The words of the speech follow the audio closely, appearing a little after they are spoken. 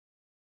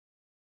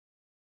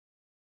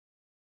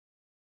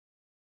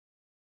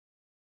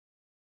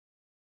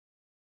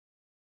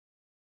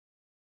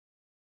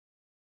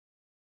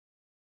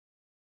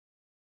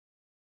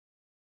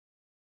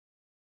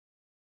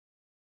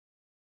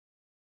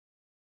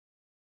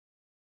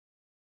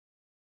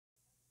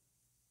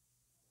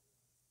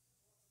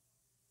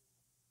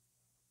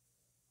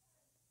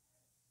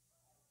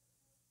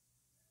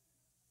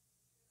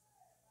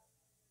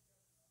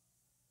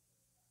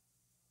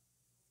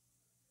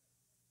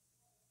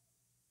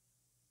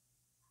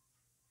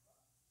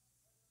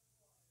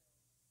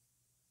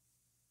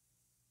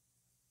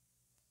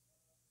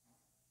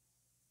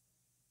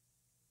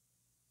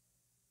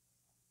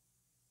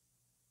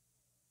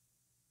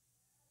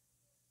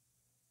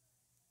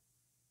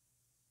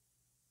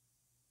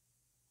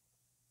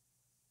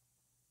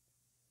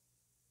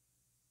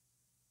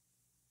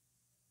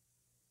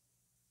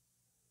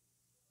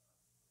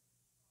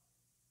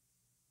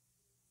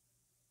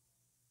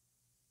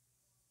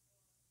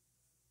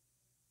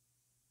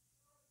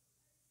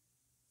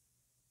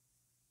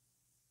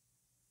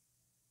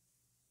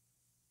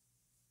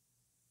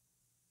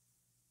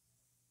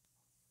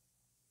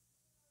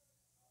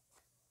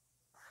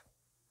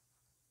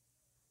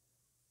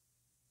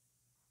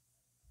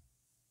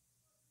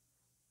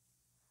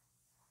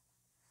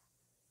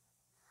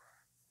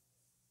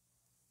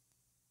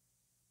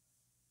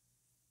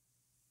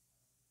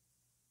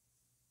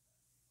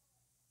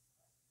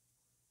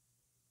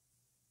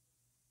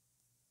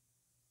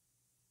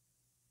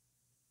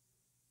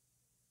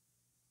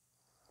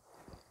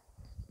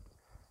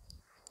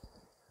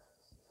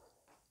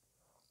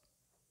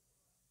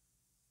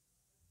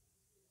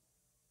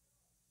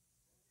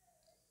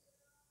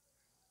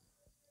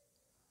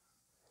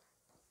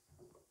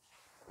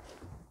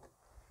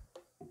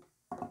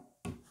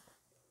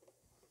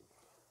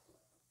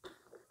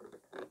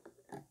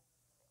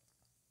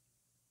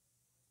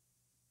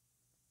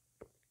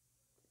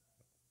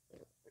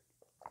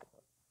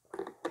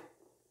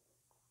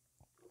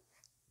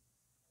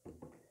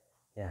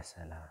ያ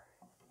ሰላም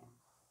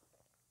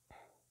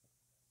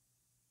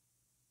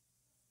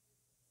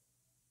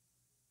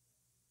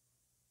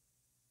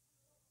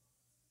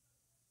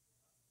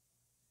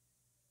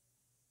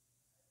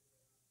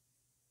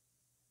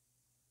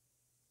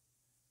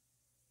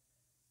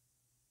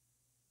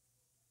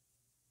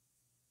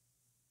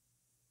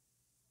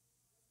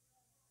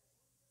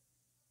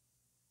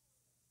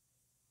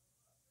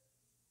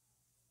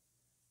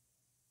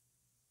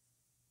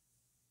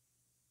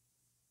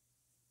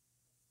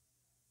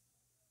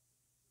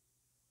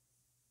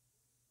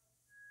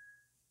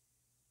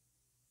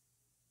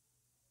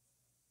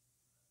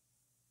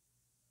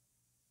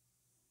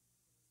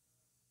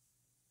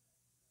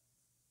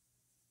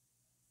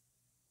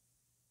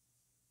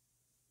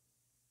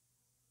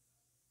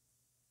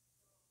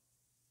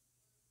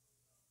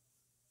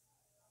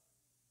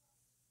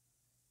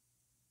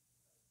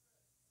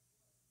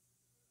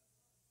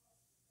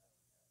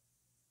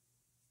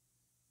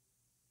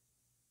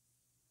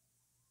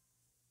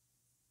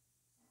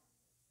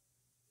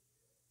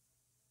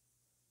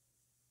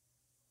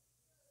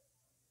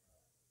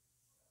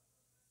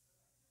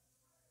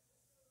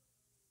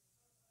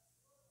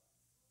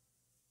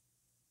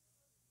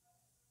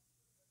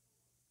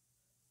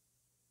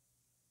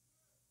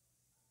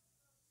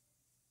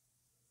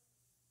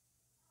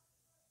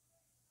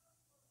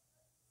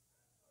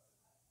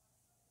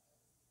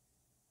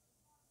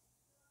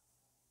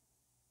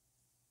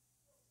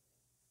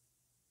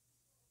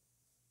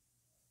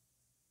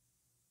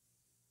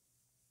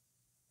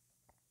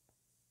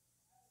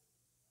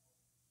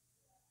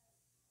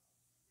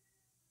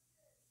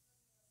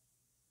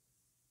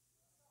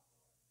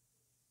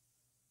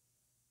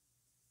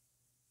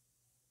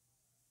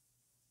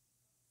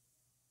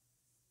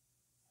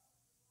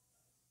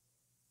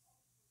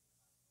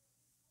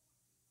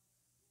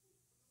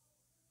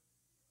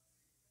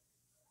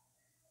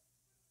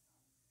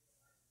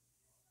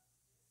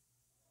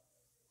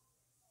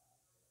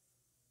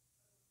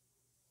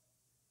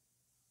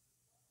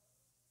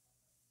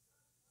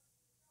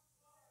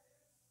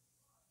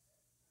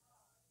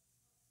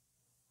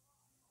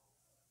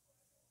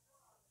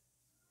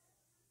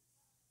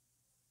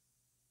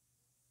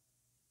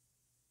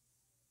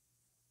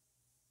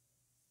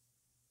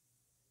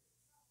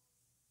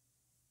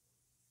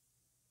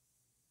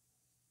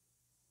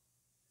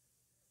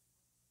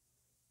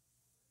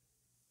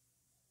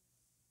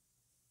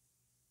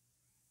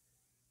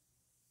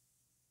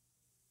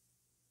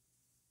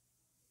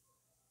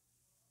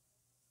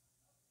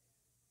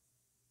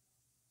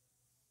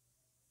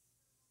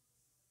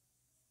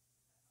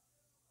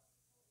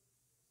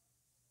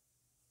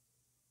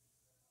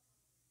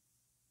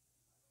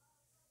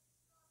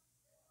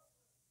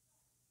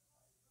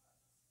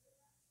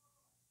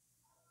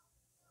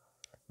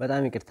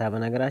በጣም ይቅርታ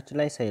በነገራችን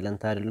ላይ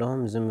ሳይለንት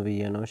አይደለሁም ዝም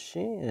ብዬ ነው እሺ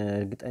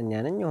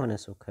እርግጠኛ ነኝ የሆነ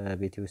ሰው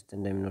ከቤቴ ውስጥ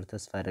እንደሚኖር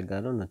ተስፋ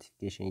አደርጋለሁ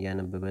ኖቲፊኬሽን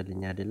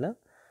እያነበበልኝ አይደለም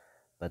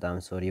በጣም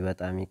ሶሪ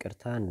በጣም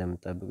ይቅርታ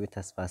እንደምትጠብቁኝ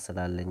ተስፋ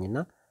ስላለኝና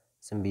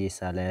ዝም ብዬ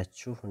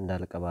ሳላያችሁ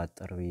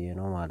እንዳልቀባጠር ብዬ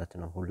ነው ማለት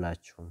ነው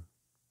ሁላችሁም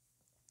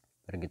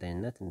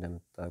በእርግጠኝነት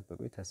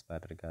እንደምትጠብቁኝ ተስፋ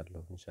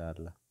አደርጋለሁ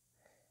ኢንሻአላህ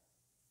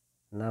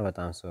እና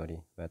በጣም ሶሪ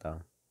በጣም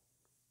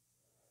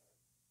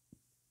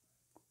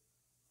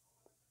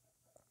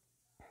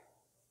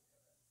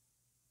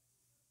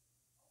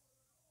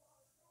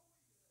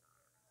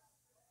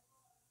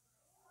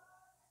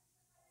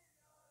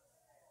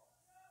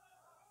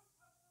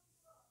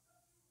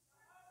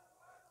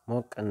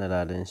ሞቅ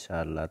እንላለን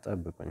ኢንሻአላህ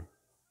ጠብቁኝ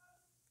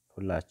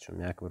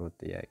ሁላችሁም ያክብሩት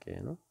ጥያቄ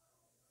ነው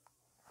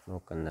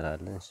ሞቅ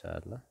እንላለን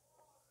ኢንሻአላህ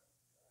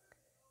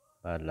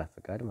ባላህ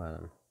ፍቃድ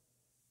ማለት ነው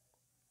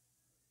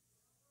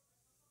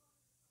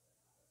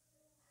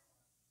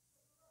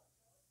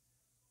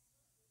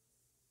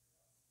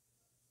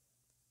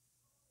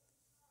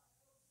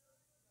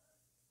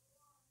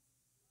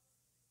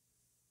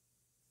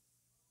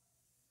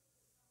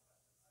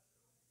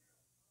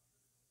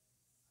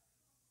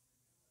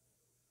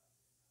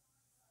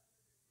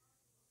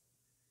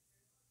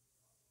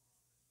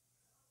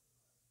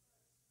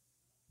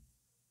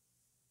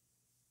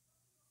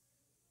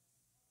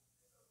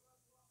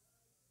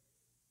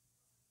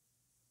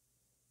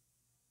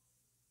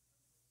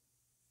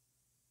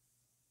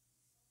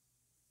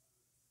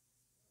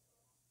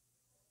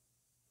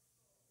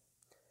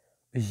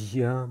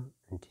እያም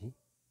እንዴ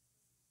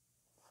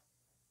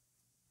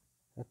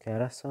ኦኬ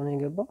አራት ሰው ነው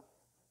የገባው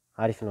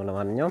አሪፍ ነው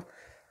ለማንኛውም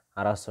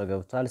አራት ሰው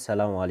ገብቷል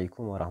ሰላም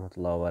አለይኩም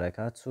ወራህመቱላሂ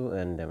ወበረካቱ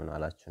እንደምን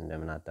አላችሁ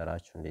እንደምን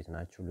አደራችሁ እንዴት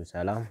ናችሁ ሁሉ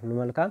ሰላም ሁሉ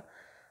መልካም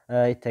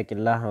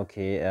ይተቂላህ ኦኬ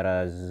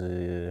ራዝ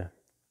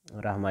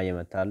ራህማ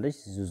የመታለች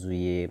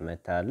ዙዙዬ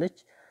መታለች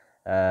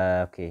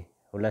ኦኬ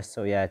ሁለት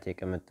ሰው ያት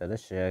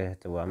የቀመጠለች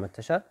እህትዋ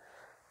መተሻል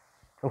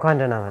እንኳን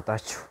ደህና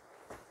መጣችሁ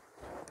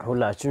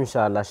ሁላችሁ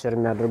ኢንሻአላህ ሼር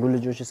የሚያደርጉ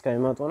ልጆች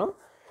እስከሚመጡ ነው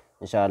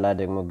ኢንሻአላህ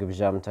ደግሞ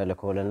ግብዣም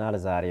ተልኮልናል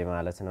ዛሬ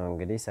ማለት ነው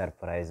እንግዲህ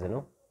ሰርፕራይዝ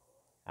ነው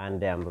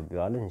አንዴ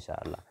አንብቤዋለሁ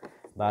ኢንሻአላህ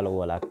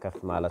ባልወላከፍ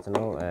ማለት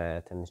ነው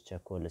ትንሽ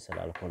ቸኮል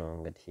ስላልኩ ነው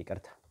እንግዲህ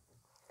ይቅርታ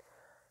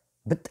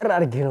ብጥር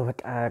አድርጌ ነው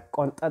በቃ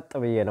ቆንጠጥ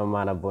ብዬ ነው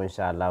ማነበው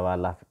ኢንሻአላህ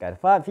ባላህ ፍቃድ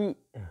ፋፊ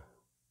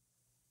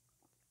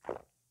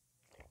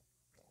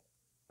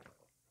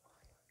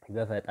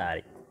በፈጣሪ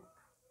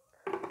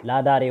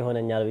ላዳሪ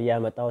ሆነኛል ብዬ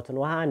ያመጣሁትን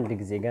ውሃ አንድ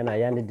ጊዜ ገና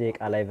ያን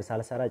ደቂቃ ላይ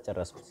በሳልሰራ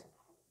ጨረስኩት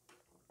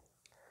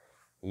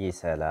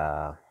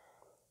ይሰላም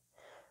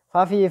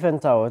ፋፊ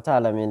ፈንታው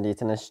ታለም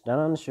እንዴት ነሽ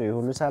ደህና ነሽ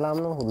ሁሉ ሰላም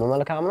ነው ሁሉ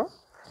መልካም ነው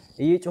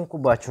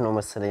እየጮህኩባችሁ ነው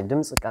መሰለኝ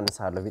ድምጽ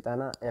ቀንሳለሁ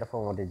ቢጣና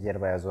ኤርፎን ወደ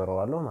ጀርባ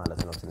ያዞረዋለሁ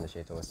ማለት ነው ትንሽ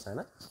የተወሰነ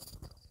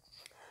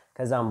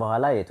ከዛም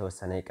በኋላ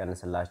የተወሰነ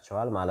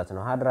ይቀንስላችኋል ማለት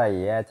ነው ሀድራይ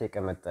ያቴ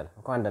ቀመጠል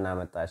እንኳን ደህና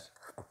መጣሽ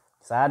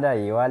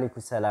ሳዳይ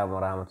ወአለይኩም ሰላም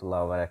ወራህመቱላሂ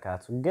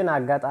ወበረካቱ ግን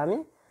አጋጣሚ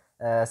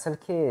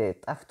ስልኬ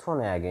ጠፍቶ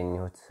ነው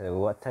ያገኘሁት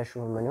ወተሹ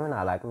ምን ይሆን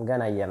አላቅም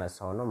ገና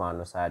እየነሳው ነው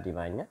ማነው ሳዲ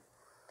ማኛ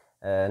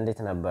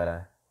እንዴት ነበር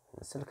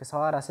ስልክ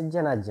ሰዋራ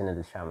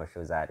ስጀናጅንልሽ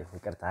አመሽው ዛሬ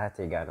ይቅርታ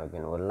እህቴ ጋር ነው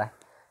ግን ወላሂ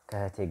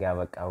ከእህቴ ጋር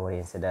በቃ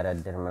ወሬን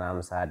ስደረድር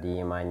ምናምን ሳዲ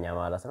ማኛ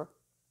ማለት ነው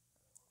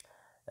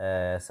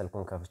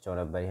ስልኩን ከፍቼው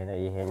ነበር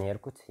ይሄን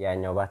የርኩት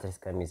ያኛው ባትሪ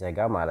እስከሚዘጋ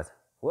ማለት ነው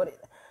ወሬ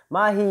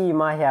ማሂ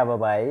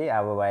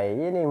አበባዬ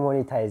የኔ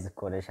ሞኔታይዝ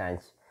እኮ ነሽ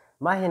አንቺ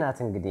ማሂ ናት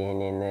እንግዲህ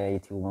እኔን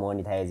ዩቲዩብ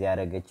ሞኔታይዝ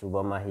ያደረገችው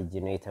በማሂ እጅ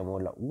ነው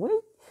የተሞላው ወይ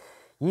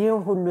ይሄን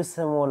ሁሉ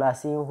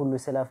ስሞላስ ይሄን ሁሉ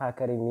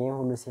ስለፋከሪም ይሄን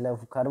ሁሉ ስለፉ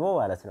ከርቦ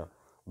ማለት ነው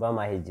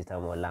በማሂ እጅ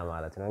ተሞላ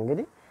ማለት ነው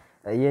እንግዲህ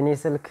የኔ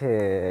ስልክ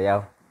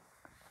ያው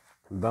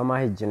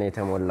በማሂ እጅ ነው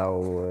የተሞላው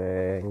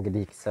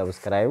እንግዲህ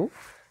ሰብስክራይቡ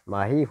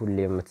ማሂ ሁሌ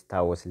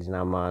የምትታወስ ልጅ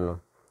ናማ ነው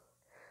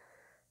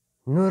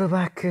ኑር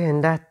ባክህ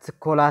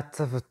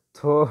እንዳትኮላተፍ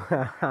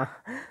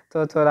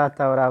ቶቶላታ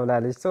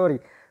ወራብላለች ሶሪ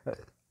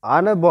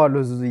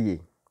አነባለሁ ዙዙዬ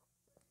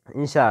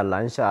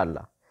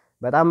ኢንሻአላህ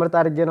በጣም ምርጥ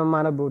አድርጌ ነው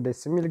ማነበው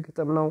ደስ የሚል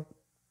ግጥም ነው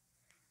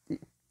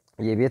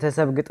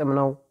የቤተሰብ ግጥም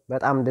ነው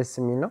በጣም ደስ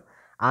የሚል ነው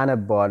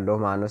አነባዋለሁ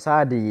ማነው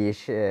ሳዲዬ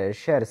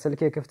ሼር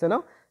ስልኬ ክፍት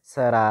ነው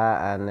ሰራ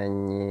ነኝ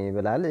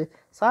ብላል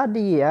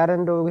ሳዲዬ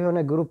አረንዶ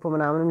የሆነ ግሩፕ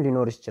ምናምንም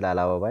ሊኖርሽ ይችላል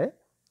አበባዬ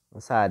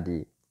ሳዲ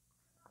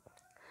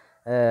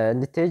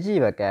እንድትጂ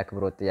በቃ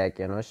ያክብሮት ጥያቄ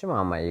ነው እሺ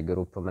ማማዬ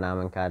ግሩፕ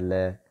ምናምን ካለ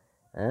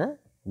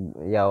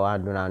ያው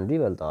አንዱ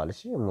ይበልጣዋል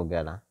እሺ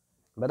ሙገላ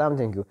በጣም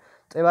ቴንኪው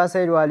ጦይባ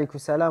ሰይድ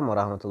ወአለይኩም ሰላም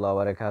ወራህመቱላሂ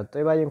ወበረካቱ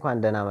ጦይባዬ እንኳን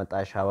ደህና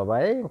መጣሽ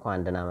አበባዬ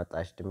እንኳን ደህና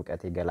መጣሽ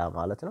ድምቀት ይገላ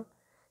ማለት ነው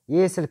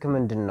ይሄ ስልክ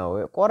ምንድነው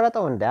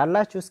ቆረጠው እንደ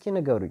ያላችሁ እስኪ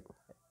ንገሩኝ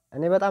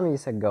እኔ በጣም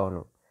እየሰጋው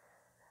ነው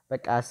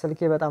በቃ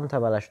ስልኬ በጣም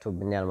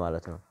ተበላሽቶብኛል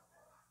ማለት ነው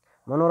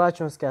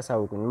መኖራችሁን እስኪ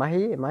ያሳውቁኝ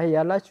ማሂ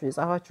ያላችሁ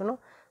የጻፋችሁ ነው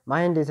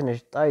ማሂ እንዴት ነሽ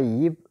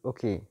ጣይብ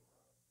ኦኬ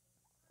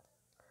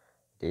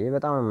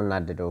በጣም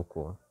የምናደደው እኮ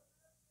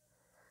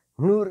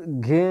ኑር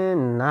ግን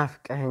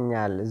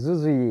ናፍቀኛል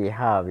ዙዙዬ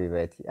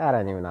ሀቢበቲ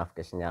አራኔው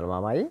ናፍቀሽኛል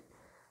ማማዬ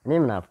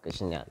እኔም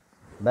ናፍቀሽኛል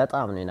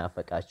በጣም ነው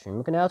ናፈቃችሁኝ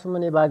ምክንያቱም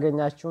እኔ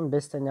ባገኛችሁም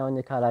ደስተኛ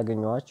ሆኜ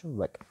ካላገኘዋችሁ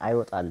በቃ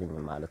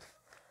አይወጣልኝም ማለት ነው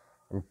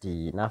እንዲ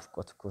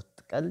ናፍቆት እኮ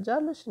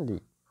ትቀልጃለሽ እንዲ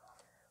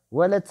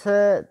ወለተ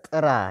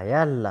ጥራ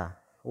ያላ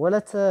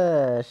ወለተ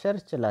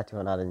ሸርችላት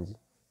ይሆናል እንጂ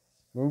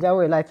እንጃ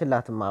ወይ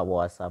ላኪላትማ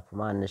በዋትስአፕ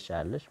ማንሽ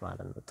ያለሽ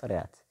ማለት ነው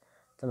ጥሪያት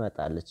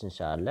ትመጣለች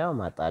ኢንሻአላህ ያው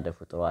ማጣደፉ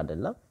ጥሩ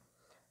አይደለም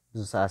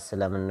ብዙ ሰዓት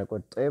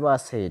ስለምንቆጥ ጦይባ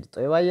ሰይድ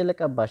ጦይባ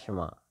እየለቀባሽማ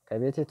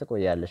ከቤቴ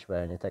ተቆያለሽ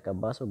ባይኔ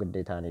ተቀባሰው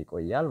ግዴታ ነው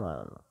ይቆያል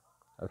ማለት ነው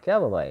ኦኬ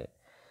አበባዬ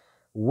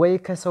ወይ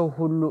ከሰው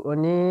ሁሉ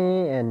እኔ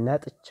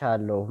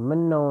ነጥቻለሁ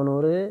ምን ነው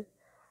ኑር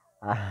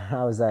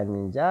አውዛኝ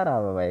እንጃር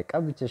አበባዬ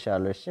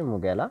ቀብቼሻለሁ እሺ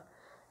ሙገላ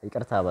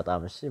ይቅርታ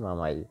በጣም እሺ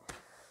ማማዬ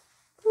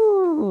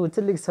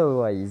ትልቅ ሰው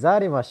ወይ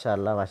ዛሬ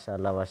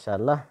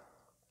ማሻአላ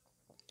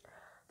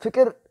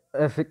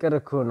ፍቅር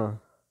እኮ ነው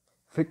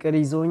ፍቅር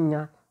ይዞኛ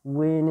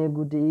ወይኔ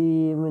ጉዴ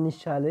ምን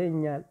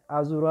ይሻለኛል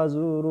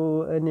አዙሩ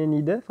እኔን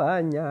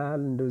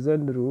ይደፋኛል እንደው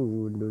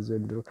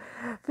ዘንድሮ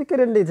ፍቅር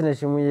እንዴት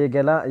ነሽ ሙዬ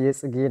ገላ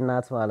የጽጌ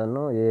እናት ማለት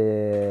ነው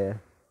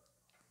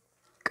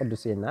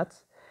የቅዱስ እናት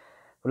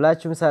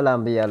ሁላችሁም ሰላም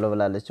ብያለሁ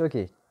ብላለች ኦኬ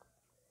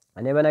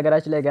እኔ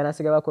በነገራችን ላይ ገና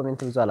ስገባ ኮሜንት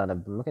ብዙ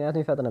አላነብም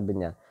ምክንያቱም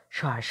ይፈጥነብኛል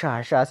ሻ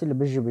ሲል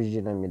ብዥ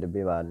ነው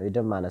የሚልብኝ ማለት ነው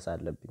ይደም ማነስ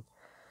አለብኝ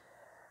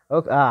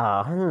ኦኬ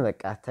አሁን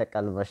በቃ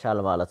ተቀልበሻል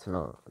ማለት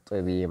ነው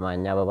ጦይቢ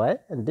ማኛ አበባዬ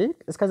እንዴ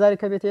እስከዛሬ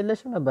ከቤት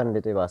የለሽም ነበር እንዴ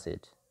ጦይባ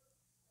ሰይድ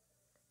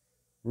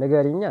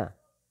ነገርኛ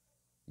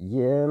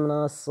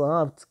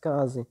የምናሳብት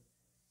ካዚ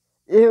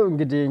ይሄው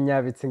እንግዲህ እኛ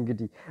ቤት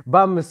እንግዲህ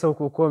ባምሰው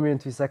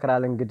ኮሜንቱ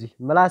ይሰክራል እንግዲህ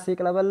ምላስ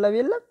ይቅለበለብ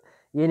የለም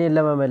የኔን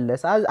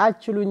ለመመለስ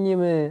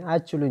አችሉኝም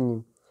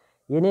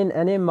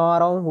እኔ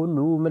ማዋራውን ሁሉ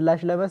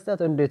ምላሽ ለመስጠት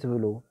እንዴት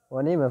ብሎ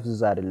እኔ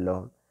መፍዙዝ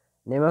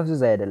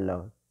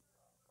አይደለሁም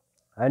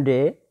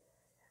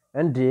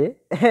እንዴ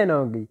ነው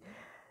እንግዲህ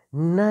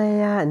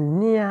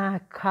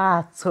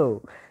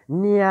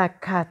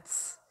ኒያካት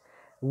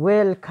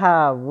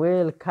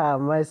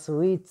welcome my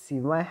sweetie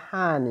my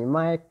honey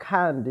my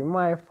candy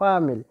my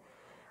family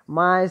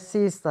my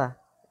sister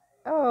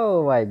oh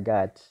my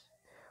god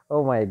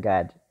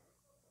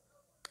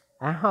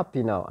I'm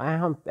happy now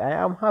I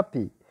am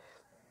happy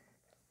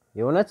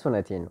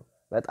የእውነቴ ነው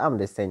በጣም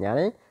ደስተኛ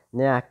ነኝ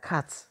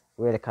ኒያካት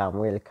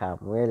welcome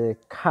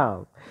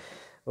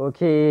ኦኬ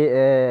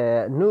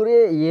ኑሬ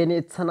የኔ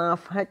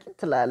ተናፋቂ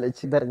ትላለች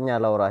ደርኛ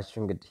ላውራችሁ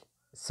እንግዲህ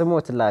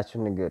ስሞትላችሁ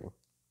ንገሩኝ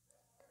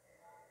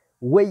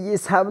ወይ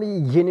ሳምሪ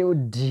የኔው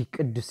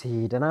ቅዱስ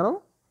ደህና ነው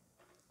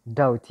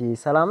ዳውቲ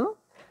ሰላም ነው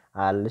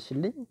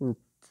አልሽልኝ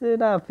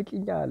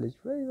ትናፍቂኛለች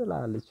ወይ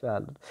ብላለች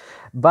ማለት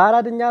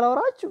በአራድኛ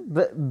ላውራችሁ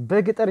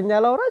በግጠርኛ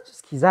ላውራችሁ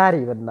እስኪ ዛሬ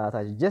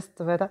በእናታችሁ ጀስት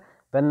ፈታ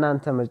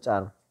በእናንተ ምርጫ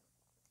ነው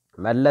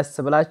መለስ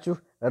ብላችሁ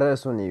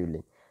ርዕሱን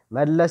ይዩልኝ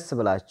መለስ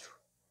ብላችሁ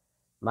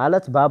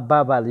ማለት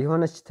በአባባል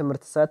የሆነች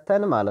ትምህርት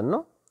ሰተን ማለት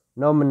ነው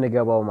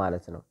የምንገባው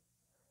ማለት ነው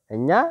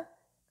እኛ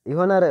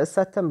የሆነ ርዕስ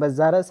ሰተን በዛ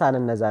ርዕስ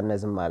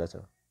አንነዛነዝም ማለት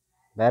ነው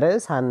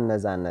በርዕስ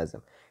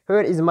አንነዛነዝም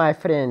here is my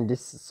friend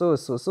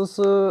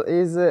Susu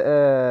is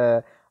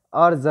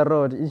on the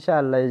road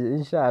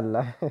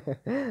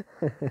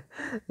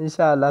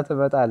inshallah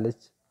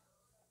ትመጣለች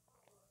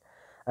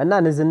እና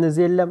ንዝንዝ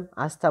የለም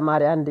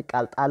አስተማሪ አንድ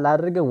ቃል ጣል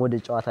አድርገን ወደ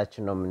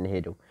ጨዋታችን ነው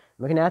የምንሄደው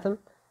ምክንያቱም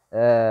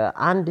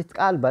አንዲት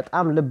ቃል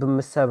በጣም ልብ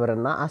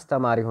መስበርና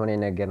አስተማሪ ሆነ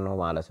ነገር ነው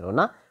ማለት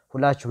ነውና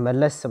ሁላችሁ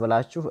መለስ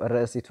ብላችሁ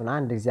ርዕሲቱን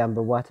አንድ ጊዜ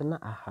አንብቧትና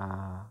አሃ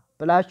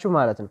ብላችሁ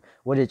ማለት ነው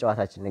ወደ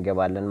ጨዋታችን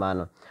እንገባለን ማለት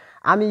ነው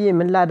አሚዬ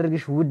ምን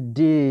ላድርግሽ ውዴ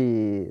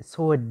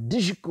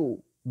ሰወድሽኩ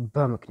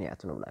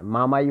በምክንያት ነው ብላ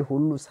ማማዬ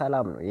ሁሉ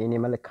ሰላም ነው የኔ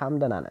መልካም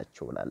ደና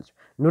ናቸው ብላለች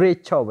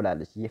ኑሬቻው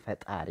ብላለች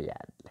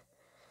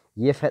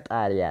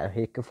የፈጣሪ ያለ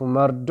ክፉ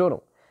መርዶ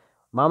ነው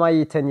ማማዬ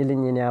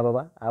ተኝልኝ የኔ አበባ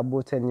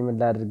አቦ ተኝ ምን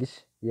ላድርግሽ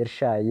የርሻ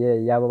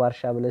የአበባ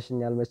እርሻ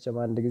ብለሽኛል መቼም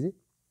አንድ ጊዜ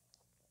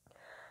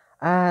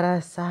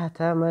አራሳ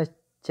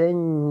ተመቸኝ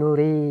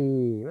ኑሬ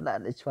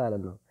ብላለች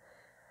ማለት ነው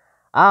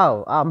አው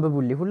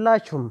አንብቡልኝ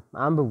ሁላችሁም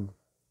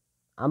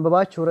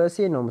አንብባችሁ ርዕሴ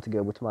ነው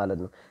የምትገቡት ማለት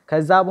ነው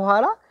ከዛ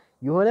በኋላ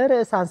የሆነ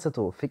ርዕስ አንስቶ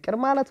ፍቅር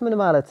ማለት ምን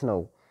ማለት ነው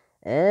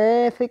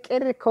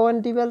ፍቅር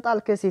ከወንድ ይበልጣል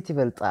ከሴት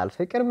ይበልጣል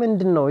ፍቅር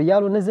ምንድነው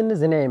ይያሉ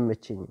ንዝንዝ ነው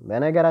የምችኝ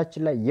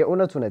በነገራችን ላይ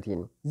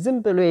የእውነቱነቴን ዝም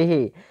ብሎ ይሄ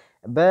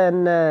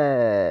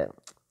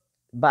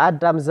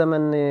በአዳም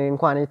ዘመን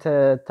እንኳን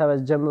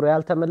የተጀምሮ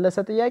ያልተመለሰ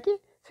ጥያቄ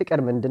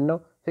ፍቅር ምንድነው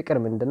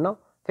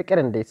ፍቅር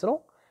እንዴት ነው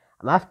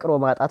ማፍቅሮ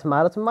ማጣት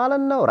ማለት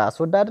ነው ራስ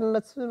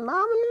ወዳድነት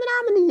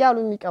ምናምን ይያሉ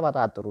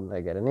የሚቀባጣጥሩ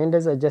ነገር እኔ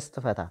እንደዛ ጀስት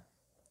ፈታ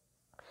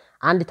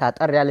አንድ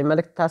ታጠር ያለ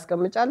መልእክት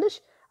ታስቀምጫለሽ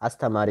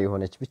አስተማሪ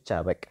የሆነች ብቻ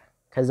በቃ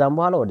ከዛም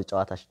በኋላ ወደ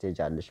ጨዋታሽ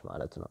ትሄጃለሽ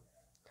ማለት ነው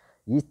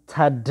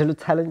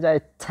ይታደሉታል እንጂ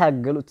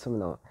አይታገሉትም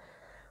ነው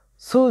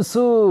ሱሱ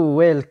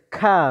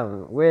ዌልካም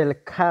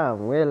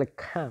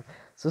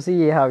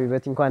ሱሲዬ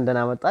ሀቢበት እንኳን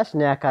ደህና መጣሽ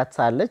ኒያካት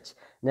አለች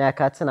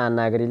ኒያካትን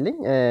አናግሪልኝ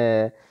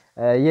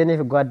የኔ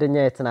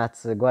ጓደኛዬ ትናት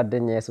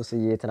ጓደኛዬ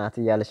ሱሲዬ ትናት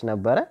ይያለች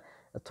ነበር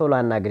ቶሎ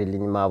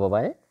አናግሪልኝ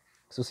ማባባዬ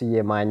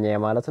ሱሲዬ ማኛዬ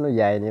ማለት ነው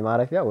ያይኔ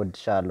ማረፊያ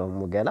ወድሻለሁ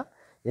ሙገላ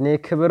የኔ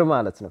ክብር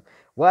ማለት ነው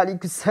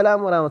ወአለይኩም ሰላም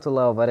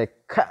ወራህመቱላሂ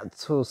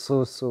ወበረካቱ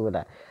ሱሱ ብላ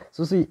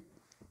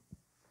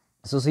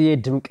ሱሲዬ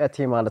ድምቀቴ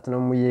ማለት ነው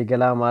ሙዬ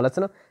ገላ ማለት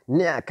ነው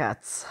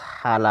ኒያካት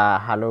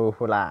ሃሎ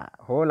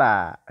ሆላ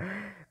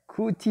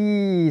ኩቲ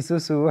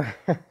ሱሱ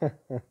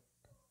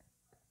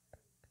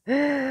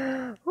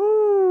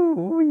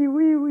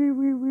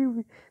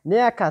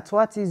Niakat,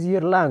 what is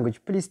your language?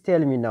 Please tell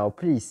me now,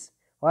 please.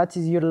 What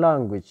is your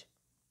language?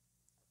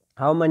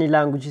 How many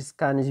languages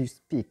can you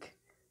speak?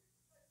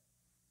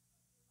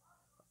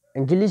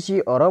 English,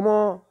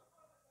 Oromo,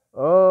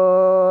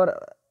 or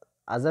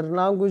other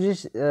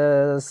languages?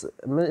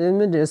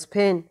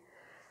 Spain,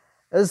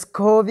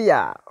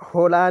 Scovia,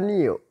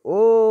 Hollandia.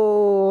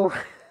 Oh.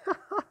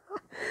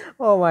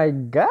 Oh my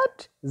god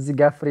እዚህ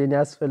ጋር ፍሬን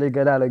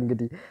ያስፈልገናል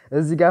እንግዲህ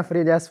እዚህ ጋር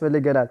ፍሬን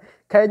ያስፈልገናል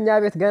ከኛ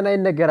ቤት ገና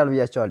ይነገራል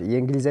ብያቸዋለሁ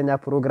የእንግሊዘኛ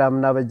ፕሮግራም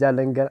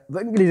እናበጃለን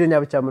በእንግሊዘኛ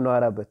ብቻ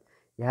ምንዋራበት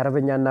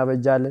የአረበኛ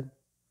እናበጃለን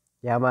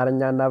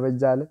የአማርኛ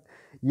እናበጃለን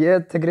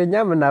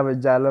የትግርኛ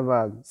እናበጃለን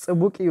ማለት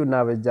ጽቡቂው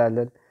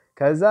እናበጃለን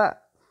ከዛ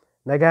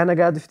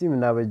ነጋ ድፍቲ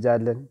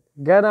እናበጃለን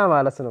ገና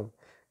ማለት ነው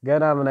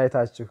ገና ምን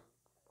አይታችሁ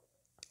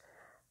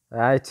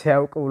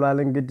አይታውቁ ብላል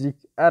እንግዲህ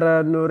አረ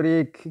ኑሪ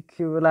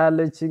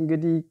ክብላለች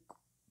እንግዲህ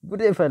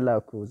ጉዴ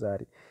ፈላኩ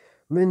ዛሬ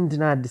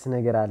ምንድን አዲስ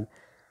ነገር አለ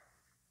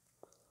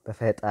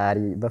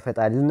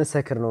በፈጣሪ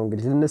ልንሰክር ነው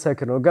እንግዲህ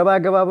ልንሰክር ነው ገባ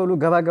በሉ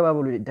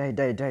ዳይ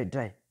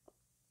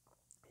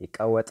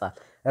ይቀወጣል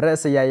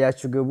ርዕስ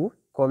ያያችሁ ግቡ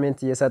ኮሜንት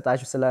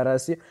እየሰጣችሁ ስለ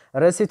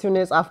ርዕሲቱን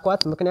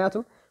የጻፍኳት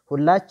ምክንያቱም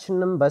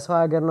ሁላችንም በሰው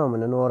ሀገር ነው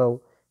ምንኖረው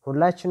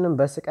ሁላችንም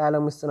በስቃይ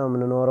ዓለም ውስጥ ነው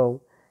ምንኖረው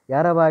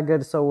የአረብ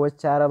ሀገር ሰዎች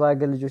የአረብ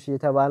ሀገር ልጆች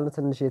እየተባልን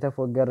ትንሽ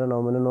የተፎገረ ነው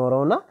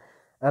ምንኖረውና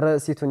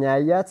ርዕሲቱን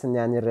ያያት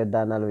እኛን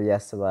ይረዳናል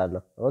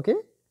በያስባለሁ ኦኬ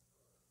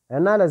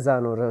እና ለዛ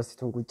ነው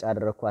ርዕሲቱን ቁጭ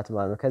አደረኳት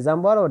ማለት ነው ከዛም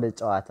በኋላ ወደ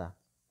ጨዋታ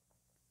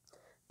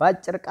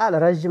ባጭር ቃል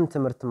ረጅም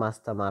ትምህርት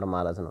ማስተማር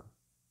ማለት ነው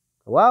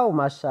ዋው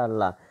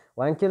ማሻአላ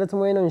ዋንኪለት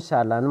ሞይ ነው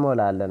ኢንሻአላ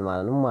እንሞላለን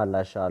ማለት ነው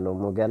ማላሻአላ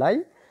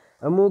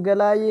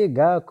ሙገላይ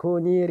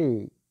ጋኮኒሪ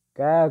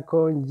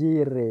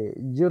ጋኮንጂሬ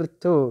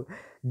ጅርቱ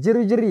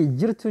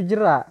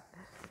ጅራ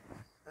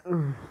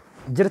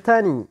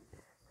ጅርታኒ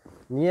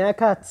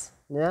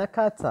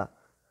ኒያካታ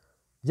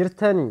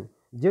ጅርታኒ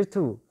ጅርቱ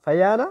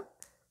ፈያና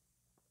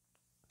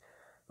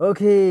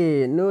ኦኬ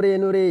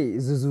ኑሬ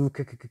ዙዙ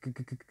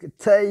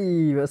ታይ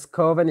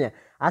በስኮቨኒያ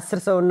 10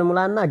 ሰው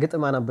እንሙላና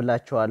ግጥም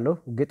አነብላችኋለሁ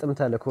ግጥም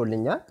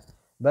ተልኮልኛል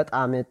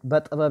በጣም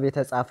በጥበብ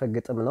የተጻፈ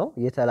ግጥም ነው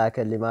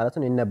የተላከልኝ ማለት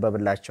ነው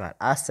ይነበብላችኋል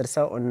 10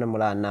 ሰው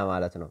እንሙላና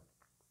ማለት ነው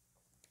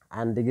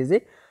አንድ ጊዜ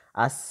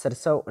 10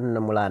 ሰው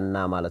እንሙላና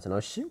ማለት ነው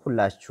እሺ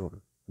ሁላችሁም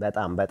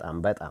በጣም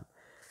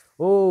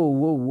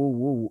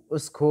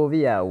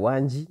እስኮቪያ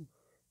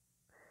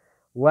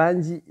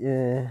ዋንጂ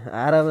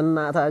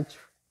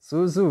አረብናታችሁ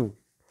ሱሱ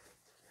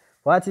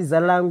what is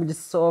the language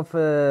of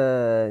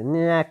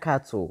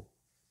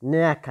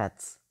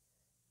Nyakats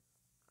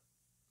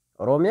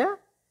Oromia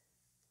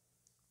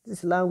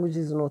this language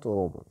is not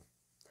Oromo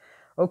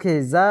okay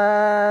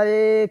ዛሬ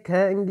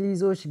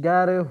ከእንግሊዞች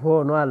ጋር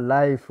ሆኗል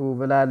ላይፉ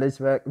ብላለች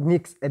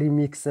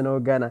remix ነው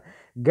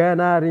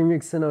ገና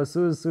remix ነው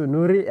ሱሱ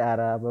ኑሪ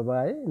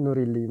አራባባይ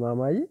ኑሪልኝ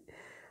ማማዬ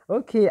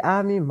okay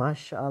አሚ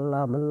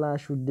ማሻአላህ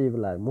ምላሽ ውዴ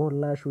ብላል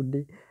ሞላሽ ውዴ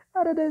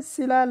አረ ደስ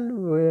ይላል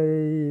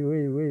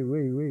ወይ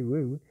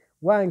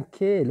ዋንኬ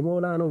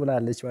ልሞላ ነው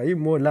ብላለች ወይ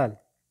ሞላል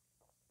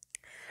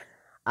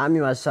አሚ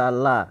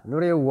ማሻአላህ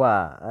ኑሪዋ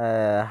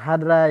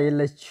ሀድራ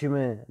የለችም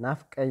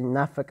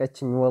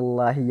ናፈቀችኝ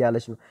ወላሂ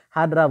ያለች ነው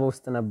ሀድራ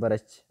በውስጥ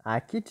ነበረች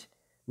አኪድ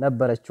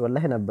ነበረች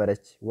ወላሂ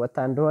ነበረች ወጣ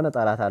እንደሆነ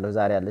ጠራታለሁ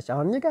ዛሬ ያለች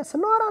አሁን እኛ ጋር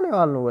ስናወራ ነው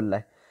ያልነው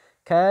ወላሂ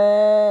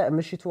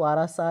ከምሽቱ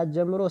 4 ሰዓት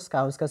ጀምሮ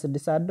እስካሁን እስከ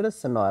 6 ሰዓት ድረስ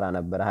ስናወራ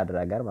ነበር ሀድራ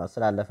ጋር ማለት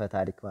ስላለፈ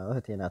ታሪክ ማለት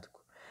እቴናትኩ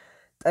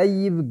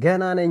ጠይብ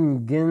ገና ነኝ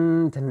ግን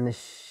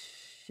ትንሽ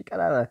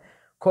ይቀራል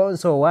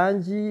ኮንሶ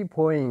ዋንጂ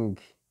ፖይንግ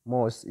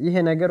ሞስ ይሄ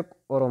ነገር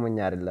ኦሮሞኛ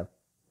አይደለም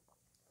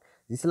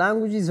this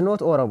language is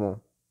not Oromo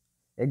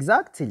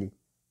exactly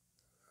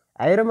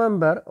I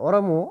remember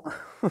Oromo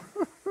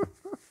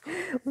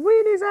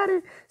ወይኔ ዛሬ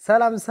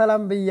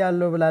ሰላም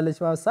ብያለሁ ብላለች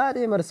ማሳዴ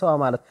መርሰዋ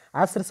ማለት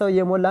 10 ሰው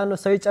የሞላ ነው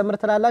ሰው ይጨምር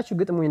ትላላችሁ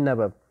ግጥሙ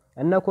ይነበብ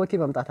እነ ኮኪ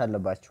መምጣት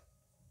አለባችሁ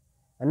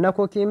እነ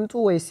ኮኪ ይምጡ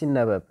ወይስ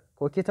ይነበብ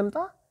ኮኪ ትምጣ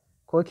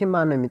ኮኪ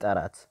ማን ነው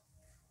የሚጠራት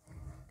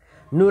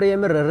ኑሪ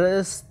የምር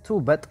ርስቱ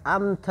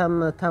በጣም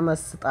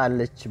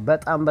ተመስጣለች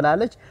በጣም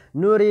ብላለች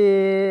ኑሪ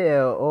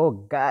ኦ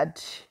ጋድ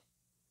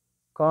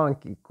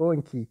ኮንኪ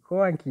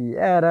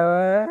አረ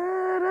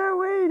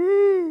ወይኔ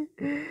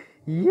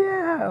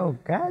ያው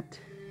ጋድ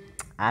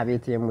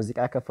አቤት የሙዚቃ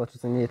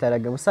ከፈቱት ነው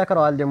የተረገሙ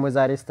ሰክረዋል ደሞ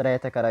ዛሬ ስትራ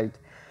የተከራዩት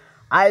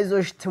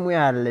አይዞሽ ትሙ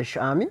ያለሽ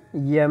አሚ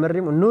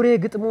የምሪም ኑሪ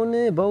ግጥሙን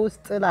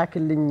በውስጥ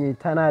ላክልኝ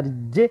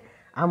ተናድጄ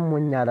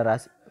አሞኛል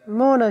ራስ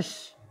ሞነሽ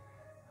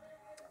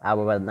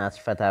አበባናት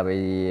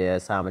ፈታበይ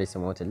ሳምሪ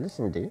ስሞትልሽ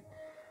እንዴ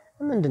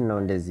ምንድነው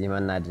እንደዚህ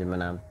መናድ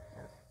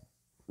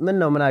ምን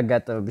ነው ምን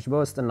አጋጠመብሽ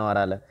በውስጥ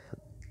እናወራለን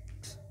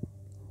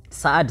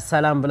ሳድ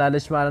ሰላም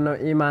ብላለች ማለት ነው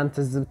ኢማን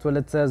ትዝብት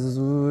ወለተዙ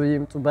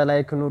ይምጡ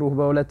በላይክ ኑሩህ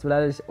በሁለት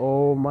ብላለች ኦ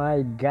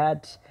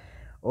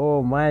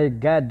ማይ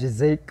ጋድ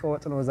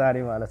ዘይቀወጥ ነው ዛሬ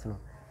ማለት ነው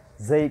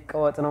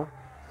ዘይቀወጥ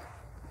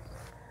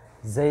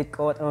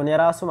ነው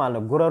የራሱ ማለት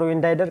ነው ጉረሩ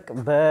እንዳይደርቅ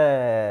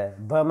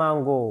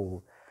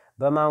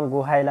በማንጎ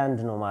ሃይላንድ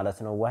ነው ማለት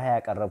ነው ውሃ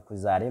ያቀረብኩት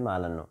ዛሬ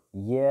ማለት ነው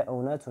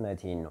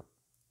የእውነቴን ነው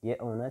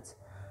የእውነት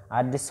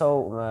አዲስ ሰው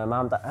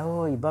ማምጣ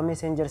ኦይ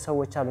በሜሴንጀር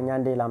ሰዎች አሉኝ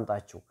አንዴ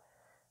ላምጣችሁ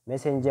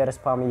ሜሴንጀር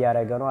ስፓም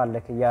ያያረገ ነው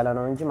አለክ ይያለ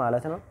ነው እንጂ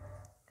ማለት ነው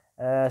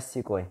እስቲ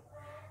ቆይ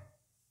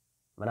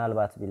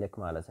ምናልባት ቢልክ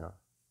ማለት ነው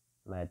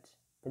ማድ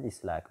ፕሊስ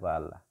ላክ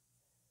ባላ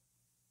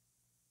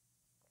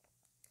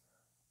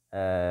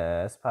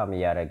ስፓም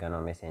ያያረገ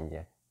ነው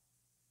ሜሴንጀር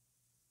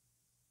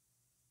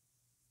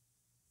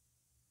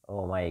ኦ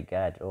ማይ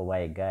ጋድ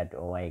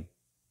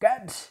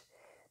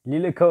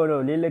ሊልከው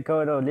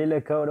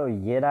ነው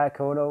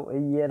እየላከው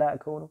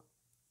ነው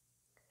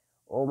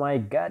ኦ ማይ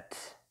ጋድ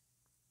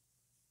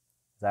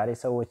ዛሬ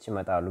ሰዎች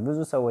ይመጣሉ ብዙ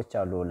ሰዎች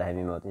አሉ ወላሂ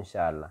የሚመጡ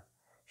ኢንሻአላህ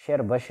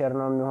ሼር በሼር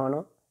ነው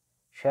የሚሆነው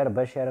ሼር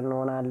በሼር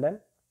እንሆናለን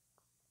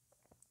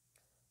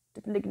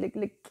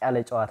ልክ ያለ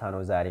ጨዋታ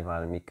ነው ዛሬ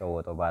ማለት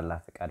የሚቀወጠው ባላ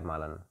ፍቃድ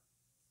ማለት ነው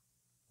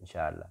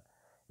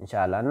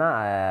ኢንሻአላህ እና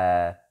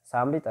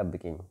ሳምሪ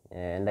ጠብቂኝ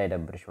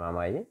እንዳይደብርሽ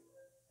ማማዬ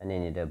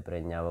እኔን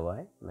ይደብረኛ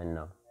አበባዬ ምን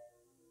ነው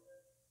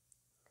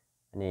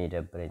እኔ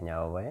ይደብረኛ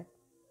አበባዬ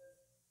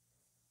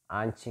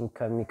አንቺን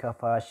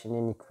ከሚከፋሽ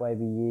እኔን ይክፋይ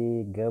ብዬ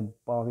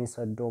ገባው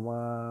ሚሰዶማ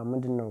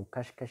ምንድነው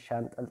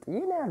ከሽከሻን ጠልጥዬ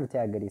ነው ያሉት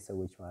ያገሬ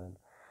ሰዎች ማለት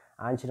ነው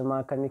አንቺንማ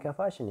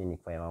ከሚከፋሽ እኔን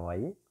ይክፋይ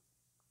ማማዬ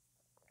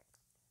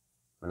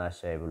ምን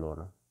አሻይ ብሎ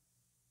ነው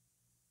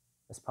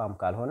ስፓም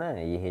ካልሆነ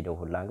የሄደው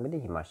ሁላ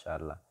እንግዲህ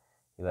ማሻአላህ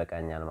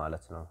ይበቃኛል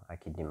ማለት ነው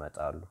አኪድ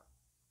ይመጣሉ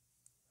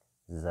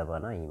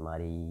ዘበና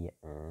ይማሪ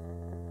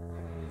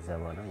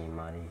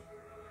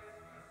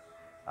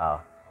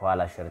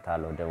ኋላ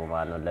ሸርታለሁ ደሞ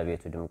ማለት ነው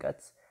ለቤቱ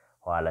ድምቀት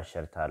ኋላ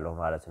ሸርታለሁ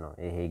ማለት ነው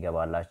ይሄ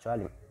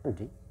ይገባላችኋል እንዴ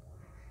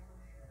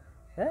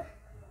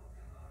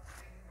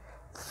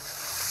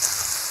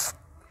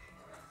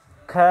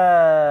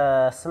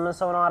ከስምንት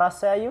ሰው ነው አራስ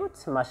ያዩት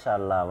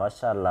ማሻአላህ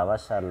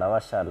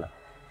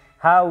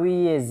ሃዊ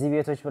እዚህ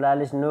ቤቶች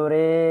ብላለች ኑሬ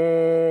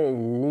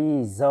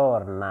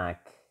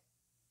ሊዞርናክ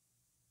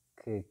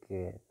ክክ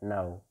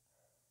ነው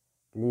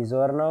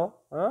ሊዞር ነው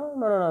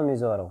ምን ነው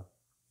የሚዞረው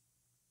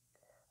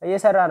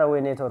እየሰራ ነው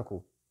ወይ ኔትወርኩ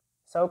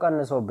ሰው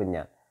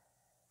ቀንሶብኛል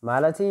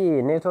ማለቴ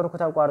ኔትወርኩ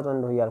ተቋርጦ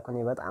እንደው ያልኩኝ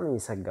በጣም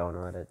እየሰጋው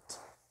ነው ማለት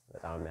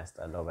በጣም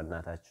የሚያስጠላው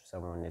በእናታችሁ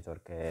ሰሞን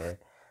ኔትወርክ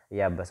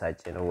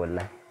ያበሳጭ ነው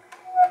ወላሂ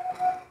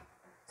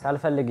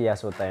ሳልፈልግ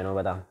ያስወጣኝ ነው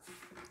በጣም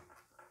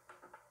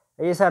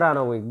እየሰራ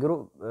ነው ወይ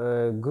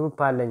ግሩፕ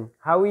አለኝ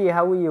ሃዊ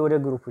ወደ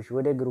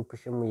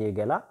ግሩፕሽም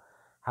ይገላ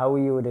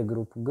ሀውዬ ወደ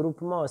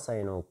ግሩፕማ ወሳኝ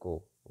ነው እኮ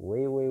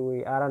ወይ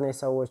አራኔ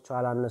ሰዎች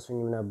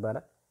አላነሱኝም ነበር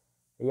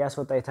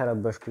እያስወጣ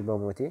የተረበሽኩኝ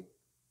በሞቴ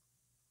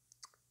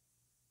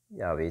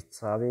ያቤት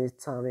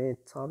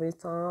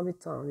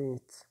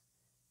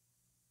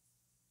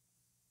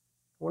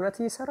እውነት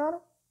እየሰራ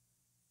ነው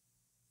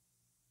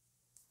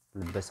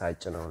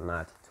ልበሳጭ ነው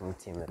እናቴ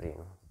ትሙት ምሬ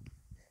ነው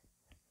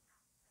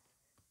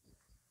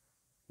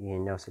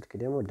ይሄኛው ስልክ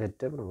ደግሞ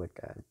ደደብ ነው በቃ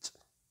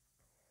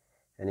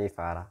እኔ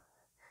ፋራ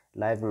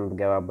ላይቭ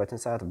የምገባበትን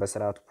ሰዓት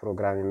በስርዓቱ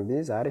ፕሮግራሚንግ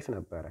ቢዝ አሪፍ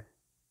ነበር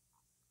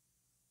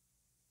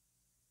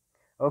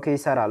ኦኬ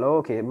ይሰራል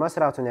ኦኬ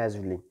መስራቱን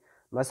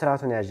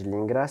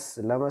ያዥልኝ ግራስ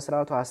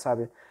ለመስራቱ ሐሳብ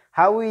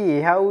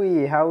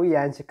ሃዊ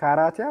አንቺ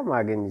ካራቲያ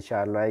ማገኝ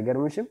ይቻላል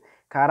አይገርምሽም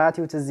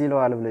ካራቲው ትዝ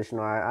ይለዋል ብለሽ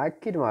ነው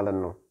አኪድ ማለት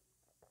ነው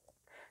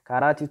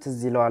ካራቲው ትዝ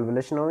ይለዋል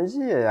ብለሽ ነው እንጂ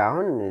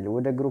አሁን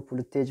ወደ ግሩፕ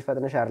ልትሄጂ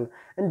ፈጥነሽ አይደል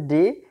እንዴ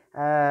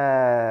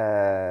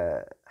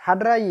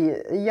ሀድራይ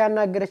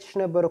እያናገረችሽ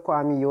ነበር እኮ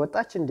አሚ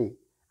ወጣች እንዴ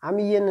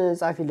አሚየን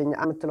ጻፊልኝ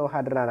አምትለው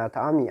ሀድራናት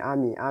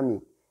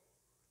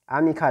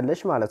አሚ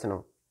ካለሽ ማለት ነው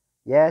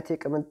ያቴ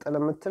ቅምጥል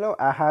የምትለው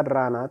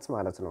አሃድራናት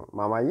ማለት ነው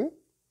ማማዬ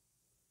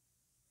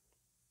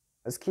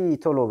እስኪ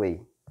ቶሎ በይ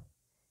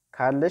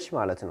ካለሽ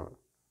ማለት ነው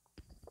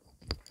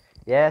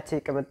ያቴ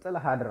ቅምጥል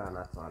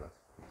አሃድራናት ማለት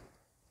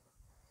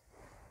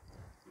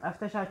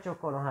አፍተሻቸው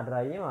እኮ ነው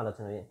ሀድራዬ ማለት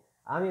ነው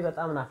አሚ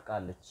በጣም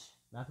ናፍቃለች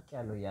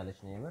ናፍቂያለሁ እያለች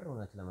ነው የምር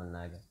እውነት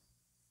ለመናገር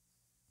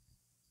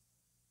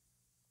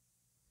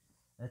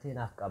እቴ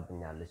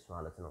ናፍቃብኛለች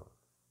ማለት ነው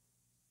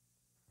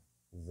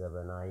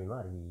ዘበናይ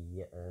ማርዬ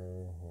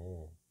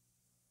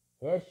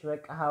ሄርሽ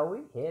በቃ ሃዊ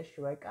ሄርሽ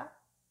በቃ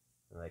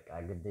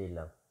ግድ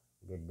የለም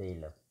ግድ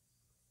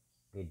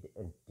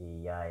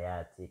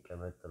ያያቲ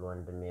ቅምጥል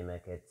ወንድሜ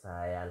መከታ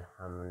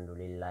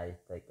አልሐምዱሊላህ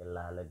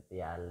ተቀላህ ለብ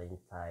ያለኝ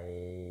ታይ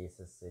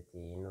ስስቲ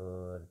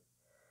ኑር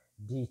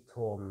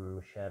ዲቶም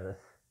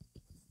ሸርፍ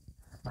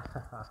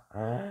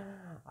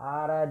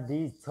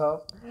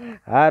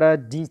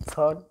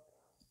አራዲቶን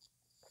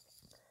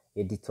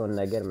ኤዲቶን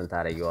ነገር ምን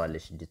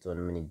ታረጋዋለሽ ኤዲቶን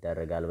ምን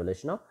ይደረጋል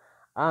ብለሽ ነው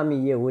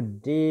አሚዬ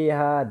ውዴ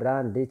ሃድራ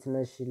እንዴት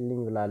ነሽልኝ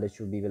ብላለች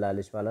ኡቢ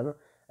ብላለች ማለት ነው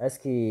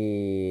እስኪ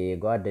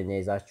ጓደኛ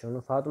ይዛችሁ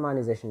ነው ፋጡማን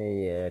ይዘሽ ነው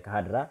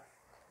ከሃድራ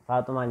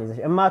ፋጡማን ይዘሽ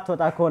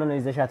እማትወጣ ከሆነ ነው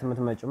ይዘሻት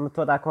የምትመጪው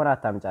የምትወጣ ከሆነ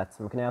አታምጫት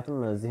ምክንያቱም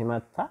እዚህ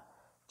መጣ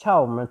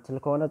ቻው ምትል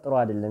ከሆነ ጥሩ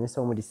አይደለም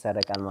የሰው ሙድ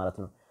ይሰረቃል ማለት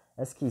ነው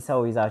እስኪ ሰው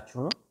ይዛችሁ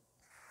ነው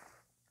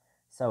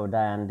ሰው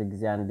ዳይ አንድ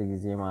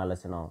ጊዜ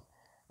ማለት ነው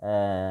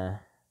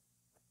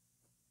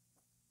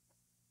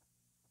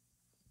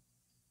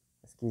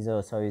እስኪ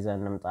ሰው ይዘን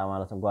እንምጣ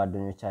ማለት ነው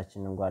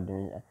ጓደኞቻችንን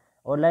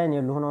ኦንላይን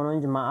ይሉ ሆኖ ነው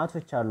እንጂ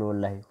ማአቶች አሉ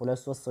ወላሂ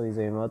 2-3 ሰው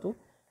ይዘው ይመጡ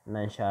እና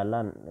ኢንሻአላህ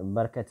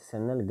በርከት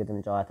ስንል ግጥም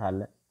ጨዋታ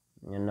አለ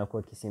እነ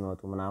ኮኪ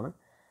ሲመጡ ምናምን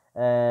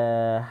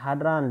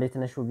ሀድራ እንዴት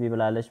ነሽ ኡቢ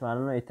ብላለች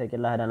ማለት ነው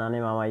ይተቂላህ ደህና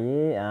ነኝ ማማዬ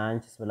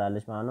አንቺስ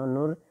ብላለች ማለት ነው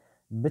ኑር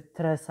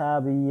ብትረሳ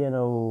ብዬ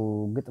ነው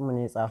ግጥሙን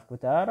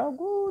የጻፍኩት ኧረ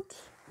ጉድ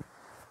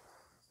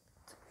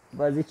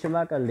በዚህች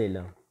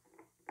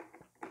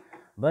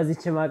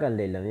ማቀል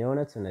የለም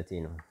የእውነት እውነቴ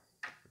ነው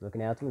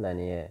ምክንያቱም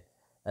ለኔ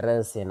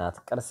ርዕሴ ናት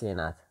ቅርሴ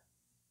ናት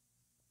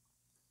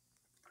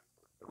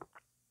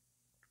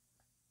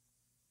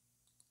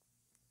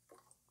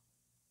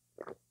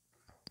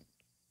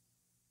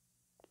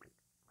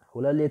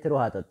ሁለት ሊትር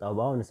ውሃ ጠጣሁ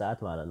በአሁን ሰዓት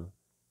ማለት ነው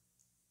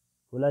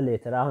 2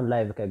 ሊትር አሁን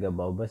ላይቭ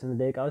ከገባው በስንት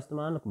ደቂቃ ውስጥ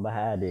ማለት ነው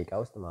በ20 ደቂቃ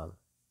ውስጥ ማለት ነው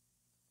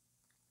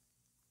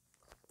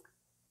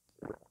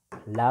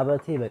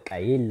ላበቴ በቃ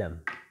የለም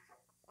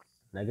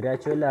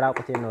ነግራቸው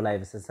ለራቁቴን ነው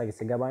ላይቭ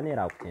ስገባኔ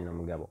ራቁቴን ነው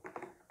የምገባው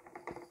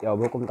ያው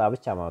በቁምጣ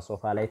ብቻ ማለት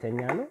ሶፋ ላይ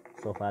ተኛሉ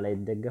ሶፋ ላይ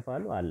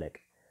ይደገፋሉ አለቀ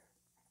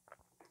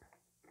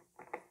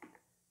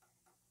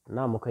እና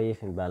ሙከየፍ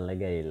የሚባል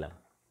ነገር የለም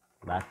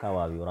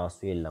በአካባቢው ራሱ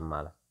የለም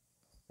ማለት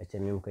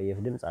እቺም ሙከየፍ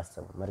ድምጽ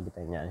አሰሙ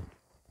መርግጠኛ ነኝ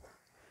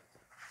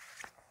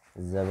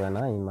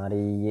ዘበናይ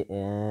ማሪዬ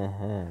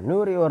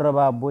ኑሪ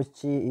ወረባቦች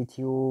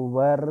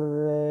ዩቲዩበር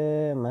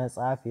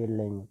መጻፍ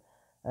የለኝም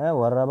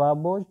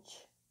ወረባቦች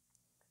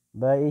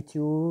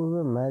በዩቲዩብ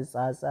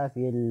መጻጻፍ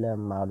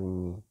የለም አሉኝ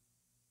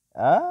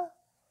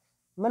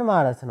ምን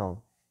ማለት ነው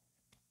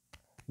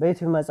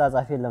በዩቲዩብ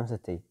መጻጻፍ የለም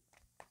ስትይ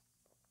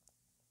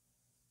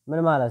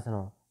ምን ማለት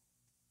ነው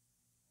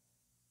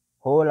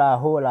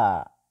ሆላ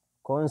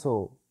ኮንሶ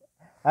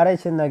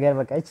አረችን ነገር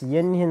በቃ እቺ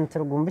የኒህን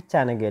ትርጉም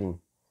ብቻ ነገርኝ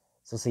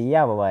ሱስያ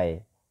አበባዬ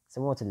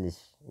ስሞትልሽ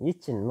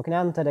ይችን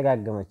ምክንያቱም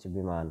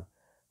ተደጋገመችብኝ ማለት ነው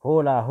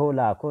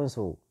ሆላ ኮንሶ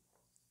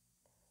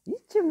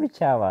ይችን ብቻ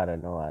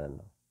ማለት ነው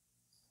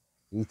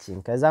ይችን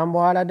ከዛም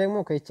በኋላ ደግሞ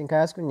ከይችን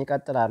ካያስኩኝ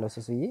ይቀጥላል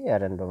ሱስዬ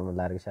ያረ እንደውም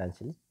ላርግሽ አንቺ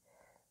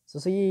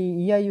ሱስዬ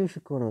እያዩሽ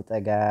እኮ ነው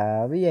ጠጋ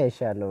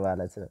ብያይሻለሁ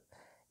ማለት ነው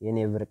የኔ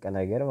ብርቅ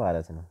ነገር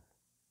ማለት ነው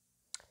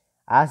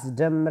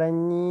አስደምረኝ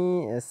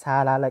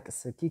ሳላለቅስ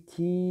ኪኪ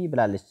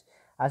ብላለች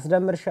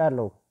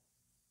አስደምርሻለሁ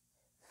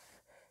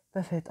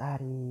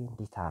በፈጣሪ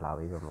እንዴት አላቤ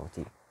በሞቴ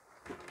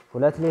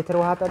 2 ሊትር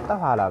ውሃ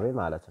ጠጣሁ አላቤ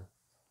ማለት ነው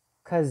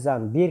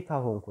ከዛም ቢርካ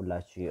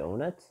ሆንኩላችሁ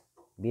የእውነት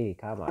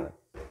ቢሪካ ማለት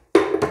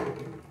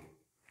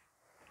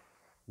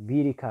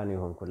ቢሪካ ነው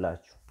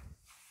ሆንኩላችሁ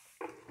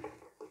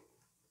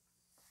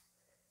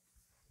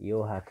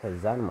የውሃ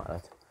ከዛን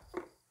ማለት ነው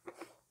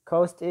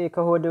ከውስጤ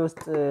ከሆዴ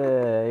ውስጥ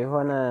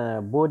የሆነ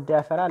ቦድ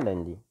ያፈራል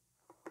እንዴ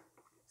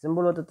ዝም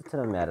ብሎ ጥጥት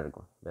ነው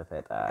የሚያደርገው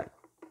በፈጣሪ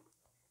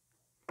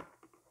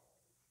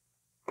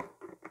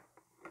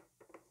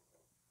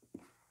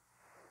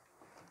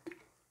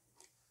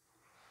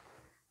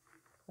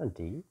እንዴ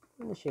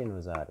ምንሽ ነው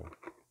ዛሬ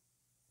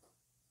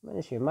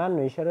ምንሽ ማን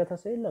ነው የሸረተ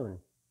ሰው የለም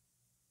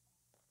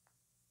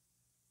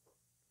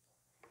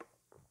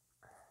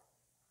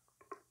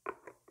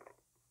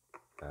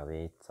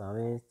አቤት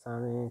አቤት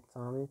አቤት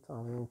አቤት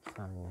አቤት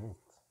አቤት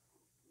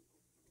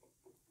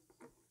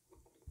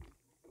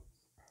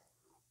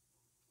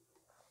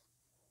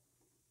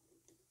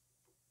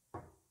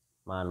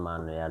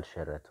ማን ነው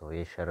ያልሸረተው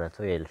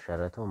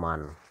የልሸረተው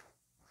ማን ነው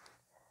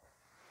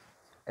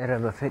እረ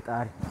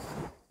በፈጣሪ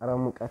እረ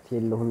ሙቀት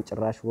የለውም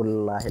ጭራሽ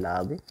ወላሂ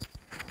ላቢ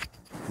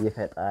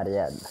የፈጣሪ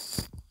ያለ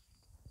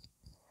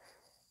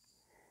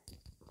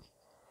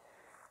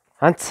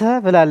አንተ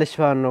ብላለች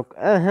ባንኖ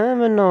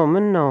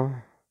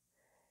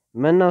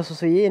ምን ነው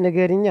ሱሱዬ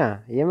ንገሪኛ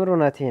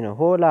የምሮናቴ ነው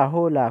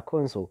ሆላ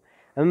ኮንሶ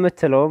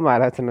እምትለው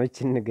ማለት ነው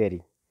እቺን ንገሪ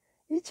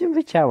እቺን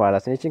ብቻ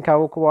ማለት ነው እቺን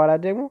ካወኩ በኋላ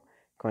ደግሞ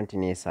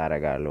ኮንቲኒዩስ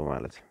አደርጋለሁ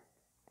ማለት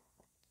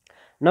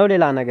ነው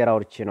ሌላ ነገር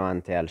አውርቼ ነው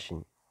አንተ ያልሽኝ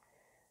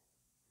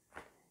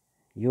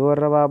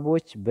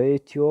የወረባቦች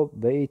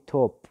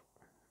በኢትዮጵ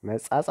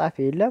መጻጻፍ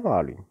የለም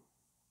አሉኝ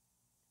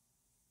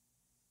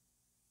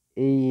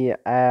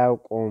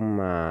አያውቁም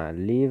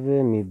ሊቭ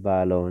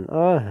የሚባለውን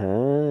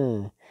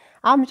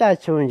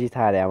አምጫቸው እንጂ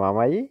ታዲያ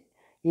ማማዬ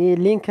ይሄ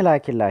ሊንክ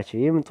ላኪላቸው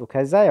ይምጡ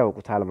ከዛ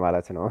ያውቁታል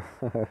ማለት ነው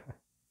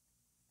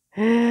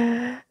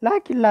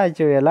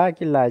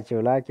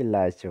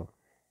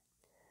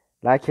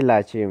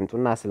ላኪላቸው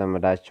ይምጡና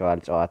ስለምዳቸዋል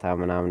ጨዋታ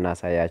ምናምን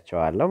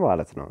እናሳያቸዋለሁ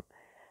ማለት ነው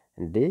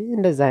እንዴ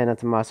እንደዛ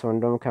አይነት ማሰው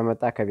እንደውም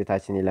ከመጣ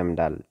ከቤታችን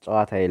ይለምዳል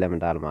ጨዋታ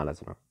ይለምዳል ማለት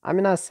ነው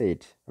አሚናት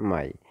ሰይድ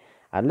እማይ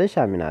አለሽ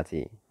አሚናቲ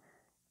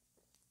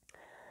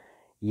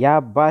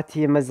ያባቲ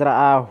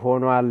መዝራአ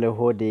ሆኗል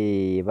ሆዴ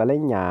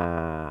በለኛ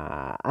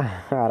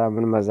አረ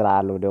ምን መዝራአ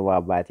አለው ደግሞ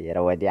አባቴ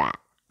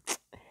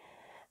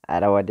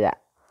አረ ወዲያ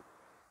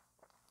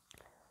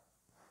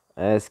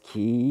እስኪ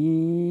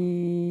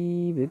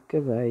ብቅ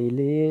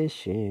ባይልሽ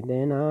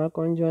ደህና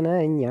ቆንጆ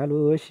ነኝ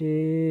አሉሽ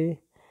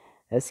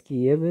እስኪ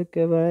ብቅ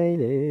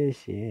ባይልሽ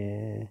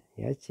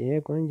ያቺ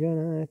ቆንጆ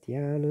ናት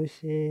ያሉሽ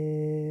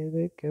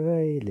ብቅ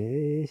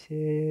ባይልሽ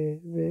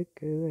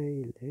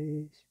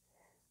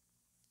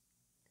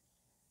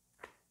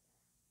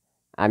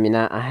አሚና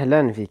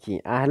አህለን ፊኪ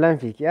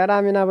ኧረ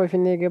አሚና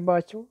በፊት ነው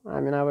የገባችው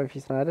አሚና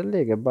በፊት ነው አይደል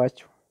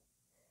የገባችው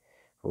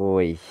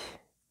ወይ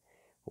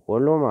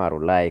ወሎ ማሩ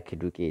ላይክ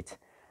ዱቄት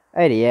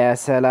አይዲ ያ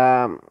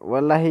ሰላም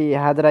ወላሂ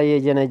ሀድራ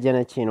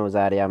የጀነጀነች ነው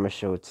ዛሬ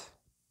ያመሸሁት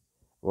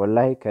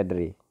ወላሂ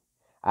ከድሪ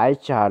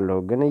አይቻለሁ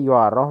ግን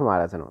እያወራሁ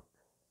ማለት ነው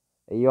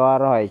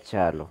እያወራሁ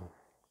አይቻለሁ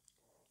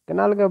ግን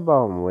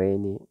አልገባሁም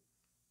ወይኔ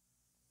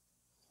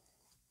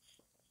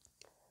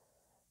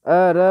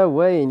አረ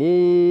ወይኔ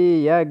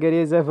ያገሬ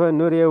ዘፈን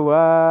ኑሬዋ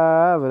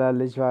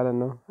ብላለች ማለት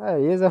ነው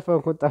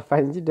የዘፈንኩት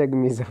ጠፋኝ እንጂ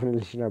ደግሜ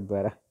ዘፍንልሽ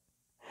ነበር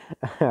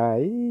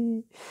አይ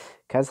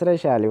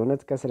ከስረሻል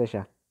እውነት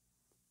ከስረሻል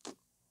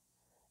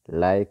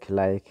ላይክ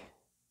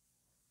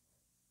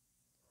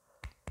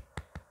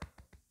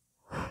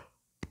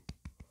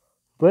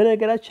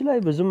በነገራችን ላይ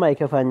ብዙም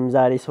አይከፋኝም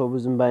ዛሬ ሰው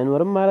ብዙም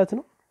ባይኖርም ማለት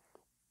ነው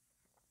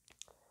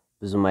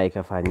ብዙም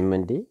አይከፋኝም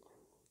እንዴ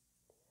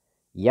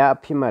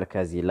ያፒ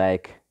መርከዚ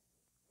ላይክ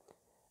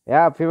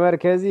ያፒ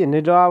መርከዚ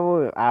ንዳው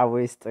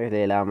አወይስጥ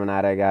ሌላ ምን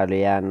አረጋሉ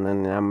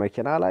ያንን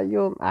አመኪና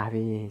አላየውም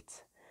አቤት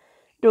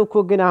ዶኮ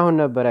ግን አሁን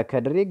ነበር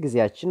ከድሬ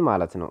ግዚያችን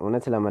ማለት ነው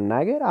እውነት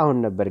ለመናገር አሁን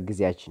ነበር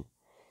ግዚያችን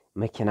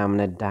መኪናም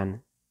ነዳን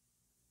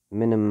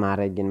ምንም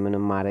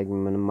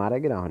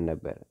ማረግን አሁን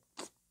ነበር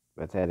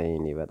በተለይ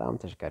እኔ በጣም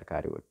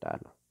ተሽከርካሪ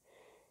ወጣለሁ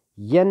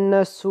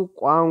የነሱ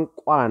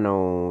ቋንቋ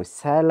ነው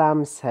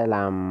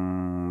ሰላም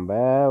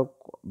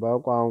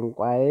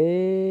በቋንቋዬ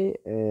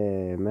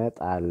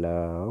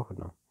መጣለሁ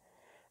ነው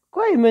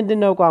ቆይ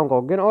ምንድነው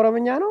ቋንቋው ግን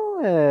ኦሮምኛ ነው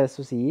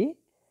ሱሲዬ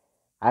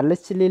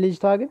አለችልኝ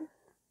ልጅቷ ግን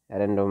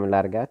አረ እንደው ምን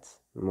ላርጋት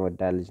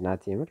መወዳ ልጅ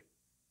ናት የምር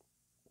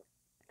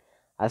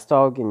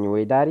አስተዋውቂኝ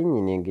ወይ ዳሪኝ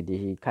እኔ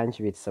እንግዲህ ካንቺ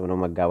ቤተሰብ ነው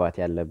መጋባት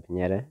ያለብኝ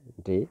አረ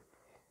እንዴ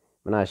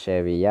ምን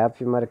አሻቢ ያፒ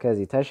መርከዚ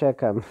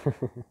ተሸከም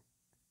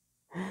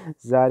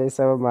ዛሬ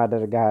ሰበብ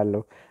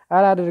አደርጋለሁ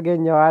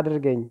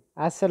አድርገኝ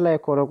 10 ላይ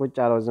ኮሮ ቁጭ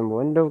አለው ዝም ብሎ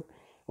እንደው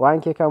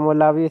ዋንኬ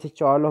ከሞላ ቤት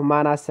ይጫዋለሁ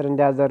ማን 10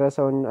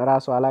 እንዲያደረሰው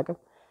ራሱ አላቅም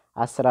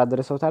 10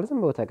 አድርሰውታል ዝም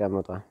ብሎ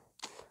ተቀምጧል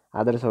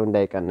አድርሰው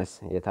እንዳይቀንስ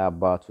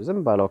የታባቱ ዝም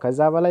በለው ከዛ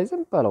በላይ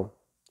ዝም በለው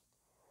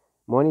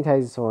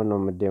ሞኔታይዝ ሰው ነው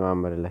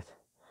ምደማመርለት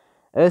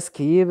እስኪ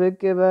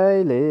ብቅ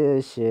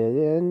ባይልሽ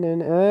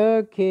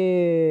ኦኬ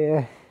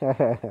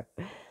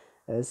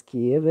እስኪ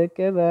ብቅ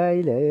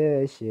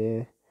ባይልሽ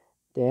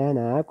ደህና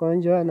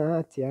ቆንጆ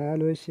ናት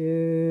ያሉሽ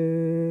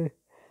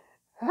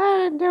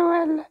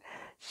እንደወለ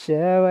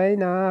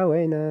ሸወይና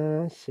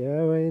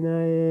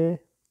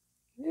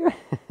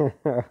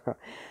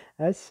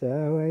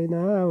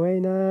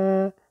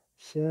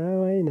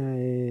ሸወይና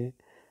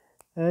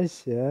እሺ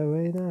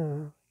ወይና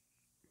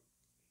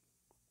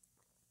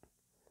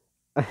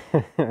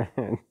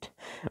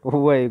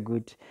ወይ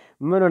ጉድ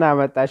ምኑን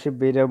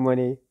አመጣሽብኝ ደግሞ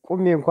እኔ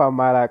ቁሜ እንኳን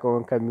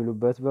ማላቀውን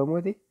ከሚሉበት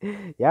በሞቴ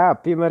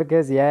የአፒ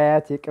መርከዝ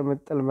የአያት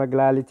የቅምጥል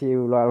መግላሊቴ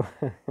ብሏል።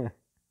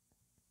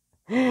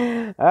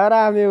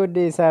 አራሜ ውዴ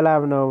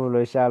ሰላም ነው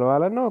ብሎሻል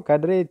ማለት ነው።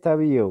 ከድሬ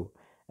ተብዬው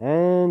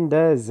እንደ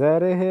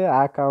ዘርህ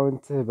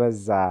አካውንትህ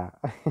በዛ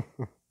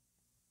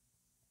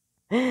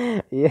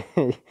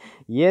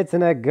የት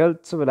ነህ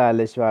ገልጽ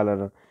ብላለች ማለት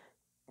ነው።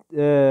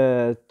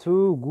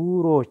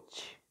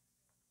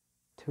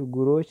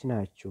 ትጉሮች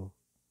ናቸው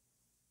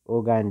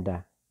ኡጋንዳ።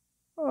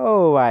 ኦ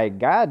ማይ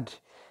ጋድ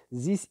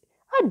ዚስ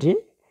አንዴ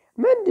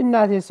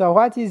ምንድናት የሷ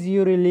what is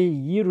your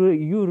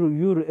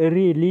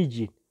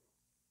religion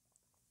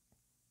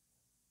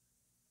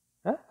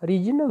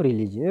ሪጅን ነው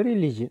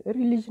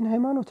ሪሊጅን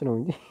ሃይማኖት ነው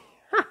እንጂ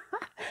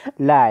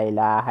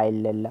ላኢላሃ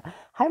ኢለላ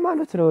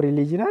ሃይማኖት ነው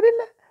ሪሊጅን አይደለ?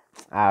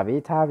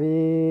 አቤት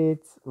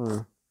አቤት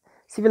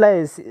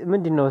ሲቪላይዝ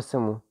ምንድነው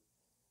ስሙ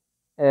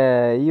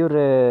ዩር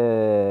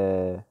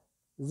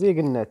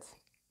ዜግነት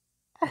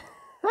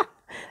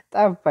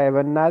ጠፋኝ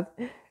በእናት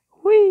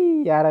ውይ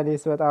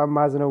ያረኔስ በጣም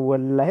ማዝነው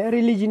ወላሂ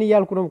ሪሊጅን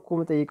እያልኩ ነው እኮ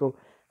የምጠይቀው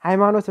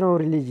ሃይማኖት ነው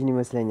ሪሊጅን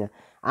ይመስለኛል።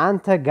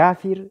 አንተ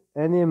ጋፊር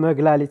እኔ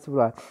መግላሊት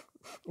ብሏል።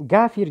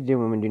 ጋፊር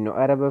ደግሞ ምንድነው?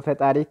 ኧረ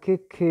በፈጣሪ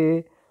ክክ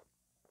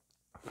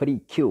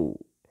ፍሪኪው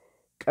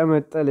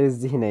ቅምጥል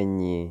እዚህ ነኝ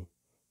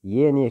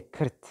የኔ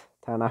ክርት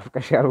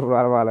ተናፍቀሻል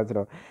ብሏል ማለት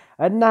ነው።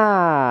 እና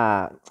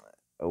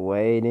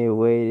ወይኔ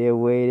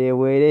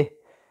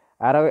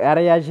አረ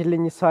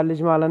ያዥልኝ እሷን ልጅ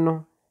ማለት ነው።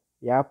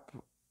 ያፕ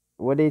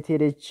ወዴት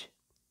ሄደች?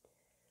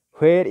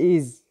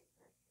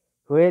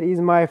 where is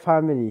my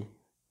family?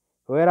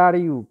 where are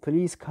you?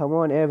 please come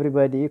on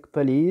everybody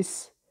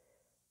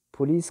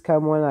please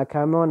come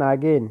on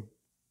again.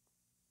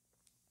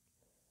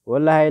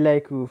 wallahi I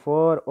like you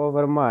for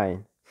over mine.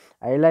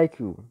 I like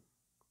you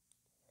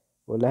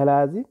wallahi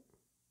lazim.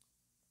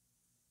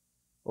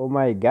 oh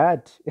my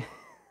god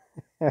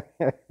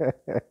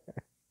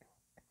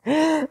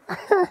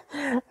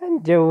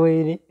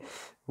እንጀወይኔ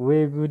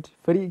ወይ ጉድ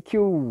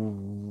ፍሪኪው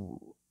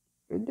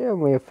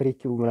እንደሞ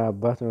የፍሪኪው ምን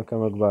አባቱ ነው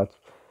ከመግባቱ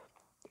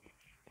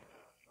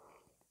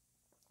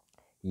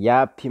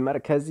ያፒ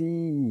መርከዚ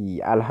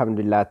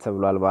አልহামዱሊላህ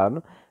ተብሏል ማለት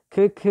ነው።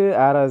 ክክ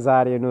አረ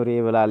ዛሬ ኑሬ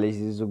ብላለች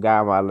ዙጋ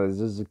ማለት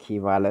ዙዙኪ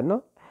ማለት ነው።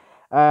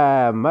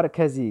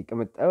 መርከዚ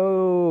ቅምጠው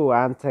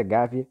አንተ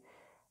ጋፊ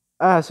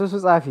ሱሱ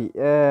ጻፊ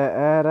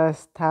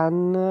ረስታን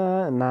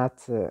ናት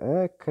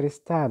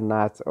ክርስቲያን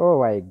ናት። ኦ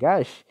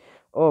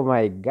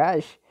ማይ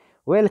ጋሽ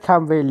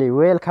ዌልካም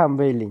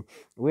በይልኝ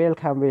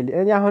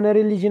እኔ አሁን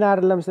ሪሊጅን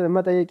አይደለም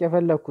መጠየቅ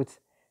የፈለኩት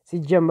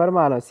ሲጀመር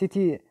ማለት ሲቲ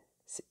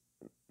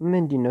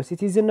ምንድነው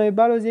ሲቲዝን ነው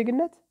የሚባለው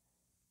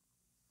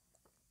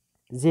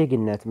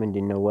ዜግነት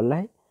ምንድነው?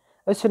 ወላሂ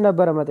እሱ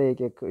ነበር መጠየቅ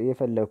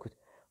የፈለኩት።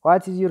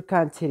 what is your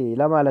country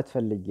ለማለት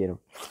ፈልጌ ነው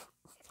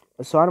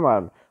እሷን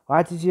ማለት ነው።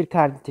 what is your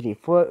country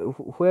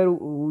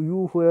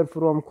where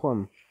from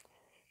come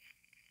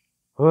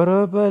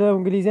ወረበለው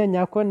እንግሊዘኛ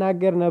እኮ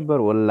ናገር ነበር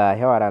ወላሂ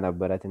ያወራ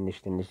ነበር ትንሽ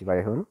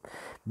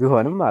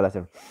ቢሆንም ማለት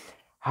ነው።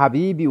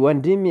 ሀቢቢ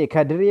ወንድሜ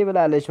ከድሬ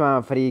ብላለች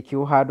ማለት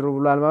ፍሪኪው ሃድሩ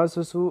ብሏል ማለት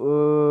እሱ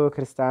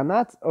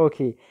ክርስቲያናት ኦኬ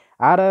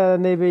አረ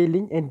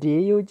ነብይልኝ እንዴ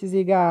የውጭ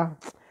ዜጋ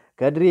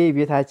ከድሬ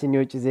ቤታችን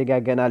የውጭ ዜጋ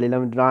ገና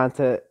ለምንድነው አንተ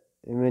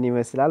ምን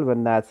ይመስላል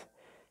በእናት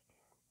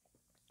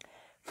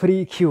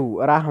ፍሪኪው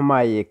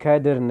ራህማዬ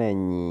ከድር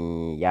ነኝ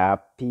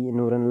ያፒ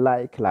ኑርን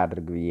ላይክ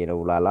ላድርግ ብዬ ነው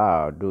ብሏል።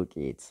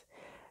 ዱቄት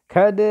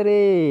ከድሬ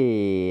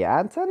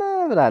አንተና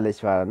ብላለች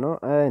ማለት ነው።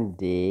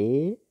 እንዴ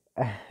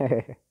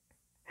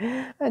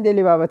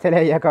ሊባ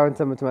በተለያየ አካውንት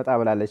የምትመጣ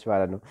ብላለች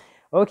ማለት ነው።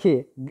 ኦኬ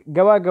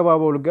ገባ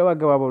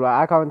በሉ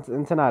አካውንት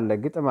እንትን አለ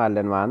ግጥም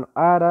አለን ማለት ነው።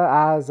 አረ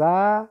አዛ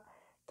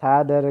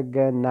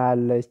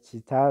ታደርገናለች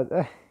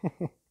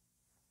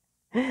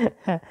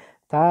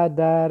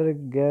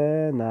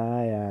ታዳርገና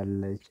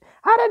ያለች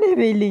አረ ነይ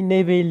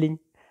በይልኝ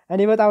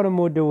እኔ በጣም ነው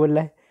የምወደው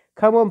ወላሂ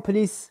ከሞን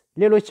ፕሊስ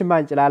ሌሎችም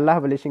አንጭላላህ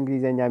ብለሽ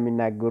እንግሊዘኛ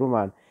የሚናገሩ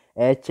ማለት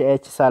ኤች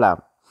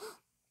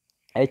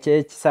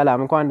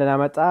ሰላም እንኳን ደህና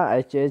መጣ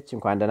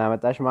እንኳን ደህና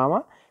መጣሽ ማማ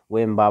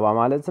ወይም ባባ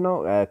ማለት ነው።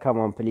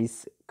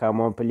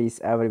 ከሞን ፕሊስ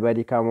ኤቨሪባዲ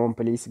ከሞን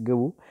ፕሊስ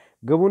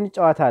ግቡን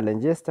ጨዋታለን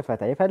ጀስት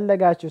ፈታ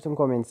የፈለጋችሁትን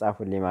ኮሜንት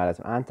ጻፉልኝ ማለት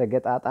ነው። አንተ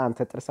ገጣጣ አንተ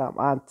ጥርሳም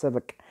አንተ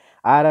በቃ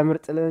አረ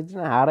ምርጥ ልጅ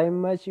ነህ አረ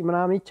ይመች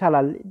ምናምን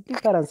ይቻላል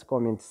ዲፈረንስ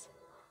ኮሜንትስ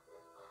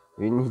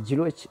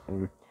ጅሎች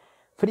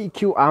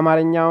ፍሪኪው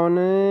አማርኛውን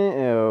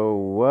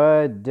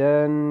ወደ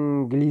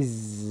እንግሊዝ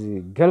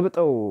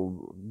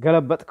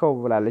ገለበጥከው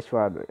ብላለች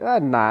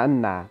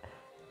እና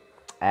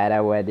አረ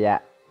ወዲያ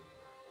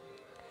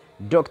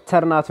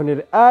ዶክተር ናቱን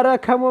አረ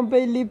ከሞን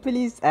በይሊ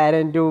ፕሊዝ አረ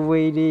እንደው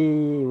ወይኔ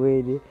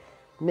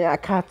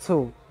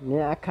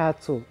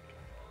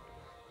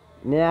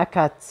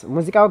ኒያካት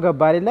ሙዚቃው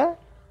ገባ አይደለ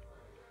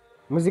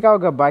ሙዚቃው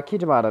ገባ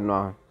ኪድ ማለት ነው።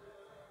 አሁን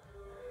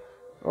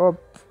ኦፕ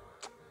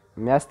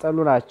የሚያስጠሉ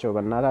ናቸው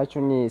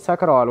በእናታችሁ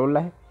ሰክረዋል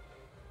ወላሂ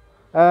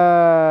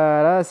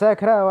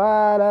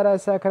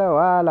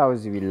ረሰክረዋል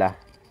አውዝ ቢላህ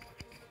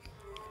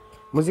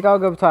ሙዚቃው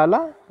ገብቷል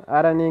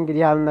አረ እኔ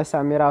እንግዲህ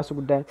አልነሳም የራሱ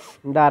ጉዳይ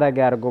እንዳረጋ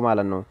ያርጎ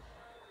ማለት ነው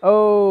ኦ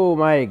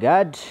ማይ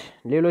ጋድ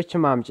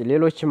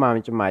ሌሎችም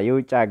አምጪማ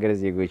የውጭ ሀገር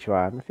ዜጎች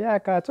ዋን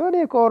ፊያካቶ እኔ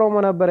ኮሮሞ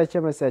ነበረች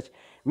መሰለች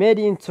ሜድ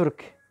ኢን ቱርክ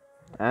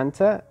አንተ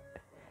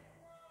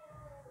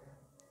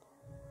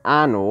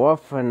አን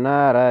ወፍ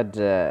ነረድ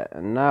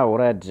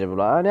ናውረድ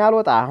ብሎ እኔ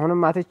አልወጣ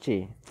አሁንም አትቼ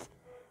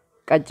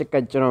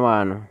ቀጭ ነው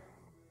ማለት ነው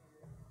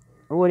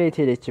ወዴት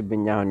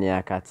ሄደችብኝ አሁን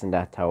ኒያካት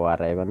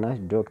እንዳታዋራይ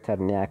በእናትሽ ዶክተር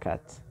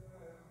ኒያካት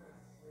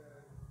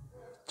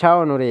ቻው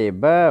ኑሬ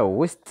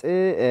በውስጥ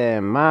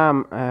ማም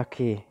ኦኬ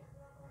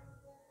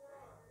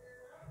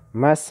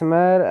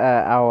መስመር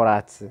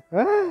አውራት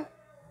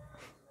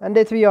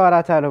እንዴት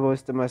ቢያወራታለሁ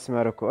በውስጥ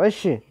መስመር እኮ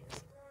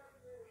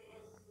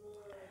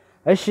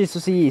እሺ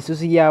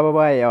ሱስዬ አበባ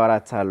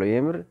ያወራታለሁ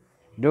የምር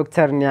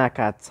ዶክተር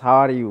ኒያካት how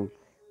are you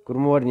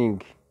good morning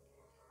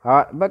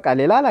በቃ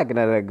ሌላ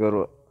ነገሩ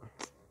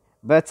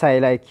but I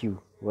like you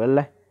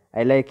والله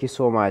I like you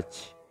so much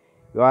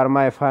you are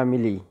my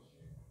family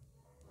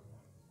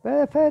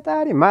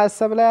በፈጣሪ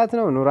ማሰብ ላያት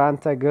ነው ኑር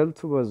አንተ ገልቱ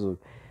በዙ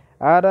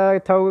አረ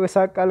ተው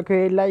ሰቀልከው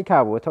ላይ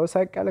ካቦ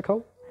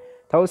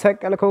ተው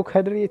ሰቀልከው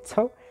ከድሪት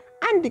ሰው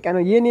አንድ ቀን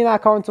የኔን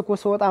አካውንት እኮ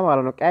ስወጣ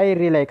ማለት ነው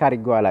ቀይሬ ላይ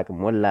ካርገው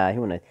አላቅም ወላሂ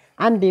ሆነ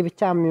አንዴ ብቻ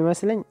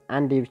የሚመስለኝ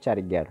አንዴ ብቻ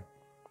አድርጌያለሁ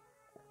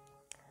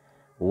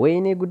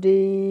ወይኔ ጉዴ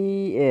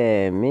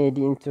ሜድ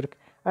ኢን ቱርክ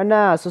እና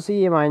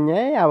ሱስዬ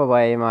ማኛዬ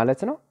አበባዬ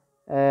ማለት ነው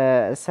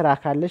ስራ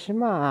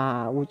ካለሽማ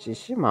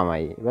ውጪሽ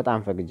ማማዬ በጣም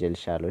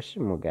ፈግጄልሻለሁ እሺ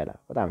ሙገላ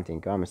በጣም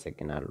ቴንኪው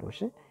አመሰግናለሁ እሺ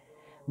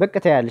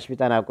በቅተ ያለሽ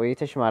ቢጣና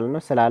ቆይተሽ ማለት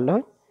ነው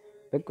ስላለሁኝ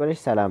በቅለሽ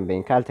ሰላም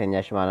በይን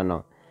ካልተኛሽ ማለት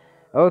ነው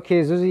ኦኬ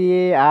ዙዝዬ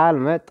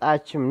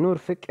አልመጣችም ኑር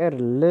ፍቅር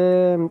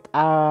ልምጣ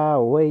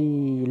ወይ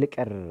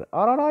ልቀር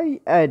አራራይ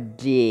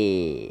አዲ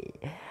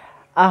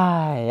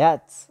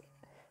አያት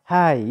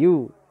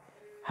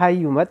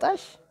ሃዩ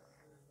መጣሽ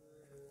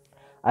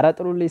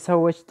አራጥሩልኝ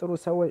ሰዎች ጥሩ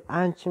ሰዎች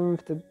አንቺም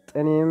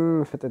ፍጥጥኔም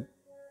ፍጥጥ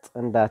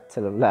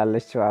እንዳትል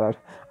ብላለች ማለት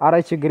አረ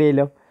ችግር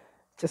የለው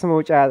ጭስ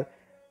መውጫ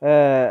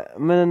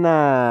ምንና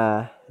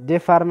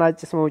ደፋርና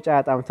ጭስ መውጫ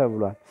አጣም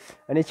ተብሏል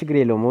እኔ ችግር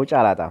የለው መውጫ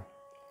አላጣም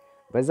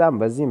በዛም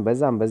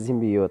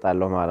በዚህም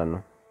ቢይወጣለሁ ማለት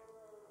ነው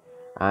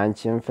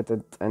አንቺም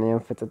ፍጥጥ እኔም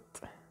ፍጥጥ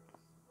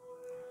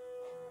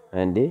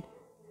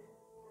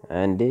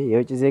እንዴ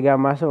የውጭ ዜጋ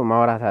ማሰው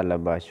ማውራት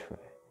አለባችሁ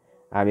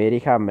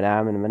አሜሪካ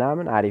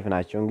ምናምን አሪፍ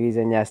ናቸው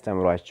እንግሊዘኛ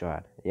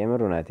ያስተምሯቸዋል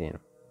የምር እውነቴ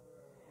ነው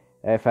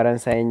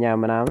ፈረንሳይኛ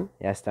ምናምን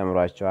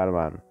ያስተምሯቸዋል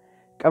ማለት ነው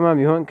ቀማም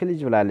ይሆን ክልጅ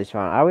ብላለች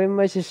ማለት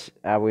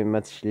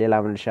አወይመትሽ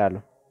ሌላ ምን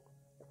ልሻለሁ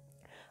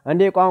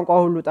እንዴ ቋንቋ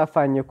ሁሉ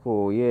ጠፋኝ እኮ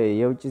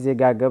የውጭ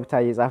ዜጋ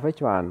ገብታ እየጻፈች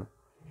ማለት ነው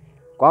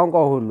ቋንቋ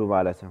ሁሉ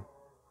ማለት ነው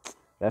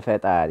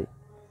በፈጣሪ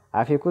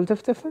አፌ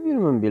ኩልትፍትፍ ቢል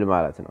ምን ቢል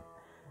ማለት ነው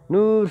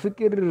ኑር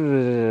ፍቅር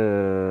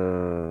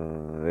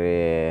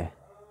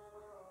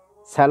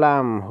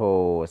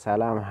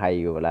ሰላም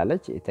ሃዩ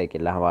ብላለች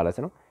ይተቂላህ ማለት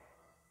ነው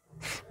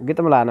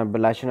ግጥም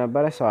ላነብላችሁ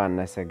ነበር ሰው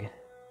አነሰ ግን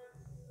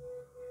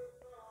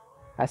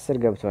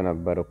 10 ገብቶ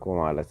ነበር እኮ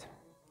ማለት ነው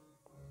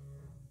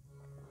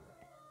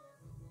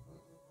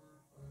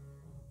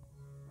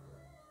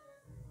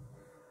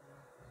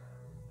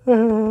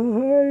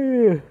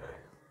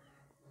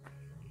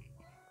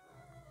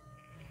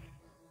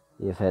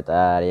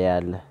የፈጣሪ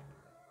ያለ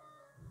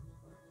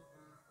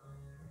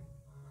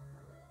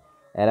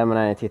ምን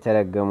አይነት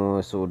የተረገሙ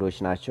ሱዶች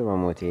ናቸው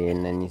በሞቴ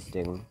እነኚስ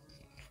ደግሞ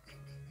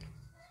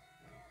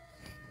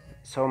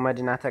ሰው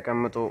መዲና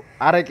ተቀምጦ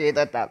አረቄ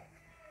ይጠጣል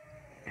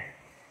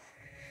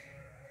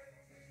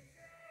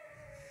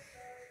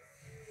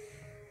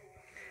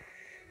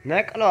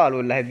ነቅለዋል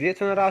ወላሂ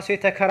ቤቱን ራሱ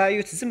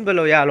የተከራዩት ዝም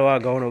ብለው ያለ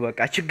ዋጋው ነው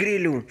በቃ ችግር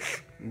የለውም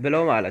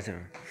ብለው ማለት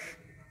ነው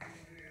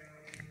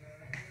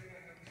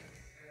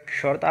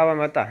ሾርጣ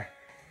በመጣ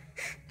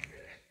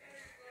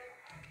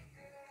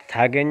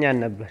ታገኛን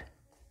ነበር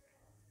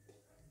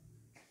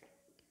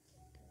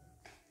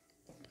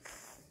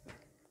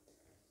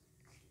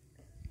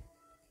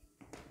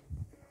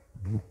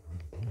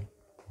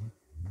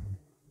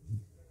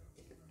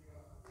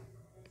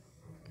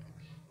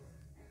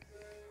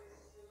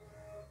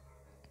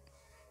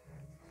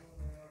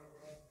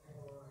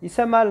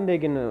ይሰማል እንዴ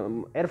ግን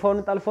ኤርፎን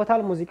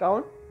ጠልፎታል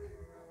ሙዚቃውን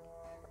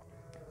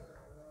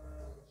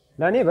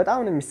ለኔ በጣም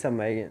ነው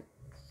የሚሰማኝ ግን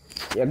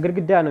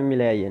የግርግዳ ነው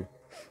የሚለያየን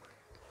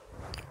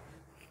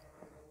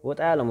ወጣ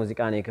ያለ ሙዚቃ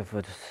ነው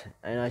የከፈቱት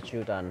አይናችሁ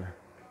ይውጣና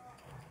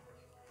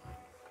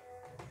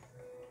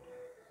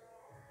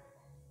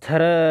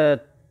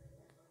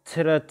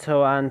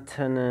ተረተው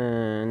አንተን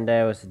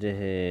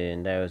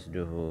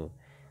እንዳይወስዱህ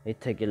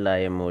ይተቂላ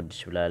የምወድሽ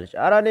ብላለች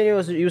አራኔ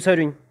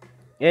ይውሰዱኝ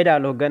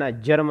እሄዳለሁ ገና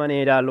ጀርመን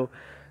እሄዳለሁ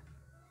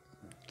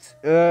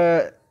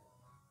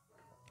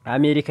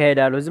አሜሪካ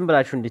ሄዳለሁ ዝም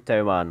ብላችሁ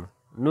እንድታዩ ማለት ነው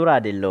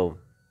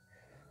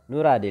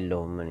ኑር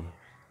አይደለሁም እኔ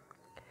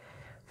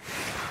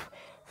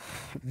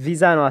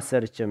ቪዛ ነው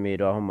አሰርቼ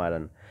የምሄደው አሁን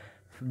ማለት ነው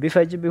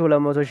ቢፈጅብኝ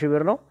 200 ሺህ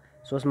ብር ነው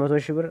 300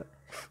 ሺህ ብር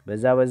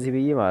በዚህ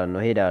ብዬ ማለት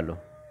ነው ሄዳለሁ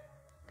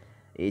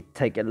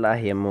ይተቂላህ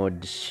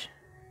የምወድሽ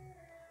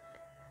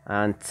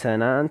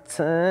አንተን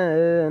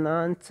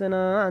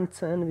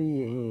ብዬ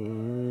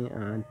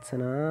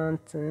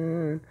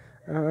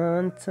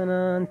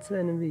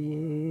አንተን ብዬ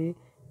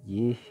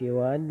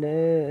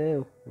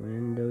ይሄዋለሁ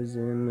እንደው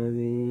ዝም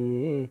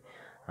ብዬ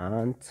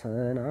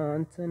አንተን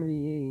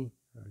ብዬ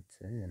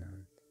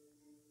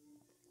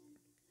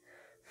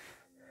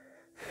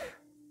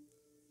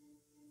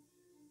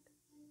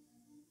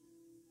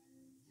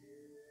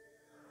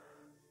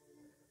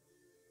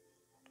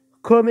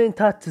ኮሜንት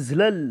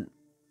አትዝለል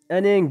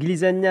እኔ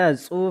እንግሊዘኛ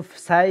ጽሁፍ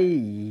ሳይ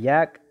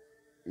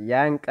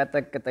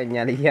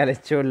ያንቀጠቅጠኛል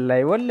እያለችው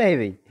ላይ ወላሂ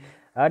በይ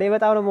እኔ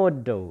በጣም ነው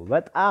የምወደው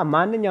በጣም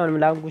ማንኛውንም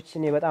ላንጉጅ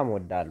እኔ በጣም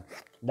እወዳለሁ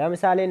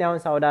ለምሳሌ እኔ አሁን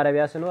ሳውዲ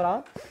አረቢያ ስኖር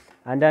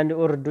አንዳንድ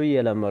ኡርዱ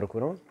እየለመርኩ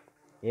ነው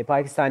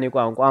የፓኪስታኒ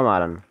ቋንቋ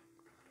ማለት ነው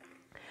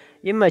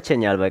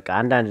ይመቸኛል በቃ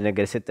አንዳንድ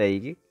ነገር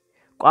ስትጠይቂ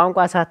ቋንቋ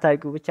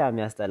ሳታውቂው ብቻ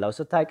የሚያስጠላው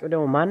ስታውቂው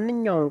ደግሞ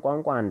ማንኛውም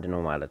ቋንቋ አንድ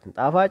ነው ማለት ነው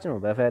ጣፋጭ ነው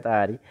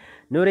በፈጣሪ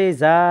ኑሬ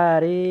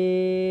ዛሬ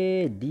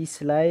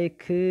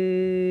ዲስላይክ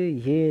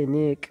የኔ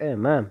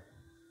ቅመም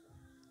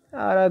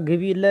አረ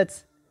ግቢለት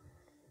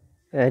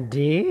እንዴ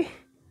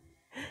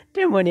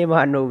ደሞ እኔ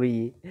ማን ነው ብዬ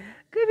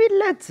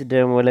ግቢለት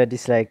ደሞ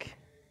ለዲስላይክ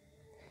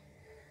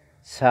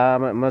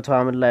መቶ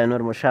አመት ላይ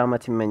ኖር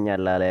ሻመት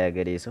ይመኛል አለ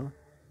ያገሬ ሰው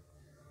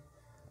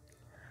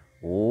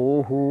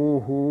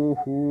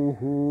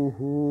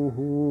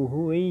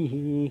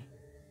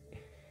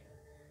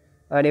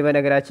እኔ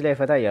በነገራችን ላይ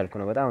ፈታ እያልኩ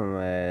ነው በጣም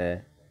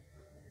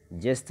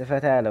ጀስት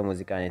ፈታ ያለ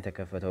ሙዚቃ ነው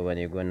የተከፈተው በኔ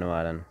ጎን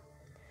ማለት ነው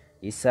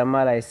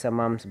ይሰማል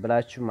አይሰማም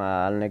ብላችሁም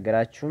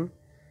አልነገራችሁም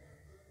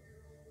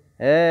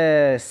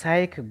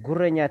ሳይክ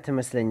ጉረኛ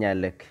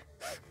ትመስለኛለህ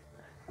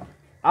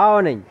አዎ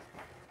ነኝ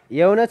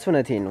የእውነት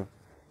እውነቴን ነው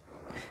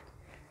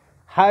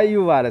ሃዩ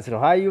ማለት ነው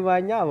ሃዩ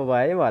ማኛ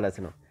አበባዬ ማለት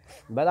ነው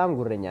በጣም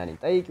ጉረኛ ነኝ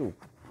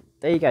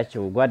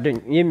ጠይቂያቸው ጓደኞ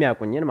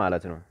የሚያቁኝን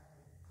ማለት ነው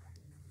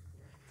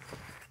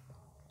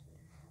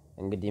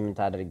እንግዲህ ምን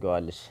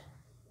ታደርገዋለሽ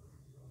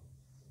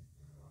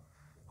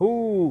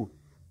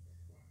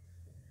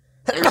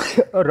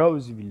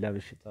ራውዝ ቢላ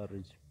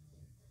በሽታረጅ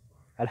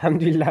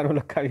አልহামዱሊላህ ነው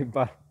ለካ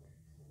ይባል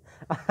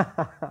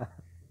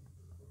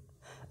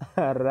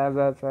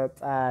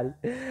አራዛጣል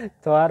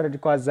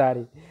ተዋረድኳ ዛሬ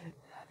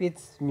ቤት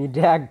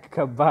ሚዳግ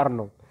ከባድ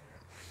ነው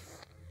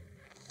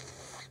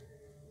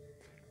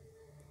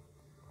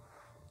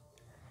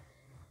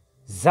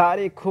ዛሬ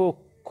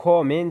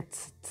ኮሜንት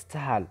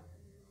ትታል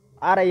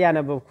አረ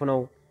ያነበብኩ ነው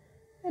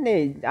እኔ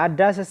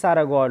አዳሰስ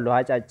አረጋዋለሁ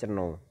አጫጭር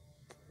ነው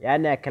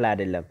ያን ያክል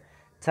አይደለም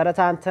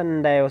ተረታንተን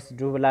እንዳይወስዱ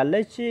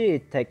ብላለች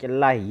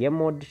ተቂላህ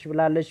የምወድሽ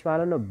ብላለች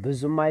ማለት ነው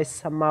ብዙም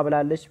አይሰማ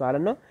ብላለች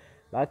ማለት ነው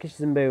ባክሽ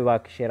ዝም በይ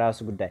ባክሽ የራሱ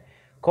ጉዳይ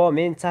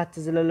ኮሜንት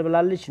አትዝለል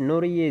ብላለች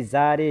ኑርዬ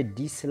ዛሬ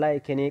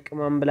ዲስላይክ እኔ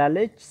ቅመም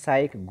ብላለች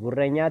ሳይክ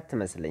ጉረኛ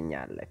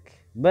ትመስለኛለህ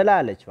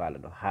ብላለች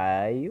ማለት ነው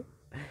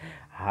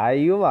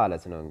ሃዩ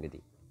ማለት ነው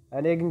እንግዲህ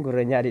እኔ ግን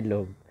ጉረኛ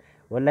አይደለሁም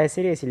ወላሂ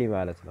ሲሪየስሊ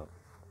ማለት ነው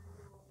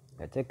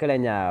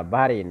ትክክለኛ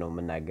ባህሪ ነው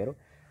የምናገረው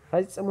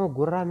ፈጽሞ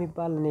ጉራ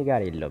የሚባል እኔ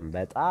ጋር የለም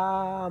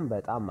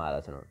በጣም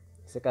ማለት ነው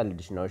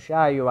ስቀልድሽ ነው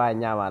ሻዩ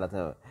ባኛ ማለት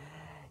ነው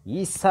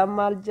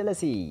ይሰማል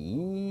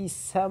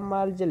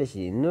ጀለሲ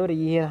ኑር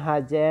ይሄን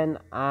ሀጀን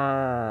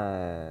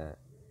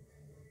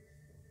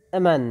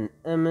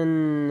እምን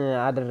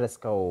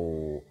አደረስከው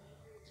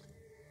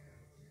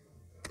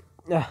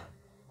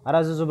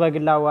አራዙዙ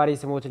በግላ ዋሪ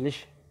ስሞትልሽ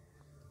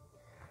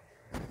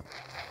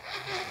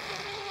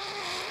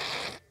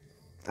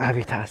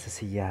አቤት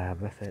አስስያ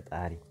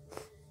በፈጣሪ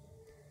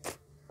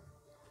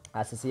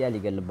አስስያ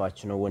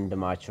ሊገልባችሁ ነው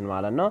ወንድማችሁን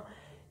ማለት ነው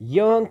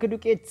የወንክ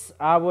ዱቄት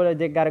አቦለ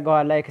ደጋርጋው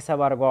ላይክ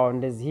ሰባርጋው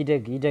እንደዚህ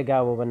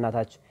ይደጋው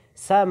በእናታችሁ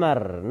ሰመር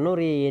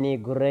ኑሪ የኔ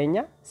ጉረኛ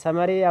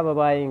ሰመሪ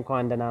አበባይ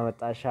እንኳን ደና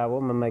መጣሽ አቦ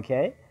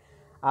መመኪያዬ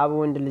አቦ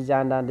ወንድ ልጅ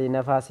አንዳንዴ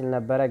ነፋሲል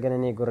ነበረ ግን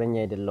እኔ ጉረኛ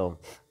አይደለሁም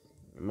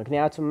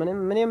ምክንያቱም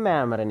ምንም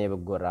ማያመር እኔ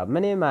በጎራ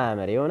ምንም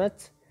ማያመር የሆነት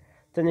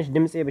ትንሽ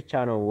ድምጼ ብቻ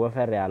ነው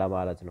ወፈር ያለ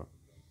ማለት ነው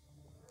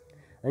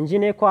እንጂ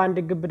እኔ እኮ አንድ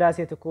ግብዳ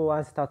ሴት እኮ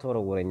አንስታ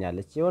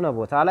ተወረወረኛለች የሆነ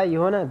ቦታ ላይ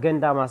የሆነ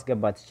ገንዳ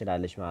ማስገባት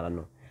ትችላለች ማለት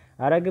ነው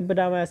አረ ግብዳ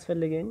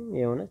ማያስፈልገኝ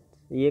የሆነት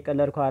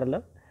እየቀለድኩ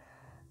አይደለም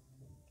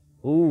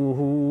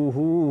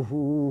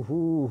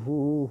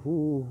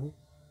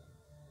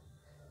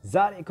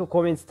ዛሬ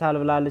ኮሜንት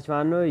ታልብላለች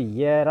ማለት ነው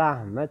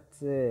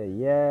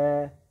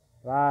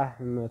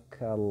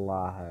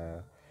የራህመከላህ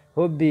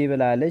ሁቢ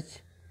ብላለች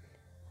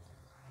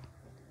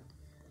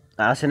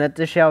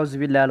አስነጥሽ ያው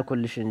ዝቢላ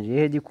ያልኩልሽ እንጂ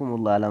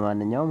ይሄዲኩሙላህ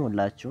ለማንኛውም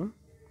ሁላችሁም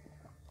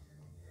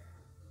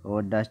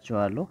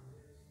ወዳችኋለሁ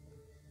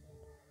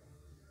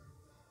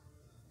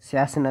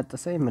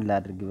ሲያስነጥሰኝ ምን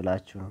ላድርግ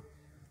ብላችሁ ነው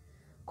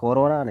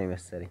ኮሮና ነው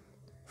መሰለኝ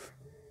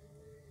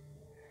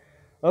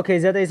ኦኬ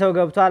 9 ሰው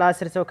ገብቷል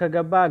 10 ሰው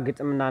ከገባ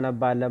ግጥም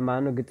እናነባለን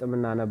ማለት ነው ግጥም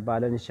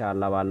እናነባለን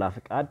ኢንሻአላህ ባላ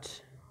ፍቃድ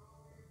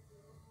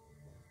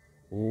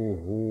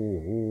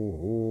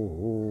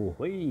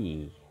ሆይ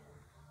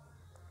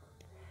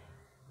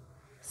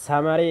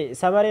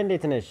ሰመሬ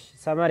እንዴት ነሽ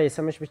ሰመሬ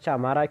ስምሽ ብቻ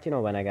ማራኪ ነው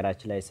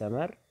በነገራችን ላይ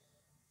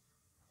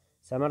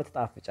ሰመር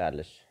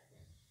ትጣፍጫለሽ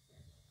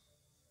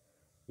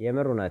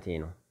የምር እውነቴ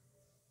ነው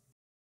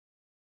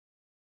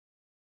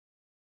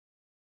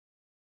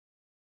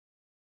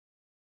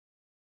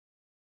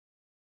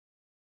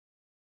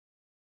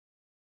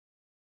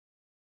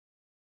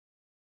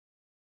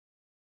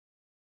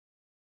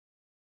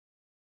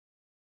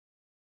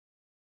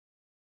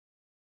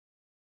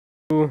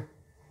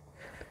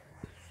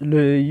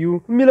ልዩ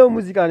የሚለው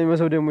ሙዚቃ ነው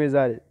የሚመስለው ደግሞ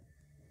የዛሬ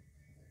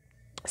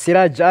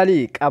ሲራጅ አሊ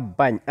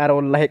ቀባኝ አረ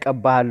ወላሂ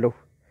ቀባሃለሁ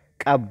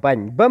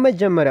ቀባኝ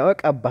በመጀመሪያው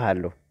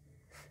ቀባሃለሁ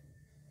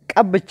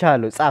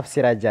ቀብቻለሁ ጻፍ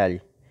ሲራጅ አሊ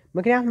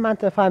ምክንያቱም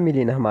አንተ ፋሚሊ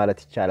ነህ ማለት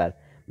ይቻላል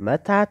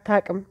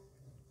መታታቅም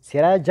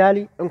ሲራጅ አሊ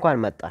እንኳን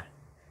መጣ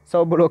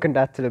ሰው ብሎክ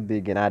እንዳትልብኝ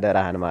ግን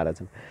አደራህን ማለት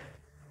ነው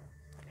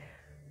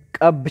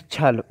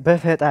ቀብቻለሁ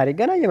በፈጣሪ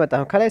ገና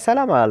እየመጣሁ ከላይ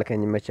ሰላም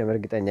አላልከኝ መቼም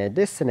እርግጠኛ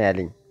ደስ ነው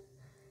ያለኝ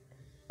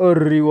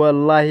እሪ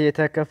ወላሂ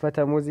የተከፈተ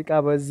ሙዚቃ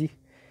በዚህ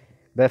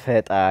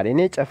በፈጣሪ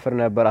እኔ ጨፍር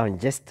ነበር አሁን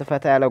ጀስት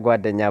ፈታ ያለ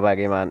ጓደኛ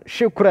ባገኝ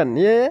ሽኩረን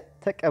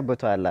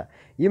ተቀብቷላ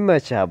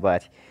ይመች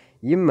አባቴ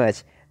ይመች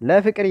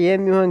ለፍቅር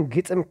የሚሆን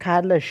ግጥም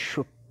ካለ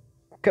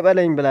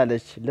ከበለኝ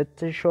ብላለች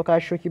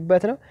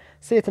ልትሾካሾኪበት ነው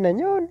ሴት ነኝ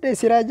እንደ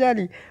ሲራጅ አሊ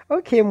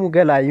ኦኬ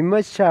ሙገላ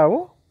ይመቻው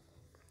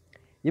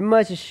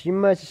ይመችሽ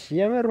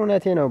የምር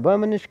እውነቴ ነው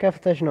በምንሽ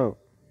ከፍተሽ ነው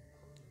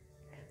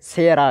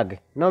ሴራግ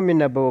ነው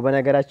የሚነበበው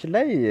በነገራችን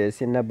ላይ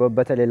ሲነበብ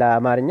በተሌላ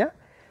አማርኛ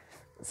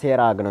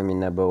ሴራግ ነው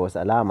የሚነበበው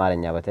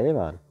ለአማርኛ በተለይ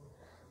ማለት ነው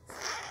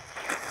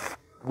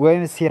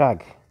ወይም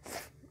ሲራግ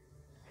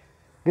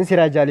ግን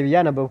ሲራጅ አሊ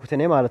ብያ ነበብኩት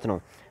እኔ ማለት ነው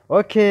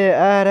ኦኬ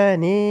አረ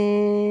እኔ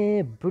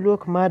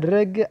ብሎክ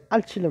ማድረግ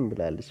አልችልም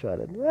ብላለች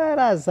ማለት ነው አረ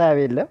ሐሳብ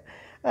የለም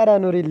አረ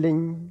ኑሪልኝ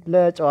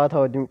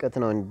ለጨዋታው ድምቀት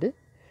ነው እንዴ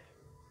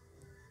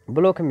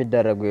ብሎክ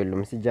የሚደረጉ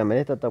የሉም ሲጀመር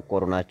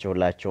የተጠቆሩ ናቸው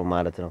ሁላቸው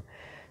ማለት ነው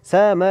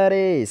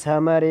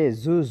ሰመሬ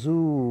ዙዙ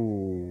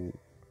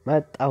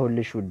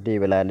መጣሁልሽ ውዴ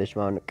ብላለች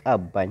ማለት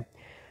ቀባኝ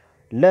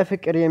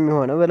ለፍቅር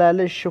የሚሆነው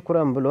ብላለች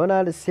ሽኩራን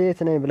ብሎናል ሴት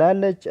ነኝ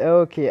ብላለች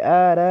ኦኬ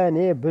አረ እኔ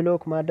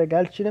ብሎክ ማድረግ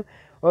አልችልም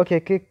ኦኬ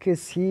ክክ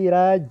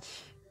ሲራጅ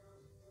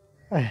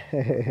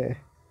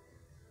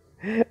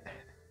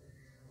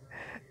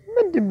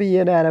ምንድን ብዬ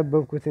ነው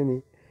ያነበብኩት እኔ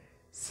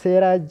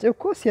ሲራጅ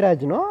እኮ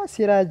ሲራጅ ነው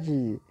ሲራጅ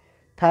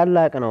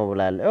ታላቅ ነው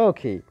ብላል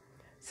ኦኬ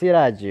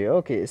ሲራጅ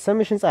ኦኬ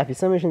ስምሽን ጻፊ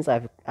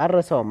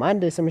አረሳውም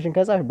አንዴ ስምሽን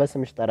ከጻፊ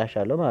በስምሽ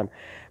ጠራሻለሁ ማለት ነው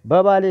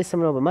በባሌ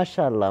ስም ነው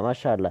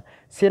ማሻአላ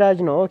ሲራጅ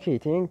ነው ኦኬ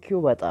ቴንኪዩ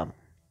በጣም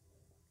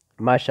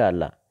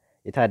ማሻአላ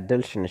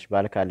የታደልሽ ነሽ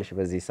ባልካልሽ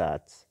በዚህ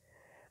ሰዓት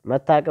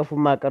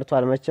መታቀፉማ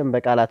ቀርቷል መቼም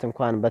በቃላት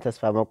እንኳን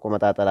በተስፋ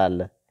መቆመጣጠል አለ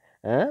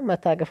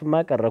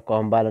መታቀፍማ ቀረኩ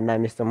አሁን ባልና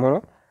ሚስትም ሆኖ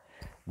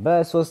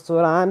በሶስት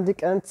ወር አንድ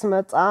ቀን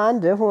ትመጣ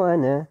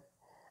እንደሆነ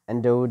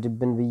እንደው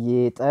ድብን ብዬ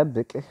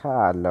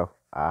ጠብቅሃለሁ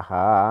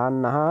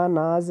አሃና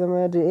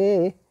ዘመዴ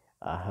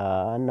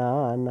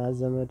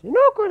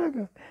ነው እኮ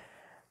ነገር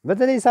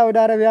በተለይ ሳውዲ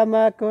አረቢያ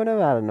ማከሆነ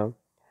ማለት ነው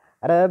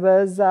አረ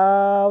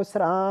በዛው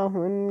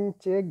ስራውን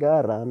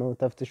ችጋራ ነው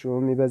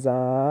ተፍትሹም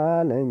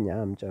ይበዛል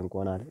እኛም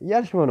ጨንቆናል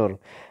እያልሽ መኖር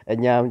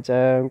እኛም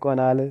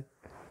ጨንቆናል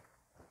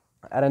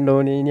አረ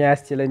እንደሆነ እኔ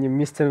ያስችለኝ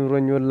ሚስት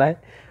ኑሮኝ ወላሂ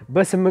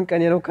በ8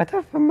 ቀን ነው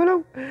ከተፈምለው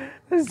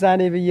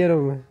እዛኔ ብዬ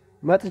ነው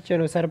መጥቼ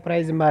ነው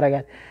ሰርፕራይዝ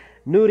ማረጋት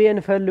ኑሪየን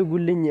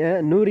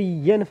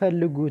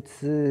ፈልጉት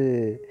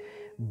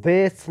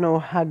ቤት ነው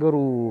ሀገሩ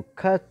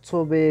ከቶ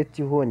ቤት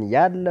ይሆን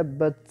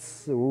ያለበት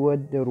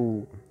ወደሩ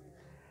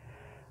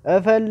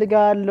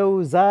እፈልጋለሁ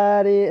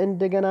ዛሬ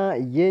እንደገና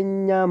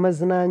የኛ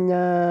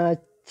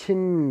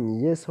መዝናኛችን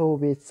የሰው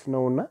ቤት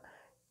ነውና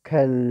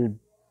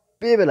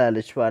ከልቤ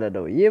ብላለች ማለት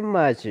ነው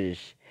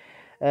ይማችሽ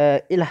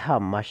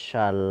ኢልሃም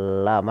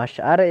ማሻአላ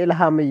አረ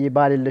ኢልሃም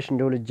ይባልልሽ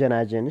እንደው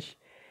ልጀናጀንሽ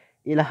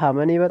ኢልሃም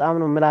እኔ በጣም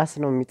ነው ምላስ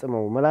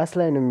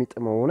ላይ ነው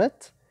የሚጥመው እውነት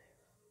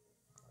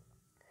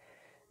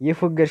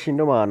ይፈገርሽ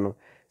እንደው ማለት ነው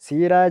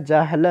ሲራጅ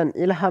አህለን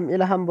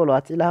ኢልሃም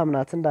በሏት ኢልሃም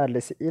ናት እንዳለ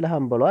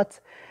ኢልሃም በሏት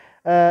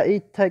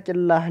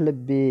ኢተቂላህ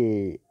ልቤ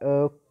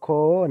እኮ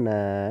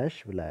ነሽ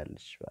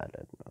ብላለች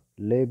ማለት ነው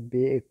ልቤ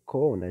እኮ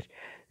ነሽ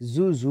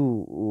ዙዙ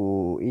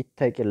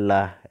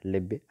ኢተቂላህ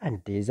ልቤ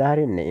አንዴ ዛሬ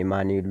እነ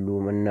ኢማን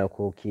የሉም እነ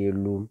ኮኪ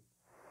የሉም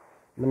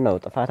ምን ነው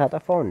ጥፋት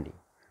አጠፋው እንዴ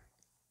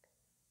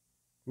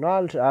ነው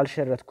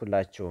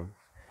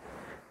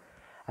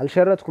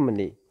አልሸረትኩም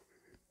እንዴ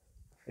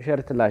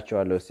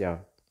እሸርትላቸዋለሁ ሲያው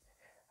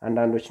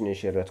አንዳንዶች ነው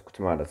የሸረትኩት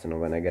ማለት ነው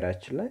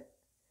በነገራችን ላይ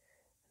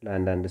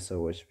ለአንዳንድ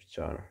ሰዎች ብቻ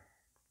ነው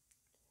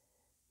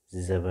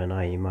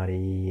ዘበናዊ ማሪ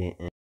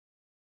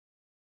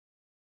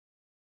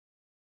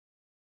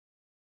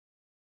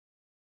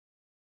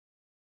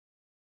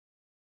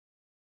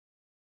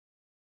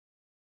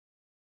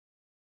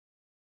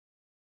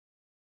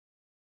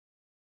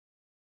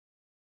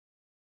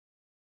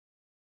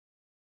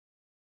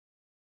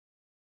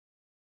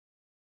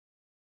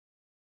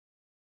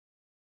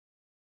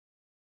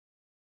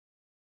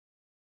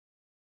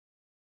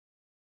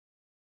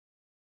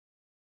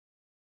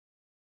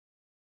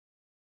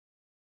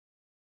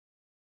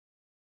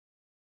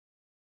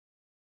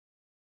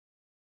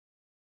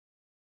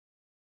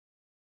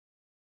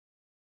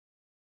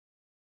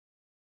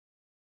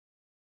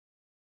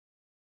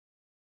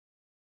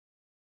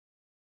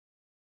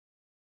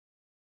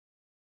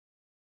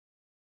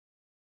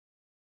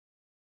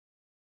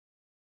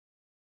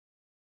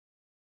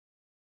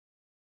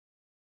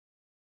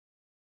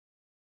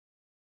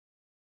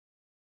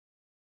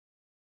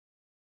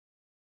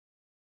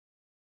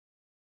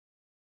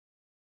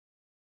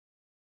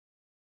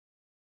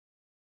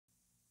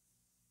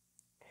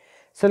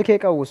ስልኬ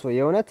ቀውሶ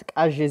የእውነት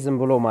ቃዤ ዝም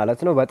ብሎ ማለት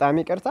ነው። በጣም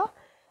ይቅርታ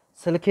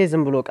ስልኬ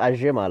ዝም ብሎ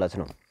ቃዤ ማለት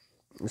ነው።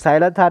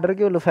 ሳይለንት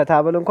አድርጌው ልፈታ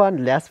ብል እንኳን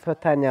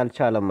ሊያስፈታኝ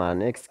አልቻለም ማለት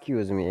ነው።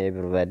 ኤክስኪውዝ ሚ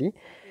ኤቭሪባዲ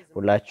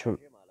ሁላችሁም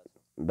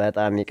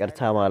በጣም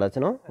ይቅርታ ማለት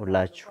ነው።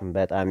 ሁላችሁም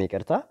በጣም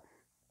ይቅርታ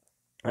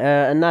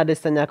እና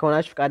ደስተኛ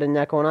ከሆናችሁ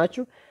ፈቃደኛ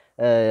ከሆናችሁ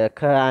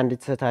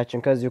ከአንዲት እህታችን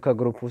ከዚሁ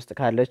ከግሩፕ ውስጥ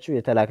ካለችው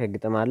የተላከ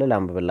ግጥም አለ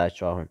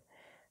ላንብብላችሁ። አሁን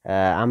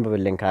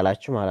አንብብልኝ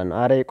ካላችሁ ማለት ነው።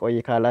 አረ ይቆይ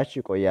ካላችሁ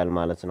ይቆያል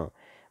ማለት ነው።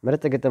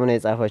 ምርጥ ግጥም ነው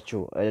የጻፈችው።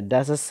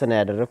 ዳሰስ ነው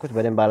ያደረኩት፣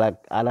 በደንብ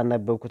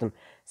አላነበብኩትም።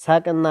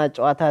 ሳቅና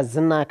ጨዋታ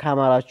ዝና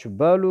ካማራችሁ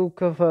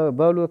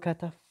በሉ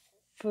ከተፍ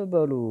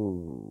በሉ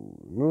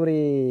ኑሬ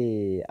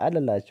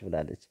አለላችሁ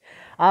ብላለች።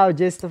 አዎ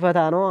ጀስት ፈታ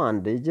ነው፣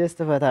 አንድ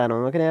ጀስት ፈታ ነው።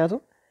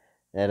 ምክንያቱም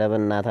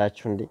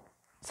ለበናታችሁ እንዴ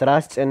ስራ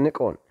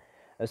አስጨንቆን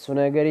እሱ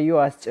ነገርዮ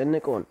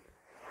አስጨንቆን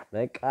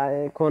በቃ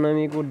ኢኮኖሚ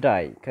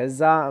ጉዳይ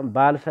ከዛ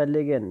ባል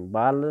ፈልገን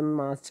ባልም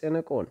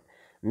አስጨንቆን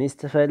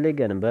ሚስት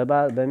ፈልገን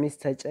በሚስት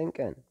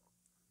ተጨንቀን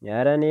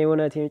ኧረ እኔ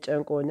እውነቴን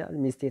ጨንቆኛል።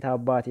 ሚስቴት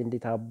አባቴ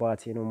እንዴት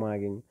አባቴ ነው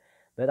ማገኝ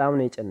በጣም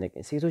ነው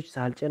የጨነቀኝ። ሴቶች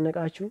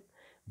ሳልጨነቃችሁ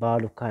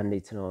ባሉካ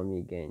እንዴት ነው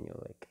የሚገኘው?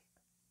 በቃ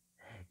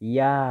ያ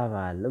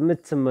ባል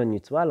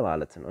የምትመኙት ባል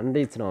ማለት ነው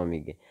እንዴት ነው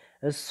የሚገኝ?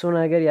 እሱ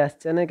ነገር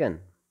ያስጨነቀን።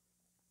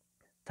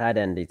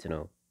 ታዲያ እንዴት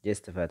ነው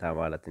ጀስት ፈታ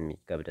ማለት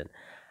የሚከብደን?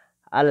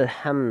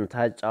 አልሐም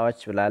ታጫዋች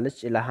ብላለች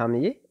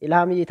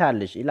ኢልሃምዬ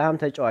ታለች። ኢልሃም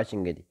ተጫዋች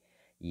እንግዲህ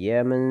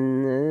የምን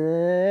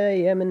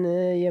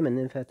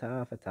ፈታ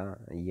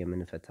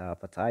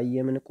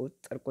የምን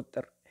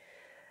ቁጥር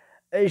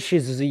እሺ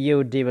ዙዙዬ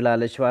ውዴ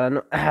ብላለች ማለት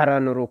ነው። ኧረ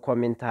ኑሩ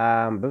ኮሜንት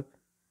አንብብ።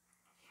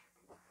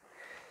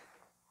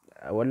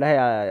 ወላሂ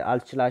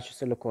አልችላችሁ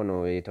ስል እኮ ነው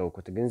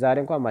የተውኩት፣ ግን ዛሬ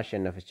እንኳን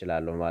ማሸነፍ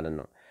እችላለሁ ማለት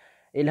ነው።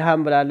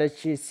 ኢልሃም ብላለች።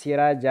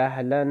 ሲራጅ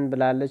አህለን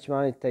ብላለች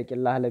ማለት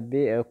ይተቂላህ ልቤ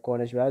እኮ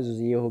ነች ብላለች።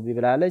 ዙዙዬ ሁቢ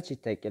ብላለች።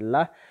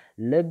 ይተቂላህ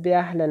ልቤ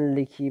አህለን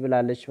ልኪ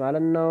ብላለች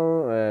ማለት ነው።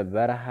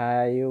 በረሃ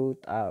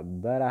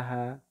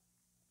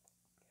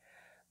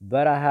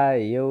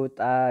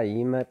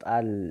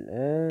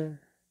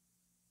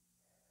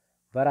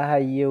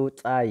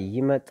የውጣ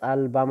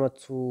ይመጣል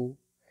ባመቱ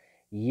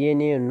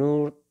የኔ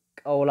ኑር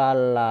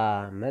ቀውላላ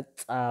መጣ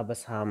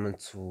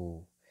በሳምንቱ።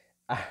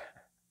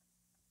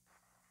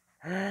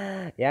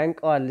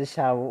 ያንቀዋል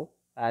ሻቡ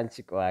አንቺ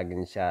ቆይ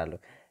አግኝቻለሁ።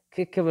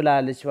 ክክ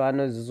ብላለች ማለት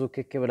ነው። ዙዙ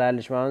ክክ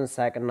ብላለች ማለት ነው።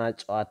 ሳቅና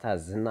ጨዋታ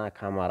ዝና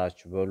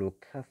ካማራችሁ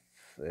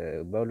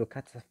በሉ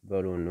ከተፍ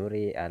በሉ ኑሬ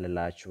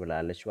አልላችሁ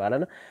ብላለች ማለት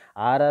ነው።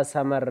 አረ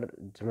ሰመር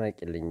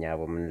ድመቅልኝ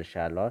አቦ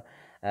ምንልሻለሁ።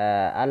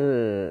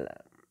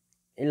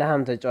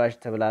 ኢልሃም ተጫዋች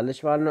ተብላለች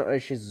ማለት ነው።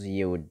 እሺ ዙዙዬ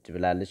ውድ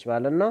ብላለች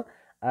ማለት ነው።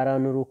 አረ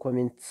ኑሩ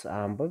ኮሜንት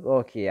አንብብ።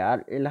 ኦኬ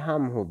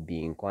ኢልሃም ሁቢ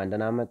እንኳን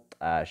ደህና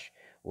መጣሽ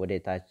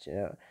ወዴታች።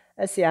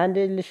 እስኪ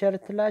አንዴ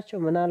ልሸርትላቸው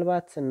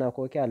ምናልባት እና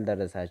ኮኪ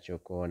አልደረሳቸው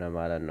ከሆነ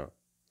ማለት ነው።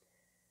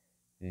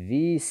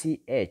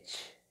 VCH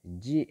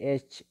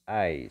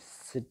GHI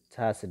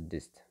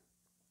 66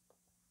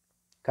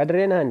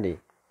 ከድሬና እንዴ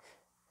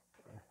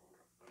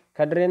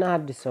ከድሬና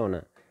አዲስ ሰው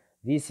ነህ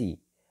ቪሲ።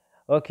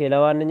 ኦኬ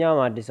ለማንኛውም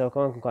አዲስ ሰው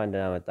ከሆንክ እንኳን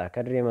ደህና መጣህ።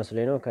 ከድሬ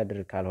መስሎኝ ነው፣ ከድር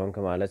ካልሆንክ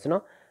ማለት ነው።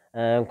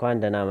 እንኳን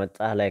ደህና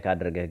መጣህ፣ ላይክ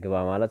አድርገህ ግባ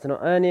ማለት ነው።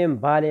 እኔም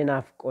ባሌ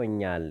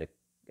ናፍቆኛል፣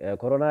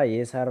 ኮሮና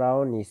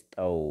የሰራውን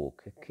ይስጠው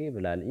ክክ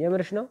ብላል።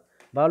 የምርሽ ነው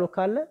ባሉ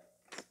ካለ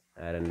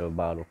አረ እንደው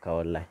ባሉ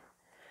ከወላይ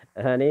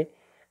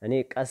እኔ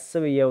ቀስ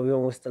ብዬው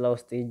ቢሆን ውስጥ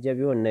ለውስጥ ሂጄ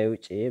ቢሆን ነው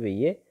ውጪ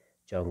ብዬ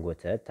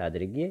ጀንጎተት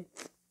አድርጌ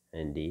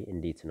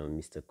እንዴት ነው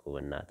ሚስትኩ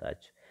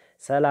እናታችሁ።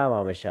 ሰላም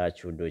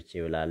አመሻችሁ ውዶቼ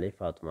ብላለች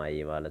ፋጡማዬ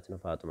ማለት ነው።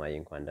 ፋጡማዬ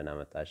እንኳን ደህና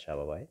መጣሽ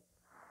አበባዬ፣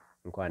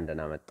 እንኳን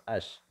ደህና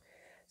መጣሽ።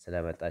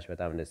 ስለመጣሽ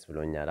በጣም ደስ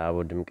ብሎኛል። አቦ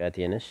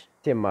ድምቀቴ ነሽ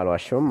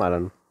የማልዋሸውም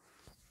ማለት ነው።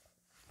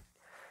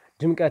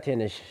 ድምቀቴ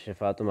ነሽ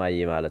ፋጡማዬ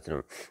ማለት ነው።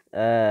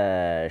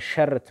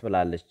 ሸርት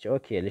ብላለች።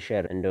 ኦኬ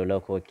ልሸር እንደው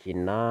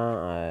ለኮኪና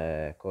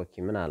ኮኪ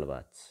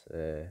ምናልባት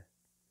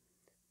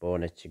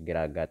በሆነ ችግር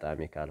አጋጣሚ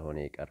ካልሆነ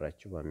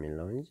የቀረችው በሚል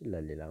ነው እንጂ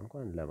ለሌላ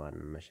እንኳን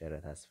ለማንም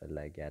መሸረት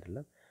አስፈላጊ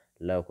አይደለም።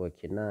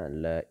 ለኮኪና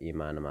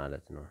ለኢማን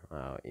ማለት ነው።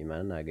 አዎ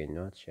ኢማንን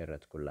አገኘኋት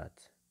ሸረትኩላት።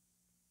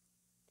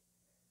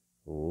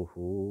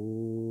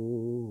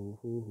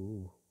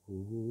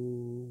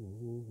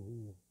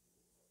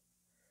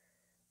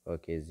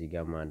 ኦኬ እዚህ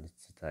ጋርም አንዲት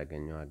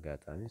ስታገኘው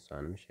አጋጣሚ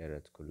እሷንም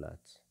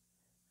ሸረትኩላት።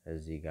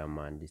 እዚህ ጋርም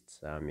አንዲት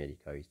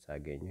አሜሪካዊት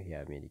ሳገኘው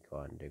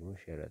የአሜሪካዋን ደግሞ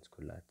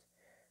ሸረትኩላት።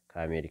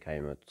 ከአሜሪካ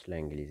የመጡት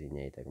ለእንግሊዝኛ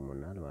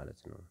ይጠቅሙናል ማለት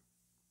ነው።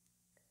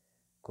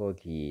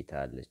 ኮኪ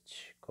ታለች።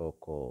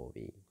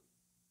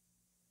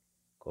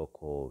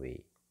 ኮኮቤ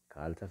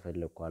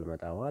ካልተፈለግኩ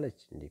አልመጣም አለች።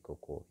 እንዴ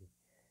ኮኮቤ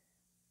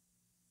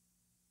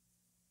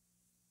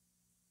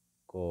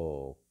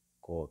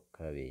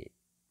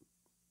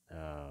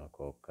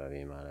ኮከቤ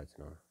ማለት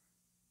ነው።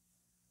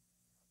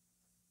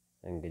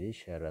 እንግዲህ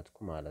ሸረትኩ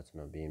ማለት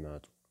ነው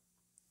ቢመጡ።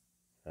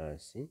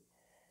 እሺ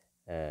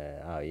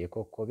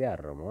የኮኮቤ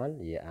አርመዋል፣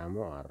 የአሞ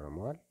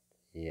አርመዋል፣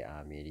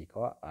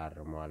 የአሜሪካዋ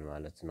አርመዋል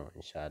ማለት ነው።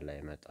 ኢንሻአላህ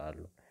ይመጣሉ።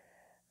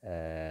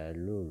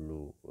 ሉሉ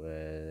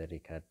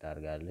ሪከርድ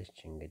አድርጋለች።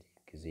 እንግዲህ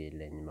ጊዜ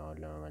የለኝም አሁን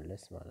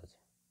ለመመለስ ማለት ነው።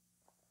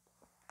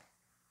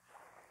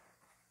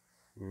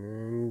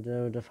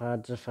 እንደው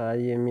ደፋ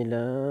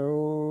የሚለው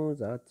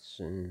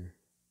ዛትሽን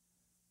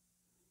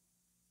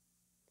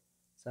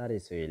ዛሬ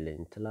ሰው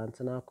የለኝ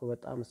ትላንትና እኮ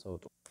በጣም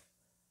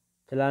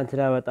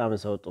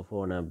ሰው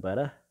ጥፎ ነበረ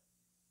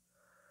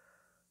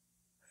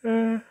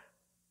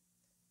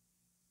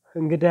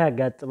እንግዲህ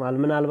ያጋጥማል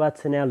ምናልባት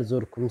እኔ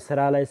አልዞርኩም ስራ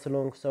ላይ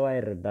ስለሆንኩ ሰው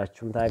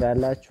አይረዳችሁም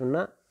ታጋላችሁና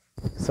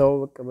ሰው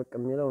ብቅ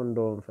የሚለው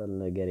እንደውም ፈል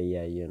ነገር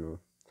እያየ ነው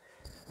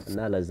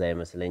እና ለዛ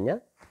ይመስለኛል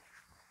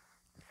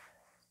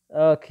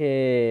ኦኬ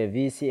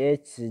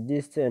ቪሲኤች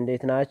ዲስት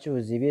እንዴት ናችሁ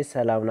እዚህ ቤት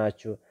ሰላም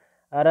ናችሁ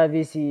አረ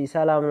ቪሲ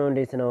ሰላም ነው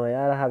እንዴት ነው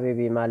ያ ሀቢቢ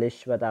ማለሽ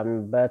በጣም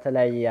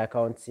በተለያየ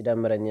አካውንት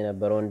ሲደምረኝ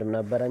ነበር ወንድም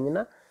ነበረኝና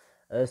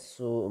እሱ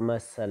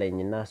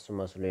መሰለኝና እሱ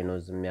መስሎኝ ነው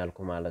ዝም ያልኩ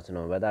ማለት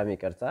ነው በጣም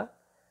ይቅርታ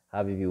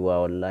ሀቢቢ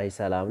ወላሂ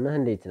ሰላም ነህ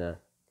እንዴት ነህ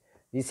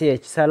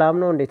ቪሲኤች ሰላም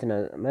ነው እንዴት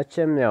ነህ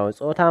መቼም ያው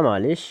ጾታ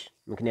ማለሽ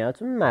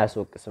ምክንያቱም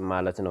አያስወቅስም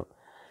ማለት ነው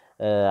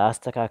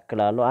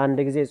አስተካክላለሁ አንድ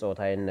ጊዜ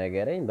ጾታዬን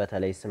ነገረኝ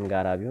በተለይ ስም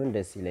ጋራ ቢሆን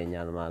ደስ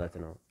ይለኛል ማለት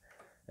ነው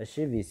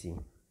እሺ ቪሲ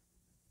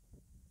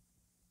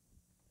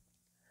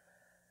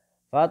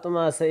ፋጡማ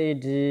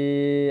ሰይድ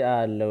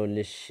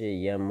አለውልሽ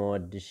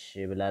የምወድሽ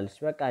ብላለች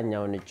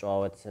በቃኛው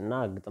እንጨዋወትና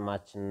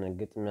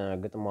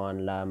ግጥሟን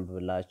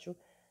ላምብላችሁ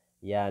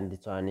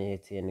የአንዲቷን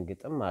እህቴን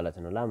ግጥም ማለት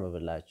ነው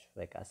ላምብላችሁ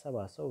በቃ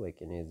ሰባሰው በቂ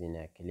ነው የዚህን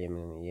ያክል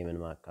የምን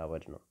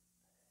ማካበድ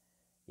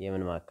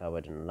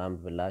ነው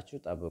ላምብላችሁ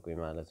ጠብቁኝ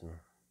ማለት ነው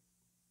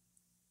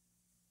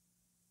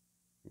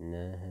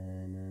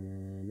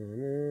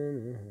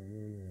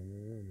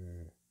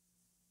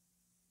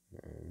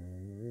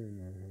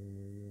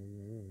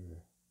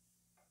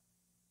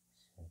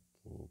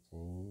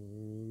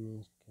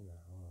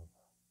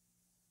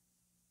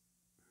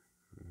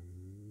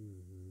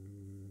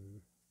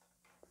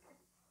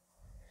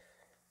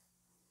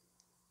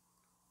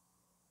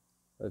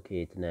ኦኬ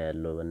የትና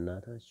ያለው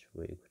በእናታችሁ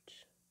ወይ ጉድ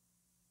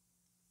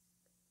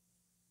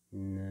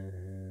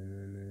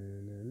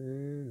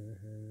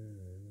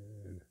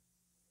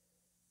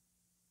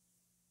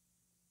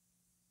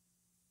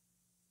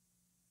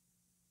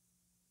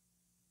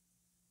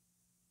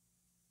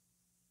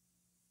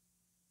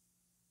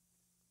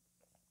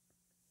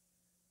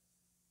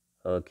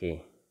ኦኬ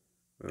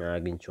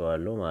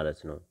አግኝቼዋለሁ ማለት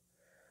ነው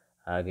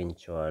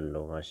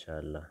አግኝቼዋለሁ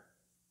ማሻአላህ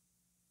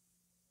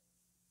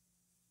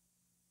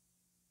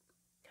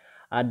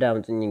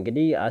አዳምጡኝ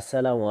እንግዲህ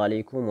አሰላሙ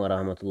አለይኩም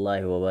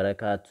ወራህመቱላሂ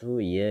ወበረካቱ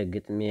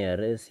የግጥሜ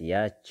ርዕስ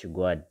ያቺ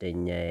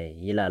ጓደኛዬ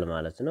ይላል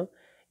ማለት ነው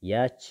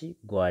ያቺ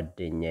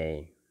ጓደኛዬ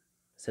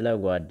ስለ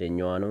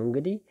ጓደኛዋ ነው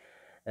እንግዲህ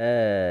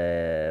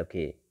ኦኬ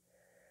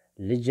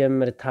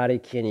ልጀምር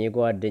ታሪኬን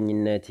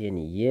የጓደኝነቴን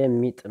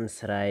የሚጥም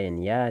ስራዬን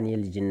ያን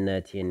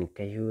የልጅነቴን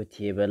ከህይወቴ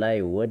በላይ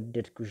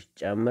ወደድኩሽ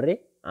ጨምሬ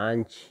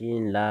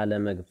አንቺን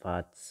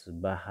ላለመግፋት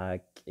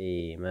በሐቄ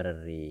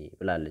መረሬ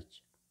ብላለች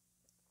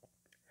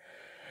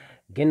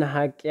ግን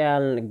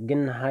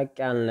ሐቅ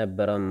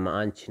አልነበረም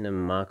አንቺንም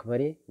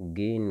ማክበሬ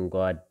ግን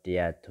ጓዴ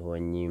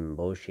አትሆኚም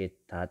በውሸት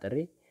ታጥሬ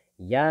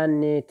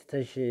ያኔ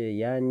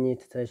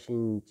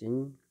ትተሽኝጭኝ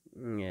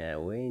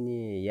ወይኔ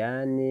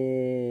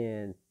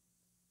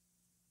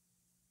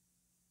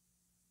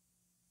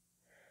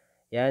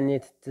ያኔ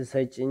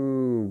ስትሰጭኝ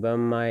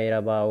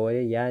በማይረባ ወሬ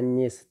ያኔ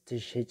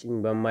ስትሸጭኝ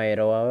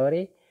በማይረባ ወሬ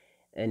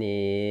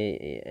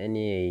እኔ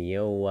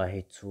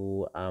የዋሂቱ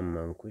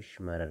አመንኩሽ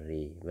መረሬ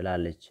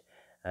ብላለች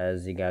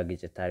እዚህ ጋር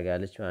ግጭት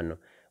ታርጋለች ማለት ነው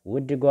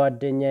ውድ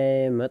ጓደኛዬ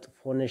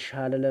መጥፎ ነሽ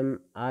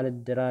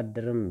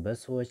አልደራደርም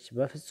በሰዎች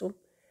በፍጹም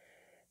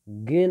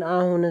ግን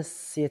አሁንስ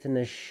የት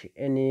ነሽ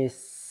እኔስ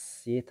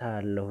የት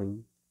አለሁኝ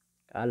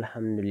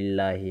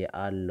አልሐምዱሊላህ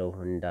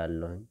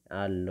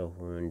አለሁ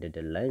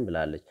እንደደላኝ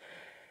ብላለች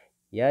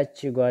ያቺ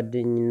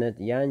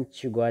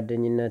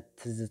ጓደኝነት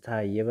ትዝታ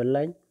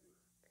የበላኝ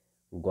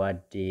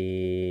ጓዴ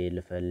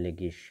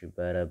ልፈልግሽ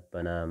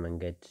በረበና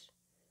መንገድ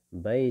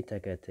በይ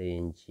ተከተይ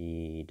እንጂ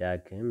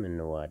ዳግም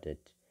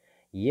እንዋደድ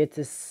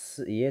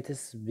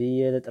የትስ ብዬ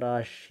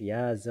ልጥራሽ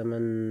ያን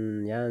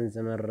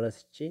ዘመን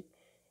ረስቼ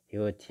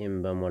ህይወቴን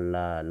በሞላ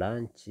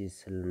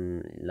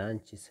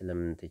ላንቺ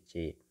ስለምትቼ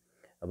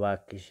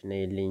እባክሽ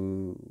ነይልኝ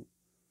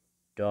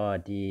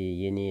ዳዲ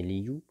የኔ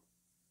ልዩ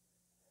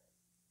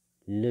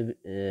ልብ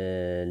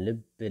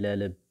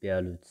ለልብ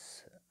ያሉት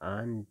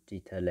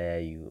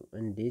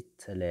እንዴት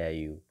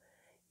ተለያዩ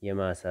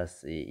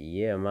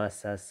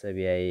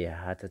የማሳሰቢያዬ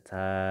ሀተታ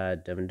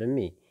ደምድሜ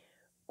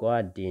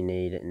ጓዴ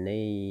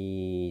ነይ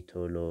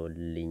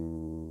ቶሎልኝ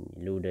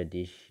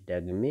ልውደድሽ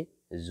ደግሜ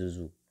ዙዙ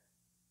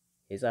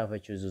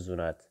የጻፈችው ዙዙ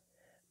ናት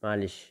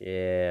ማለሽ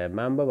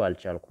ማንበብ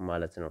አልቻልኩም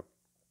ማለት ነው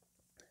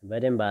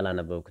በደንብ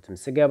አላነበብኩትም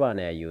ስገባ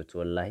ነው ያየሁት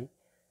ወላሂ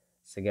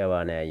ስገባ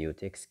ነው ያየሁት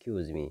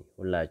ኤክስኪውዝ ሚ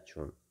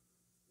ሁላችሁም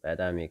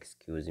በጣም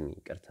ኤክስኪውዝ ሚ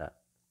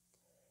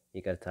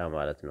ይቅርታ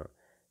ማለት ነው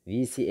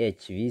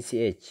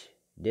ቪሲኤች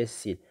ደስ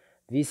ሲል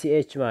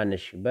ቪሲኤች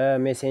ማነሽ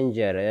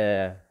በሜሴንጀር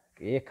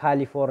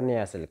የካሊፎርኒያ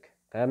ስልክ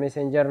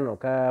ከሜሴንጀር ነው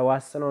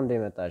ከዋስ ነው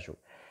እንደመጣሽው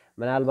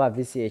ምናልባት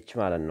ቪሲኤች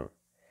ማለት ነው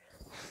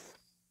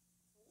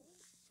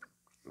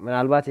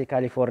ምናልባት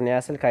የካሊፎርኒያ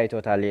ስልክ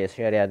አይቶታል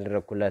ሼር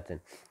ያደረኩለትን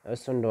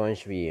እሱ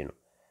እንደሆንሽ ብዬ ነው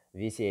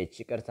VCH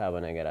ይቅርታ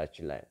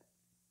በነገራችን ላይ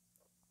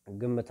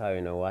ግምታዊ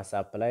ነው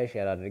ዋትስአፕ ላይ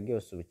ሼር አድርጌው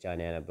እሱ ብቻ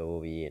ነው ያነበበው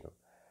ብዬ ነው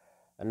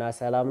እና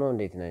ሰላም ነው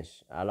እንዴት ነሽ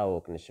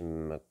አላወቅንሽም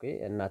እኮ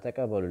እና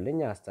ተቀበሉልኝ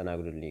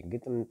አስተናግዱልኝ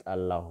ግጥም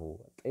ጣላሁ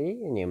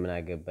እኔ ምን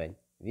አገባኝ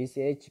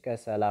VCH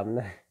ከሰላም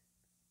ነህ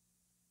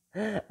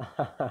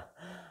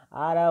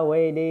አራ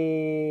ወይኔ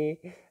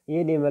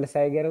የኔ መልስ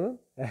አይገርምም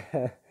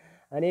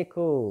እኔ እኮ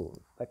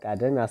በቃ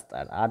ደም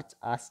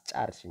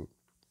አስጫርሽኝ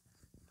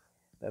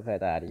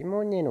በፈጣሪ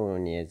ሞኜ ነው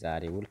እኔ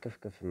ዛሬ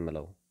ውልክፍክፍ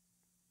ምለው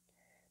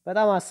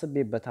በጣም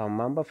አስቤበት አሁን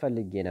ማንበብ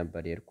ፈልጌ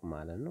ነበር የርኩ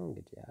ማለት ነው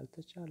እንግዲህ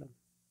አልተቻለም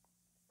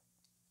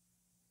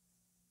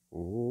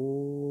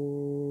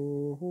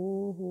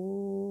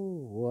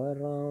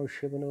ወራው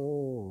ሽብኖ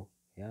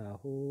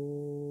ያሁ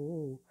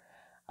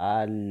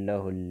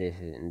አለሁልህ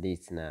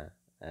እንዴት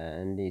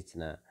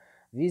ነህ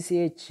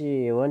VCH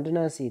ወንድና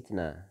ሴት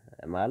ነህ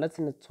ማለት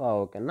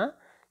እንተዋወቅና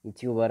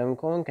ዩቲዩበርም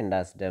ኮንክ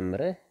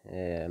እንዳስደምርህ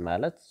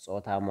ማለት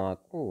ጾታ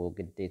ማወቁ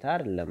ግዴታ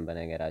አይደለም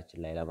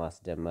በነገራችን ላይ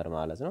ለማስደመር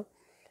ማለት ነው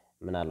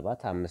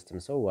ምናልባት አምስትም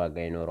ሰው ዋጋ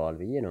ይኖረዋል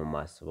ብዬ ነው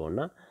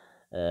የማስበውና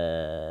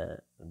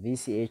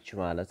VCH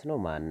ማለት ነው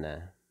ማነ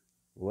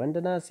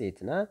ወንድና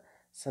ሴትና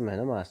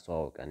ስምህንም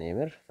አስተዋውቀን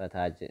የምር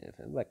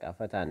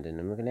ፈታ እንድን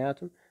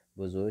ምክንያቱም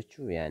ብዙዎቹ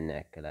ያን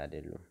ያክል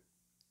አይደሉም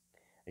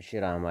እሺ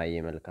ራማዬ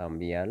መልካም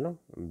ብያለሁ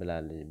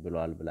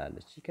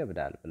ብላለች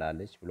ይከብዳል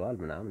ብሏል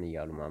ምናምን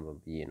እያሉ ማንበብ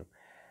ብዬ ነው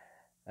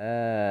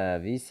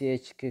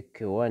VCH ክክ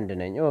ወንድ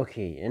ነኝ ኦኬ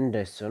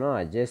እንደሱ ነው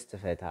ጀስት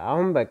ፈታ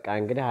አሁን በቃ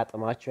እንግዲህ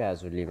አጥማቸው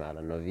ያዙልኝ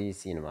ማለት ነው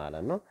VCን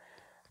ማለት ነው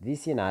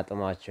VCን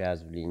አጥማቸው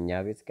ያዙልኝ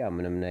እኛ ቤት ጋር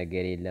ምንም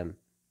ነገር የለም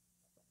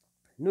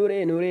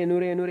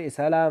ኑሬ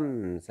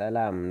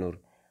ሰላም ኑር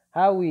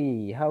ሃዊ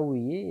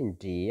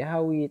እንዴ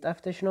ሃዊ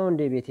ጠፍተሽ ነው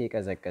እንዴ ቤቴ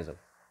የቀዘቀዘው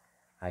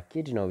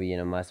አኪድ ነው ብዬ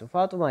ነው ማስብ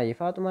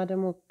ፋጡማ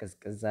ደግሞ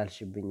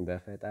ቅዝቅዛልሽብኝ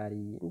በፈጣሪ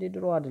እንዴ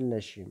ድሮ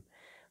አይደለሽም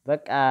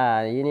በቃ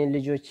የኔን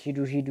ልጆች ሂዱ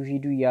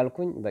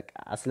እያልኩኝ በቃ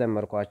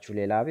አስለመርኳችሁ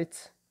ሌላ ቤት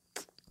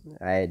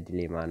አይድሌ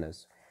ማነሱ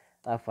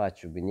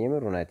ጠፋችሁብኝ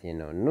የምር እውነቴን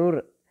ነው ኑር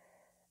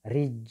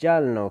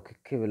ሪጃል ነው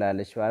ክክ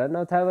ብላለች ማለት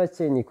ነው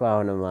ተመቸኝ እኮ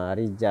አሁንማ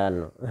ሪጃል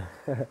ነው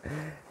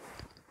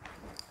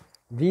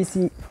VC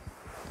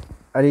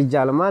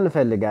ሪጃል ማን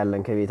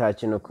ፈልጋለን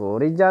ከቤታችን እኮ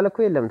ሪጃል እኮ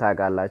የለም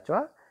ታውቃላችሁ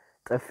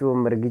ጥፊውም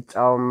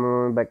እርግጫውም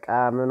በቃ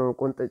ምኑ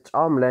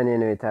ቁንጥጫውም ለኔ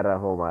ነው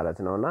የተረፈው ማለት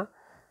ነውና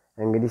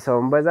እንግዲህ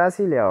ሰውን በዛ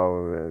ሲል ያው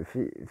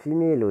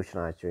ፊሜሎች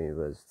ናቸው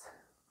የሚበዙት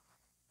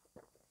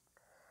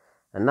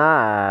እና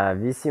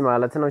VC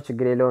ማለት ነው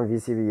ችግር የለውም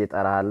VC ብዬ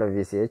ጠራሃለሁ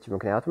VCH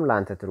ምክንያቱም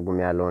ላንተ ትርጉም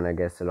ያለው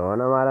ነገር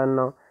ስለሆነ ማለት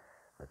ነው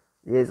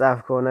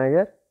የጻፍከው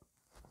ነገር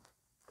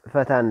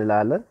ፈታ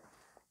እንላለን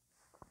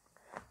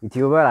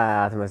ዩቲዩበር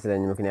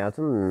አትመስለኝ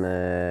ምክንያቱም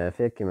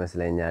ፌክ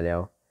ይመስለኛል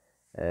ያው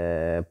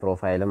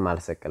ፕሮፋይልም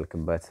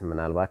አልሰቀልክበት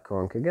ምናልባት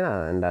ከሆንክ ግን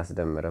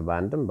እንዳስደምርህ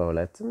በአንድም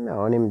በሁለትም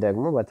ያው እኔም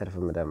ደግሞ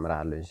በትርፍም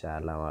እደምራለሁ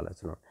ኢንሻአላህ ማለት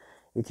ነው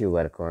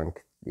ዩቲዩበር ከሆንክ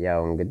ያው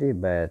እንግዲህ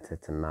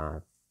በትትና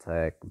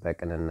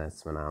በቅንነት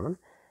ምናምን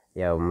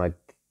ያው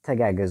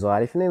መተጋገዙ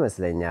አሪፍ ነው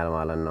ይመስለኛል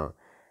ማለት ነው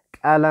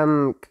ቀለም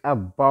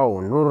ቀባው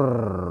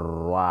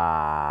ኑርዋ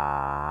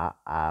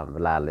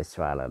ብላለች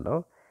ማለት ነው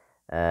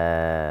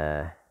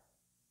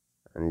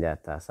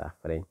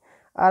እንዲያታሳፍረኝ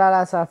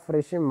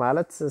አላሳፍረሽም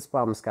ማለት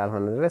ስፓም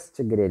እስካልሆነ ድረስ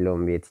ችግር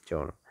የለውም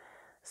ቤትቸው ነው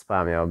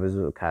ስፓም ያው ብዙ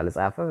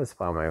ካልጻፈ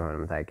ስፓም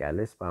አይሆንም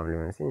ታውቂያለሽ ስፓም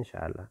ሊሆን ሲል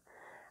ኢንሻአላህ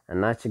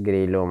እና ችግር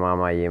የለውም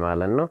ማማዬ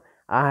ማለት ነው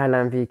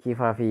አህላን ፊኪ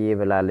ፋፊዬ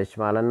ብላለች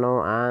ማለት ነው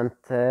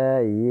አንተ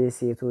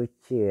የሴቶች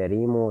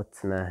ሪሞት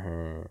ነህ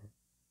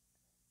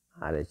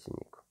አለችኝ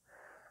እኮ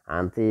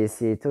አንተ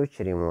የሴቶች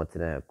ሪሞት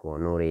ነህ እኮ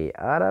ኑሬ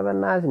ኧረ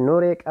በእናትህ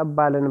ኑሬ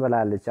ቀባልን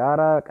ብላለች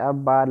ኧረ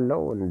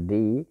ቀባለው እንዴ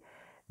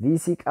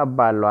VC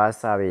ቀባለው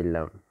ሐሳብ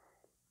የለም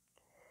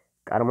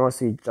ቀርሞስ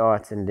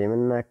ይጫወት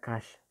እንደምን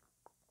ነካሽ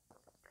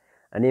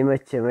እኔ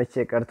መቼ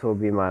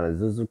ቀርቶብኝ ማለት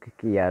ዙዙ ክክ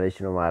ያለች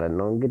ነው ማለት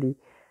ነው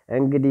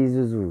እንግዲህ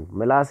ዙዙ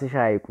ምላስሽ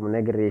አይቁም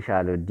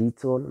ነግሬሻለሁ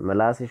ዲቶን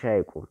ምላስሽ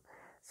አይቁም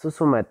ሱሱ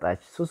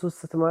መጣች ሱሱ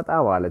ስትመጣ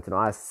ማለት ነው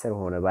 10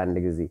 ሆነ ባንድ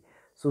ጊዜ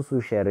ሱሱ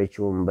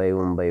ሸርቹም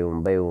በዩም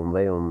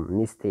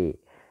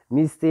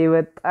ሚስቴ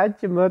ወጣች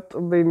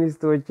መጡብኝ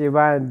ሚስቶቼ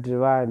ባንድ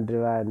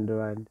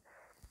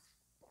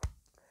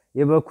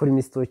የበኩር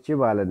ሚስቶቼ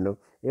ማለት ነው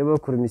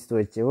የበኩር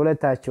ሚስቶቼ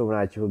ሁለታቸው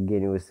ናቸው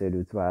ህጌን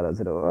የወሰዱት ማለት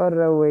ነው ኦረ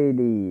ወይኔ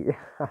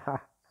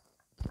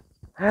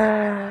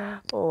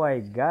ኦ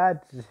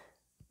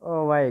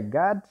ማይ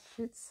ጋድ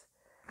ሽት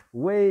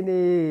ወይኔ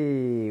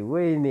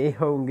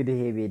ይኸው እንግዲህ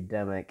ይሄ ቤት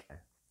ደመቀ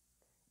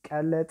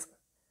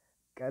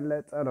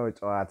ቀለጠ ነው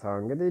ጨዋታው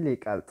እንግዲህ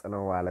ሊቀልጥ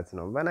ነው ማለት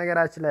ነው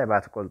በነገራችን ላይ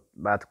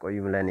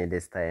ባትቆዩም ለኔ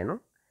ደስታዬ ነው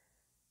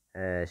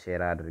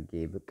ሼር አድርጌ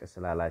ብቅ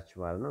ስላላችሁ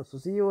ማለት ነው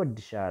ሱስዬ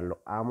ወድሻለሁ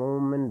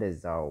አሞም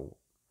እንደዛው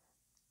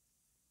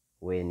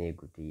ወይኔ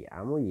ጉዲ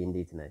አሞዬ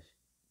እንዴት ነሽ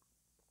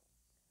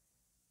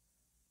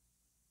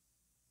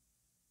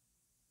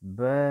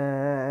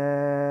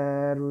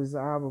በሩዝ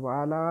አበባ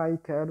ላይ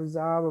ከሩዝ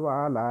አበባ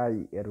ላይ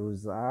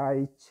ሩዝ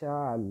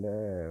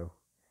አይቻለሁ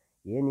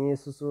የኔ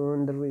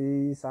ሱሱን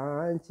ድሪስ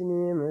አንቺን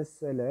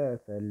የመሰለ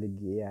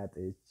ፈልጌ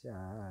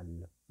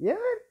አጥቻለሁ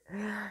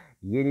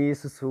የኔ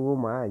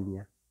ሱሱማኛ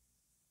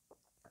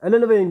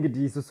እልል በይ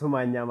እንግዲህ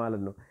ሱሱማኛ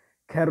ማለት ነው።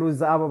 ከሩዝ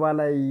አበባ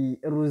ላይ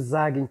ሩዝ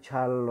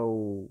አግኝቻለሁ።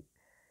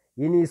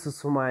 የኔ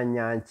ሱሱማኛ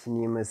አንቺን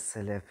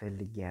የመሰለ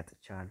ፈልጌ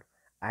አጥቻለሁ።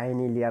 አይኔ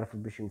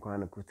ሊያርፍብሽ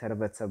እንኳን እኮ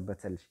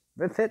ተርበተበተልሽ።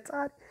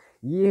 በፈጣሪ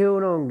ይሄው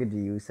ነው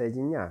እንግዲህ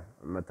ውሰጂኛ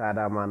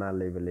መታዳማና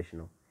ላይ ብለሽ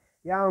ነው።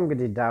 ያው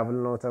እንግዲህ ዳብል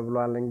ነው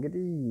ተብሏል።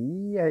 እንግዲህ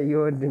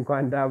የወንድ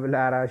እንኳን ዳብል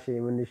አራሼ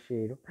ምንሽ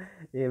ነው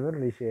የብር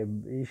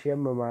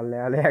ይሸምማል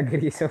ያለ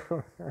ያገሬ ሰው።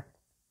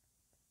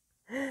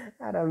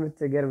 አረ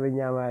የምትገርመኝ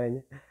አማርኛ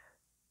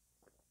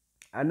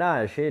እና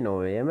ሼ ነው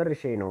የምር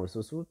ሼ ነው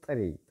ሱሱ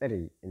ጥሪ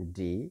እንዴ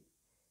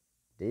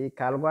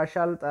ካልጓሽ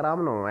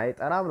አልጠራም ነው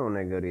አይጠራም ነው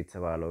ነገሩ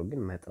የተባለው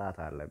ግን መጥራት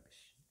አለብሽ።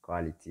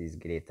 ኳሊቲ ኢዝ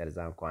ግሬተር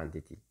ዛን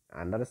ኳንቲቲ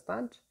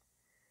አንደርስታንድ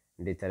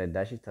እንዴት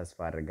ተረዳሽ? ተስፋ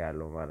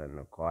አድርጋለሁ ማለት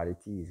ነው።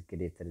 ኳሊቲ ኢዝ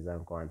ግሬተር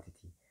ዛን ኳንቲቲ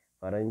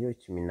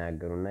ፈረንጆች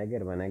የሚናገሩን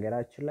ነገር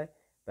በነገራችን ላይ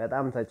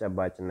በጣም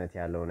ተጨባጭነት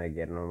ያለው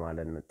ነገር ነው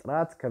ማለት ነው።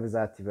 ጥራት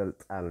ከብዛት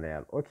ይበልጣል ነው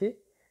ያለው። ኦኬ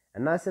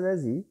እና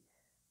ስለዚህ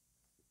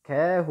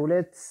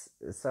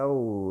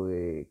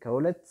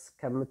ከሁለት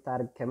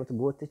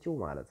ከምትጎትችው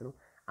ማለት ነው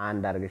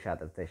አንድ አርገሽ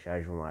አጥርተሽ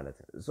ያዡ ማለት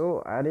ነው። ሶ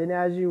አኔን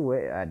ያዢ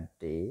ወይ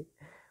አዴ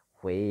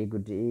ወይ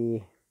ጉዴ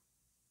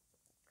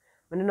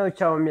ምንድነው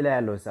ቻው የሚለው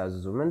ያለው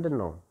ሳዙ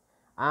ምንድነው?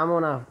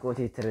 አሞና ፍቆቴ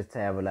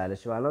ትርታይ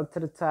ብላለች ማለት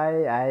ትርታይ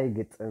አይ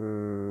ግጥም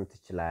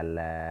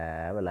ትችላለህ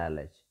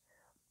ብላለች።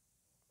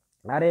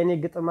 አሬ እኔ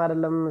ግጥም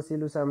አይደለም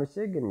ሲሉ ሰምቼ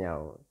ግን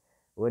ያው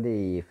ወደ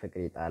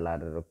ፍቅር ጣል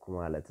አደረኩ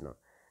ማለት ነው።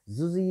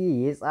 ዙዙዬ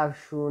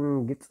የጻፍሽውን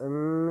ግጥም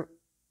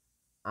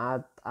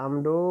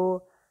አጣምዶ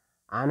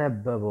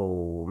አነበበው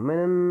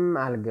ምንም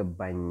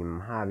አልገባኝም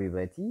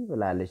ሀቢበቲ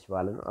ብላለች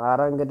ማለት ነው።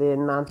 አረ እንግዲህ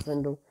እናንተ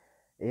እንደው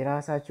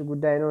የራሳችሁ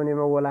ጉዳይ ነው። እኔ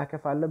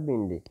መወላከፍ አለብኝ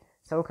እንዴ?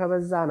 ሰው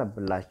ከበዛ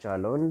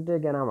አነብላችኋለሁ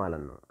እንደገና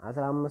ማለት ነው።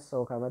 15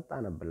 ሰው ከመጣ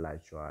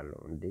አነብላችኋለሁ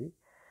እንዴ።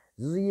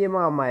 ዙዙዬ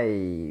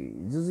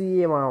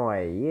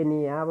ማማይ የኔ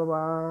አበባ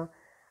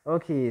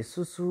ኦኬ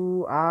ሱሱ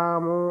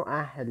አሞ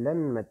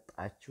አህለን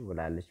መጣችሁ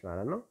ብላለች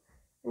ማለት ነው።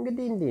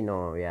 እንግዲህ እንዲህ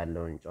ነው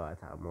ያለውን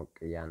ጨዋታ ሞቅ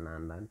እያልን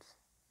አንዳንድ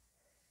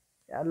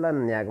ያለን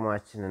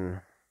ያቅማችንን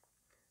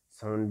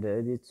ሰው እንደ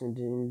ቤቱ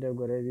እንደ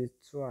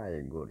ጎረቤቱ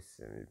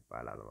አይጎርስም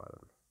ይባላል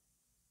ማለት ነው።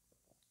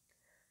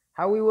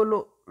 ሀዊ ወሎ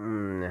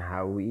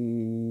ሀዊ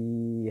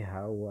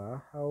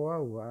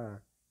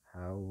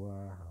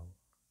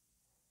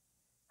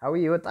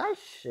ሀዊ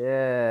ወጣሽ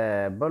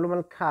በሉ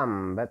መልካም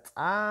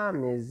በጣም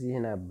የዚህ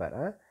ነበረ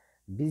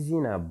ቢዚ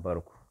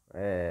ነበርኩ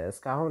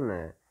እስካሁን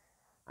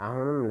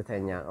አሁንም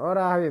ልተኛ ኦራ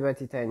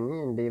ሀቢበቲ ተኝ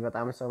እንዴ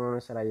በጣም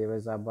ሰሞኑን ስራ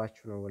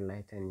እየበዛባችሁ ነው ወላሂ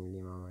ተኝ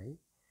ሊማማይ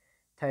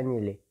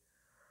ተኝሌ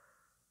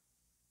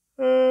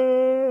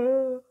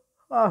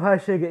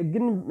አፋሸገ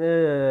ግን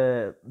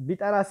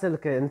ቢጠራ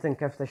ስልክ እንትን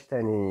ከፍተሽ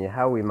ተኝ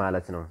ሀዊ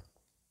ማለት ነው።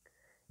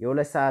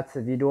 የሁለት ሰዓት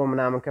ቪዲዮ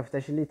ምናምን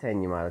ከፍተሽልኝ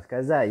ተኝ ማለት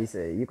ከዛ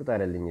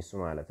ይቁጠርልኝ እሱ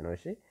ማለት ነው።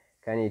 እሺ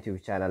ከኔ ዩቲዩብ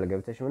ቻናል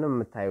ገብተሽ ምንም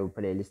የምታዩ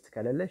ፕሌሊስት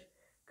ከሌለሽ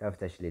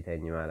ከፍተሽልኝ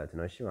ተኝ ማለት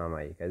ነው። እሺ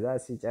ማማይ ከዛ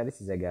ሲጨርስ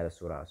ይዘጋል እሱ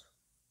ራሱ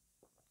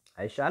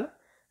አይሻልም?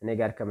 እኔ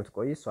ጋር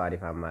ከምትቆይ እሱ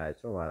አሪፍ አማራጭ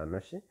ነው ማለት ነው።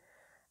 እሺ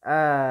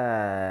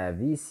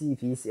ቪሲ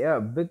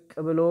ብቅ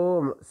ብሎ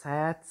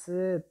ሳያት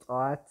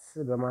ጠዋት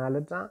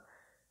በማለዳ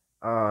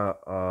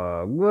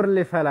ጉር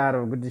ሊፈላ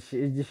ነው ጉድሽ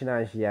እጅሽን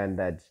አንሺ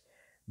ያንዳጅ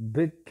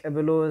ብቅ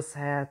ብሎ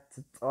ሳያት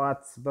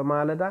ጠዋት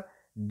በማለዳ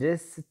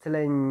ደስ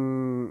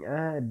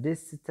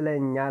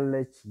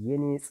ትለኛለች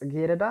የኔ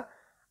ጽጌረዳ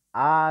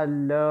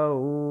አለው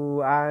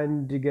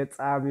አንድ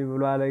ገጣሚ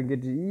ብሏል።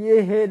 እንግዲህ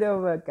ይሄደው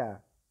በቃ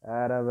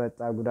አረ በጣ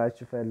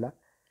ጉዳችሁ ፈላ።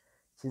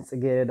 ቺን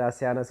ጽጌረዳ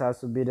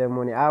ሲያነሳሱብኝ ደግሞ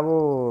እኔ አቦ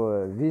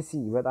ቪሲ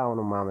በጣም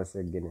ነው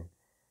የማመሰግነው።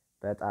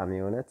 በጣም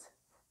የእውነት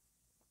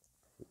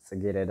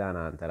ጽጌረዳ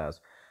ነው አንተ ራሱ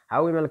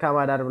ሀዊ መልካም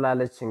አዳር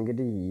ብላለች።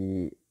 እንግዲህ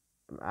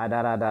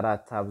አዳር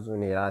አታብዙ።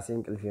 እኔ ራሴ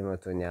እንቅልፍ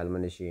ይመቶኛል።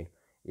 ምን እሺ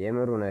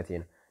የምር እውነቴ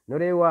ነው።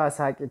 ኑሬዋ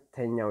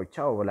ሳቂተኛው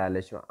ቻው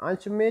ብላለች።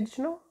 አንቺ ሄድሽ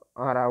ነው?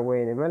 ኧረ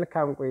ወይኔ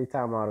መልካም ቆይታ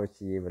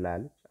ማሮችዬ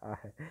ብላለች።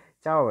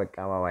 ቻው በቃ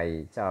ባባይ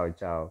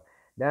ቻው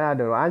ደህና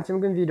ደሩ። አንቺም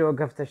ግን ቪዲዮ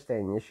ከፍተሽ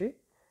ተኝ እሺ።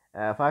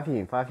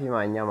 ፋፊ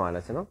ማኛ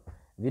ማለት ነው።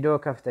 ቪዲዮ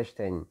ከፍተሽ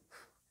ተኝ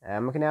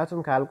ምክንያቱም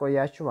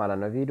ካልቆያችሁ ማለት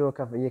ነው ቪዲዮ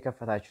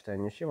እየከፈታችሁ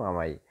ተኝ እሺ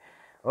ማማይ።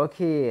 ኦኬ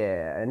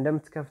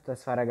እንደምትከፍቱ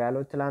ተስፋ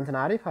አደርጋለሁ። ትላንትና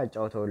አሪፍ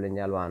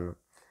አጫውተውልኛል ማለት ነው።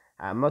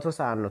 100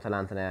 ሰዓት ነው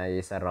ትላንትና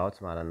የሰራሁት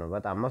ማለት ነው።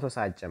 በጣም 100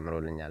 ሰዓት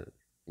ጨምሮልኛል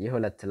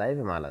የሁለት ላይቭ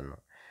ማለት ነው።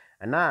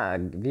 እና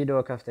ቪዲዮ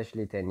ከፍተሽ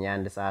ሊተኝ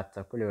የ1 ሰዓት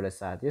ተኩል የ2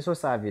 ሰዓት የ3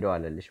 ሰዓት ቪዲዮ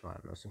አለልሽ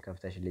ማለት ነው። እሱን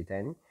ከፍተሽ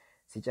ሊተኝ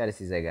ሲጨርስ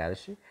ይዘጋል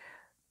እሺ።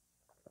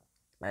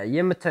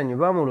 የምተኙ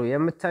በሙሉ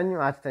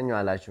አትተኙ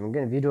አላችሁም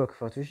ግን ቪዲዮ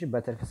ክፈቱ እሺ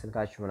በትርፍ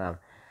ስልካችሁ ምናምን።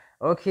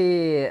 ኦኬ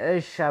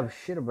እሺ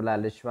አብሽር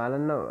ብላለች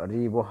ማለት ነው።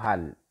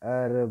 ሪቦሃል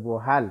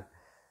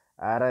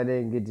አረ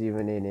እንግዲህ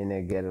ምን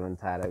ነገር ምን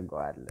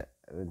ታረጋዋለህ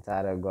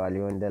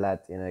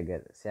የወንደላጤ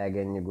ነገር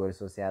ሲያገኝ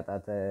ጎርሶ ሲያጣ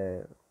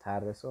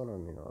ታርሶ ነው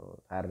የሚኖረው።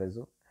 ታርዞ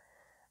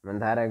ምን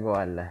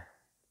ታረጋዋለህ?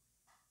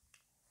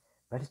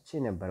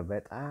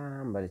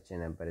 በጣም በልቼ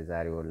ነበር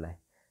ዛሬ ወላሂ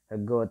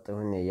ህገወጥ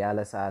ሆኜ ያለ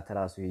ሰዓት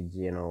ራሱ ሂጄ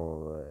ነው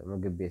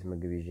ምግብ ቤት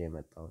ምግብ ይዤ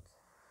የመጣሁት።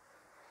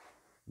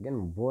 ግን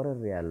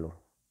ቦረር ያለው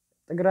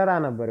ጥግረራ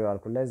ነበር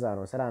ያልኩት ለዛ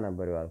ነው ስራ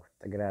ነበር ያልኩት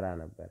ጥግረራ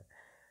ነበር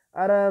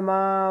አረ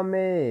ማሜ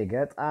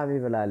ገጣሚ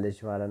ብላለች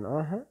ማለት ነው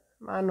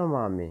ማን ነው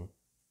ማሜ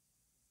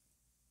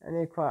እኔ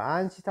እኮ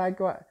አንቺ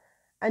ታውቂዋ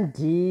እንዴ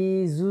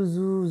ዙዙ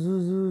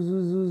ዙዙ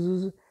ዙዙ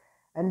ዙዙ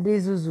እንዴ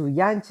ዙዙ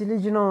ያንቺ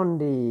ልጅ ነው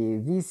እንዴ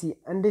ቪሲ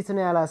እንዴት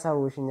ነው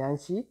ያላሳውሽኝ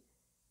አንቺ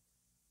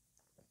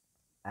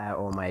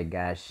ኦ ማይ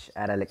ጋሽ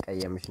አረ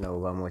ልቀየምሽ ነው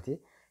በሞቴ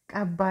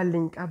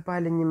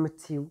ቀባልኝ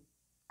የምትይው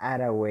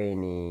አረ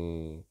ወይኔ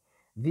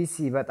ቪሲ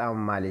በጣም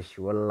ማለሽ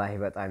ወላሂ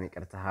በጣም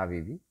ይቅርታ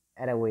ሀቢቢ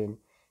አረ ወይኔ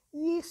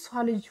ይሷ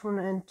ልጅ ሆነ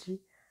እንጂ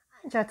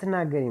አንቺ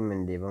አትናገሪም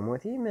እንዴ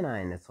በሞቴ ምን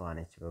አይነት ሰው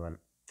ነች በበን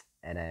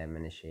አረ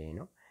ምን እሺ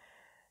ነው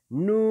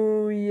ኑ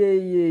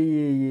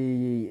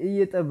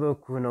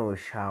እየጠበኩ ነው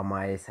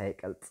ሻማዬ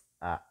ሳይቀልጥ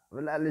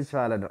ብላለች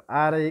ማለት ነው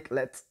አረ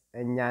ይቅለጥ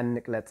እኛ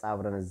እንቅለጥ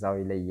አብረን እዛው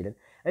ይለይልን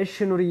እሺ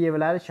ኑርዬ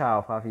ብላለች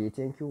አፋፊ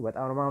ቴንኪው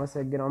በጣም ነው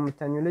ማመሰግነው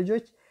የምተኙ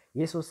ልጆች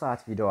የ3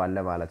 ሰዓት ቪዲዮ አለ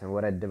ማለት ነው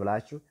ወረድ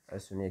ብላችሁ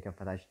እሱን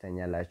የከፈታችሁ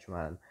ተኛላችሁ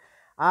ማለት ነው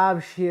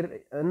አብሽር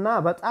እና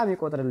በጣም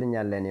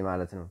ይቆጥርልኛል ለኔ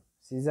ማለት ነው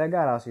ሲዘጋ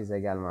ራሱ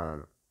ይዘጋል ማለት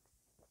ነው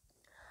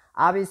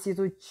አቤት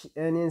ሴቶች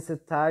እኔን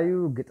ስታዩ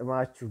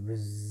ግጥማችሁ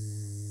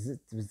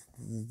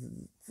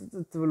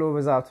ብሎ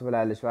በዛቱ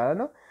ብላለች ማለት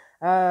ነው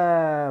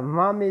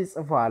ማሜ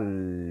ጽፏል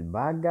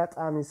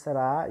በአጋጣሚ ስራ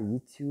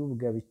ዩቲዩብ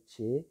ገብቼ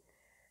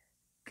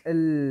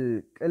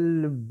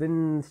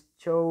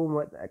ቅልብንቸው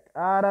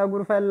አራ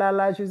ጉር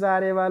ፈላላችሁ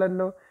ዛሬ ማለት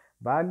ነው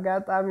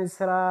በአጋጣሚ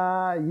ስራ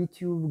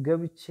ዩቲዩብ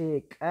ገብቼ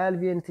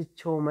ቀልቤን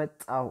ትቸው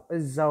መጣው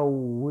እዛው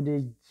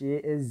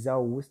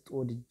ውስጥ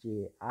ወድጄ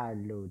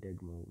አለው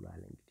ደግሞ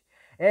ማለት እንግዲህ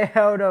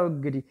ይሄው ነው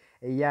እንግዲህ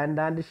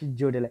እያንዳንድሽ እጅ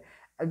ወደ ላይ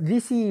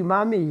ቪሲ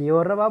ማሜ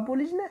የወረባቦ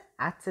ልጅ ነህ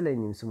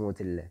አትለኝም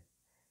ስሞትለ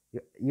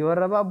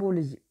የወረባቦ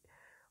ልጅ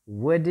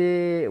ወደ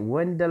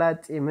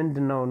ወንደላጤ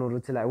ምንድነው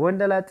ኑሩት ላይ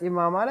ወንደላጤማ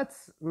ማለት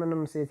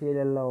ምንም ሴት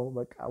የሌለው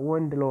በቃ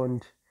ወንድ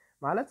ለወንድ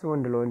ማለት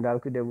ወንድ ለወንድ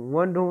አልኩ ደግሞ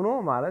ወንድ ሆኖ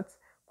ማለት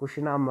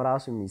ኩሽናም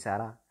ራሱ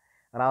የሚሰራ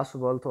ራሱ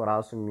በልቶ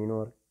ራሱ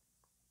የሚኖር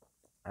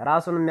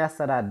ራሱን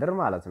የሚያስተዳድር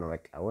ማለት ነው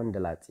በቃ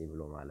ወንደላጤ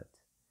ብሎ ማለት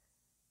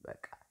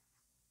በቃ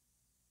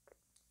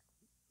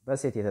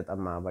በሴት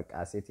የተጠማ በቃ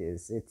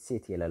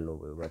ሴት የሌለው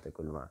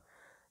በጥቅሉ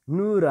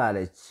ኑር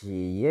አለች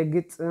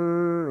የግጥም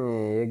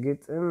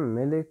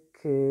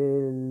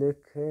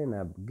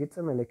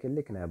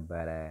ልክ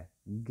ነበረ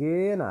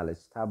ግን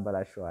አለች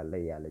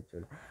ታበላሽዋለህ ያለች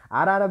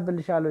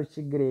አራረብልሻለሁ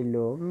ችግር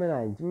የለውም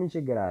ምን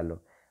ችግር አለው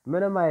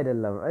ምንም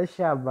አይደለም እሺ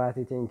አባቴ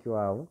ቴንኪው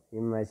አው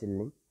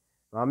ይማችልኝ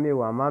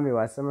ማሚዋ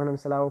ስምህንም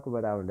ስላወኩ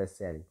በጣም ደስ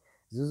ያለኝ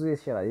ዙዙ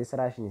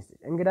የስራሽን ይስጥ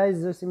እንግዲህ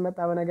ዙዙ ሲመጣ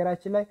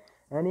በነገራችን ላይ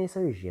እኔ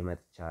ሰው ይዤ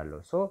መጥቻለሁ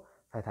ሶ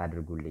ፈታ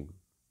አድርጉልኝ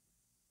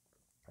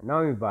ነው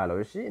የሚባለው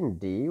እሺ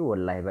እንዴ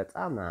ወላሂ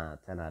በጣም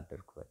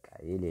ተናደርኩ በቃ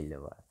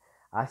የሌለው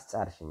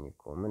አስጫርሽኝ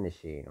እኮ ምን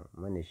እሺ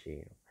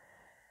ነው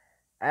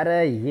አረ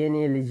የኔ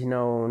ልጅ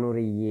ነው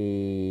ኑርዬ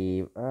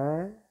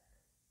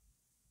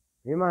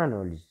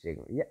የማነው ልጅ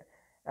ደግሞ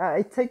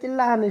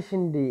ይተቂላህንሽ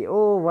እንዴ ኦ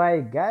ማይ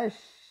ጋሽ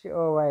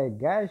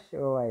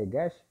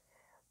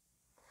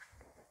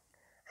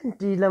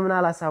እንዴ ለምን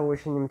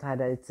አላሳወሽኝም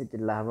ታዲያ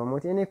ይተቂላህ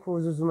በሞት እኔ እኮ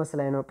ዙዙ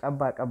መስላኝ ነው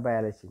ቀባ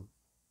ያለችኝ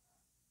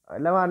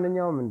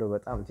ለማንኛውም እንደው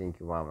በጣም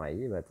ቴንኪው ማማዬ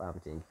በጣም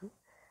ቴንኪው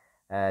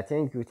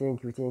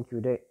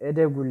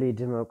እደጉልኝ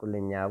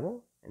ድመቁልኝ አቦ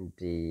እንዴ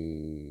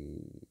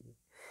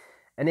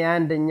እኔ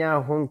አንደኛ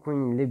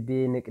ሆንኩኝ ልቤ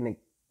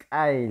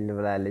ንቅንቃይል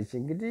ብላለች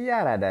እንግዲህ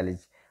ያራዳ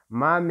ልጅ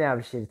ማሚ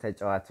አብሽር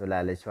ተጫዋት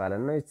ብላለች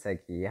ማለት ነው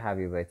ይተቂ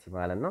ሀቢበቲ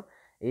ማለት ነው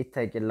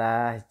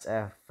ይተቂላህ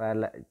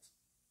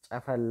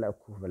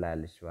ጨፈለኩ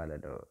ብላለች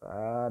ማለት ነው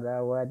አዳ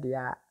ወዲያ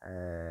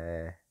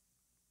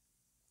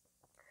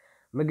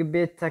ምግብ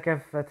ቤት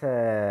ተከፈተ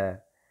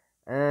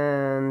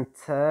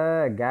እንተ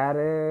ጋር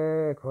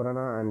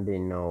ኮሮና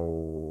እንዴት ነው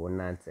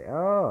እናንተ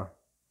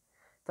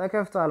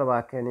ተከፍቷል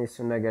ባከኔ እሱ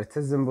ነገር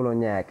ትዝም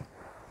ብሎኛ ያቅ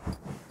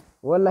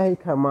ወላሂ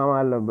ከማማ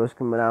አለበስኩ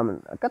ምናምን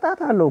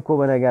ቀጣጣለው እኮ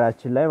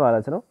በነገራችን ላይ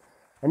ማለት ነው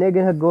እኔ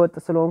ግን ህገወጥ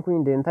ስለሆንኩኝ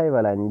ዴንታ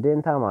ይበላኝ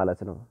ዴንታ ማለት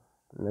ነው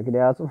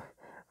ምክንያቱም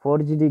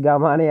ፎርጂዲ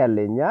ጋማ ነው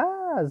ያለኛ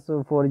እሱ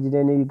ፎርጂዲ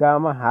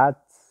ጋማ ሀት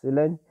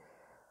ስለኝ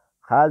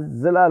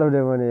ሀዝላለው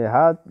ደግሞ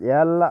ሀት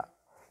ያላ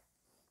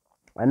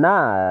እና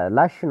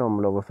ላሽ ነው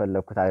ምለው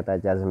በፈለኩት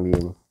አቅጣጫ ዝም ብዬ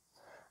ነው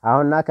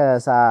አሁንና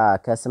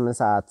ከ8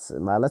 ሰዓት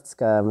ማለት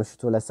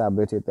ከምሽቱ 2 ሰዓት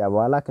በኢትዮጵያ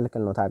በኋላ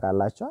ክልክል ነው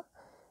ታውቃላችሁ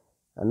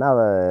እና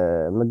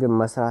ምግብ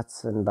መስራት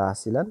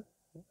እንዳሲለን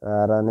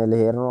አራኔ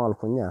ለሄር ነው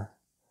አልኩኛ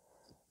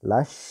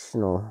ላሽ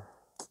ነው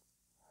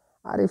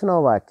አሪፍ ነው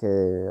ባክ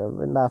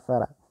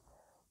እንዳፈራ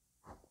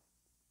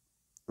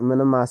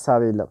ምንም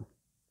ሐሳብ የለም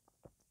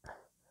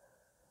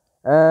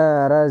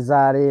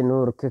ዛሬ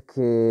ኑር ክክ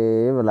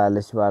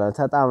ብላለች ባለ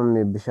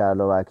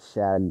ተጣምሜብሻለሁ ባክሽ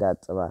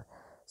ያጋጥማ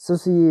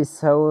ሱሲ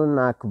ሰውን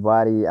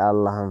አክባሪ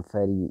አላህን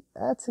ፈሪ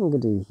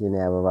እንግዲህ የኔ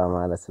አበባ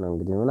ማለት ነው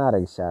እንግዲህ ምን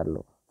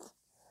አረግሻለሁ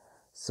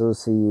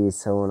ሱሲ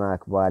ሰውን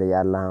አክባሪ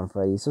አላህን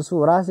ፈሪ ሱሱ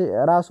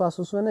ራሷ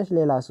ሱሱ ነሽ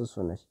ሌላ ሱሱ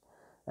ነሽ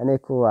እኔ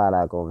እኮ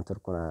አላውቀውም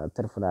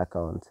ትርፉን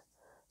አካውንት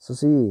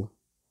ሱሲ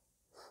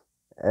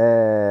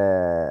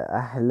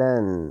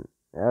አህለን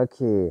ኦኬ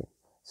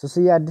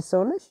ሱስዬ አዲስ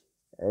ሰው ነሽ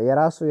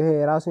የራሱ ይሄ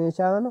የራሱን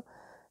የቻለ ነው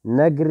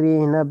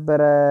ነግሬህ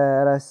ነበር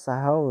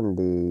ረሳኸው እንዴ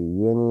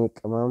የኔ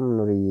ቅመም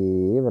ኑርዬ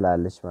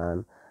ብላለች ማለት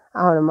ነው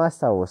አሁንም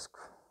አስታወስኩ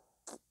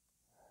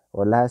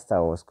ወላሂ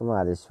አስታወስኩ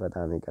ማለሽ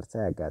በጣም ይቅርታ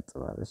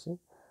ያጋጥማል እሺ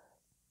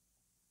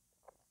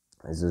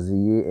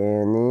ዙዙዬ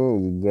እኔ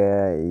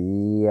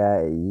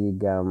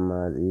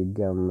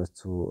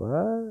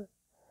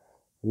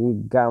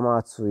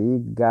ይጋማቱ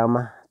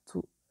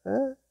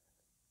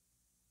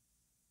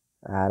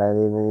አረኔ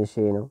ምን እሺ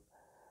ነው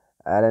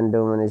አረ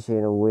እንደው ምን እሺ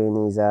ነው ወይኔ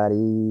ዛሬ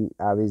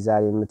አቤት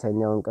ዛሬ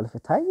የምተኛው እንቅልፍ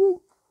ታየኝ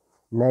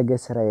ነገ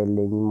ስራ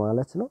የለኝም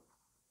ማለት ነው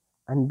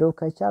እንደው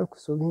ከቻልኩ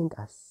ሱብሂን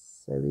ቃስ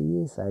ብዬ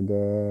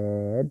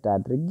ሰገድ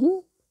አድርጌ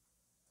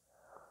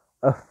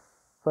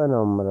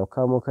ፈነው ምለው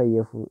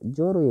ከሙከየፉ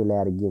ጆሮዬ ላይ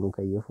አድርጌ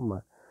ሙከየፉ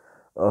ማለት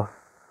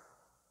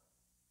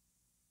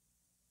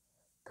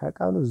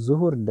ከቀኑ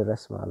ዙሁር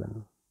ድረስ ማለት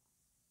ነው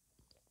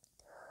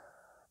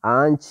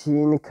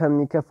አንቺን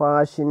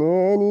ከሚከፋሽ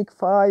እኔን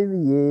ይክፋይ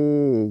ብዬ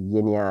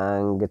የኔ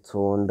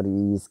አንገቶን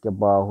ሪስ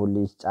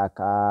ገባሁልሽ ጫካ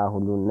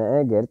ሁሉ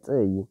ነገር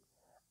ጥይ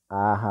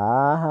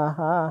አሃሃሃ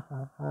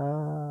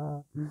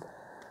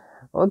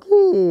ኦኬ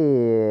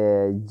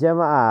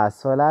ጀማዓ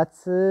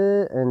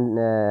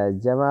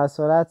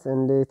ሶላት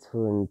እንዴት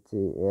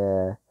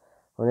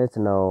ሁኔት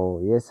ነው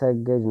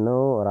የሰገድ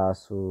ነው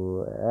ራሱ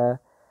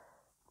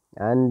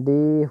አንዴ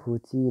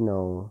ሁቲ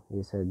ነው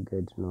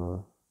የሰገድ ነው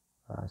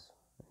ራሱ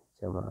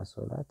ጀማዓ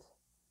ሶላት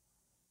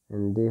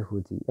እንዴ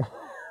ሁቲ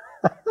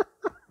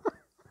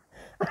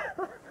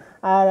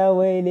አረ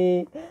ወይኔ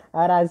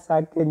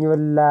አራሳከኝ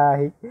ወላሂ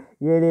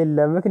የሌለ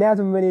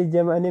ምክንያቱም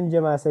እኔም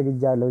ጀማዓ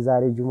ሰግጃለሁ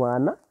ዛሬ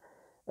ጁማዓና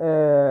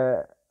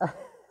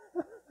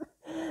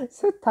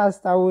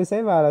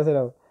ስታስታውሰኝ ማለት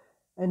ነው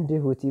እንዴ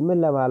ሁቲ ምን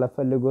ለማለት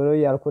ፈልጎ ነው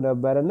ያልኩ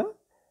ነበርና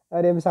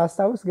እኔም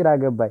ሳስታውስ ግራ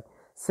ገባኝ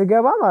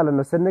ስገባ ማለት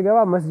ነው ስንገባ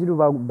መስጂዱ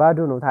ባዶ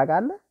ነው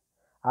ታውቃለህ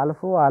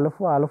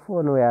አልፎ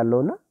ነው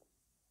ያለውና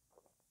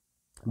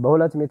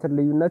በ2 ሜትር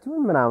ልዩነት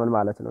ምናምን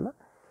ማለት ነውና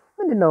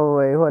ምንድነው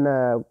የሆነ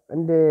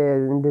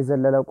እንደ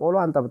ዘለለ ቆሎ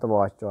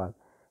አንጠብጥበዋቸዋል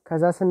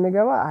ከዛ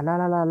ስንገባ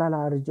አላላላላ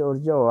አርጆ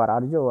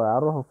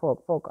አሮህ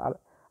ፎቅ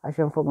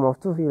عشان فوق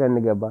مفتوح ይለን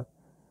ገባ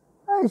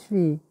እሺ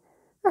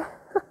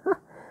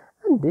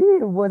እንዴ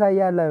ቦታ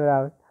ያለ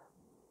ምናምን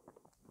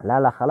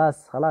ላላ خلاص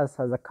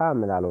هذا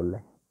كامل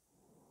አለውላይ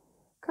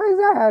ከዛ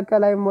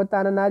ከላይ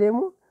ሞጣንና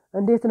ደግሞ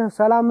እንዴት ነው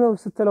ሰላም ነው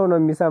ስትለው ነው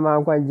የሚሰማ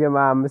እንኳን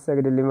ጀማዓ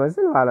መስገድ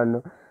ሊመስል ማለት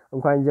ነው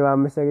እንኳን ጀማዓ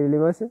መስገድ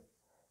ሊመስል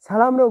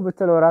ሰላም ነው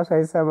ብትለው ራሱ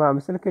አይሰማም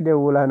ስልክ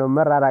ደውለህ ነው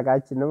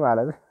መራራቃችን ነው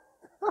ማለት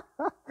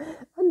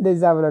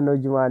እንደዛ ብለን ነው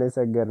ጁማዓን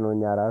የሰገድነው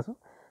እኛ ራሱ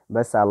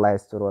በስ አላህ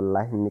ይስጥር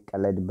ወላሂ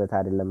የሚቀለድበት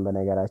አይደለም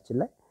በነገራችን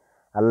ላይ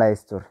አላህ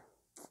ይስጥር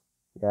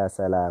ያ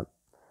ሰላም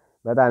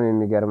በጣም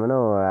የሚገርም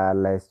ነው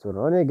አላህ ይስጥር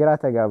እኔ ግራ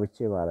ተጋብቼ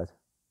ማለት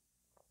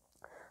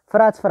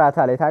ፍራት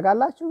አለ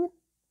ታውቃላችሁ ግን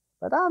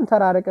በጣም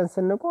ተራርቀን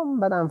ስንቆም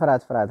በጣም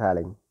ፍራት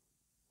አለኝ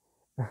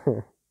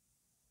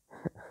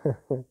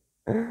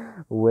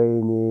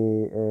ወይኔ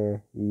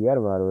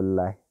ይገርማል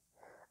ወላሂ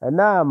እና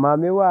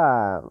ማሚዋ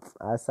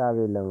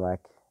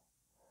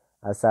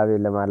ሐሳቤ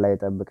ለማላ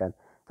ይጠብቀን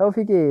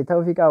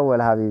ተውፊቅ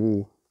አወል ሀቢቢ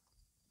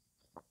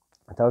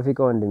ተውፊቅ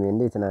ወንድሜ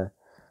እንዴት ነህ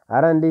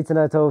አረ እንዴት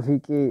ነህ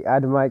ተውፊቅ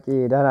አድማቂ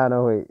ደህና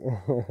ነው ወይ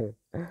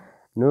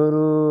ኑሩ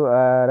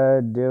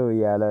አረደው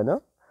ያለ ነው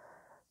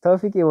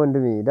ተውፊቅ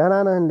ወንድሜ ደህና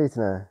ነህ እንዴት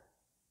ነህ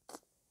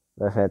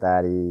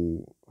በፈጣሪ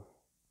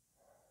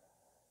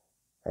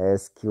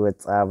እስኪ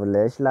ወጣ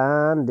ብለሽ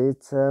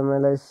ለአንዲት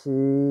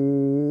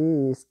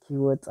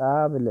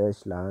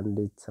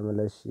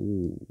ተመለሽ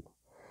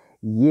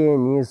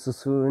የኔ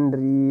ሱሱ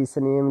እንድሪ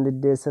ስኔም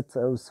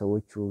ልደሰተው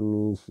ሰዎቹ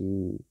ሚሺ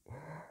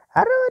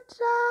አረወዳ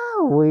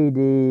ወይዴ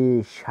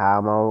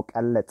ሻማው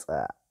ቀለጠ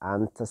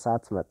አንተ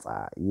ሳትመጣ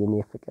የኔ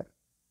ፍቅር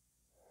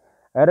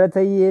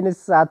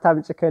አረተየንስ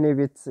አታምጭ ከኔ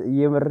ቤት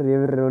የምር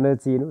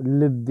እውነቴ ነው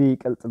ልቤ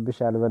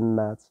ይቀልጥብሻል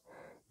በእናት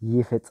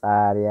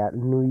ይፈጣሪያ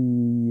ኑይ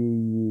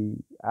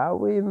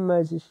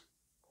አወይማሽ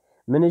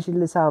ምንሽ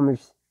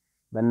ልሳምሽ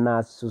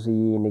በእናት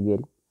ሱስዬ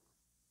ንገሪ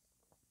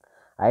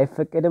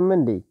አይፈቀድም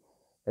እንዴ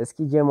እስኪ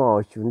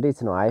ጀማዎቹ እንዴት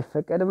ነው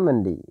አይፈቀድም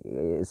እንዴ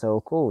ሰው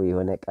እኮ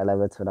የሆነ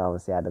ቀለበት ምናምን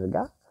ሲያደርጋ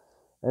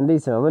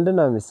እንዴት ነው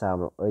ምንድነው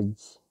የሚሳመው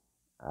እጅ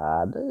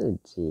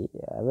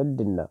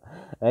ምንድነው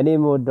እኔ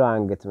የምወደው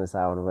አንገት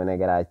መሳም ነው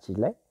በነገራችን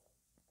ላይ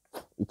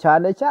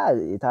ይቻለቻ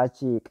የታች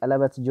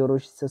ቀለበት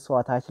ጆሮሽ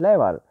ስሷታች ላይ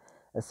ማለት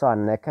እሷን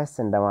ነከስ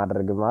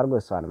እንደማድረግ ማርጎ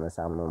እሷን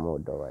መሳም ነው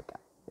የምወደው በቃ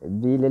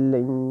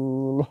ቢልልኝ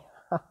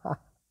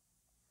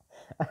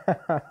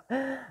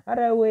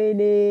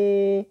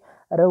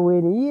አረ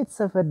ወይኔ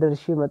የተሰፈር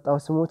ደርሼ መጣው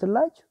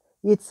ስሞትላችሁ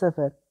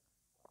የተሰፈር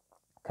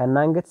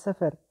ከናንገት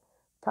ሰፈር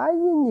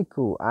ታየኝኩ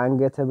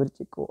አንገተ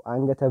ብርጭቆ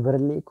አንገተ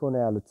ብርሌ እኮ ነው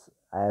ያሉት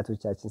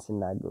አያቶቻችን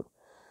ሲናገሩ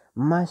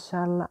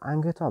ማሻአላ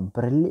አንገቷ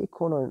ብርሌ እኮ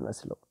ነው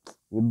የሚመስለው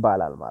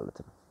ይባላል ማለት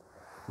ነው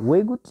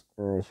ወይ ጉድ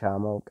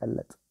ሻማው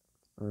ቀለጥ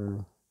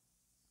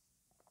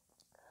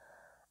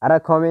አረ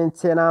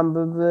ኮሜንቴን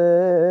አንብብ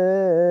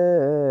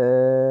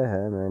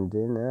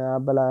ምንድን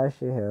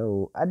አበላሽኸው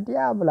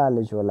አዲያ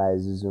ብላለች ወላይ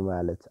ዙዙ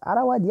ማለት አረ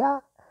ወዲያ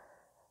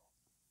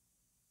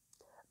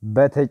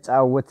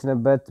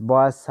በተጫወትንበት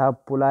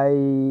በዋትስአፕ ላይ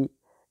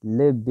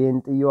ልቤን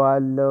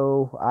ጥየዋለሁ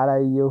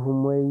አላየሁም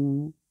ወይ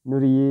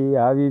ኑርዬ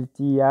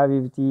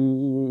ሀቢብቲ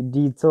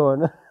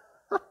ዲቶን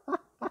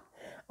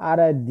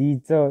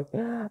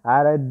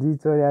አረ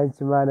ዲቶን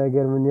ያንቺማ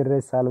ነገር ምን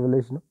ይረሳል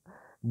ብለሽ ነው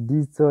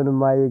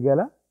ዲቶንማ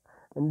ይገላ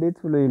እንዴት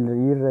ብሎ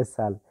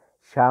ይረሳል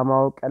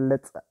ሻማው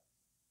ቀለጠ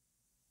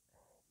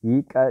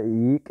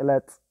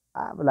ይቅለጥ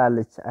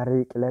ብላለች አረ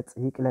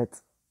ይቅለጥ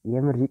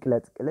የምር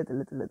ይቅለጥ ቅለጥ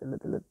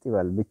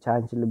ይባል ብቻ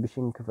አንቺ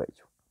ልብሽን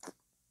ክፈችው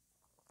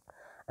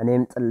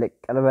እኔም ጥልቅ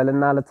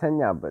ቀልበልና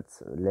ልተኛበት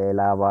ሌላ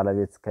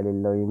ባለቤት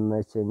ከሌለው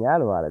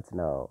ይመቸኛል ማለት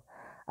ነው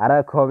አረ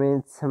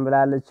ኮሜንት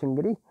ብላለች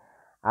እንግዲህ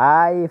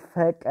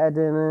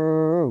አይፈቀድም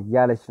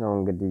ያለች ነው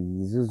እንግዲህ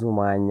ዙዙ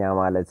ማኛ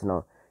ማለት ነው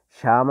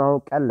ሻማው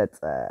ቀለጠ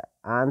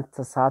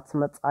አንተ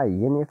ሳትመጣ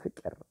የኔ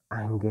ፍቅር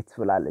አንገት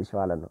ብላለች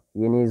ማለት ነው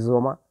የኔ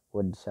ዞማ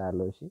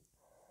ወድሻለሁ እሺ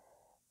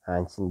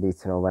አንቺ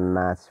እንዴት ነው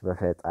በእናትሽ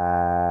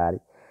በፈጣሪ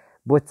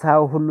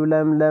ቦታው ሁሉ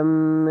ለምለም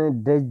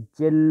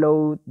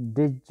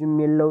ደጅም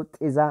የለው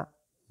ጤዛ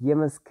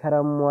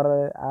የመስከረም ወር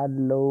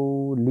አለው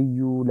ልዩ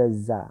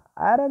ለዛ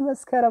አረ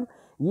መስከረም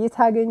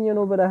የታገኘ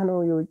ነው ብለህ ነው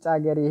የውጭ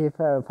ሀገር ይሄ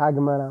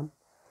ፋግመና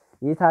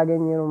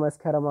የታገኘ ነው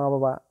መስከረም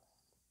አበባ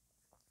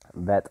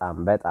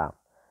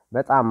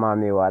በጣም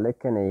ማሚዋ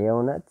ልክ ነህ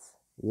የእውነት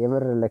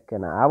የምር ልክ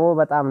ነህ አቦ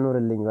በጣም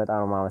ኑርልኝ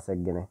በጣም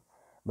ማመሰግነህ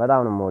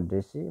በጣም ነው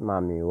የምወድሽ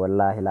ማሚ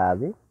ወላሂ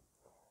ላዚ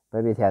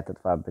በቤት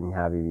ያትጥፋብኝ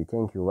ሀቢቢ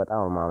ቴንኪው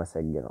በጣም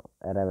ማመሰግነው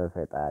አረ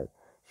በፈጣሪ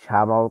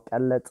ሻማው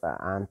ቀለጠ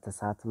አንተ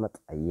ሳትመጣ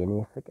የኔ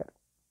ፍቅር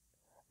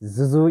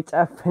ዙዙ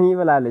ጨፍኒ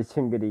ብላለች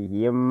እንግዲህ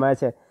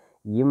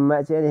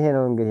ይመቸን ይሄ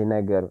ነው እንግዲህ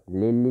ነገሩ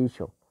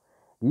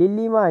ሊሊ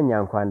ማኛ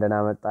እንኳን ደህና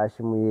መጣሽ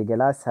ሙዬ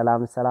ገላ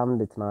ሰላም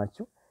እንዴት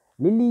ናችሁ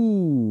ሊሊ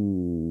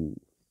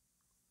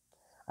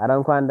አረ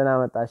እንኳን ደህና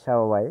መጣሽ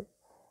አበባዬ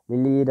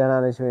ሊሊ ደህና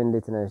ነሽ ወይ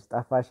እንዴት ነሽ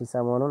ጠፋሽ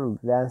ሰሞኑን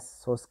ቢያንስ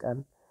 3 ቀን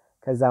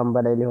ከዛም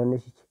በላይ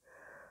ሊሆንሽ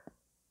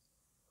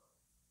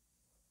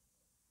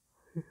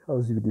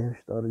አውዚ ቢለሽ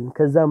ታውሪኝ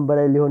ከዛም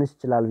በላይ ሊሆንሽ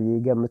ይችላል ብዬ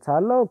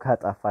ገምታለሁ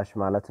ከጠፋሽ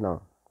ማለት ነው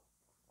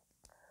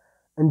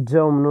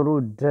እንደውም ኑሩ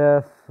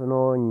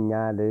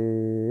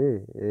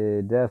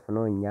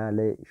ደፍኖኛል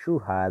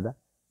ሹሃዳ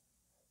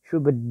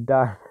ሹብዳ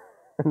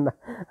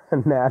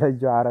እና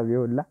ያረጀው አረብ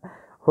ይሁላ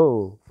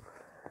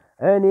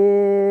እኔ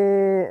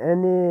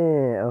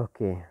ኦኬ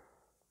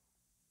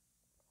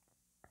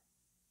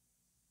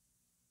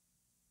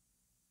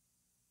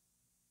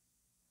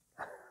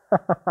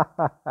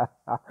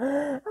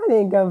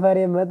እኔን ከንፈሬ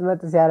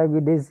መጥመጥ ሲያደርጉ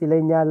ደስ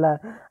ይለኛል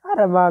አረ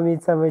ማሚ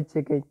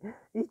ተመቸከኝ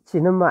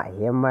እቺንማ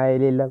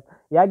የማይል የለም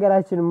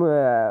የሀገራችን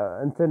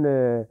እንትን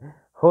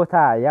ሆታ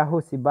ያሁ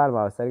ሲባል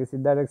ማለት ሰርግ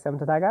ሲደረግ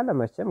ሰምተህ ታውቃለህ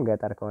መቼም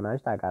ገጠር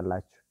ከሆናችሁ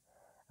ታውቃላችሁ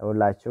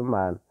ሁላችሁም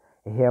ማለት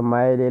ይሄ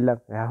የማይል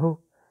የለም ያሁ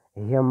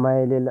ይሄ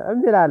የማይል የለም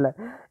እንዴላለ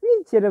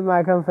እቺንማ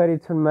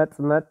ከንፈሪቱን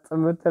መጥመጥ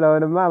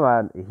ምትለውንማ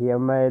ማለት ይሄ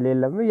የማይል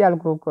የለም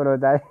እያልኩ እኮ ነው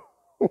ታዲያ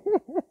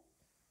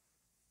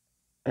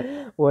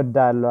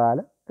ወዳለው አለ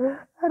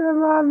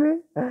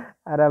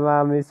አረ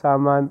ማሚ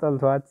ሳማን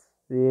ጠልቷት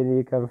የኔ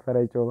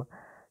ከንፈረጮማ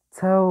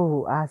ተው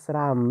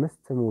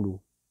 15 ሙሉ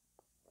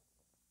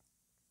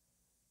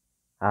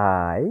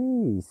አይ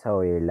ሰው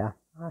የለ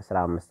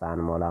 15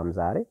 አንሞላም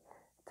ዛሬ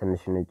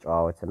ትንሽ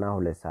እንጨዋወትና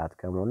 2 ሰዓት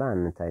ከሞላ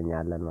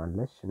እንተኛለን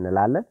ማለት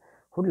እንላለን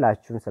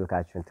ሁላችሁም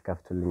ስልካችሁን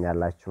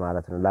ትከፍቱልኛላችሁ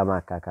ማለት ነው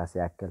ለማካካስ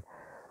ያክል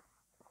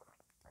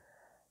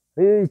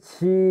እቺ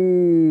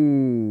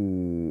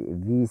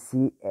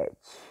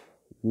ቪሲኤች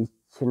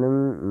ይችንም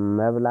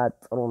መብላት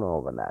ጥሩ ነው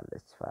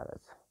ብላለች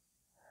ማለት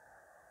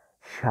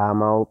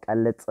ሻማው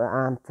ቀለጠ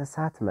አንተ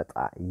ሳትመጣ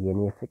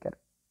የኔ ፍቅር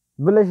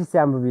ብለሽ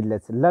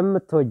ሲያምብብለት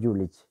ለምትወጂው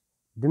ልጅ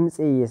ድምጽ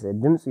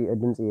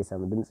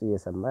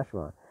እየሰማሽ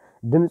ማለት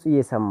ድምጽ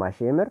እየሰማሽ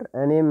የምር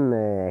እኔም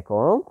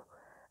ከሆንኩ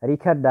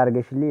ሪከርድ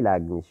አድርገሽልኝ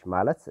ላግኝሽ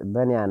ማለት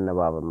በእኔ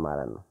አነባበብ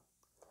ማለት ነው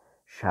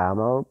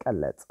ሻማው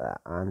ቀለጠ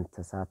አንተ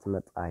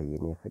ሳትመጣ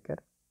የኔ ፍቅር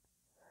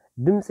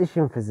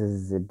ድምጽሽን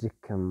ፍዝዝ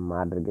ድክም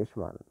አድርገሽ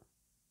ማለት ነው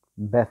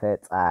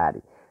በፈጣሪ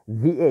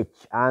ቪኤች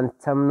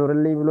አንተም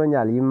ኑርልኝ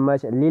ብሎኛል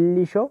ይመች ሊሊ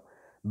ሾው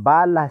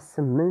ባላ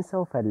 8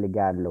 ሰው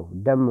ፈልጋለሁ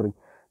ደምሩኝ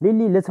ሊሊ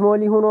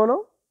ልትሞሊ ሆኖ ነው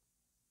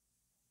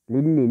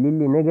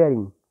ሊሊ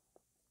ንገሪኝ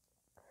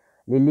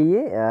ሊሊዬ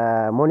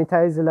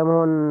ሞኔታይዝ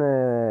ለመሆን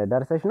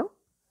ደርሰሽ ነው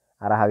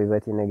አረ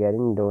ሀቢበቲ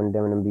ንገሪኝ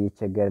እንደምንም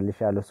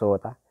ብይቸገርልሻለሁ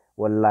ሰውጣ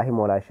ወላሂ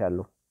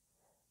ሞላሻለሁ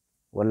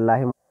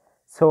ወላሂ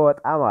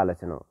ሰውጣ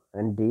ማለት ነው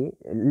እንዴ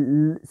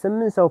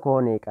 8 ሰው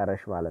ከሆነ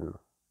ይቀርሽ ማለት ነው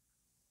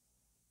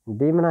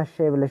እንዴ ምን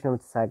አሻይ ብለሽ ነው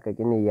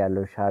የምትሳቀቂኝ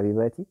ያለው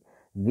ሀቢበቲ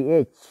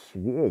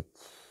ቪኤች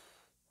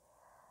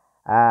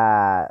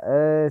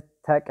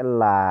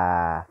ተቅላ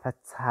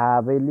ፈታ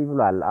በሊ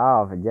ብሏል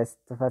አዎ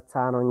ጀስት ፈታ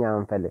ነውኛ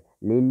እንፈልግ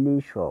ሊሊ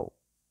ሾው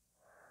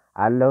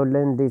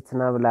አለውልን እንዴት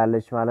ነው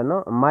ብላለች ማለት ነው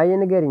ማየ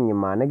ንገሪኝ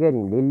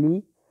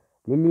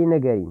ሊሊ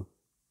ንገሪኝ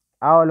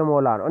አዎ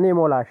ልሞላ ነው እኔ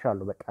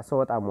ሞላሻለሁ በቃ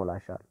ስወጣ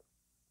ሞላሻለሁ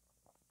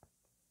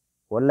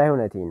ወላሂ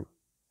እውነቴን ነው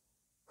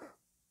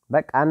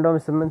በቃ እንደውም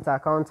 8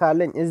 አካውንት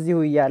አለኝ እዚሁ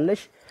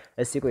እያለሽ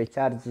እስቲ ቆይ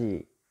ቻርጅ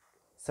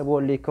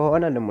ስቦልኝ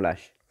ከሆነ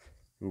ልሙላሽ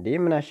እንዴ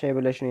ምን አሻይ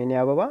ብለሽ ነው የኔ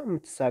አበባ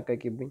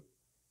የምትሳቀቂብኝ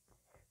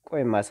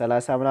ቆይማ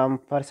 30 ምናምን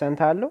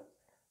 % አለው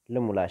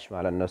ልሙላሽ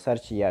ማለት ነው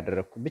ሰርች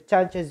እያደረኩ ብቻ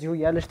አንቺ እዚሁ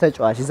እያለሽ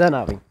ተጫዋች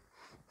ዘናብኝ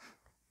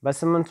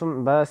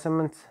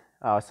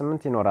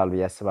በ8 ይኖራል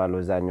ብዬ አስባለሁ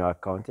እዛኛው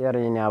አካውንት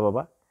የኔ አበባ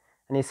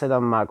እኔ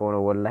ስለማቀው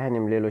ነው ወላሂ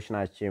እኔም ሌሎች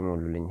ናቸው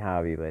የሞሉልኝ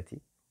ሀቢበቲ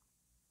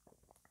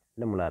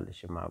ልሙላልሽ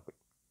ማቁኝ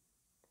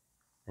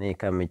እኔ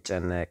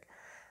ከምጨነቅ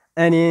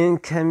እኔን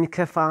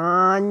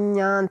ከሚከፋኝ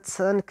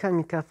አንተን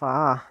ከሚከፋ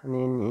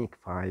እኔን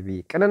ይክፋይ ቢ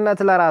ቅንነት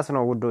ለራስ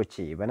ነው ውዶቼ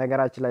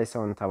በነገራችን ላይ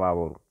ሰውን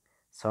ተባበሩ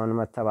ሰውን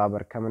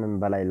መተባበር ከምንም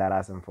በላይ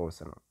ለራስን ፈውስ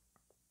ነው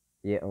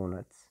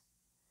የእውነት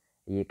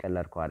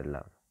እየቀለድኩ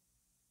አይደለም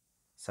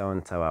ሰውን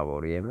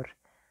ተባበሩ የምር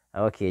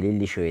ኦኬ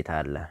ሊሊ ሾው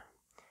ይታለ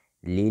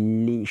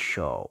ሊሊ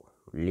ሾው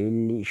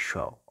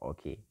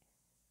ኦኬ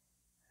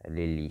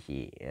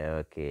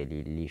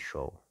ሊሊ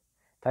ሾው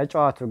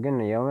ተጫዋቱ ግን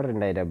የምር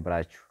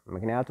እንዳይደብራችሁ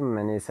ምክንያቱም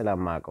እኔ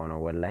ስለማቀው ነው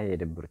ወላሂ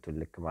የድብርቱ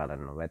ልክ ማለት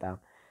ነው በጣም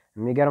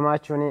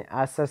የሚገርማችሁ እኔ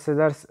 10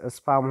 ስደርስ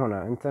ስፓም ሆነ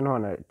እንትን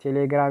ሆነ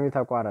ቴሌግራም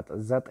ተቋረጠ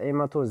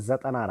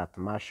 994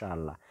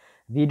 ማሻአላ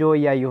ቪዲዮ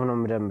ያየሁ ነው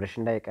ምደምርሽ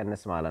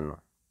እንዳይቀንስ ማለት ነው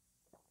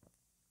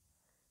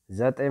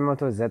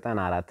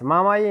 994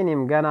 ማማዬ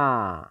እኔም ገና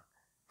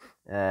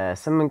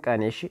 8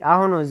 ቀን እሺ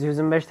አሁን እዚሁ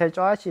ዝም በሽ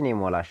ተጫዋች እኔ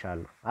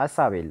ሞላሻለሁ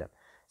ሐሳብ የለም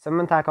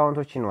 8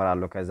 አካውንቶች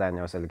ይኖራሉ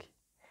ከዛኛው ስልክ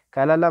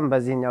ከለለም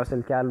በዚህኛው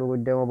ስልክ ያሉ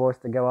ደግሞ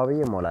በውስጥ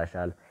ገባብዬ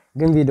ሞላሻለሁ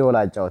ግን ቪዲዮ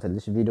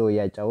ላጫውትልሽ ቪዲዮ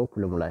ያጫውኩ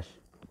ልሙላሽ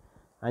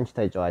አንቺ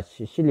ተጫዋች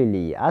እሺ ሊሊ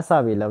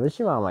ሐሳብ የለም እሺ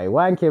ማማዬ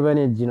ዋንኬ በኔ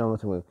እጅ ነው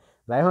የምትሞይ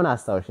ባይሆን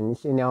አስታውሽኝ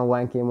እሺ እኔ አሁን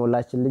ዋንኬ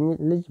ሞላችልኝ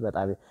ልጅ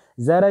በጣም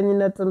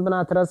ዘረኝነት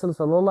ጥንብናት ረሱል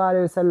ሰለላሁ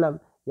ዐለይሂ ወሰለም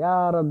ያ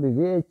ረቢ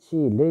ቢቺ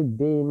ልቤ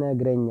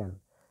ነግረኛል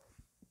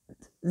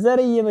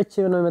ዘርዬ መቼ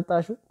ነው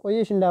የመጣሽው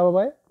ቆየሽ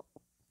እንዳባባይ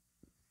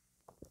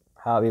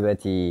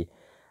ሀቢበቲ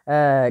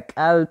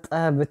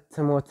ቀልጠህ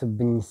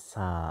ብትሞትብኝሳ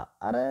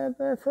አረ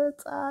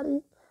በፈጣሪ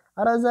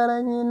አረ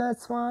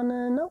ዘረኝነት ማን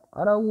ነው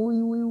አረ ውይ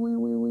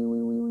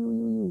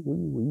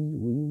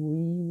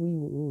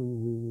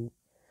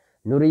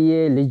ኑርዬ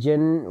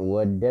ልጅን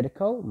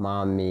ወደድከው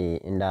ማሜ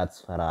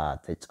እንዳትፈራ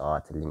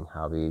ተጫዋትልኝ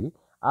ሀቢቢ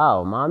አው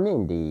ማሜ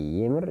እንዴ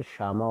የምር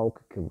ሻማው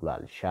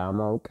ክብሏል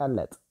ሻማው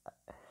ቀለጠ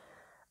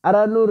አረ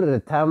ኑር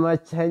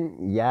ተመቸኝ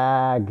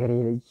ያገሬ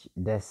ልጅ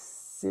ደስ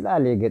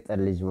ይላል የገጠር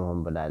ልጅ መሆን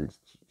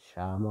ብላለች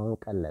ሻማው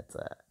ቀለጠ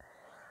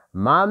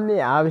ማሜ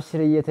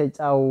አብሽር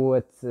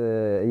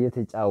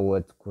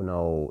እየተጫወትኩ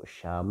ነው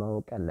ሻማው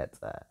ቀለጠ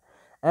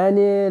እኔ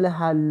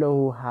ለሃለሁ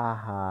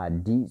ሃሃ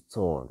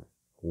ዲሶን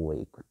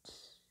ወይ ጉድ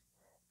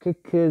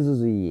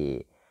ክክዙዙዬ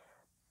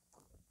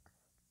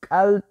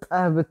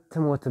ቀልጠህ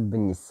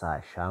ብትሞትብኝሳ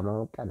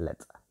ሻማው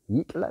ቀለጠ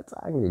ይቅለጣ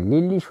እንግዲህ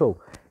ሊሊ ሾው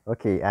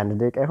ኦኬ 1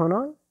 ደቂቃ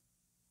ይሆናል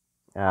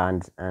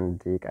 1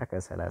 ደቂቃ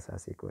ከ30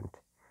 ሴኮንድ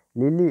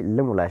ሊሊ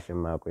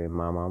ልሙላሽማ ቆይ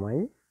ማማማይ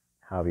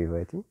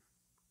ሀቢበቲ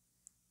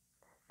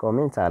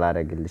ኮሜንት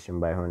አላደርግልሽም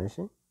ባይሆንሽ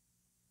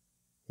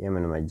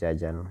የምን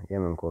መጃጃ ነው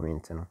የምን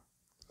ኮሜንት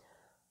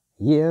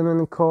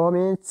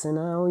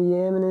ነው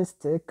የምን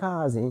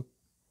ስትካዜ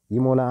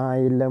ይሞላ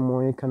የለም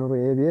ወይ ከኑሮ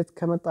የቤት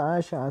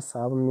ከመጣሽ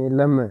ሐሳብም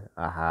የለም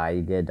አሃይ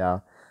ገዳ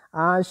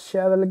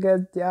አሸበል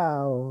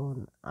ገዳውን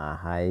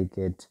አሃይ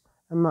ገድ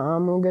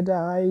ማሙ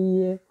ገዳይ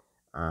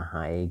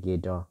አሃይ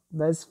ገዳ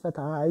በስፈታ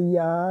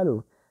ያሉ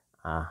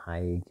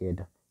አሃይ ገዳ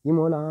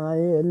ይሞላ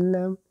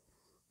የለም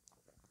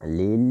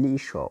ሊሊ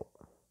ሾው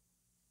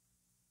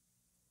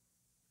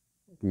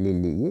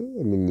ሊሊ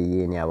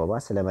የኔ አበባ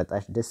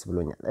ስለመጣሽ ደስ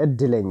ብሎኛል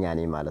እድለኛ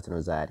ነኝ ማለት ነው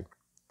ዛሬ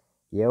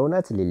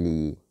የእውነት ሊሊ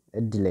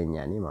እድለኛ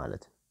ነኝ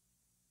ማለት ነው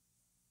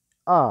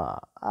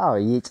አዎ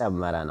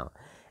እየጨመረ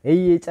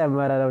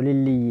ነው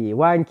ሊሊ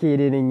ዋንኬ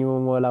ደነኝ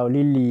ሞላው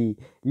ሊሊ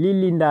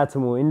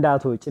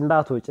እንዳትወጭ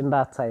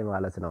እንዳታይ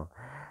ማለት ነው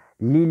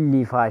ሊሊ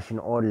ፋሽን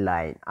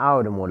ኦንላይን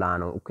አውድ ሞላ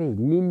ነው ኦኬ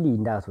ሊሊ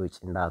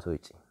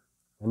እንዳትወጭ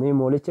እኔ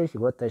ሞልቼሽ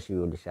ወጥተሽ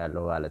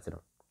ይውልሻለሁ ማለት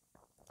ነው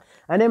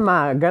እኔማ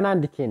ገና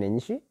እንድኬ ነኝ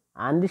እሺ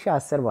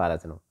 1010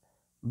 ማለት ነው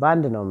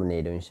ባንድ ነው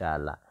የምንሄደው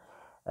ኢንሻአላህ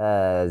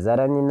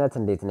ዘረኝነት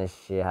እንዴት ነሽ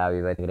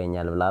ሀቢበት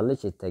ይግረኛል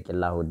ብላለች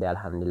ተቂላሁ ወዲ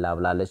አልহামዱሊላህ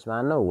ብላለች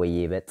ማለት ነው ወይ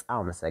በጣም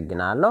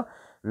አመሰግናለሁ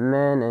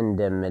ምን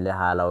እንደምልህ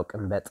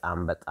አላውቅም በጣም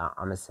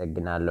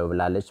አመሰግናለሁ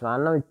ብላለች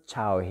ማለት ነው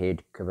ቻው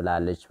ሄድክ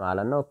ብላለች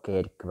ማለት ነው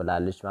ከሄድክ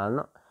ብላለች ማለት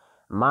ነው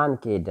ማን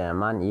ከሄደ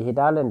ማን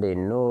ይሄዳል እንደ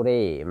ኑሬ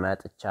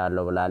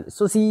መጥቻለሁ ብላል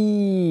ሱሲ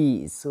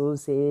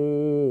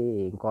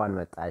እንኳን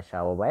መጣሽ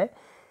አበባዬ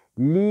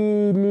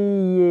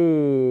ሊሊዬ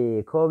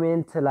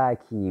ኮሜንት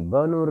ላኪ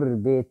በኑር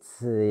ቤት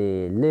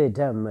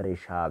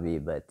ልደምርሽ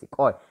ሀቢበቲ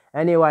ቆይ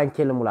እኔ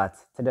ዋንኬል ሙላት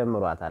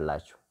ትደምሯት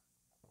አላችሁ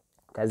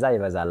ከዛ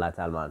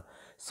ይበዛላታል ማለት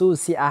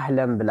ሱሲ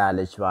አህለም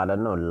ብላለች ማለት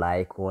ነው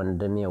ላይክ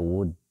ወንድሜ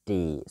ውዴ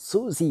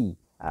ሱሲ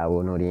አቦ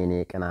ኑር የኔ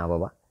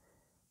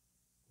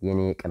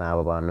ቅና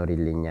አበባ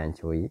ኑሪልኝ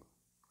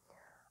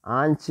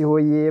አንቺ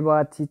ሆዬ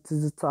ባቲ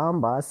ትዝታም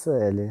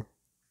ባሰል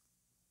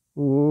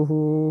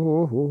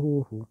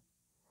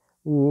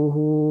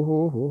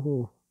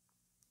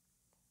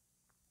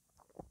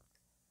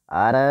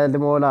አረ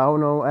ልሞላው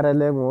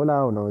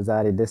ነው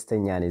ዛሬ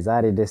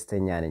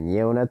ደስተኛ ነኝ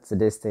የእውነት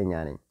ደስተኛ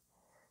ነኝ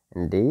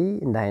እንዴ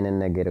እንደ አይነት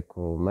ነገር እኮ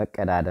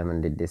መቀዳደም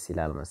እንዴት ደስ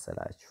ይላል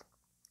መሰላችሁ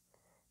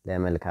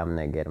ለመልካም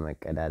ነገር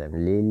መቀዳደም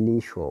ሊሊ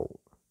ሾው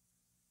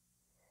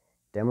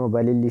ደግሞ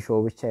በሊሊ ሾው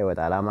ብቻ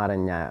ይወጣል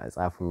አማርኛ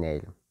ጻፉኝ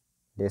አይልም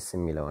ደስ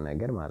የሚለው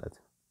ነገር ማለት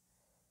ነው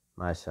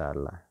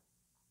ማሻአላህ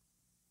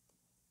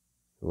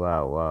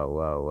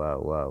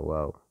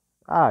ዋው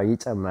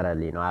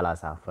ይጨመረልኝ ነው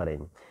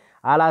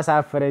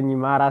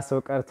አላሳፈረኝም አራት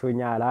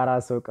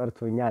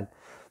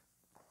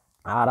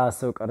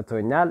ሰው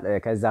ቀርቶኛል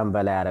ከዛም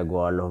በላይ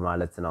ያረጋዋለሁ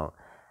ማለት ነው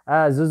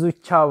ዙዙ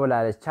ቻው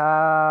ብላለች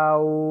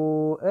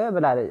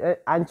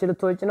አንቺ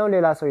ልትወጪ ነው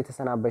ሌላ ሰው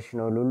የተሰናበሽ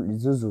ነው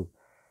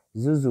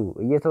ዙዙ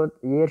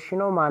እየሄድሽ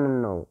ነው ማንን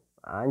ነው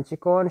አንቺ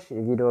ከሆንሽ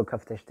ቪዲዮ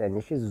ከፍተሽ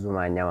ተኝሽ ዙዙ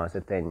ማኛማ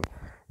ስተኝ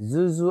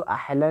ዙዙ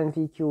አህለን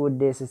ፊኪ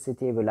ውዴ ስስቴ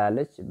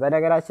ብላለች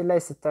በነገራችን ላይ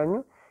ስተኙ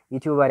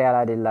ዩቲዩበር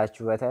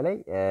ያላደላችሁ በተለይ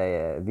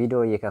ቪዲዮ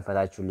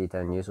እየከፈታችሁ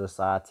ሊተኙ የ3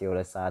 ሰዓት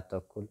የ2 ሰዓት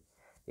ተኩል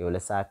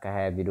የ2 ሰዓት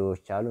ከ20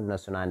 ቪዲዮዎች አሉ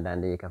እነሱን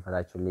አንዳንዴ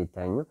እየከፈታችሁ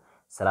ሊተኙ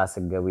ስራ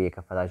ስገቡ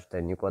እየከፈታችሁ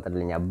ተኙ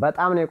ይቆጥርልኛል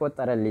በጣም ነው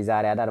የቆጠረልኝ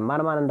ዛሬ አዳር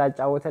ማን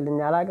እንዳጫወተልኝ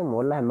አላግም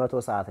ወላሂ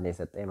 100 ሰዓት ነው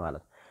የሰጠኝ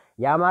ማለት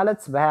ያ ማለት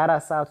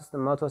በ24 ሰዓት ውስጥ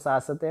 100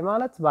 ሰዓት ሰጠኝ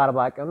ማለት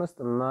በ40 ቀን ውስጥ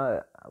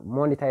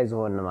ሞኔታይዝ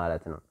ሆነ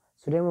ማለት ነው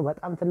እሱ ደግሞ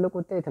በጣም ትልቅ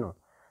ውጤት ነው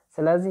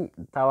ስለዚህ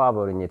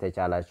ተባበሩኝ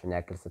የተቻላችሁን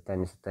ያክል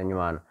ስተኙ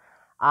ማለት ነው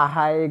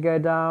አሃይ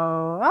ገዳው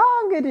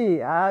እንግዲህ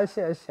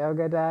አሸሸው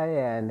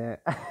ገዳዬን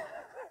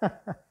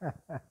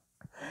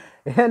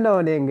ነው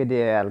እኔ እንግዲህ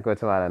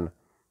ያልኩት ማለት ነው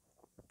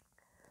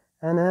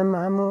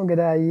እነማሙ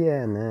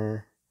ገዳዬን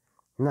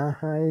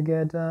ናሃይ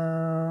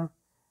ገዳው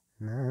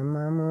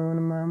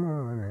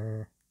ማሙን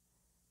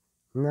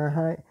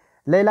ናሃይ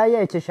ሌላዬ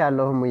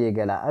አይቼሻለሁ ሙዬ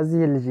ገላ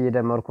እዚህ ልጅ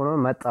እየደመርኩ ነው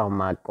መጣሁ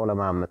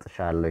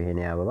ማቆለማመጥሻለሁ ይሄን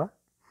ያበባ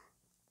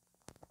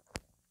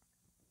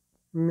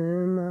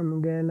ማሙ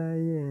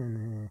ገላዬን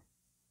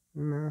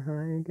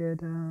ናሃይ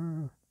ገዳው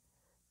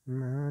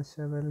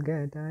ናሸበል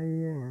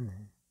ገዳዬን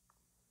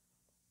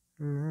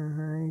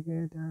ናሃይ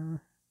ገዳው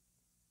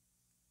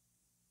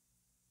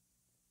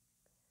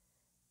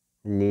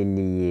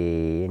ሊሊዬ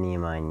የኔ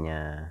ማኛ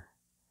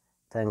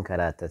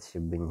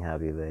ተንከራተትሽብኝ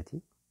ሀቢበቲ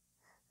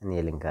እኔ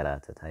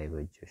ልንከራተት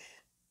አይበጆሽ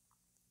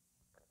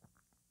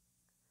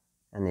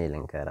እኔ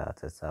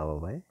ልንከራተት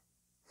አበባይ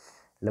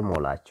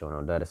ልሞላቸው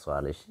ነው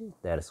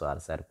ደርሷል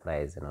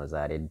ሰርፕራይዝ ነው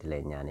ዛሬ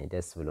እድለኛ ነኝ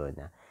ደስ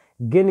ብሎኛል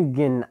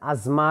ግን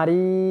አዝማሪ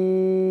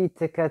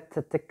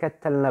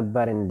ትከተል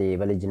ነበር እንዴ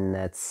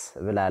በልጅነት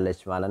ብላለች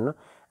ማለት ነው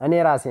እኔ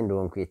ራሴ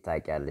እንደሆንኩ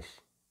ይታቂያለሽ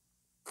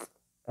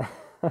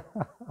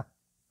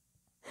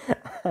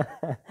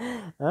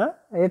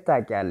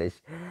ይታቂያለሽ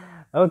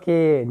ኦኬ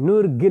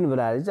ኑር ግን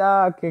ብላለች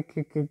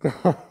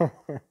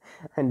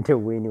እንደ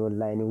ወይኔ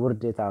ወላሂ ነው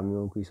ውርደታም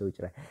ይሆንኩ ይሰው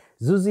ይችላል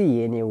ዙዚ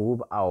የኔ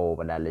ውብ አዎ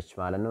ብላለች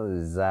ማለት ነው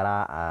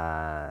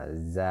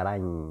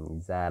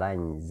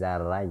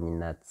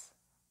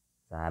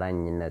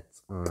ዛራኝነት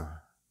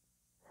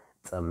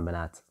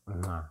ጽምብናት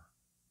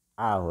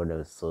አዎ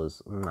ለሶስ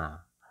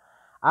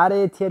አሬ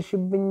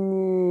ተርሽብኝ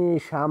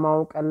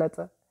ሻማው ቀለጠ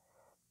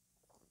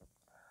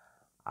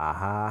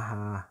አሃ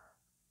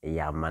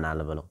ያመናል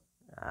ብለው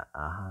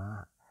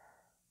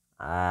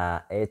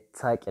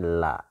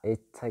እተቂላ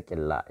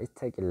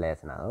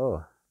የትና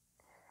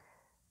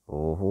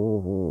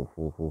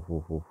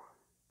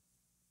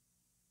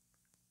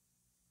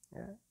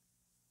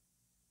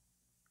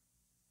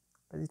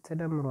በዚህ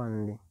ተደምሯል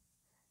እንዴ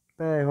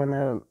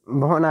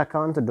በሆነ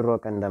አካውንት ድሮ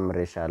ቀን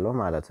ደምሬሻለሁ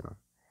ማለት ነው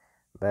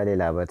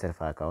በሌላ በትርፍ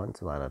አካውንት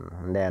ማለት ነው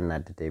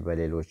እንዳያናድደኝ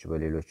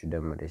በሌሎች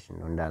ደምሬሽ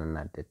ነው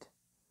እንዳልናደድ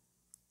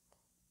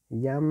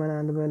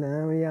ያመናል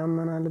ብለው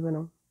ያመናል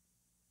ብለው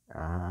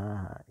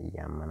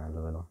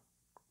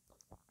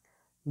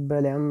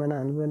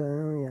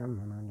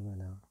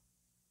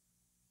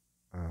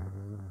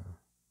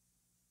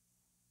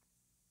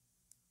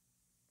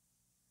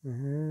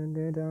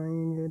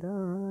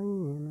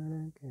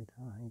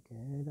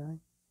ገዳይ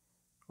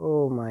ኦ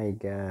ማይ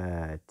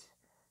ጋድ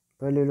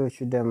በሌሎቹ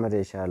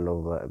ደምሬሻለሁ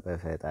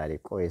በፈጣሪ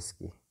ቆይ እስኪ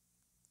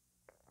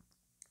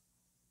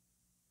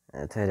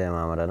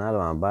ተደማምረናል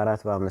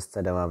በአራት በአምስት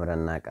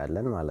ተደማምረን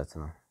እናውቃለን ማለት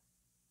ነው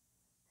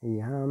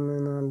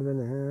ያመናል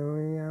ብለው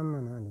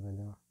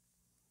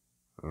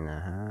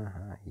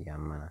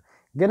ያመናል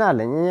ግን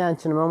አለኝ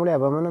አንቺን መሙሊያ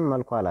በምንም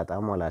መልኩ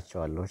አላጣም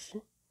ሞላቸዋለሁ እሺ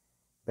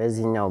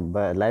በዚህኛው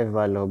በላይቭ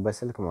ባለሁበት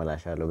ስልክ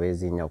ሞላሻለሁ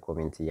በዚህኛው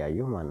ኮሜንት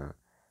እያየሁ ማለት ነው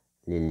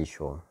ሊሊ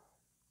ሾው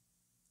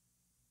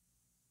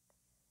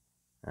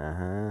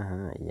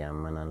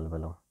ያመናል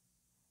ብለው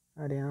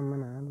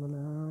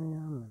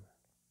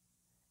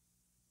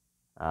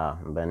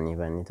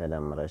በኒ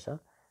ተደምረሻ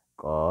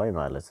ቆይ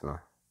ማለት ነው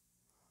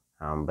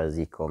አሁን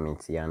በዚህ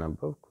ኮሜንት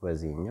ያነበብኩ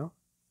በዚህኛው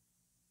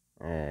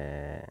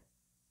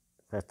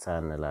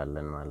ፈታን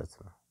እንላለን ማለት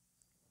ነው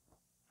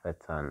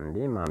ፈታን እንዴ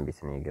ማን ቤት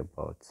ነው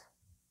የገባሁት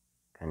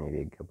ከኔ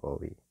ቤት ገባው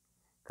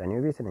ከኔ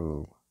ቤት ነኝ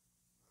እንዴ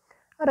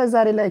አረ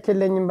ዛሬ ላይ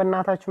ከለኝም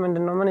በእናታችሁ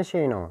ምንድነው ምን እሺ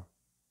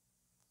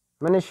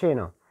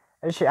ነው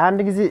እሺ አንድ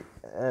ጊዜ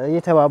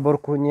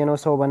እየተባበርኩኝ ነው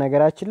ሰው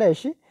በነገራችን ላይ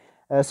እሺ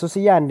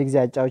ሱስያ አንድ ጊዜ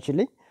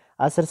አጫውችልኝ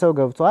 10 ሰው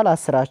ገብቷል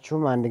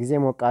 10አችሁም አንድ ጊዜ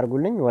ሞቅ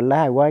አድርጉልኝ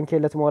ወላሂ ዋንኬ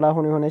ልትሞላ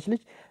ሆኖ የሆነች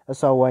ልጅ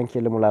እሷ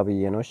ዋንኬ ልሙላ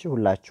ብዬ ነው እሺ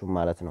ሁላችሁም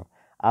ማለት ነው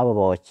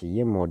አበባዎች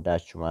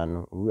የምወዳችሁ ማለት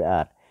ነው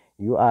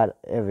you are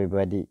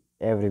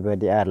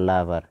everybody are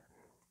lover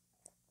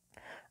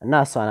እና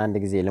እሷን አንድ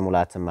ጊዜ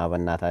ልሙላትማ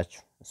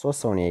በእናታችሁ 3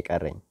 ሰው ነው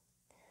የቀረኝ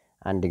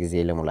አንድ ጊዜ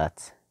ልሙላት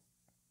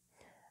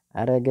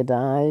አረ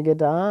ገዳይ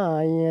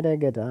አረ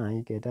ገዳይ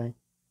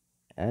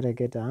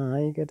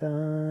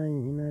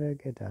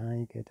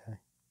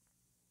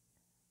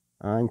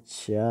አንቺ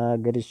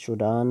አገርሽ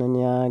ዳንን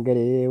ያገሬ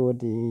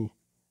ወዲ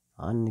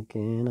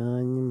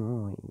አንገናኝም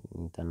ወይ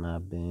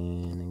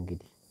ተናበን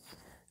እንግዲህ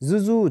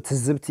ዙዙ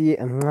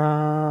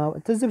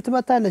ትዝብት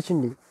መታለች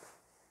እንዴ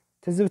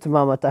ትዝብት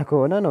ማመጣ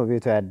ከሆነ ነው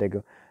ቤቱ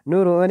ያደገው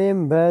ኑሮ እኔም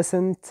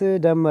በስንት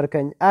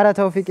ደመርከኝ አረ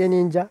ተውፊቄ እኔ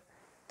እንጃ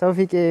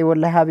ተውፊቄ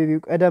ወላሂ ሀቢቢ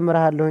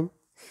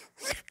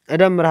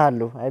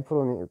እደምርሃለሁ አይ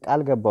ፕሮሚ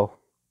ቃል ገባሁ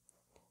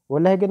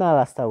ወላሂ ግን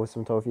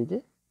አላስታውስም ተውፊቄ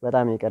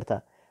በጣም ይቅርታ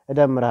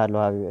እደምርሃለሁ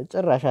ሀቢቢ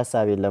ጭራሽ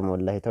ሐሳብ የለም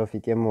ወላሂ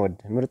ተውፊቄ የምወድ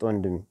ምርጥ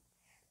ወንድሜ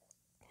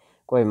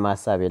ቆይ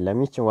ሐሳብ የለም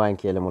ይቺን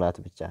ዋንኬ ልሙላት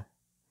ብቻ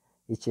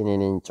ይቺን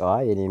የኔን ጨዋ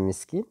የኔን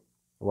ምስኪን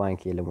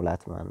ዋንኬ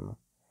ልሙላት ማለት ነው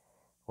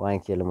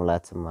ዋንኬ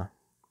ልሙላትማ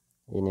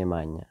የኔ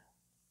ማኛ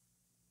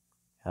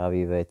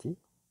ሀቢበቲ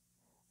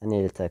እኔ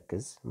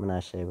ልተክዝ ምን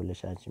አሻይ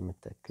ብለሽ አንቺ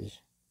የምትተክዥ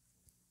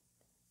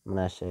ምን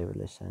አሻይ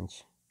ብለሽ አንቺ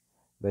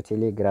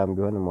በቴሌግራም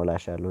ቢሆን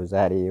ሞላሻለሁ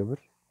ዛሬ ይብር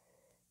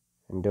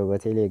እንደው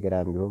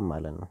በቴሌግራም ቢሆን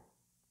ማለት ነው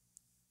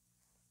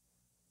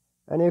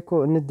እኔ እኮ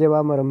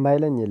እንደባመር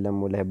የማይለኝ የለም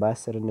ወላሂ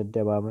በ10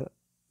 እንደባመር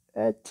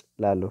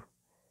ላሉ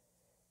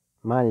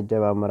ማን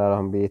ይደባመራል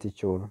አሁን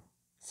ቤትቸው ነው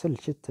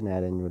ስልችት ነው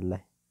ያለኝ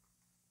ወላሂ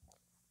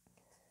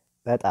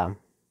በጣም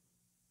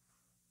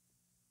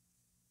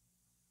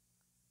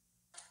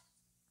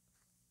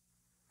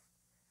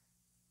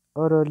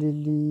ኦሮ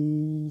ሊሊ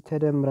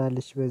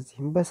ተደምራለች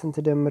በዚህም በስንት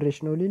ደምረሽ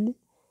ነው ሊሊ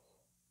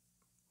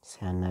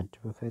ሲያናድ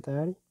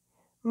በፈጣሪ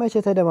መቼ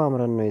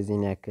ተደማምረን ነው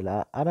የዚህን ያክል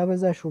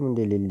አላበዛሽውም እንዴ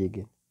ሊሊ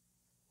ግን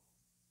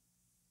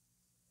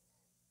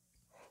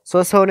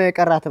 3 ሰው ነው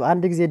የቀራተም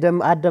አንድ ጊዜ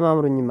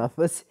አደማምሩኝማ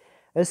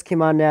እስኪ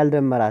ማን ነው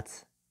ያልደመራት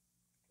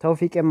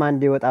ተውፊቅም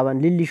አንዴ ወጣባን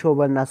ሊሊ ሾው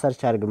በልና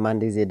ሰርች አድርግም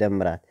አንድ ጊዜ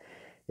ደምራት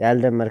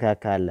ያልደመርካ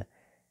ካለ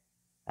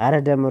አረ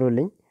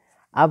ደምሩልኝ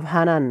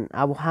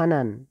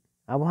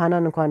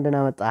አቡሃናን እንኳን ደህና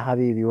መጣ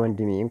ሀቢቢ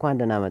ወንድሜ እንኳን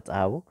ደህና መጣ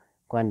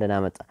እንኳን ደህና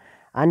መጣ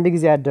አንድ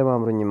ጊዜ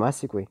አደማምሩኝማ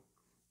እስኪ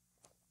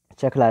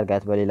ቼክ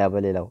ላድርጋት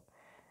በሌላው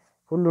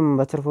ሁሉም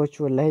በትርፎቹ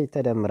ወላሂ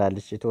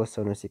ተደምራለች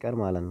የተወሰኑ ሲቀር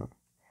ማለት ነው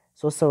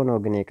 3 ሰው ነው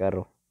ግን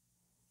የቀረው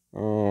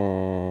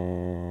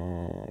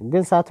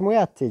ግን ሳትሞይ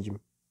አትሄጂም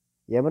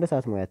የምር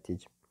ሳትሞይ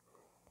አትሄጂም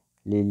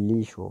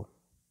ሊሊሾ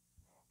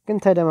ግን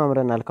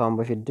ተደማምረናል ካሁን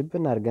በፊት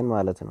ድብን አድርገን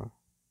ማለት ነው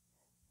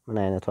ምን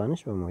አይነቷ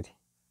ነሽ በሞቴ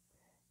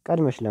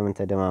ቀድመሽ ለምን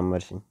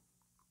ተደማመርሽኝ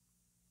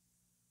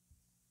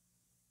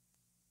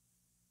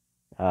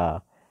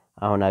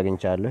አሁን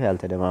አግኝቻለሁ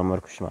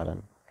ያልተደማመርኩሽ ማለት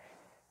ነው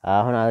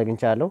አሁን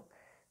አግኝቻለሁ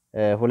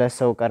 2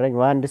 ሰው ቀረኝ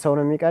አንድ ሰው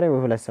ነው የሚቀረኝ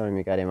ወይ 2 ሰው ነው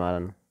የሚቀረኝ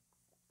ማለት ነው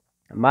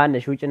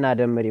ማንሽ ውጭና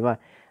ደምሪ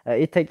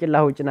ይተቂላ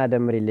ውጭና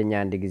ደምሪልኝ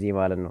አንድ ጊዜ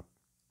ማለት ነው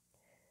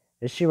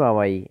እሺ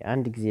ማማይ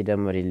አንድ ጊዜ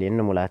ደምሪልኝ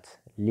እንሙላት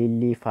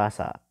ሊሊ ፋሳ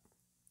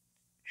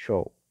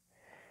ሾው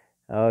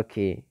ኦኬ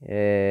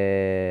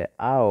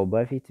አዎ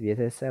በፊት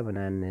ቤተሰብ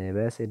ነን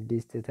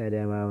በ6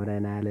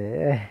 ተደማምረናል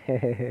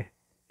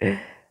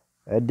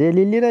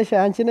ሊሊ ነሽ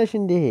አንቺ ነሽ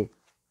እንዴ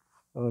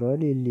ኦሮ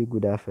ሊሊ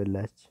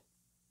ጉዳፈላች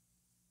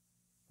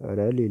ኦሮ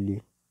ሊሊ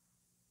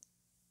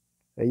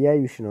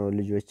እያዩሽ ነው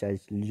ልጆች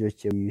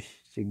እያዩሽ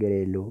ችግር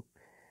የለውም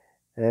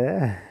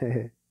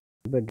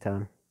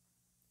በግታን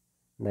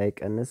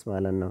እንዳይቀንስ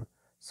ማለት ነው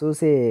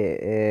ሱሴ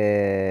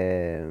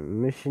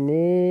ምሽኔ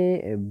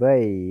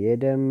በይ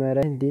የደመረ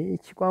እንዴ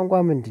እቺ ቋንቋ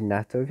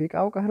ምንድናት ተውፊቅ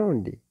አውቀህ ነው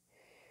እንዴ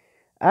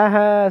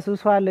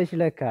ሱሱ አለሽ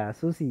ለካ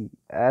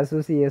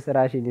ሱሲ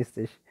የስራሽን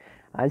ይስጥሽ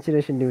አንቺ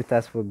ነሽ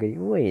እንደምታስፎገኝ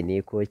ወይኔ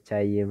ኮቻ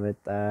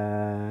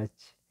እየመጣች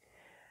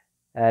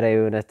አረ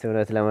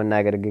እውነት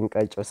ለመናገር ግን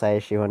ቀጮ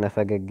ሳይሽ የሆነ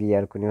ፈገግ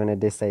እያልኩኝ የሆነ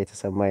ደስታ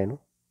የተሰማኝ ነው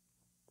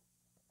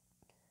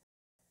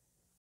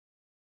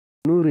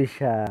ኑርሻ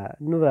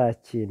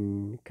ኑራችን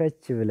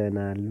ከች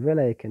ብለናል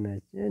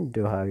በላይክናች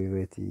እንደው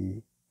ሀቢበቲ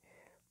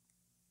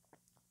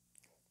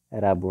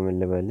ራቡ ምን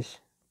ልበልሽ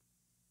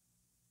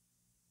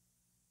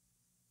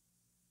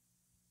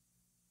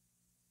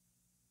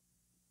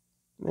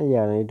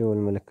ያኔ የደወል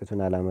ምልክቱን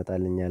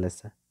አላመጣልኝ አለሳ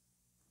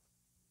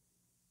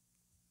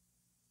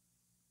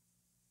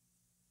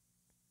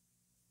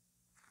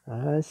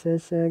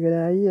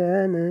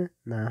አሸሸግራየን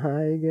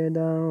ናሃይ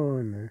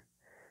ገዳውን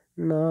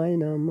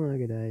ናይናማ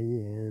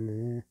ገዳየን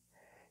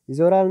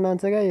ይዞራል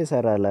እናንተ ጋር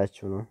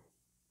እየሰራላችሁ ነው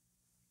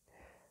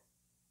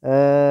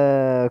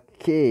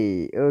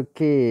ኦኬ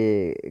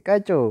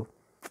ቀጮ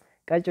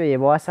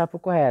በዋትስአፕ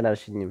እኮ ሀይ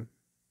አላልሽኝም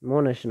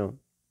መሆነሽ ነው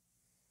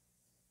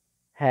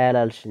ሀይ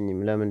አላልሽኝም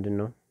ለምንድን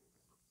ነው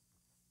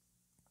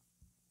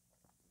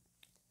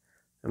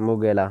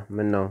ሙገላ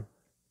ምን ነው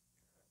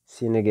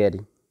ሲንገሪ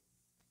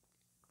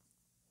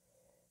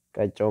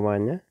ቀጨው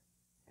ማኛ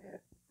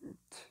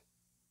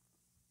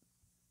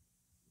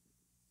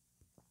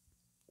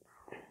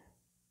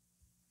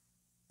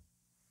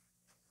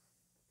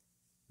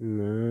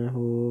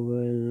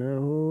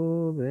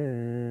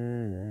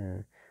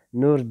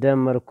ኑር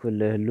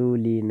ደመርኩልህ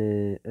ሉሊን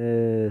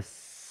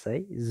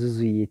እሰይ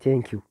ዙዙዬ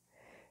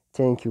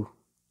ቴንኪው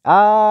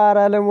አረ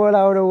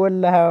ልሞላው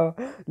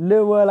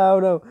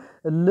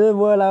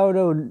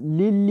ነው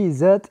ሊሊ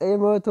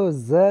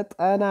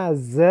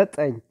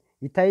 999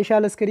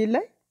 ይታይሻል ስክሪን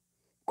ላይ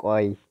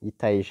ቆይ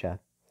ይታይሻል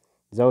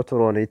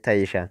ዘውትሮ ነው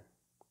ይታይሻል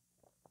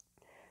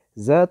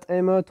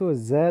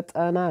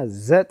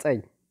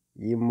 999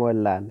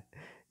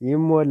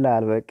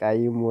 ይሞላል በቃ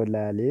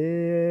ይሞላል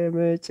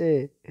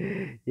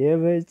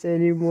የመጨ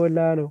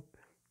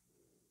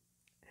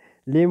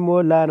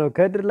ሊሞላ ነው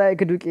ከድር ላይ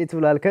ክዱቄት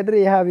ብሏል ከድር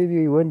የሀቢቢ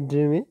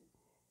ወንድሜ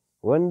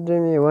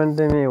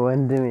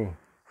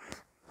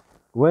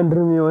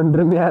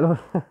ያለው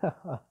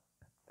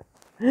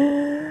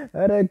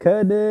አረ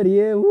ከድር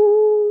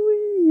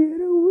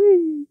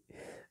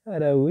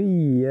አረ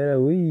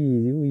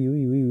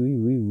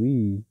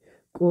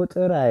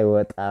ቁጥር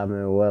አይወጣም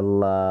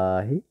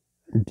ወላሂ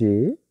እንዴ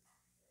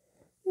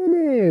እኔ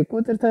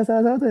ቁጥር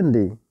ተሳሳተ እንዴ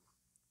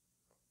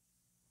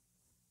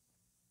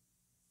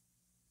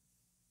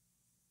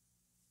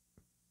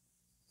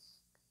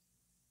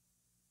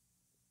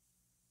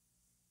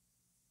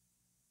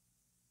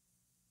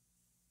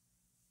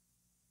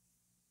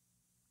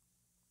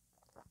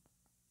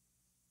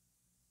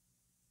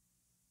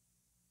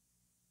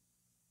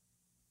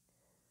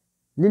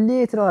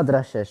ሊሊት ነው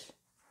አድራሻሽ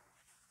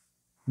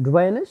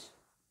ዱባይ ነሽ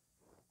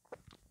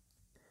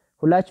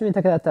ሁላችሁም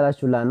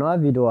የተከታተላችሁላ ነው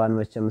ቪዲዮዋን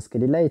መቼም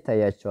ስክሪን ላይ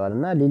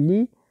ይታያቸዋልና ሊሊ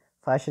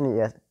ፋሽን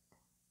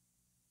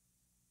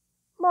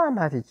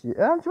ማናት እቺ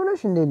አንቺ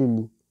ነሽ እንዴ ሊሊ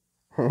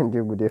እንዴ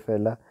ጉዴ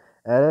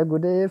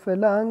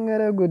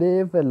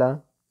ፈላ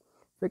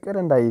ፍቅር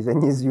እንዳይዘኝ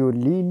እዚሁ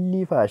ሊሊ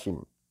ፋሽን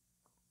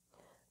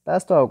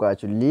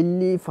ታስተዋውቃችሁ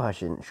ሊሊ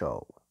ፋሽን ሾው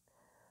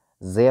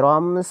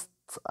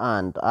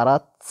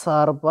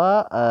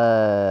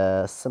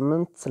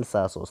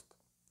 05144863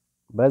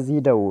 በዚህ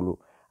ደውሉ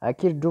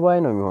አኪር ዱባይ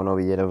ነው የሚሆነው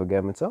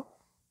በየለብገምተው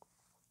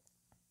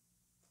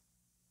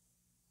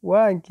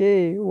ዋንኬ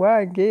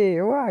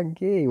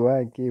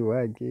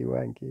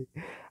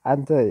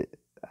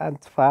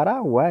አንተ ፋራ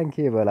ዋንኬ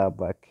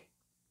በላባክ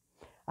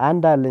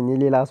አንድ አለኝ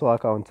ሌላ ሰው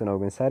አካውንት ነው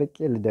ግን ሰርቄ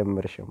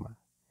ልደምርሽማ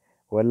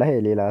ወላሂ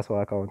ሌላ ሰው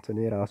አካውንት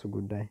ነው የራሱ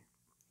ጉዳይ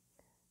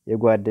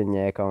የጓደኛ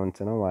አካውንት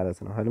ነው ማለት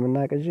ነው ህልምና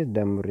ቅጅት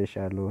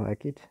ደምርሻለሁ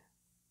አኪድ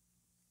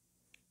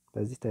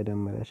በዚህ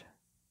ተደምረሽ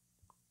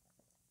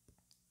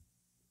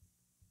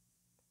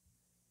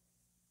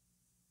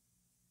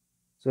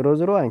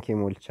ዞሮ አንኬ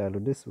ሞልቻለሁ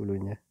ደስ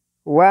ብሎኛል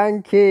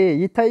ዋንኬ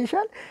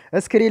ይታይሻል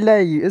ስክሪን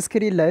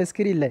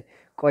ላይ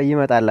ቆይ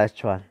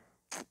ይመጣላችኋል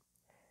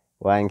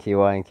ዋንኬ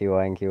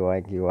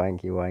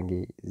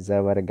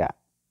ዘበርጋ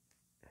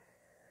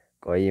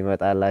ቆይ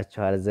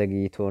ይመጣላችኋል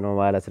ዘግይቶ ነው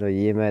ማለት ነው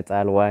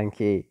ይመጣል ዋንኬ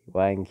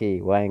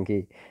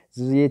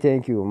ዙዙዬ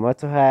ቴንኪው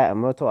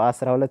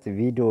 112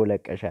 ቪዲዮ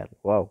ለቀሻል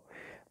ዋው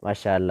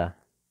ማሻአላ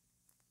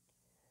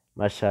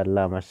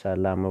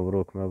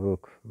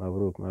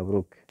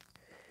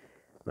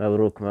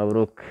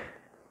መብሩክ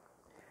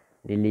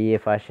ሊሊዬ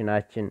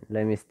ፋሽናችን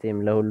ለሚስቴም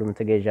ለሁሉም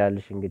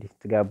ትገዣለሽ እንግዲህ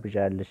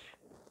ትጋብዣለሽ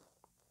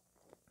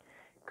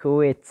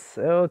ኩዌት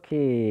ኦኬ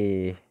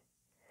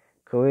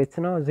ኩዌት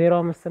ነው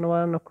 05 ነው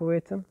ማለት ነው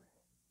ኩዌትም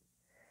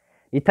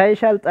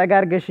ይታይሻል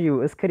ጠጋርገሽዩ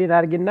ስክሪን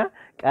አርጊና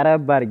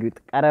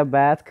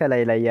ቀረባያት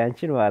ከላይ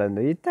ያንቺን ማለት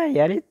ነው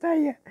ይታያል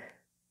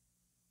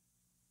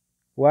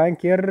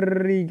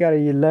ዋንኬሪ ጋር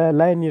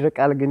ላይን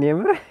ይርቃል ግን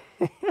የምር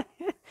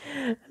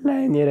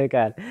ላይን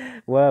ይርቃል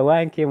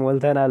ዋንኬ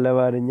ሞልተናል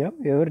ለማንኛውም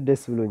የምር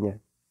ደስ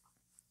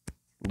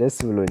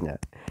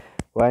ብሎኛል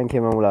ዋንኬ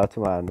መሙላቱ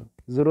ማለት ነው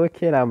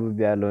ዝሮኬን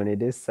አንብቤያለሁ እኔ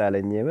ደስ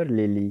አለኝ የምር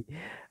ሊሊ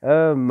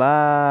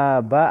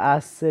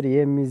በ10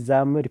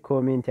 የሚዛመድ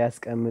ኮሜንት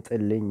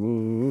ያስቀምጥልኝ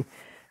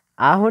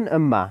አሁን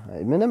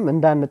ምንም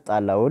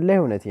እንዳንጣላ ወላሂ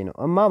እውነቴ ነው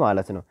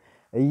ማለት ነው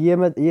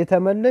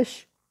እየተመለሽ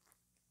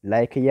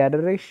ላይክ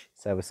ያደረግሽ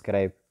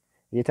ሰብስክራይብ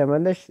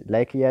እየተመለሽ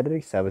ላይክ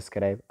ያደረግሽ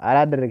ሰብስክራይብ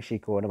አላደረግሽ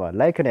ከሆነ ማለት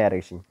ላይክ ነው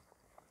ያደረግሽኝ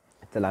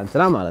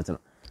ትላንትና ማለት ነው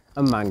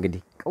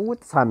እንግዲህ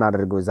ቅውጥ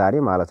ሳናደርገው ዛሬ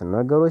ማለት ነው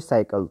ነገሮች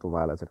ሳይቀልጡ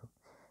ማለት ነው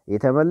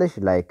እየተመለሽ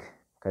ላይክ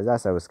ከዛ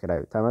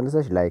ሰብስክራይብ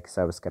ተመለሰሽ ላይክ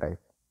ሰብስክራይብ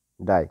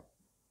ዳይ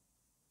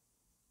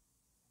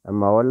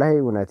ወላሂ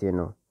እውነቴ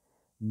ነው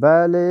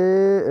በል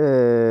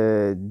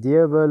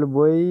ዲያብል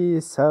ቦይ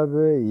ሰብ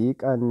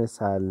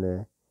ይቀንሳል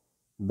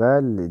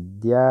በል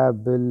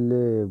ዲያብል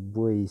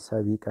ቦይ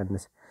ሰብ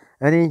ይቀንስ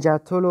እኔ እንጃ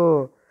ቶሎ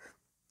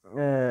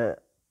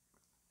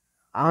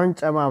አሁን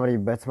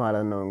ጨማምሪበት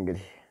ማለት ነው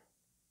እንግዲህ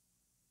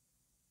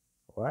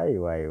ዋይ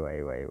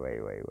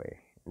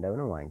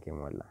እንደምን ዋንኪ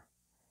ሞላ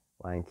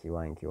ዋንኪ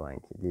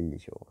ሊሊ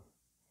ሾው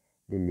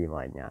ሊሊ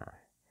ማኛ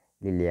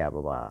ሊሊ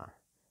አበባ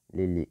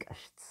ሊሊ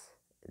ቀሽት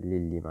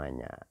ሊሊ ማኛ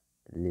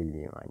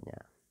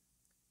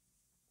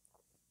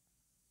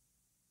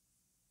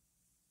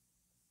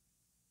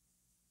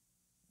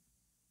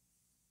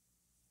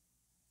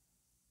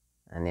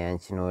እኔ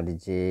አንቺን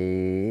ወድጄ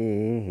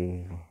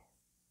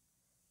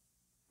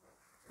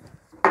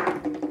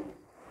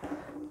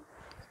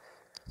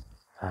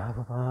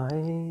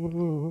አበባዬ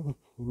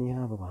እኔ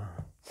አበባ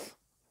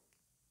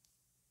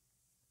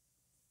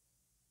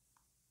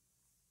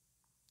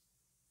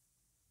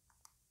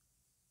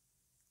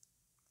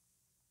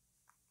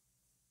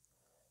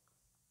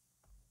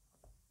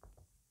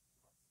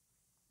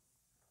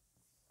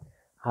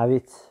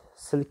አቤት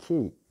ስልኬ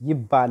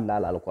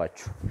ይባላል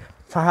አልኳችሁ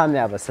ፈሃም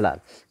ያበስላል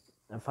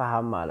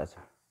ፈሃም ማለት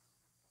ነው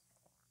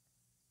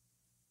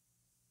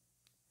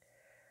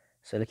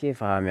ስልኬ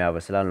ፈሃም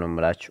ያበስላል ነው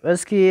የምላችሁ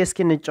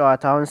እስኪ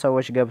እንጫወት አሁን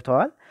ሰዎች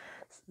ገብተዋል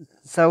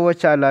ሰዎች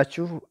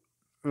አላችሁ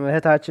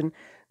እህታችን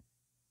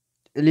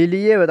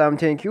ሊሊዬ በጣም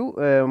ቴንኪው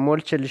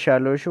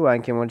ሞልችልሻለሁ እሺ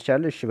ዋንኬ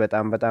ሞልቻለሁ እሺ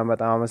በጣም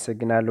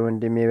አመሰግናለሁ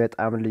ወንድሜ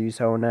በጣም ልዩ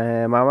ሰው ነህ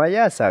ማማዬ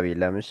ሐሳብ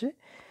የለም እሺ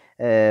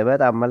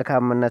በጣም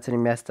መልካምነትን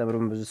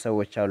የሚያስተምሩን ብዙ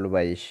ሰዎች አሉ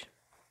ባይሽ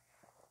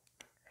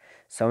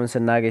ሰውን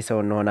ስናገኝ ሰው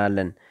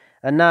እንሆናለን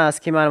እና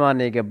እስኪ ማን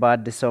ነው የገባ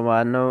አዲስ ሰው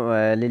ማን ነው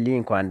ሊሊ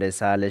እንኳን ደስ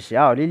አለሽ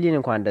ያው ሊሊን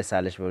እንኳን ደስ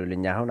አለሽ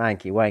በሉልኝ አሁን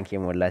ዋንኬ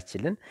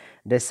ሞላችልን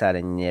ደስ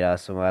አለኝ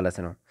የራሱ ማለት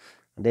ነው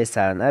ደስ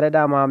አለን አረዳ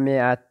ማሜ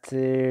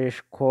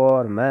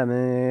አትሽኮር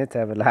መምት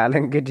ተብላል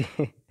እንግዲህ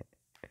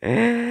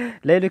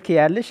ሌሉኪ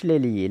ያለሽ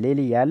ሌሊ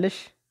ያለሽ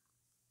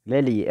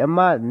ሌሊ እማ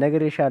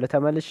ነግሬሻለሁ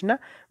ተመለሽና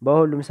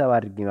በሁሉም ሰብ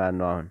አድርጊ ማለት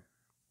ነው አሁን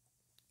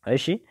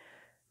እሺ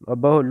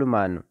በሁሉም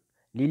ማለት ነው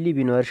ሊሊ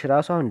ቢኖርሽ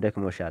ራሱ አሁን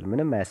ደክሞሻል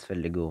ምንም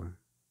አያስፈልገውም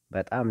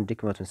በጣም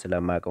ድክመቱን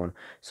ስለማቀው ነው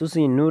ሱሲ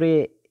ኑሬ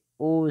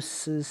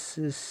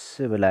ኡስስ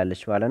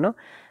ብላለች ማለት ነው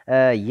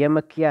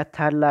የመክያ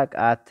ታላቅ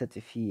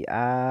አትጥፊ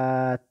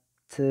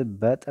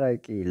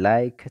አትበጥረቂ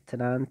ላይክ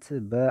ትናንት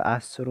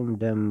በአስሩም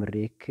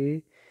ደምሬክ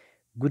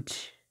ጉድ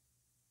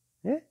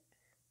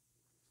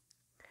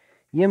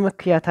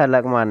የመክያ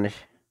ታላቅ ማነሽ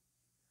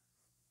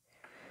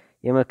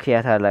የመክያ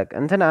ታላቅ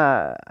እንትና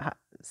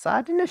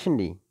ሳዲነሽ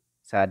እንዴ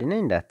ሳዲነ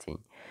እንዳትኝ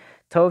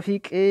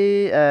ተውፊቅ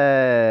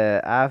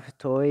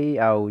አፍቶይ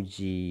አውጂ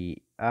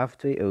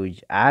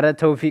አረ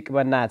ተውፊቅ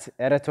በእናት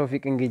አረ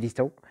ተውፊቅ እንግዲህ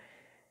ተው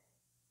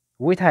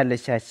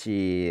ወይታለቻች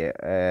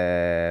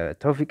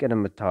ተውፊቅን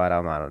የምታወራ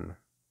ማለት ነው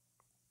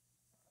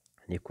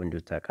እኔ እኮ እንዲሁ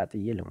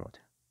ተቃጥዬ ልሞት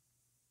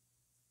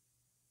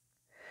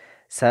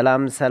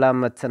ሰላም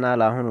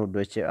መተናል አሁን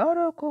ወዶቼ አረ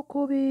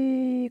ኮኮቢ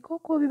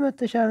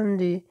መተሻል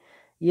እንዴ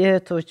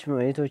የቶቿ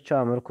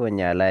ምርኮኛ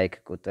ላይክ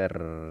ቁጥር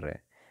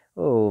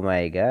ኦ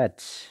ማይ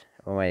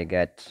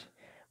ጋድ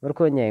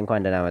ምርኮኛ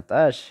እንኳን ደህና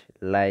መጣሽ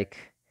ላይክ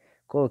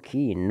ኮኪ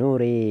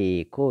ኑሬ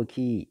ኮኪ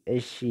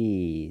እሺ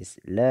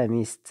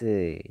ለሚስት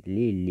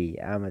ሊሊ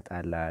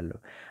አመጣላለሁ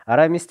አረ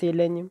ሚስት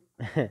የለኝም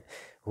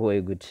ወይ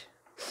ጉድ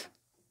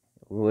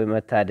ወይ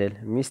መታደል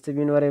ሚስት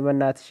ቢኖር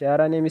በእናትሽ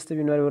አረ እኔ ሚስት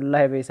ቢኖር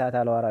ወላሂ በሰዓት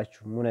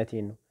አልዋራችሁም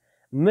እውነቴን ነው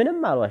ምንም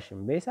አልዋሽም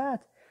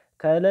በሰዓት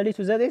ከሌሊቱ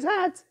 9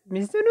 ሰዓት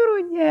ሚስት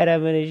ኑሩኝ አረ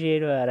ምን እሺ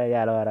ነው አረ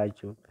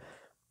ያልዋራችሁ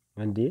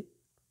እንዴ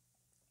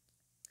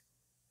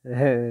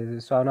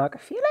እሷን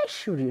አቅፌ ላሽ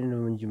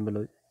ነው እንጂ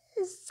ብለው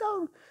እዛው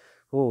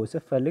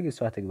ስፈልግ እሷ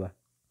ትግባ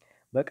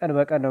በቀን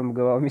ነው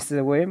የምገባው ሚስት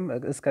ወይም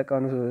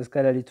እስከ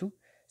ሌሊቱ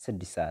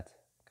 6 ሰዓት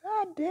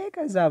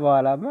ከዛ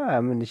በኋላማ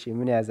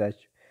ምን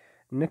ያዛችሁ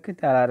ንክት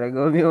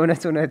አላረገውም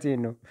የእውነቴን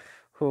ነው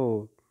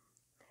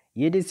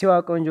የደሲዋ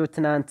ቆንጆ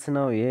ትናንት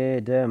ነው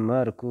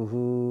የደመርኩህ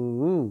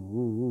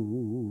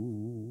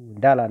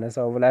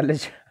እንዳላነሳው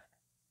ብላለች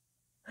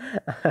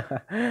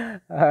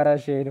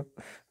አራሼ ነው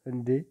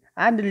እንዴ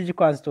አንድ ልጅ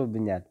እኮ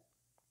አንስቶብኛል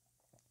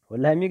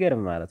ወላሂ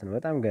የሚገርም ማለት ነው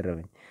በጣም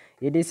ገረመኝ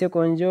የደሴ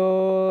ቆንጆ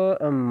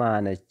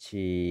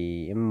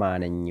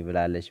እማነኝ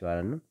ብላለች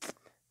ማለት ነው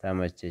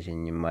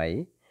ተመቸሽኝ ማይ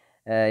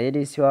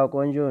የደሲዋ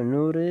ቆንጆ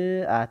ኑር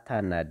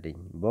አታናደኝ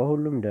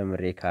በሁሉም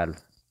ደምሬ ካሉ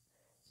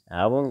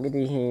አቦ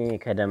እንግዲህ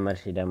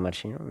ከደመርሽ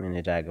ነው ምን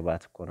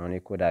ዳግባት እኮ ነው እኔ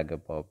እኮ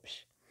ዳገባውብሽ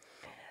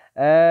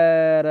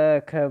ኧረ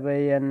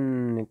ከበየን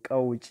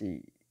ቀውጪ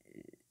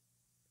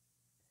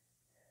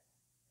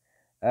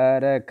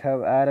ኧረ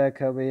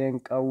ከበየን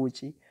ቀውጪ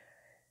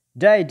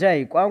ዳይ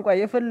ቋንቋ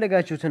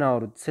የፈለጋችሁትን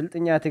አውሩት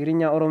ስልጥኛ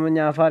ትግርኛ ኦሮሞኛ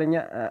አፋርኛ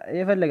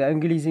የፈለጋ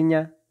እንግሊዝኛ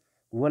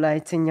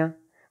ወላይትኛ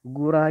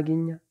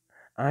ጉራግኛ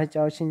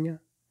አጫውችኛ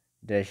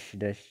ደሽ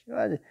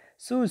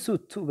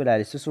ሱቱ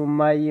ብላለች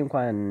ሱሱማይ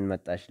እንኳን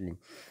መጣሽልኝ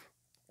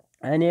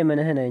እኔ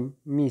ምንህ ነኝ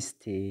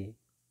ሚስቴ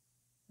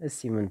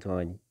እስቲ ምን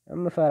ትሆኒ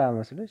እምፈራ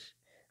መስሎሽ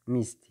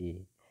ሚስቴ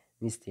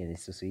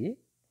ነሽ ሱሱዬ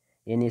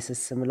የኔ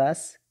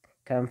ስስምላስ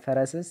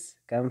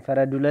ከንፈረ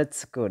ዱለት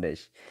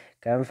ኮደሽ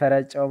ከንፈረ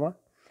ጮማ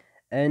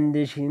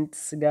እንድሽንት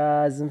ስጋ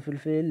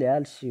ዝንፍልፍል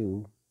ያልሽው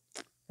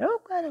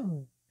ያውቃለው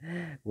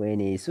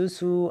ወይኔ ሱሱ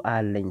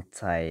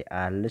አለኝታይ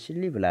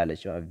አለሽልኝ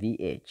ብላለች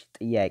ቪኤች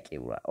ጥያቄ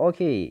ብሏ ኦኬ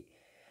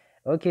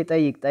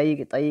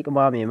ጠይቅ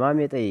ማሜ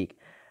ጠይቅ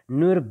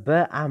ኑር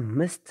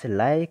በ5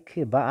 ላይክ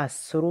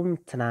በ10ም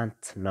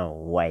ትናንት ነው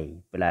ወይ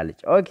ብላለች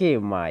ኦኬ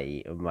ማይ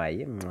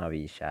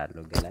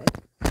ማብይሻለሁ ገላይ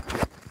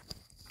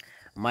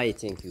ማይ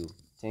ቴንክ ዩ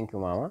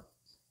ማማ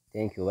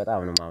ቴንክ ዩ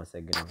በጣም ነው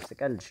ማመሰግነው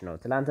ስቀልድሽ ነው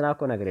ትላንትና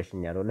እኮ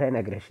ነግረሽኛል ወላሂ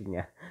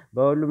ነግረሽኛል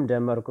በሁሉም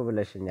ደመርኩ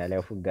ብለሽኛል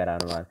ያው ፉገራ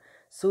ነው ማለት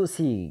ሱሲ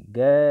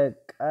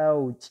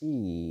ገቀውጪ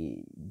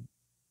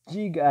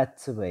ጂግ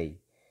አትበይ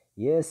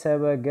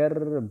የሰበገር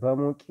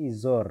በሙቂ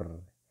ዞር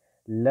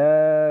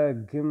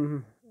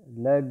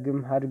ለግም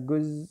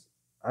ሀድጉዝ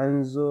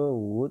አንዞ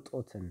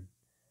ውጦትን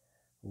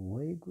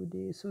ወይ ጉዴ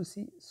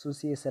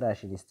ሱሲ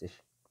የስራሽን ይስጥሽ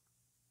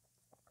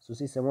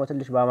ሱሲ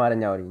ስሞትልሽ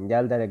በአማርኛ ወሪ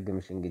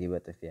እንዲያልደረግምሽ እንግዲህ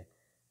በጥፊያ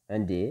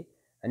እንዴ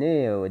እኔ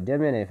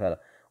ደሜ ነው ይፈራ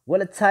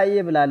ወለታዬ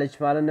ብላለች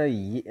ማለት ነው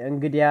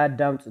እንግዲህ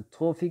አዳምጥ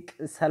ቶፊቅ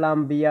ሰላም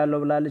ብያለሁ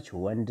ብላለች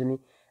ወንድሜ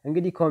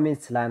እንግዲህ ኮሜንት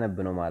ስላነብ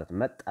ነው ማለት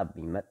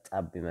መጣብኝ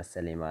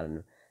መሰለኝ ማለት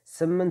ነው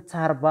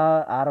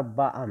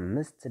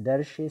 8:45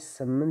 ደርሼ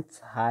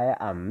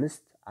 8:25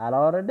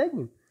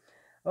 አላወረደኝም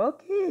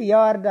ኦኬ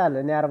ያወርዳል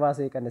እኔ 40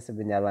 ሰው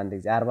ይቀንስብኛል አንድ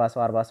ጊዜ 40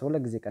 ሰው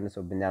ሁለት ጊዜ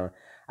ቀንሶብኛል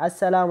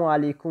አሰላሙ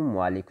አለይኩም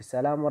ወአለይኩም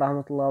ሰላም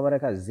ወራህመቱላሂ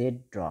ወበረካቱ ዜድ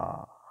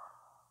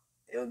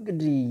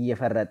እንግዲህ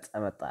የፈረጠ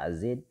መጣ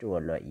ዜድ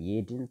ወሎ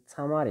የዲን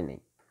ተማሪ ነኝ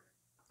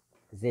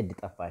ዜድ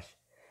ጠፋሽ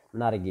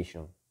ምን አርጌሽ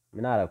ነው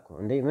ምን አረኩ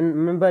እንዴ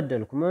ምን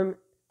በደልኩ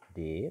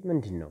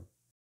ምንድነው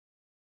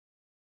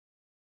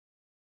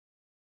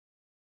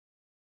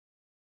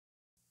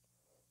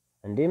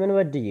እንዴ ምን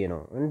በድዬ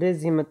ነው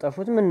እንደዚህ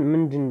የምጠፉት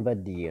ምንድን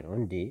በድዬ ነው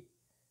እንዴ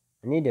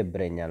እኔ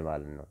ደብረኛል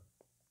ማለት ነው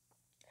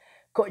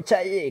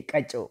ኮቻዬ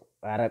ቀጮ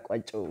አረ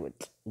ቆጮ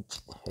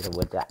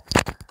ወጣ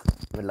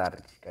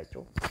ብላርክ ቀጮ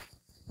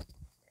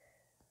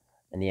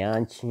እኔ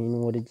አንቺን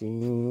ወድጄ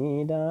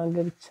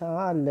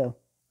ዳገብቻለሁ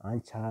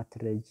አንቺ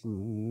አትረጂኝ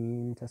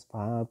ተስፋ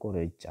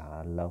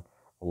ቆርጫለሁ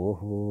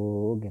ኦሆ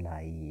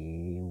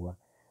ግላዬዋ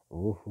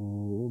ኦሆ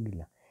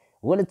ግላ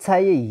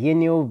ወልታዬ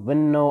የኔው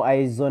ብነው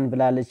አይዞን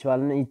ብላለች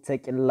ማለት ነው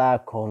ይተቅላ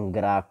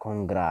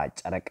ኮንግራ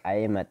ጨረቃዬ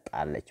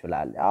መጣለች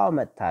ብላለች አዎ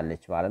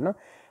መጣለች ማለት ነው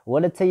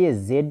ወልታዬ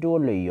ዜድ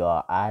ወልዮ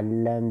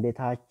አለም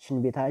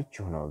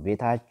ቤታችሁ ነው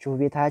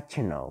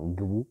ቤታችን ነው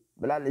ግቡ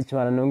ብላለች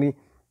ማለት ነው እንግዲህ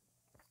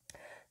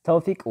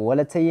ተውፊቅ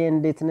ወለተዬ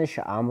እንዴት ነሽ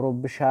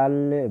አምሮብሻል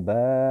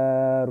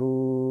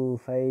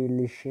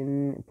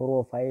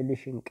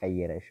ፕሮፋይልሽን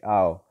ቀይረሽ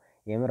አዎ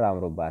የምር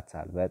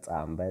አምሮባታል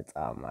በጣም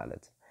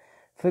ማለት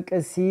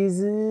ፍቅር ሲይዝ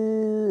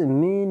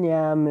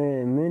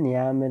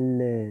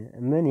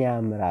ምን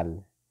ያምራል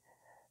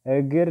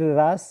እግር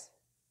ራስ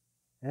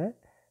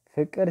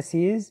ፍቅር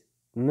ሲይዝ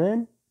ምን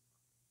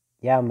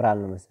ያምራል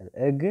ነው መሰለኝ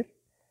እግር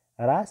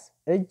ራስ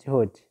እጅ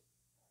ሆድ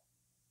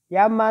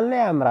ያምራል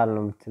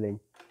ነው የምትለኝ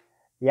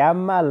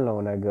ያማል ነው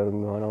ነገሩ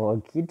የሚሆነው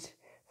ወኪድ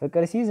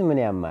ፍቅር ሲይዝ ምን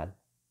ያማል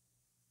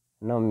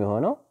ነው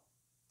የሚሆነው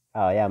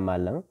አዎ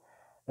ያማል ነው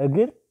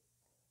እግር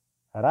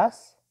ራስ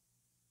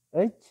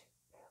እጅ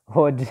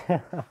ሆድ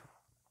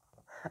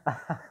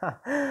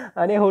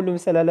እኔ ሁሉም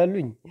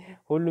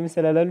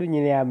ስለሌሉኝ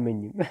እኔ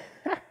ያመኝም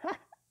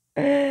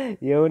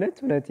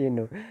የእውነቴን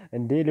ነው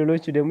እንዴ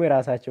ሌሎቹ ደግሞ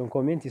የራሳቸውን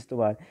ኮሜንት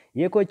ይስጡባል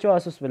የኮቸው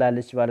አሱስ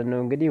ብላለች ማለት ነው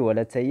እንግዲህ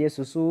ወለተየ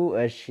ሱሱ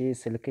እሺ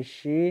ስልክሽ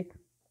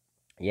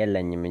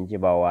የለኝም እንጂ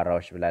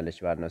ባዋራዎች ብላለች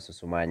ማለት ነው ሱሱ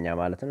ማኛ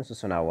ማለት ነው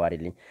ሱሱን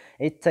አዋሪልኝ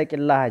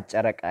ኢተቂላህ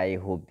ጨረቃይ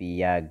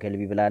ሆቢያ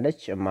ገልቢ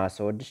ብላለች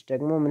ማሰወድሽ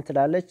ደግሞ ምን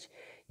ትላለች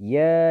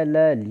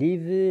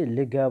የለሊቭ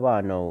ልገባ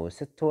ነው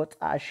ስትወጣ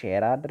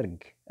ሼር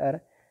አድርግ አረ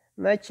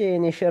መቼ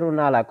እኔ ሼሩን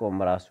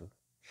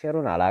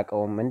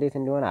አላቀውም እንዴት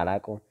እንደሆነ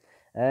አላቀውም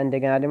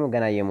እንደገና ደግሞ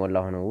ገና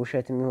እየሞላሁ ነው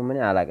ውሸትም ይሁን ምን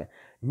አላቀ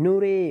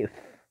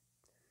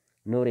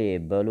ኑሬ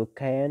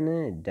በሉካየን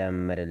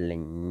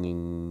ደምርልኝ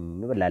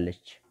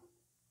ብላለች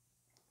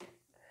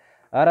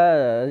አረ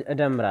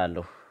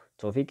እደምራለሁ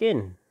ቶፊቄን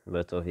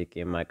በቶፊቄ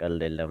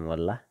ማቀልድ የለም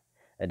ወላሂ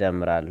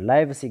እደምራለሁ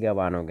ላይቭ ሲገባ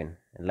ነው ግን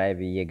ላይቭ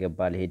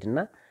እየገባ ልሄድና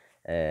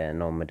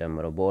ነው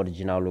መደምረው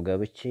በኦሪጂናሉ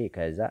ገብቼ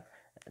ከዛ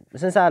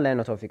ስንት ሰዓት ላይ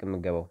ነው ቶፊቅ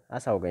የምገባው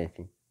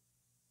አሳውቀኝ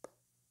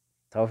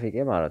ቶፊቄ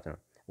ማለት ነው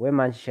ወይ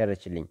ማንቺ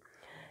ሸርችልኝ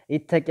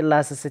ኢተቂላ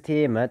ስስቴ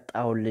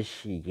መጣሁልሽ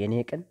የኔ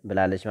ቀን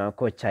ብላለች ማለት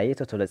ኮቻዬ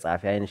ቶሎ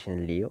ጻፊ አይንሽን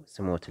ልዮ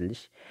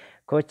ስሞትልሽ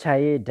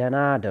ኮቻዬ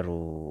ደናደሩ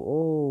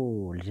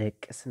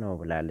ልደቅስ ነው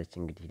ብላለች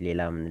እንግዲህ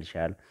ሌላ ምን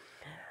ልሻል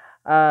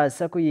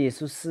ሰኩዬ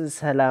ሱስ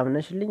ሰላም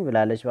ነሽልኝ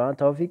ብላለች ማለት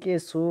ተውፊቄ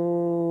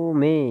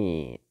ሱሜ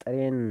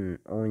ጥሬን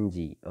ኦንጂ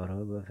ኦሮ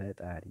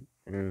በፈጣሪ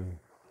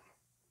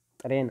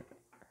ጥሬን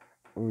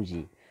ኦንጂ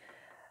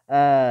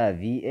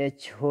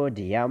ቪኤች ሆድ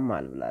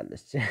ያማል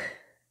ብላለች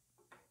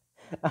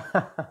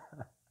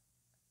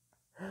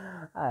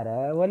አረ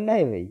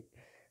ወላሂ በይ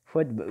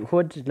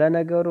ሆድ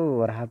ለነገሩ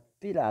ረሃብ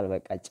ይላል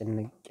በቃ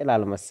ጭንቅ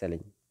ይላል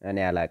መሰለኝ እኔ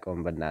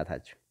አላቀውም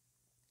በእናታችሁ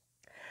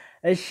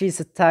እሺ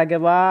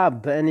ስታገባ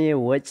በእኔ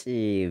ወጪ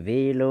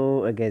ቬሎ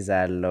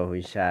እገዛለሁ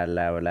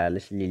ኢንሻአላህ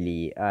ብላለች ሊሊ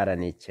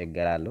አረኔ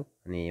ይቸገራለሁ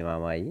እኔ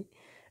ማማዬ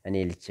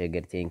እኔ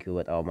ልቸገር ቴንኪው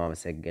በጣም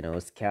ማመሰግነው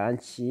እስኪ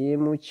አንቺ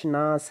ሙችና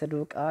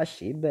ሰዱቃሽ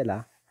ይበላ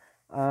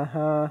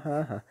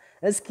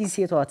እስኪ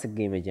ሴቷ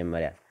ትገኝ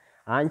መጀመሪያ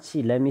አንቺ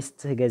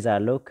ለሚስትህ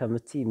ገዛለሁ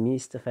ከምትይ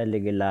ሚስት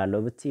ፈልግልሃለሁ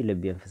ብትይ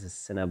ልቤን ፍስስ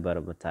ነበር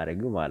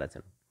የምታረጊው ማለት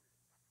ነው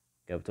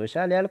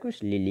ገብቶሻል ያልኩሽ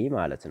ሊሊ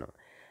ማለት ነው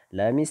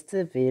ለሚስት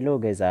ቬሎ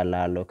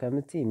ገዛልሃለሁ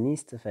ከምትይ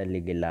ሚስት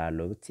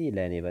ፈልግልሃለሁ ብትይ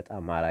ለኔ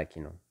በጣም ማራኪ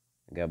ነው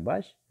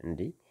ገባሽ እንዴ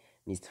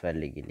ሚስት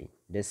ፈልግልኝ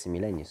ደስ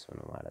የሚለኝ እሱ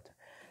ነው ማለት ነው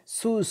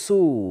ሱሱ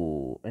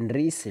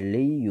እንድሪስ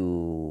ልዩ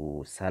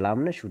ሰላም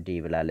ነሽ ውዴ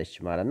ብላለች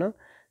ማለት ነው።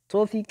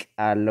 ቶፊቅ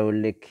አለው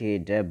ልክ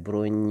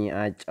ደብሮኝ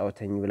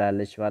አጫውተኝ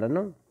ብላለች ማለት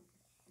ነው።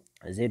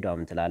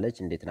 ዜዷም ትላለች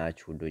እንዴት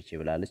ናችሁ ውዶቼ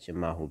ብላለች።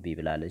 ማሁቢ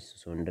ብላለች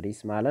ሱሱ እንድሪስ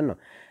ማለት ነው።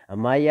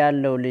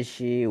 እማያለው ልሽ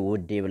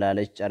ውዴ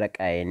ብላለች።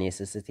 ጨረቃዬ እኔ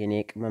ስስት የኔ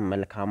ቅመም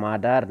መልካም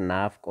አዳር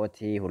ናፍቆቴ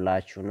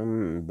ሁላችሁንም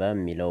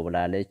በሚለው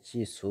ብላለች።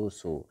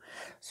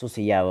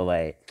 ሱስዬ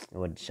አበባዬ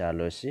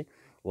እወድሻለሁ። እሺ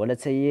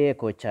ወለተዬ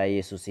ኮቻዬ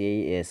ሱሴ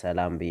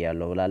ሰላም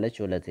ብያለሁ ብላለች።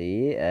 ወለተዬ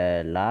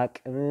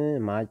ለአቅም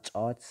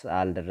ማጫወት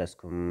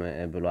አልደረስኩም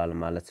ብሏል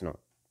ማለት ነው።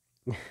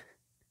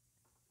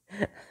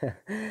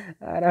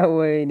 አረ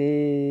ወይኔ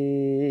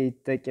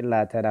ይተቂላ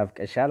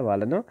ተናፍቀሻል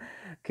ማለት ነው።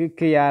 ክክ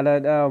ያለ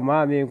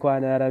ማሜ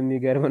እንኳን አረ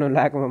የሚገርም ነው።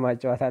 ለአቅም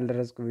ማጫወት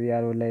አልደረስኩም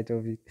ብያለሁ። ወላሂ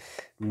ቶፊቅ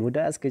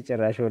ሙዳ እስከ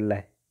ጭራሽ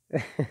ወላሂ።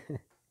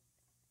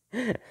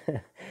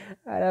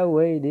 አረ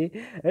ወይኔ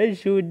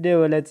እሺ ውዴ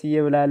ወለትዬ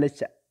ብላለች።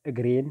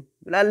 እግሬን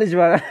ብላለች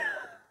ማለት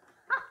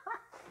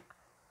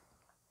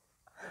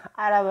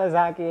አረ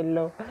መሳቅ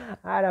የለው።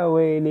 አረ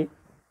ወይኔ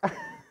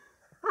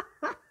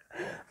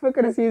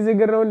ፍቅር ሲይዝ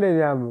እግር ነው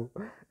እንደሚያምሩ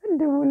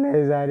እንደው ላይ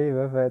ዛሬ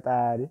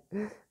በፈጣሪ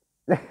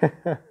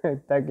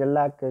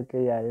ተቅላከክ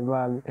ያይ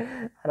ማሚ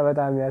አረ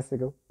በጣም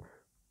ያስቀው።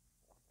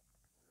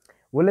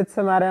 ወለተ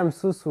ማርያም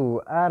ሱሱ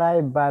አረ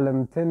አይባልም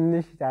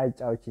ትንሽ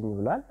ታጫውችኝ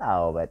ብሏል።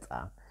 አዎ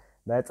በጣም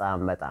በጣም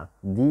በጣም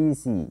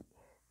ዲሲ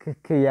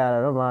ክክ ያለ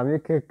ነው ማሚ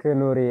ክክ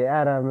ኑሪ።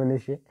 አረ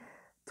ምንሽ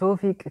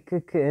ቶፊቅ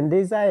ክክ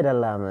እንደዛ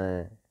አይደለም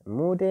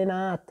ሙዴና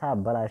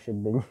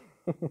ታበላሽብኝ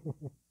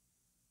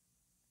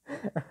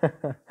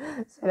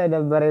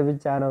ስለነበረ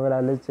ብቻ ነው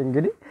ብላለች።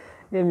 እንግዲህ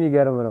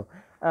የሚገርም ነው።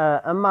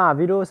 እማ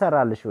ቪዲዮ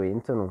ሰራልሽ ወይ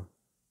እንትኑ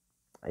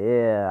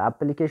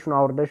የአፕሊኬሽኑ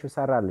አውርደሽ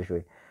ሰራልሽ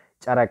ወይ?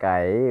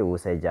 ጨረቃዬ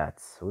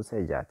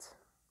ውሰጃት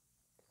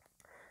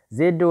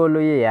ዜድ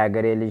ወሎዬ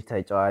የሀገሬ ልጅ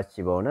ተጫዋች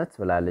በእውነት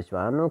ብላለች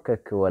ማለት ነው።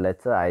 ክክ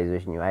ወለተ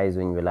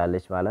አይዞኝ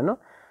ብላለች ማለት ነው።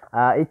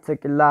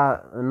 ኢትቅላ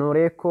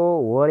ኑሬኮ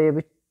ወሬ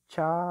ብቻ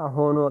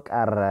ሆኖ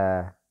ቀረ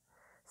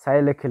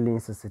ሳይልክልኝ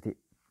ስስቲ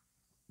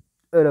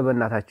እረ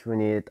በእናታችሁ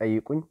እኔ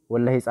ጠይቁኝ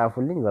ወላሂ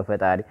ጻፉልኝ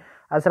በፈጣሪ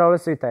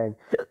 12 ሰው ይታየኝ።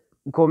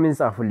 ኮሜንት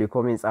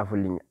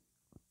ጻፉልኝ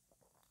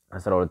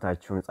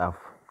 12ታችሁም ጻፉ።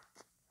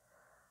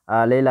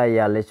 ሌላ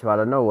ያለች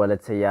ማለት ነው።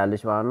 ወለተ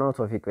ያለች ማለት ነው።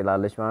 ቶፊቅ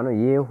ብላለች ማለት ነው።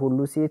 ይሄ ሁሉ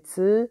ሴት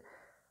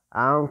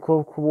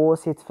አንኮብኩቦ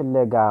ሴት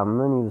ፍለጋ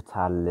ምን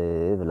ይሉታል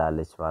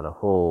ብላለች ማለት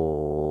ሆ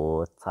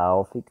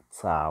ታውፊቅ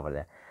ታብለ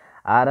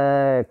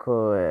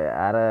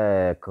አረ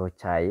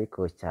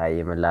ኮቻዬ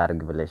ምን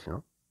ላድርግ ብለሽ ነው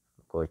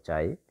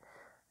ኮቻዬ?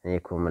 እኔ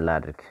እኮ ምን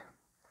ላድርግ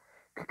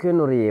ክክ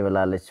ኑሪ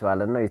ብላለች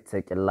ማለት ነው።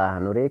 ይተቅላህ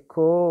ኑሪ እኮ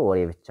ወሬ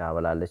ብቻ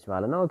ብላለች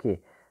ማለት ነው። ኦኬ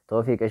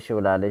ቶፊቅ እሺ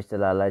ብላለች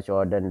ትላላችሁ።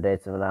 ወደ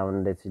እንዴት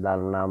ይላል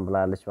ምናምን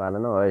ብላለች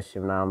ማለት ነው። እሺ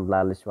ምናምን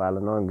ብላለች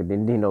ማለት ነው። እንግዲህ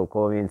እንዲህ ነው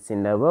ኮሜንት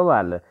ሲነበብ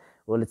አለ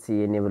ወለትዬ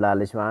እኔ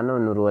ብላለች ማለት ነው።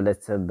 ኑር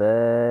ወለተ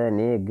በኔ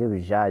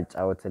ግብዣ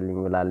አጫውትልኝ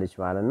ብላለች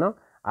ማለት ነው።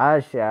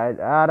 እሺ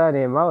ኧረ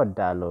እኔማ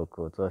እወዳለሁ እኮ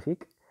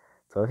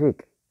ቶፊቅ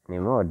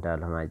እኔማ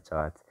እወዳለሁ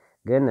ማጫወት፣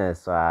 ግን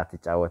እሷ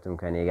አትጫወትም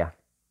ከኔ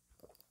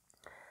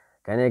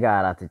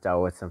ጋር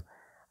አትጫወትም።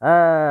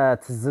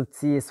 ትዝብቲ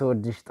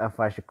ስወድሽ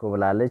ጠፋሽ እኮ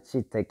ብላለች።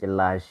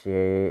 ተቂላሽ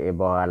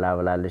በኋላ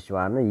ብላለች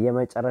ማለት ነው።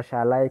 የመጨረሻ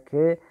ላይክ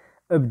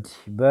እብድ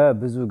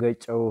በብዙ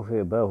ገጨውህ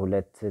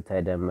በሁለት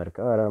ተደመርከ።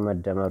 ኧረ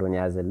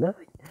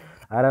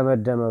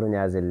መደመሩን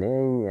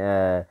ያዝልኝ።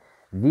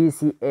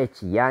 ቪሲኤች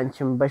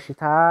ያንቺን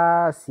በሽታ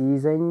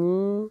ሲይዘኝ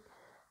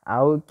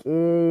አውቄ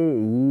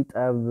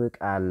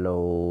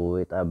ይጠብቃለሁ።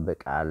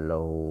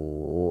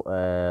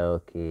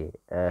 ኦኬ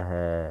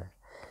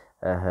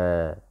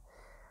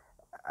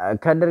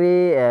ከድሬ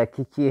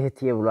ኪኪ እህቴ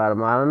ብሏል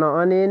ማለት ነው።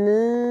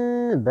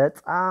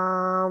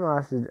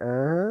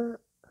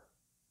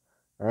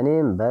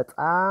 እኔም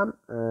በጣም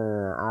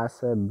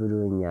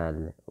አሰብሎኛል።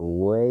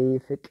 ወይ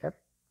ፍቅር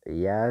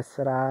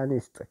ያስራን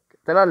ይስጥክ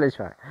ትላለች።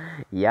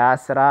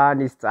 ያስራን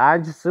ይስጥ።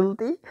 አንቺ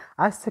ስልጢ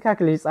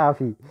አስተካክለሽ ጻፊ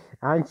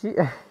አንቺ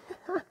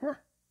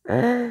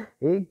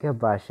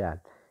ይገባሻል።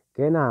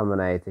 ገና ምን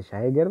አይተሽ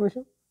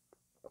አይገርምሽም?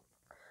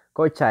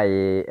 ኮቻዬ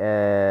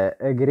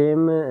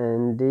እግሬም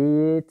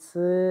እንዴት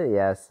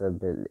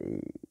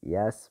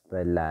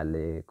ያስበላል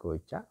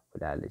ኮቻ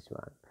ብላለች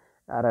ማለት ነው።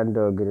 ኧረ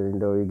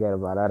እንደው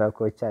ይገርማል። ኧረ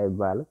ኮቻ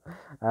አይባልም፣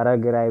 ኧረ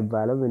እግር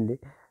አይባልም እንዴ!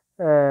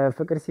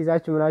 ፍቅር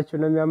ሲይዛችሁ ምናችሁ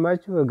ነው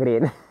የሚያማችሁ?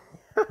 እግሬን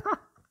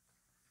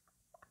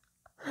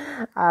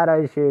ኧረ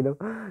እሺ ነው።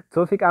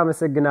 ቶፊቅ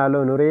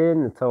አመሰግናለሁ።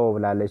 ኑሬን ተው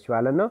ብላለች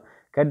ማለት ነው።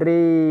 ከድሬ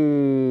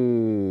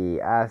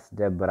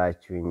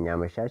አስደብራችሁኝ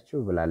አመሻችሁ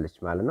ብላለች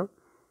ማለት ነው።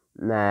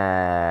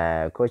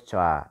 ኮቻ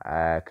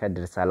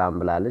ከድር ሰላም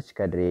ብላለች።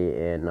 ከድሬ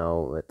ነው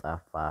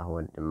ጠፋ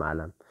ወንድም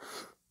አለም።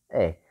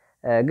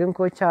 ግን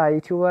ኮቻ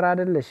ዩቲዩበር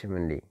አይደለሽም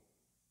እንዴ?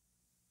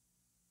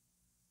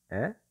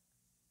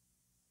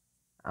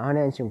 አሁን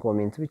ያንቺን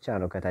ኮሜንት ብቻ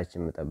ነው ከታች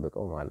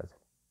የምጠብቀው ማለት ነው።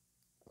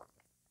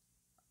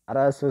 ኧረ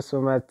ሱሱ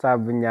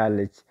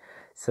መታብኛለች፣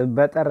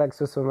 ስበጠረቅ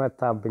ሱሱ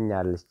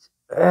መታብኛለች፣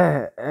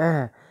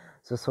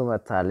 ሱሱ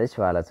መታለች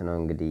ማለት ነው።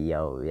 እንግዲህ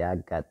ያው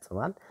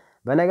ያጋጥማል።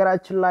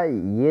 በነገራችን ላይ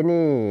የኔ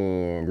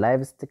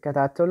ላይቭ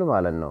ስትከታተሉ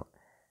ማለት ነው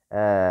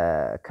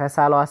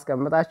ከሳለው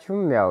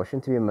አስቀምጣችሁም ያው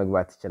ሽንት ቤት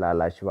መግባት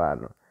ትችላላችሁ ማለት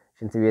ነው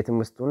ሽንት ቤትም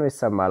ውስጥ ሆኖ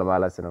ይሰማል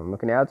ማለት ነው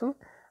ምክንያቱም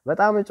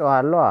በጣም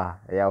ጮሃለሁ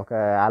ያው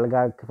ከአልጋ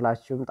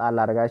ክፍላችሁም ጣል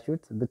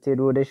አድርጋችሁት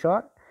ብትሄዱ ወደ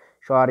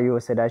ሻወር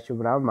ይወሰዳችሁ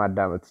ምናምን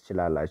ማዳመጥ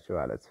ትችላላችሁ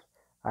ማለት ነው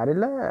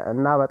አይደለ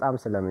እና በጣም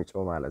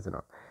ስለምጮህ ማለት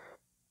ነው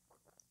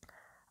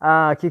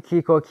ኪኪ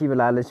ኮኪ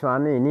ብላለች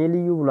ማለት ነው እኔ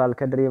ልዩ ብሏል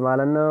ከድሬ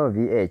ማለት ነው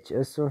ቪኤች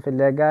እሱን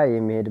ፍለጋ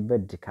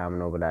የሚሄድበት ድካም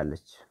ነው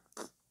ብላለች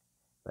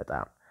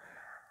በጣም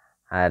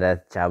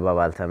አዳች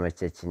አባባል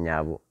ተመቸችኝ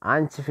አቡ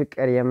አንቺ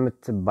ፍቅር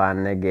የምትባል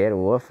ነገር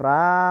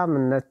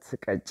ወፍራምነት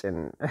ቀጭን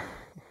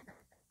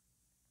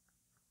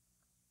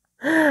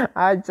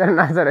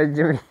አጭርና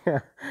ተረጅም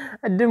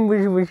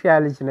ድምቡሽ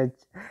ያለች ነች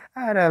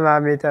አረ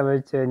ማሜ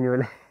ተመቸኝ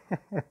ወለ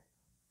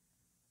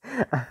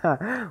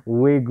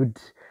ወይ ጉድ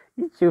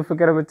ይቺ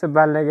ፍቅር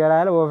የምትባል ነገር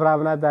አለ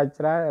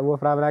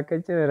ወፍራምና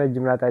ቀጭን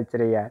ረጅምና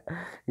አጭር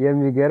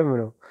የሚገርም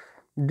ነው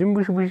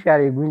ድምቡሽ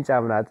ያለ ጉንጫ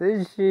ምናት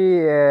እሺ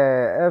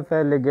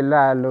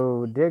እፈልግልሃለሁ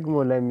ደግሞ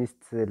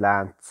ለሚስት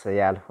ላንት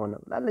ያልሆነ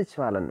ብላለች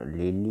ማለት ነው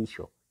ሊሊሾ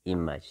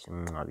ኢማጅ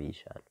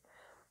ማብይሻል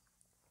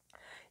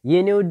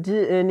የኔው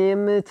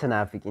እኔም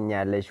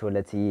ትናፍቅኛለሽ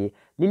ወለትዬ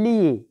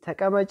ሊሊዬ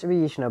ተቀመጭ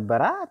ብዬሽ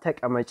ነበር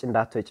ተቀመጭ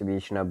እንዳትወጭ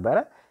ብዬሽ ነበር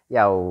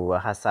ያው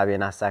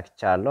ሐሳቤን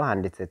አሳክቻለሁ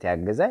አንዲት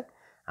ያገዛኝ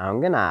አሁን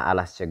ግን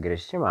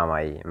አላስቸግርሽም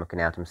ማማዬ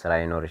ምክንያቱም ስራ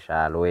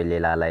ይኖርሻል ወይ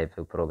ሌላ ላይቭ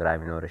ፕሮግራም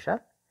ይኖርሻል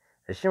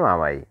እሺ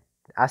ማማዬ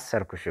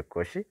አሰርኩሽ እኮ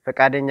እሺ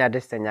ፈቃደኛ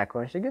ደስተኛ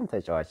ከሆንሽ ግን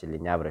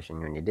ተጫዋችልኝ አብረሽኝ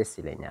ሆኔ ደስ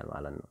ይለኛል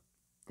ማለት ነው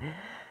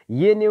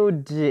የኔው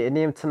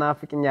እኔም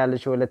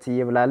ትናፍቅኛለሽ ወለትዬ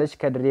ብላለች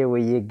ከድሬ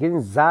ወይ ግን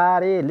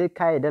ዛሬ ልክ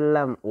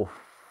አይደለም ኡፍ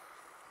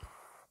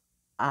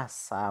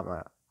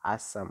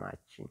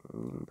አሰማችኝ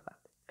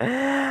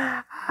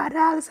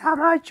አዳል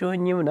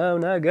ሰማችሁኝም ነው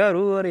ነገሩ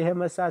ይሄ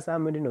መሳሳ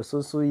ምንድነው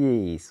ሱሱ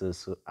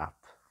አፕ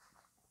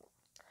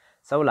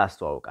ሰው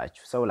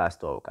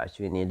ላስተዋውቃችሁ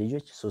የኔ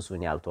ልጆች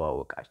ሱሱን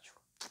ያልተዋወቃችሁ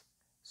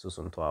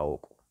ሱሱን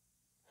ተዋወቁ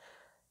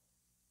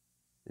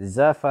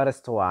the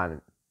first one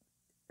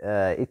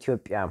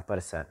Ethiopian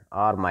person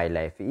or my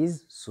life is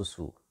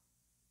Susu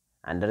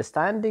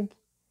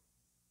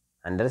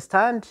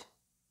understand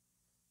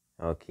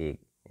okay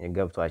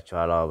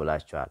ገብቷችኋል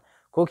ብላችኋል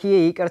ኮኪዬ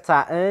ይቅርታ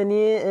እኔ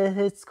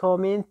እህት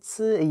ኮሜንት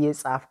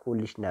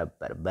እየጻፍኩልሽ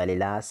ነበር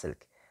በሌላ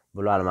ስልክ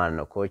ብሏል ማለት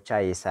ነው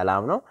ኮቻዬ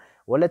ሰላም ነው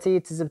ወለትዬ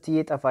ትዝብትዬ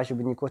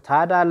ጠፋሽብኝ እኮ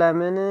ታዳ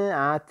ለምን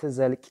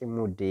አትዘልቂም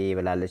ውዴ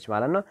ብላለች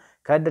ማለት ነው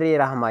ከድሬ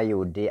ራህማዬ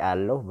ውዴ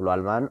አለው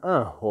ብሏል ማለት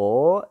ነው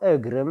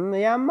እግርም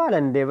ያማል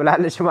እንዴ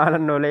ብላለች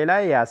ማለት ነው ሌላ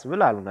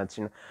ያስብላል እውነትሽ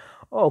ነው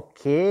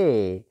ኦኬ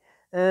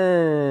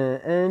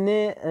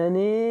እኔ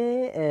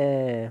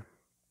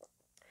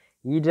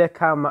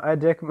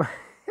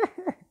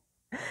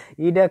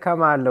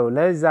ይደከማለው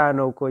ለዛ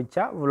ነው ኮቻ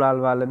ብሏል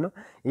ማለት ነው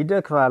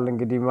ይደክማል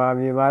እንግዲህ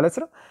ማሚ ማለት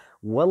ነው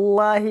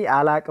ወላሂ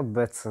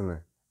አላቅበትም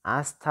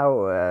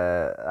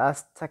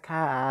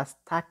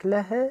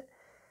አስተካክለህ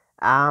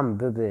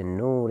አንብብ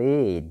ኑሬ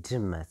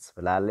ድመት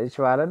ብላለች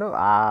ማለት ነው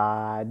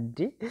አዲ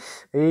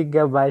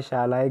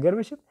ይገባሻል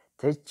አይገርምሽም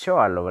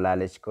ተቻዋለሁ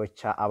ብላለች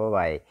ኮቻ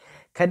አበባዬ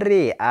ከድሬ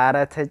አረ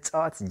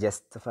ተጫዋት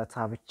ጀስት ፈታ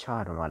ብቻ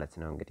ነው ማለት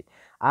ነው እንግዲህ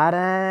አረ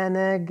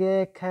ነገ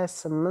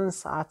ከ8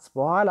 ሰዓት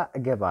በኋላ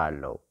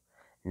እገባለሁ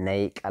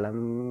ነይ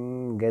ቀለም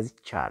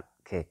ገዝቻል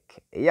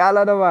ያለ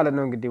ነው ማለት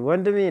ነው እንግዲህ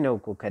ወንድሜ ነው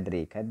እኮ ከድሬ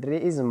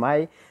is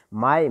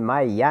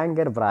my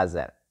younger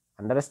brother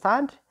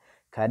understand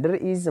ከድር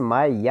is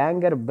my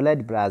younger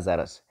blood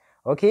brothers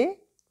okay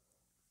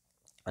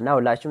እና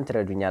ሁላችሁም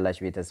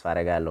ትረዱኛላችሁ በተስፋ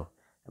አደርጋለሁ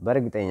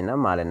በርግጠኝነት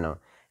ማለት ነው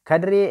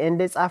ከድሬ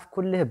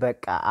እንደጻፍኩልህ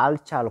በቃ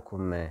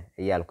አልቻልኩም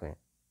እያልኩኝ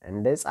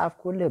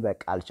እንደጻፍኩልህ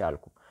በቃ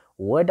አልቻልኩም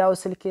ወዳው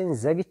ስልኬን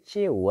ዘግቼ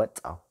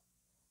ወጣው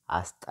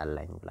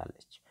አስጠላኝ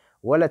ብላለች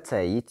ወለተ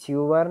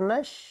ዩቲዩበር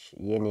ነሽ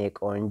የኔ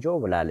ቆንጆ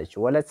ብላለች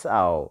ወለተ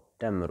አው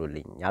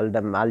ደምሩልኝ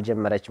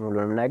አልጀመረችም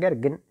ሁሉንም ነገር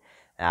ግን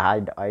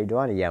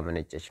አይዶዋን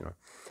ያመነጨች ነው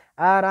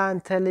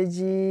አራንተ ልጅ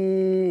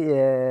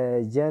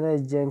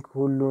ጀነጀንክ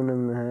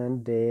ሁሉንም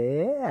እንደ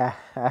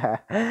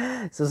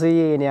ሱሱዬ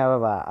የኔ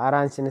አበባ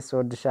አራንቺንስ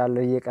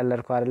ወድሻለሁ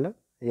እየቀለድኩ አይደለም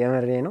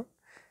የምሬ ነው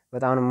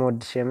በጣም ነው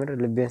ወድሽ የምር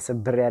ልቤን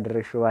ስብር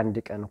ያደረግሽው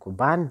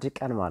በአንድ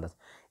ቀን ማለት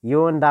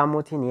የወንድ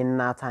አሞቴን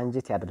የናታ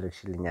አንጀት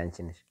ያደረግሽልኝ አንቺ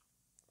ነሽ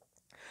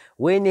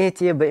ወይኔ እህቴ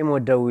በኢሞ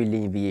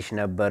ደውይልኝ ብዬሽ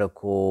ነበር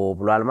እኮ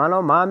ብሏል ማለት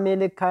ነው ማሜ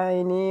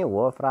ልካይኔ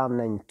ወፍራም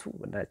ነኝ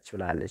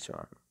ብላለች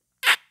ማለት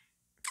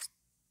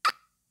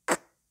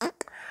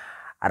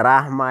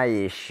ራህማዬ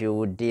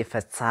ሽውዴ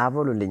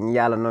ፈታብሉልኝ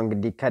ያለ ነው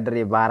እንግዲህ ከድሬ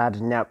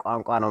ባራድኛ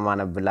ቋንቋ ነው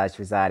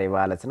ማነብላችሁ ዛሬ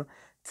ማለት ነው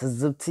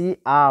ትዝብቲ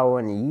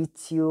አዎን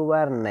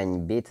ዩቲዩበር ነኝ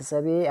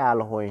ቤተሰቤ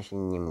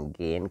አልሆንሽኝም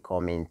ግን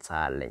ኮሜንት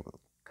አለኝ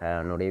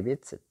ከኑሬ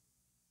ቤት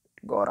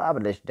ጎራ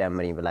ብለሽ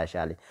ደምሪኝ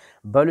ብላሻለኝ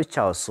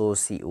በሉቻው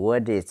ሶሲ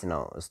ወዴት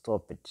ነው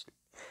ስቶፕድ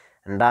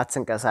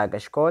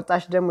እንዳትንቀሳቀሽ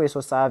ከወጣሽ ደግሞ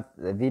የ3 ሰዓት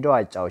ቪዲዮ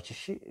አጫውች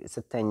እሺ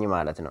ስተኝ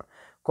ማለት ነው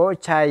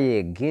ኮቻዬ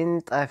ግን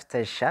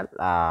ጠፍተሻል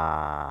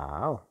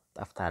አዎ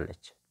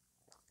ጠፍታለች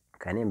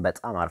ከኔም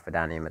በጣም አርፍዳ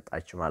ነው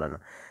የመጣችው ማለት ነው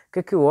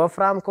ክክ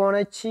ወፍራም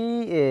ከሆነች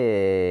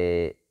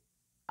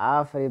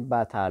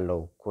አፍሪባታለሁ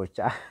ኮቻ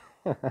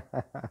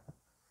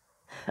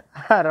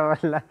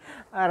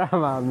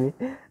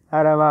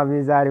አረማሚ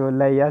ዛሬ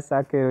ወላሂ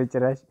ያሳከው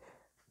ጭራሽ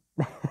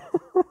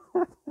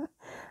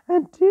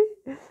እንዴ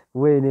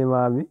ወይኔ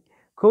ማሚ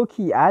ኮኪ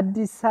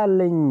አዲስ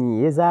አለኝ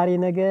የዛሬ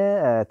ነገ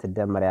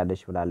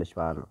ትደመሪያለሽ ብላለች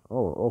ማለት ነው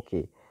ኦኬ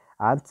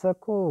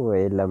አንተኮ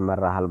የለም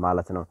መራሃል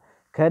ማለት ነው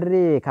ከድሬ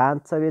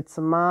ካንተ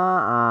ቤትማ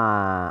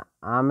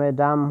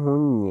አመዳም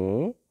ሁኜ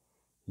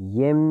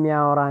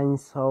የሚያወራኝ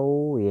ሰው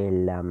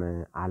የለም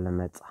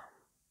አልመጣ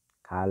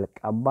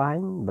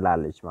ካልቀባኝ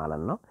ብላለች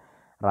ማለት ነው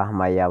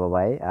ራህማያ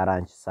አበባዬ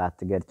አራንቺ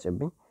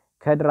ሳትገርጭብኝ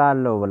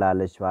ከድራለው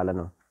ብላለች ማለት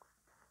ነው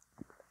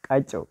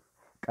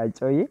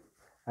ቀጮዬ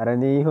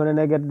አረኔ የሆነ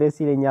ነገር ደስ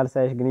ይለኛል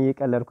ሳይሽ ግን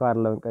እየቀለድኩ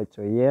አይደለም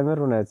ቀጮዬ የምር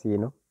እውነት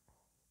ነው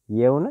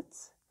የእውነት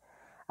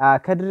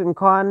ከድር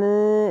እንኳን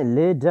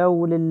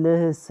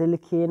ልደውልልህ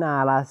ስልኬን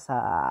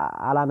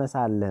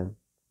አላነሳልህም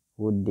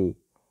ውዴ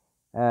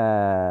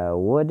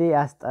ወዴ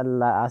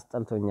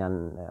አስጠልቶኛል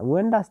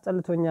ወንድ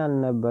አስጠልቶኛል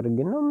ነበር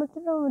ግን ነው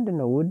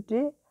ምንድነው ውዴ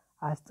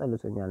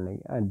አስጠልቶኛል ነው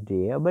እንዴ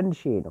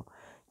በእንድሼ ነው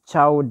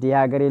ቻው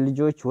ዲያገሬ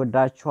ልጆች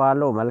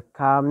ወዳችኋለሁ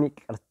መልካም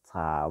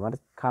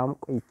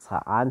ቆይታ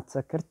አንተ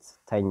ክርት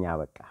ተኛ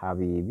በቃ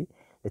ሀቢቢ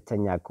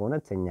ለተኛ ከሆነ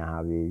ተኛ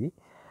ሀቢቢ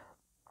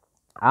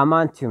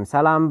አማንቲዩም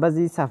ሰላም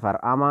በዚህ ሰፈር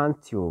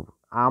አማንቲዩም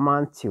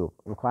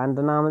እንኳን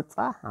ደህና መጣ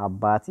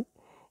አባቲ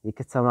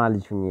የከተማ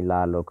ልጅ ሁኝ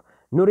ይላልኩ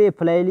ኑሬ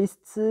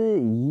ፕሌሊስት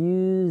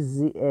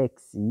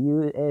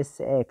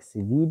ዩኤስኤክስ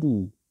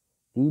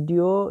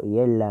ቪዲዮ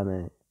የለም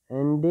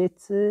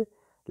እንዴት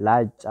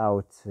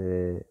ላጫውት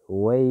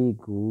ወይ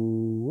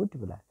ጉድ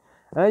ብላል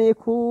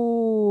እኔኩ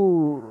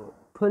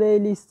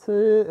ፕሌሊስት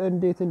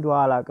እንዴት እንደው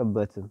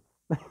አላቀበትም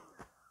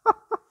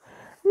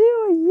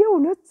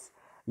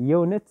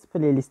የውነት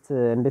ፕሌሊስት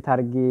እንዴት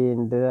አርጌ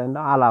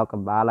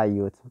አላውቅም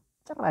አላየሁትም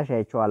ጭራሽ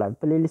አይቼዋለሁ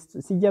ፕሌሊስት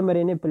ሲጀመር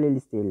እኔ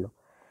ፕሌሊስት የለው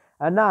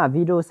እና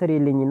ቪዲዮ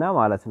ስሪልኝና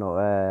ማለት ነው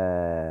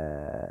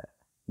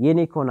የኔ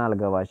ኮናል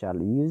ገባሻል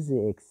ዩዝ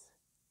ኤክስ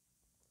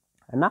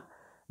እና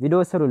ቪዲዮ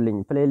ስሩልኝ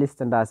ፕሌሊስት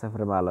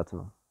እንዳሰፍር ማለት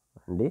ነው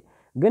እንዴ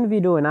ግን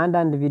ቪዲዮን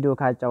አንድ ቪዲዮ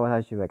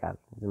ካጫወታችሁ ይበቃል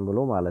ዝም ብሎ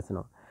ማለት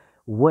ነው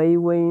ወይ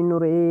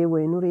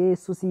ኑሬ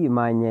ሱሲ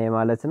ማኛዬ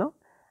ማለት ነው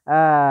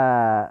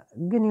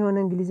ግን የሆነ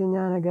እንግሊዘኛ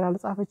ነገር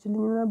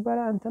አልጻፈችልኝም ነበር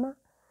አንተና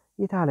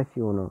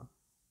የታለፊው ነው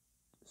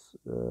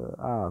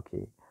ኦኬ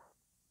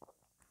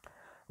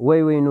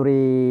ወይ ኑሬ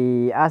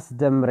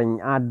አስደምረኝ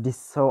አዲስ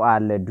ሰው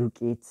አለ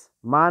ዱቄት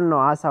ማን ነው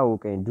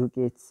አሳውቀኝ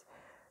ዱቄት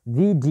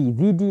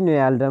ቪዲ ነው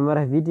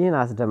ያልደመረህ ቪዲን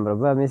አስደምረው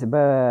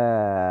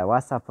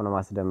በዋትስአፕ ነው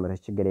ማስደምረህ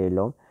ችግር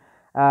የለውም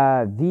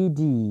ቪዲ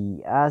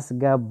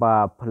አስገባ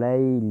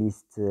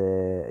ፕሌሊስት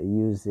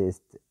ዩዝስ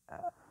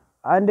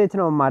እንዴት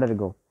ነው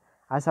ማደርገው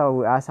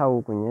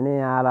አሳውቁኝ እኔ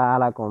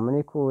አላቀውም እኔ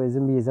እኮ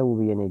ዝም ብዬ ዘው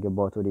ብዬ ነው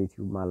የገባሁት ወደ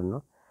ዩቲዩብ ማለት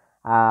ነው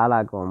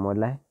አላቀውም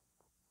ወላሂ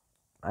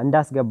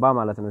እንዳስገባ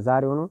ማለት ነው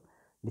ዛሬውኑ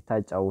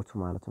ሊታጫውቱ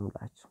ማለት ነው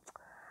ላችሁ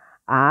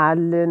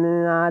አለን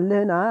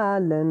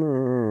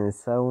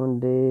ሰው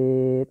እንደ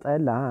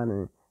ጠላን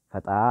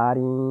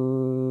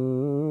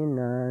ፈጣሪና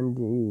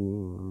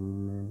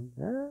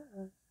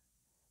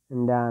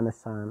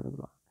እንዳነሳን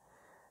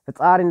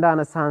ፈጣሪ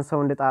እንዳነሳን ሰው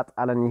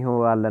እንደጣጣለን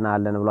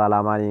ይሆናለን ብሏል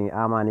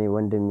አማኔ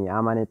ወንድሜ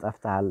አማኔ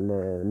ጠፍታል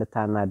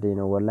ልታናደኝ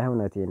ነው ወላሂ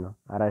እውነቴን ነው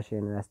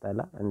አራሼን ያስጠላ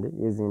እንዴ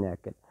የዚህን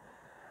ያክል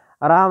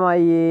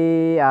ራማዬ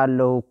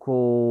አለው እኮ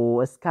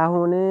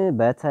እስካሁን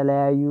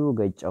በተለያዩ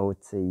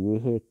ገጫውት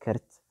ይሄ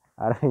ክርት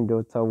አረንዶ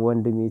ተው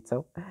ወንድሜ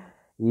ተው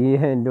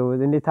ይሄ እንደው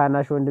እንዴት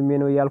ታናሽ ወንድሜ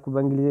ነው ያልኩ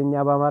በእንግሊዘኛ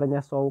በአማርኛ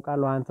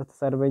አስተዋውቃለሁ አንተ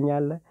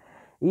ተሰርበኛለህ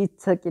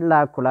ይተቂላ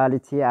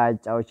ኩላሊቲ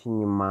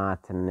አጫውችኝማ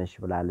ትንሽ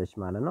ብላለች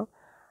ማለት ነው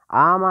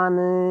አማን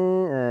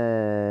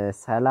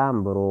ሰላም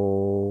ብሮ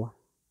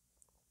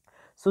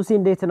ሱሲ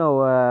እንዴት ነው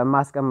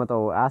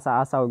ማስቀምጠው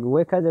አሳው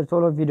ወይ ከዚህ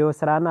ቶሎ ቪዲዮ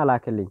ስራና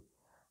ላክልኝ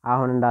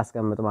አሁን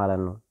እንዳስቀምጥ ማለት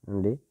ነው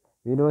እንዴ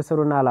ቪዲዮ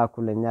ስሩና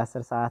ላኩልኝ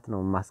 10 ሰዓት ነው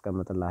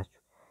ማስቀምጥላችሁ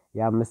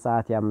የ5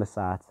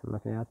 ሰዓት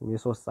ምክንያቱም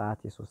የ3 ሰዓት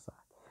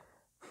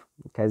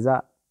ከዛ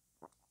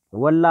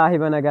ወላሂ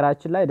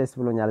በነገራችን ላይ ደስ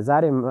ብሎኛል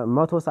ዛሬ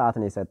 100 ሰዓት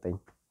ነው የሰጠኝ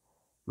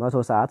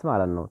 100 ሰዓት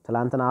ማለት ነው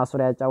ትላንትና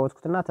አሱር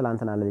ያጫወትኩትና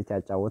ትላንትና ለሊት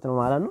ያጫወት ነው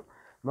ማለት ነው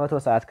 100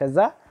 ሰዓት ከዛ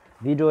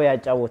ቪዲዮ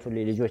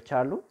ያጫወቱልኝ ልጆች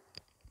አሉ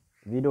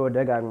ቪዲዮ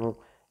ደጋግሞ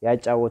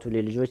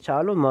ያጫወቱልኝ ልጆች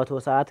አሉ 100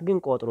 ሰዓት ግን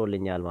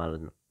ቆጥሮልኛል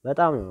ማለት ነው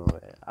በጣም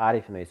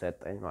አሪፍ ነው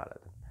የሰጠኝ ማለት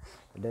ነው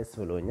ደስ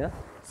ብሎኛል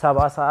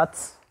 70 ሰዓት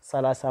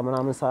 30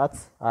 ምናምን ሰዓት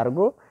አርጎ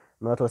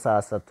 100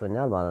 ሰዓት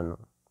ሰጥቶኛል ማለት ነው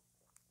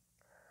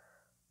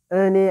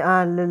እኔ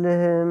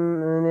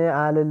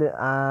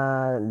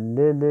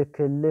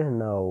አልልክልህ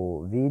ነው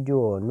ቪዲዮ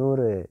ኑር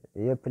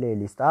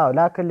የፕሌሊስት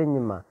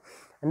ላክልኝማ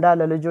እንዳለ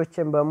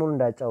ልጆችን በሙሉ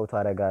እንዳጫውቱ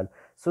አደርጋለሁ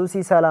ሱሲ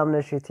ሰላም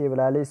ነሽ እቴ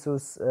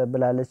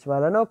ብላለች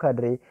ማለት ነው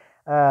ከድሬ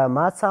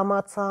ማታ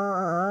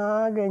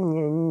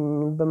አገኘኝ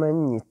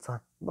በመኝታ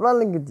ብሏል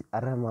እንግዲህ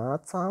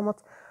አረማታ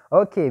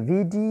ኦኬ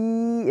ቪዲ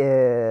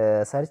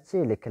ሰርቼ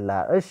ልክላ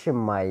እሺ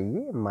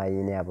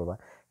ማይኔ አበባ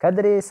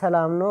ከድሬ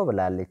ሰላም ነው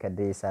ብላለች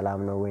ከድሬ ሰላም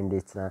ነው ወይ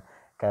እንዴት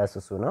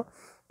ከሱሱ ነው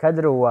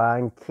ከድር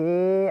ዋንኬ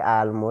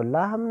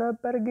አልሞላህም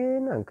ነበር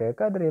ግን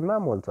ከድሬማ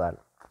ሞልቷል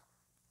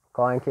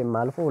ከዋንኬም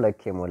አልፎ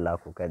ለኬ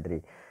ሞላኩ ከድሪ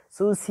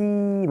ሱሲ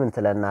ምን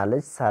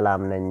ትለናለች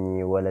ሰላም ነኝ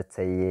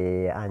ወለተዬ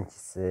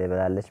አንቺስ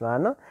ብላለች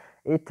ማለት ነው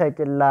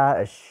ኢተቅላ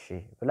እሺ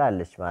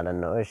ብላለች ማለት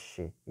ነው እሺ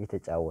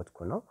እየተጫወትኩ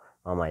ነው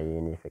ማማዬ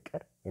የኔ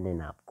ፍቅር የኔ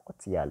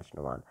ናፍቆት ያለች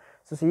ነው ማለት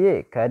ሱሲዬ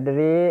ከድሬ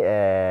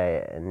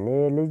እኔ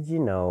ልጅ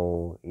ነው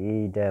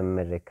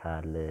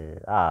ይደምርካል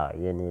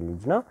የኔ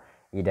ልጅ ነው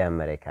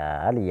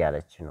ይደምርካል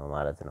ያለች ነው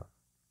ማለት ነው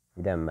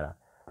ይደምራል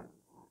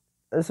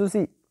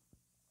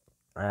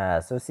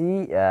ሱሲ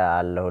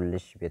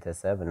አለሁልሽ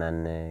ቤተሰብ ነን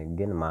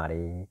ግን ማሬ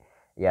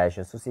ያሽ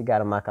ሱሲ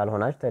ጋር ማካል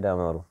ሆናችሁ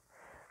ተደመሩ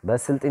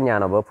በስልጥኛ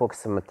ነው በፎክስ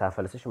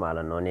የምታፈልስሽ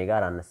ማለት ነው እኔ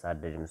ጋር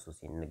አንሳደድም ሱሲ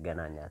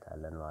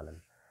እንገናኛታለን ማለት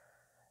ነው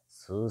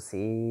ሱሲ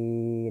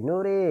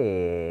ኑሬ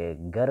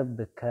ገርብ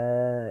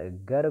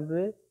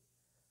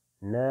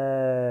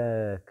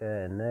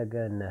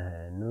ነገነ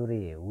ኑሬ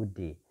ውዴ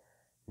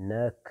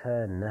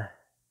ነከነ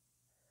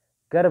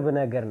ገርብ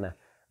ነገርነ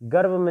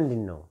ገርብ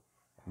ምንድነው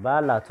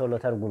ባላ ቶሎ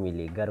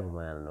ተርጉሚልኝ ገርብ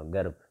ማለት ነው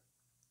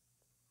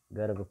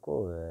ገርብ እኮ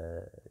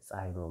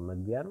ፀሐይ ነው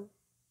መግቢያ ነው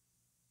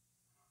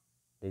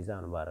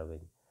ዲዛይን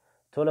ባረበኝ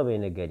ቶሎ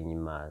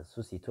በይነገርኝማ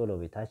ሱሲ ቶሎ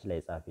በታች ላይ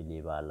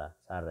ጻፊልኝ ባላ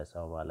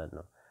ሳረሳው ማለት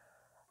ነው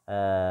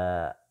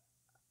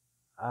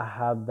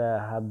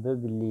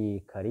ሀብብሊ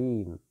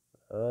ከሪም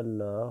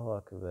الله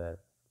أكبر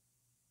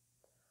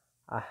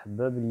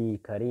أحببلي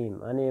كريم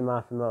أنا ما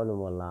في معلوم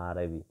والله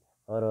عربي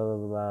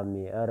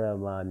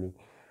أرمامي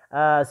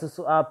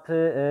سوسو أب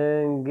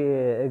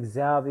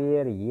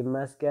እግዚአብሔር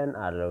ይመስገን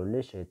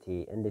አለውልሽ እቴ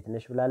እንዴት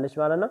ነሽ ብላለች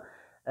ማለት ነው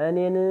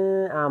እኔን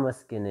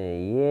አመስግን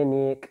የኔ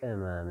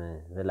ቅመም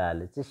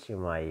ብላለች እሺ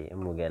ማይ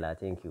እሙገላ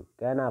ቴንኪው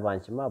ገና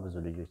ባንቺማ ብዙ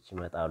ልጆች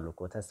ይመጣሉ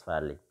እኮ ተስፋ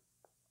አለኝ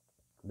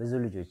ብዙ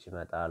ልጆች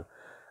ይመጣሉ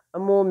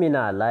እሙሚና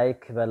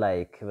ላይክ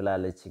በላይክ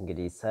ብላለች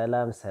እንግዲህ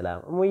ሰላም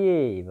እሙዬ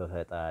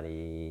በፈጣሪ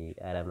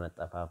አረ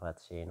መጠፋፋት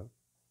ሸይ ነው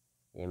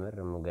የምር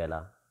እሙገላ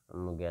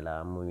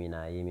እሙሚና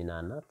የሚና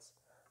እናት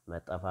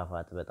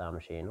መጠፋፋት በጣም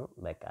ሸይ ነው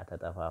በቃ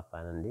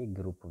ተጠፋፋን እንዴ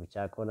ግሩፕ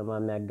ብቻ ከሆነ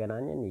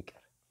ማሚያገናኘን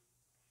ይቀር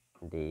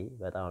እንዴ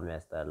በጣም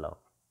የሚያስጠላው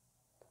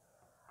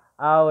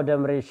አው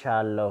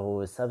ደምሬሻለሁ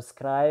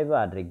ሰብስክራይብ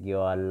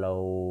አድርጌዋለሁ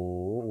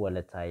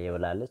ወለታዬ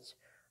ብላለች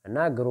እና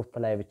ግሩፕ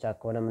ላይ ብቻ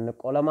ከሆነ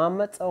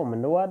ምንቆለማመጣው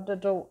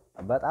ምንዋደደው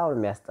በጣም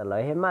የሚያስጠላው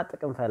ይሄማ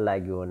ጥቅም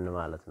ፈላጊ ሆነ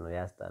ማለት ነው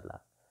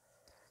ያስጠላል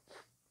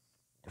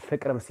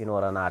ፍቅርም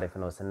ሲኖረን አሪፍ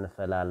ነው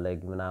ስንፈላለግ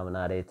ምናምን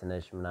አሬት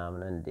ነሽ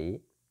ምናምን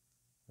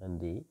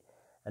እንዴ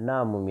እና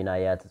ሙሚና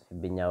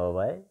ያትፍብኛ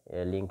ባባይ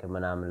ሊንክ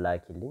ምናምን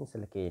ላኪልኝ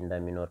ስልኬ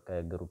እንደሚኖር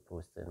ከግሩፕ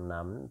ውስጥ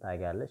ምናምን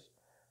ታጋለሽ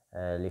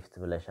ሊፍት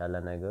ብለሻለ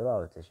ነገሩ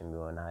አውጥተሽም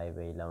ቢሆን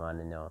ሃይዌይ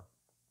ለማንኛውም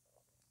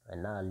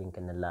እና ሊንክ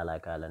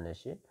እንላላካለን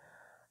እሺ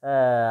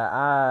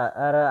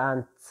አረ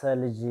አንተ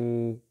ልጅ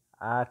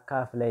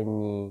አካፍለኝ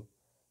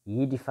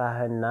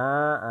ይድፋህና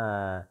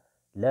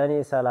ለኔ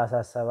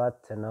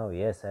 37 ነው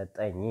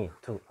የሰጠኝ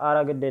አረ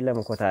ግድ የለም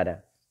እኮ ታዲያ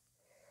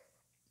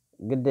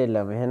ግድ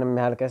የለም ይሄንም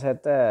ያህል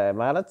ከሰጠ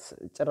ማለት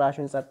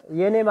ጭራሹን ሰጠ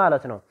የኔ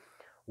ማለት ነው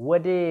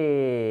ወደ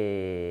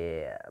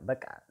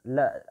በቃ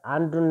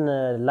አንዱን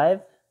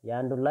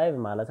ላይቭ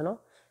ማለት ነው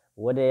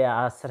ወደ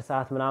 10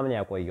 ሰዓት ምናምን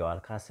ያቆየዋል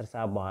ከ10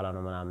 ሰዓት በኋላ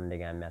ነው ምናምን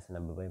እንደገና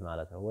የሚያስነብበኝ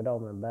ማለት ነው ወዳው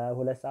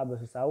በ2 ሰዓት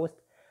በ3 ሰዓት ውስጥ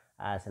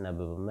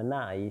አያስነብብምና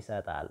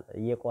ይሰጣል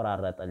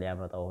እየቆራረጠ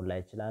ሊያመጣው ሁላ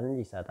ይችላል እንጂ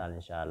ይሰጣል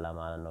ኢንሻአላህ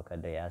ማለት ነው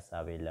ከደ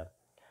ያሳብ የለም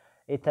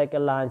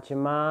ኢተቅላ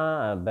አንቺማ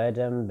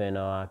በደንብ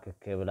ነው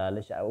አክክ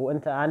ብላለች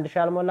እንት አንድ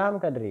ሻል ሞላህም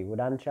ከድሪ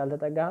ወደ አንድ ሻል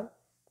ተጠጋህም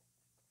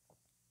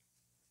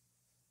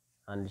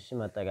አንድ ሺ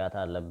መጠጋት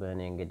አለብህ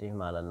እኔ እንግዲህ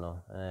ማለት ነው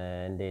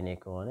እንደኔ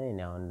ከሆነ እኔ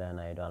አሁን ደህና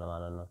ሄዷል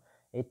ማለት ነው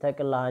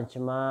ኢተቅላ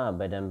አንቺማ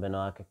በደንብ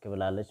ነው አክክ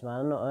ብላለች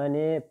ማለት ነው እኔ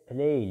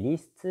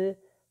ፕሌይሊስት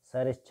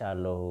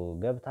ሰርቻለሁ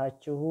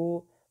ገብታችሁ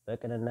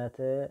በቅንነት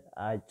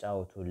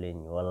አጫውቱልኝ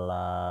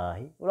ወላሂ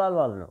ወላል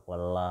ማለት ነው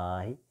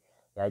ወላሂ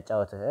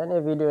ያጫውቱ እኔ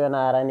ቪዲዮ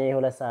ናራኔ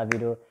የሁለት ሰዓት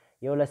ቪዲዮ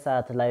የሁለት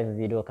ሰዓት ላይቭ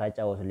ቪዲዮ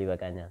ካጫውቱ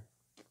ሊበቃኛል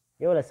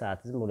የሁለት ሰዓት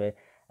ዝም ብሎ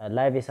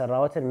ላይቭ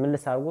የሰራሁትን ምን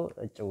ልሳርጉ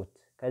እጭውት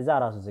ከዛ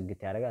ራሱ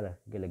ዝግት ያደርጋል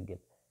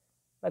ግልግል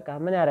በቃ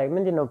ምን ያደርግ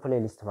ምንድነው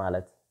ፕሌሊስት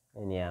ማለት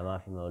እኔ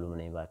ማፊ መውሉም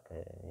ነኝ ባክ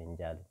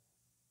እንጃል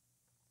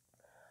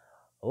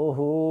ኦሆ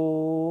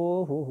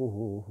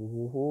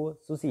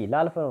ሱሲ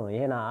ላልፈ ነው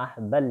ይሄና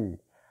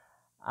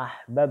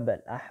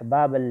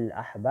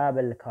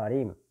አህባበል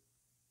ካሪም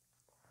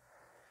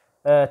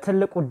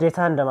ትልቅ ውዴታ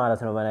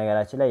እንደማለት ነው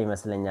በነገራችን ላይ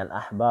ይመስለኛል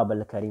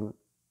አህባበል ከሪም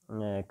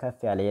ከፍ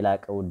ያለ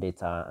የላቀ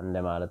ውዴታ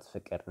እንደማለት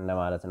ፍቅር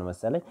እንደማለት ነው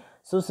መሰለኝ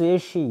ሱሲ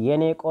እሺ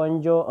የኔ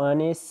ቆንጆ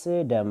እኔስ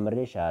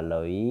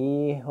ደምሬሻለሁ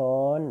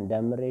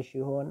ደምሬሽ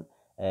ይሆን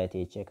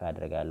ቼክ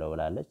አድርጋለሁ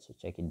ብላለች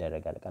ቼክ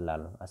ይደረጋል ቀላል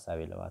ነው ሐሳቤ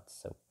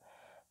ለማትሰው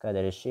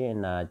ከደርሺ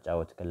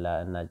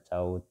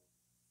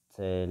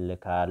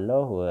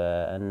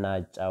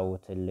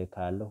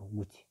እናጫውትልካለሁ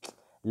ጉቲ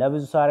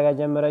ለብዙ ሰው አርጋ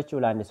ጀመረችው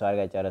ለአንድ ሰው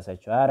አርጋ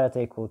ጨረሰችው አረ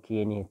ተይ ኮኪ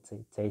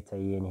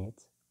የኔት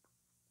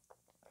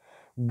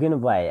ግን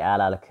ባይ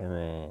አላልክም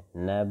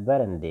ነበር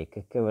እንዴ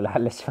ክክ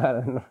ብላለች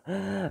ማለት ነው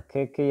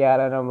ክክ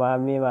ያለ ነው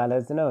ማሚ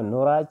ማለት ነው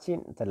ኑራችን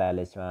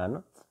ትላለች ማለት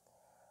ነው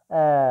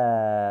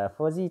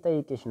ፎዚ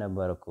ጠይቄሽ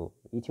ነበርኩ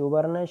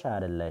ዩቲዩበር ነሽ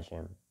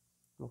አይደለሽም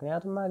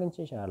ምክንያቱም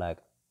አግኝቼሽ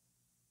አላውቅም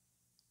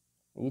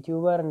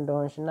ዩቲዩበር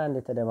እንደሆንሽና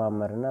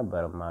እንደተደማመር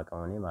ነበር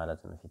ማቀው እኔ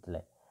ማለት ነው ፊት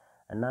ላይ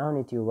እና አሁን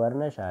ዩቲዩበር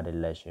ነሽ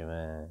አይደለሽም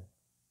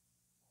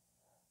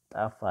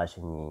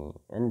ጠፋሽኝ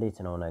እንዴት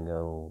ነው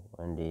ነገሩ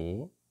እንዴ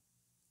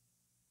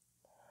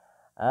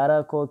አረ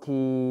ኮኪ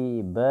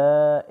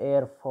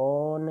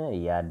በኤርፎን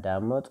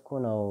ያዳመጥኩ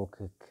ነው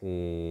ክክ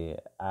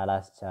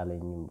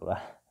አላስቻለኝም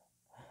ብሏል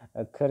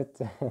ክርት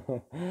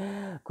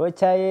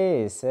ኮቻዬ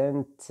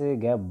ስንት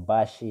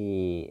ገባሽ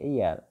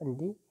እያለ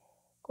እንዴ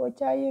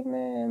ኮቻዬ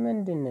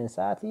ምንድን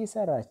ሰዓት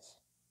እየሰራች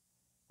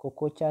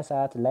ኮኮቻ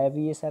ሰዓት ላይቭ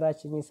እየሰራች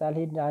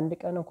ሳልሄድ አንድ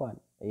ቀን እንኳን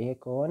ይሄ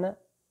ከሆነ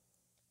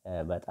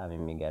በጣም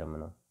የሚገርም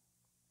ነው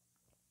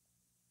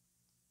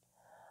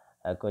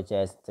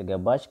ኮቻዬ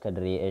ስትገባች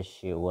ከድሬ እሺ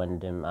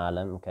ወንድም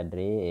ዓለም ከድሬ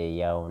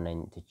ያው ነኝ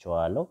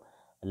ትቸዋለሁ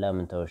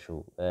ለምን ተውሹ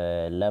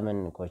ለምን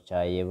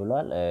ኮቻዬ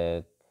ብሏል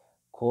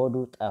ኮዱ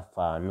ጠፋ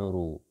ኑሩ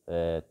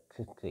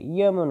ክክ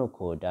የምኑ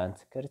ኮድ አንተ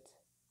ክርት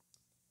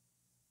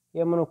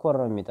የምኑ ኮድ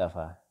ነው የሚጠፋ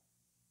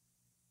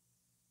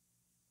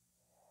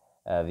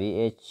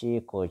ቪኤች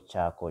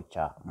ኮቻ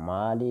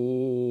ማሊ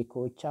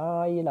ኮቻ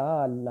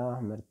ይላል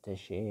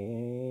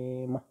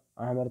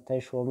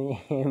አህመርተሾሚ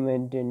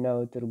ምንድነው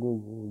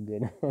ትርጉሙ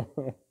ግን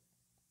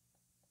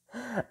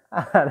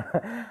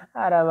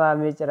አረ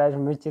ማሚ ጭራሽ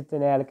ምችት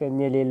ነው ያልከኝ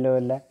የሌለው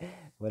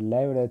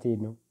ወላሂ እውነቴን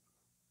ነው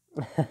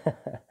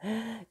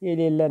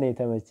የሌለ ነው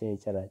የተመቸኝ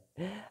ጭራሽ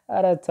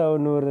አረ ተው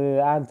ኑር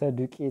አንተ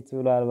ዱቄት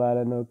ብሏል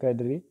ማለት ነው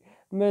ከድሪ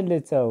ምን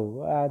ልተው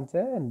አንተ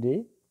እንዴ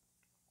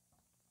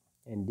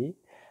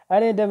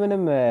እኔ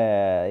እንደምንም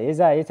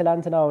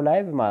የትላንትናው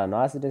ላይቭ ማለት ነው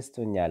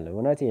አስደስቶኛል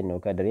እውነቴን ነው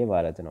ከድሬ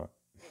ማለት ነው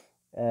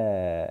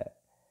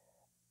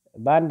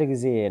በአንድ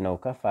ጊዜ ነው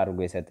ከፍ አድርጎ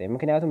የሰጠኝ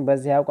ምክንያቱም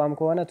በዚህ አቋም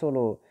ከሆነ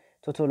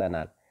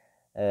ቶቶለናል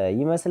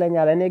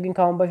ይመስለኛል እኔ ግን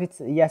ካሁን በፊት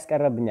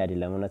እያስቀረብኝ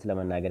አይደለም እውነት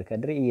ለመናገር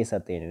ከድሬ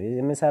እየሰጠኝ ነው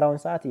የምሰራውን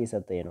ሰዓት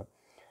እየሰጠኝ ነው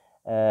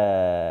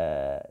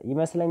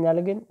ይመስለኛል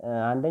ግን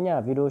አንደኛ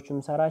ቪዲዮዎቹም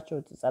ሰራቸው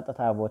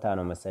ጸጥታ ቦታ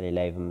ነው መሰለኝ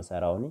ላይቭ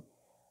የምሰራው እኔ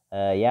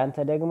ያንተ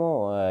ደግሞ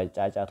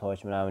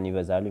ጫጫታዎች ምናምን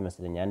ይበዛሉ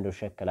ይመስለኛል እንደው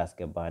ሸክል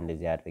አስገባህ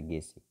እንደዚህ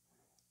አድርጌስ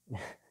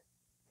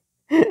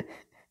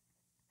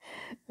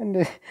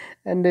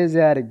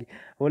እንደዚህ አድርጌ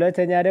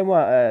ሁለተኛ ደግሞ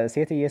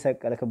ሴት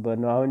እየሰቀልክበት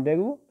ነው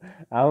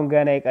አሁን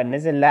ገና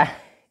ይቀንስልህ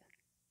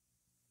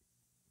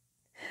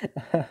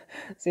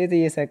ሴት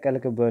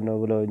እየሰቀልክበት ነው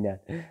ብለውኛል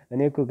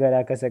እኔ እኮ ገና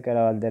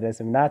ከሰቀለው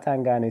አልደረስም ናታን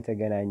ጋር ነው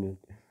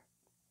የተገናኙት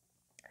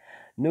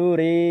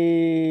ኑሪ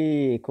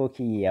ኮኪ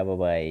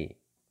አበባይ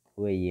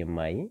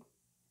ወይማይ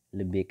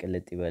ልቤ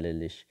ቅልጥ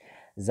ይበልልሽ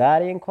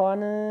ዛሬ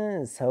እንኳን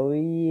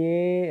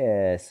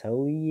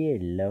ሰውዬ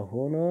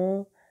ለሆኖ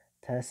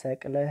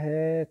ተሰቅለህ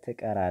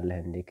ትቀራለህ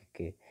እንዴክክ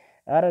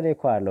አረ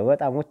ደኮ አለው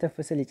በጣም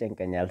ወተፍስል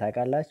ይጨንቀኛል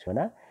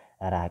ታውቃላችሁና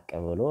ራቅ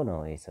ብሎ ነው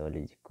የሰው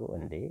ልጅ እኮ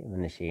እንዴ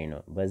ምን እሺ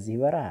ነው በዚህ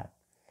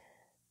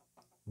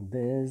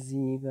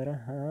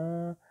በረሃ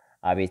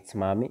አቤት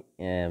ማሚ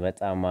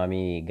በጣም ማሚ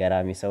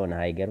ገራሚ ሰው ነው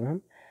አይገርምም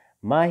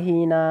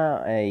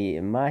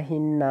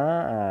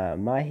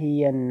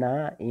ማሂየና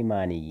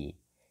ኢማንዬ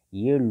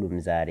የሉም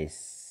ዛሬስ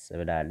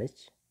ብላለች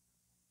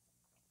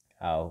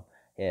አው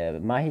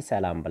ማሂ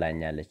ሰላም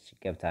ብላኛለች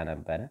ገብታ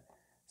ነበር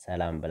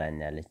ሰላም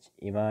ብላኛለች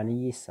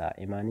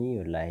ኢማንዬ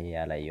ወላሂ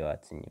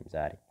ያላየዋትኝም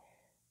ዛሬ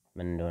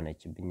ምን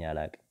እንደሆነችብኝ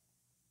አላቅም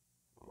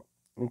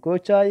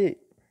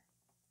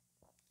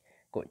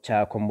ኮቻ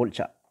ኮምቦልቻ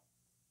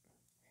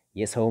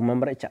የሰው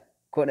መምረጫ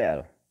ኮዳ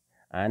ያለው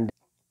አንድ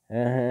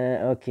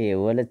ኦኬ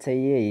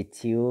ወለተዬ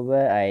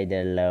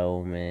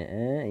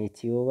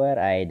ዩቲዩበር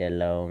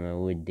አይደለም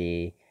ውዴ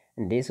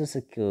እንዴ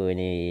ሱስኩ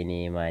እኔ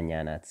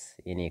ማኛናት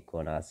እኔ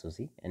ኮናት ሱሲ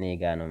እኔ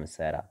ጋር ነው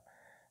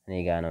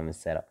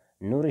የምሰራው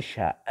ኑርሻ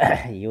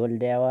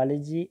የወልዳያዋ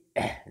ልጅ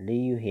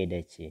ልዩ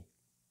ሄደች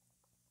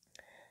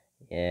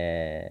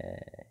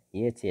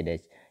የት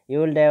ሄደች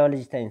የወልዳያዋ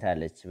ልጅ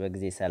ተኝታለች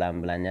በጊዜ ሰላም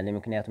ብላኛለች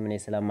ምክንያቱም እኔ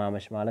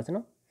ስለማመሽ ማለት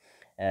ነው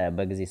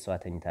በጊዜ እሷ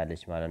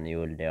ተኝታለች ማለት ነው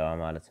የወልዳያዋ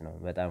ማለት ነው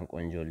በጣም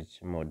ቆንጆ ልጅ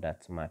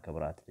መወዳት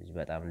ማከብራት ልጅ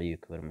በጣም ልዩ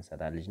ክብር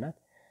መሰጣት ልጅ ናት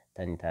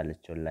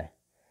ተኝታለች ወላሂ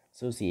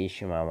ሱሲ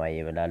እሺ ማማዬ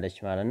ብላለች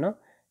ማለት ነው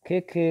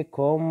ክክ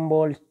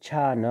ኮምቦልቻ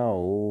ነው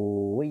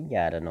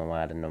ወያለ ነው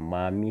ማለት ነው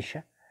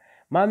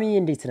ማሚ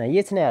እንዴት ነህ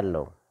የት ነው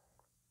ያለው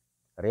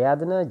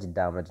ሪያድ ነህ ጅዳ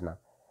መድና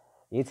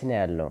የት ነው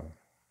ያለው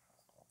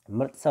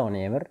ምርጥ ሰው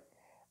ነው የምር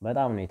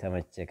በጣም ነው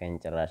የተመቸከኝ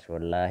ጭራሽ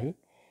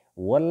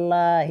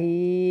ወላሂ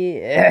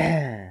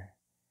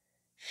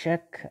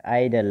ሸክ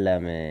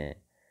አይደለም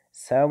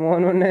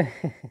ሰሞኑን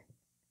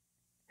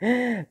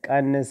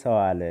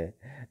ቀንሰዋል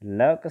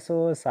ለቅሶ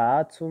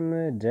ሰዓቱም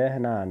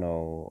ደህና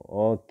ነው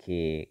ኦኬ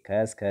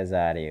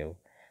ከስከዛሬው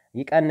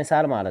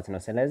ይቀንሳል ማለት ነው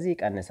ስለዚህ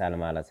ይቀንሳል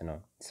ማለት ነው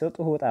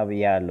ስጡህ ውጣ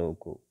ብያለሁ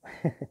እኮ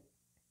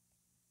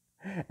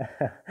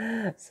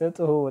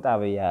ስጡህ ውጣ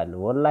ብያለሁ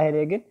ወላሂ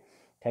ግን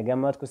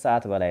ከገመትኩ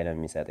ሰዓት በላይ ነው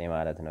የሚሰጠኝ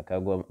ማለት ነው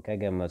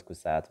ከገመትኩ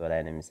ሰዓት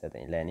በላይ ነው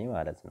የሚሰጠኝ ለኔ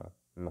ማለት ነው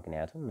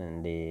ምክንያቱም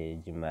እንደ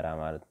ጅመራ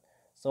ማለት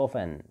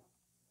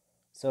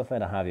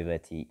ሶፈን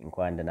ሀቢበቲ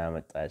እንኳን ደህና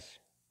መጣሽ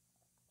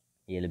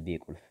የልቤ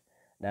ቁልፍ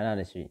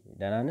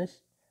ደህና ነሽ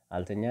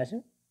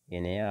አልተኛሽም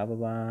የኔ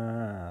አበባ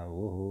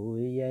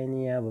የኔ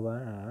አበባ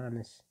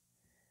ነሽ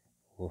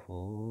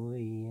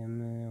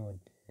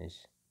የምወድሽ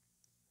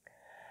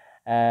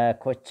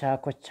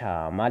ኮቻ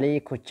ማሌ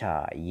ኮቻ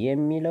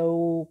የሚለው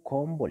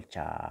ኮምቦልቻ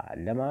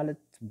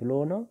ለማለት ብሎ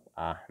ነው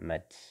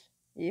አህመድ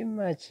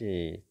ይመች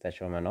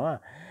ተሾመ ነዋ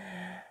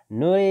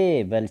ኑሬ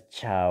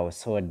በልቻው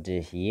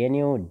ስወድህ የኔ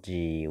ውድ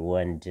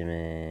ወንድም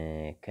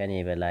ከኔ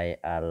በላይ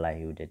አላህ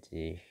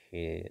ይውደድህ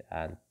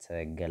አንተ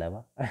ገለባ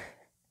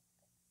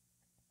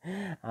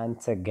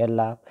አንተ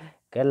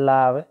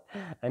ገላብ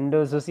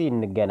እንደው ሱሲ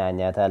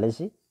እንገናኛታለን እሺ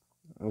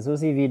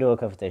ሱሲ ቪዲዮ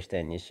ከፍተሽ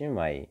ተኝ እሺ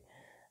ማይ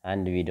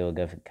አንድ ቪዲዮ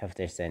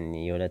ከፍተሽ ተኝ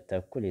የሁለት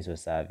ተኩል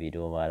የሶስት ሰዓት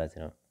ቪዲዮ ማለት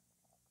ነው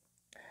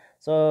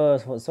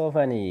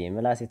ሶፈኒ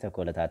ምላሴ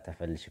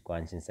ተኮለታተፈልሽ እኮ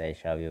አንቺን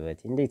ሳይሽ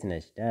ሀቢበቲ እንዴት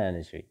ነሽ ደህና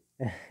ነሽ ወይ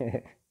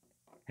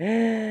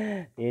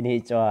የኔ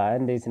ጨዋ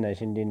እንዴት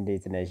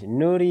ነሽ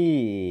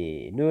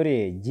ኑሪ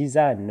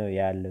ጂዛን ነው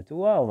ያሉት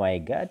ዋው ማይ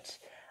ጋድ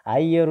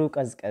አየሩ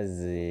ቀዝቀዝ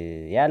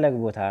ያለ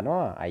ቦታ ነው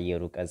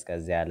አየሩ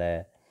ቀዝቀዝ ያለ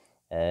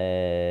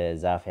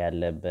ዛፍ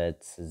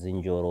ያለበት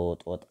ዝንጆሮ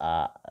ጦጣ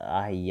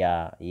አህያ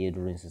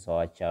የዱር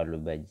እንስሳዎች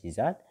ያሉበት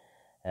ጂዛን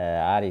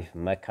አሪፍ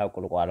መካ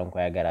ቁልቋል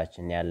እንኳን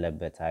ሀገራችን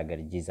ያለበት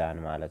ሀገር ጂዛን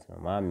ማለት ነው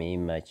ማሜ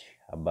ይመች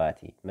አባቴ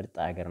ምርጥ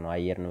ሀገር ነው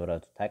አየር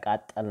ንብረቱ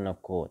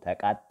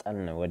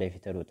ተቃጠልን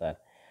ወደፊት ሩጠን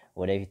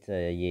ወደፊት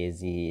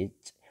የዚህ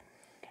እጭ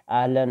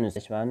አለን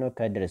ማነው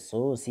ከድርሶ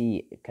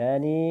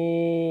ከኔ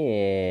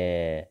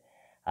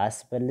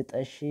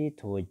አስበልጠሽ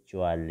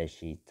ተወጅዋለሽ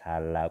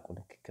ታላቁን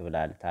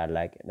ክብላል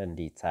ታላቅ እንዴ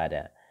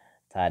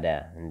ታዲያ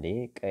እንዴ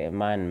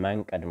ማን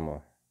ቀድሞ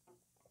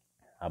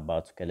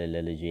አባቱ ከሌለ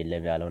ልጅ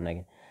የለም ያለው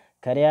ነገር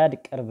ከሪያድ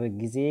ቅርብ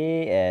ጊዜ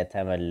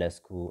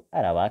ተመለስኩ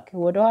ኧረ እባክህ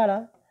ወደ ኋላ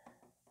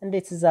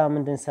እንዴት እዛ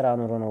ምንድን ስራ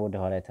ኑሮ ነው ወደ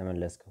ኋላ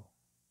የተመለስከው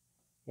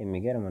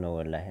የሚገርም ነው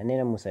ወላሂ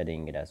እኔንም ወሰደኝ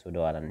እንግዳስ ወደ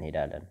ኋላ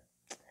እንሄዳለን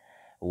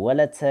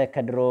ወለተ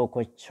ከድሮ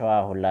ኮቻዋ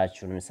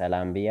ሁላችሁንም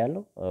ሰላም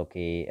ብያለሁ ኦኬ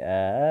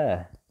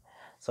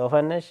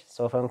ሶፈንሽ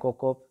ሶፈን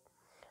ኮኮብ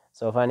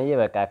ሶፈንዬ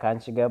በቃ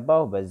ካንቺ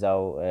ገባው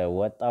በዛው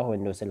ወጣሁ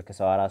እንደው ስልክ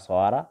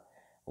ሰዋራ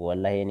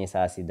ወላሂ እኔ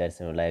ሳሲ ደርስ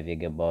ነው ላይቭ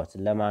የገባሁት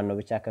ለማን ነው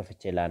ብቻ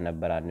ከፍቼ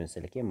ላነበር አንዱን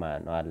ስልኬ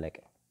ማለት ነው አለቀ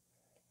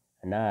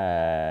እና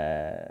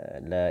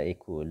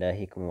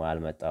ለሂክሙ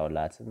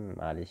አልመጣውላትም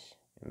ማለሽ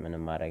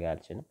ምንም ማድረግ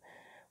አልችልም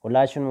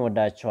ሁላችሁንም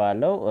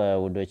ወዳችኋለሁ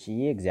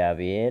ውዶችዬ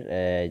እግዚአብሔር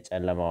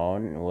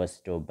ጨለማውን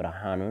ወስዶ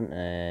ብርሃኑን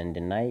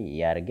እንድናይ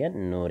ያርገን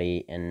ኑሪ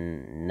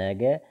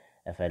ነገ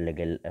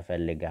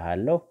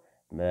እፈልግሃለሁ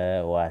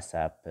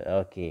በዋትስአፕ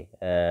ኦኬ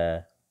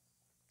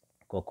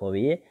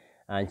ኮኮብዬ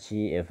አንቺ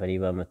ፍሪ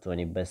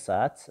በመትሆኒበት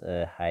ሰዓት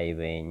ሃይ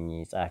በኝ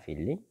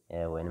ጻፊልኝ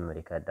ወይንም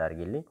ሪከርድ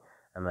አድርጊልኝ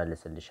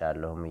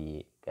እመልስልሻለሁ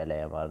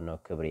ገለያ ማለት ነው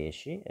ክብሬ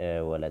እሺ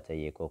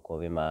ወለተየ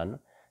ኮኮብ ማለት ነው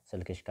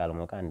ስልክሽ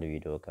ካልሞቀ አንድ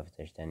ቪዲዮ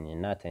ከፍተሽ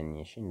ተኝና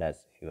ተኝሽ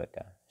እንዳጽፊ በቃ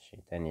እሺ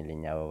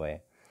ተኝልኝ አበባዬ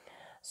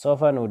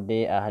ሶፈን ውዴ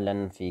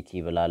አህለን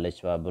ፊኪ ብላለች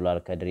ባብሏል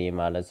ከድሬ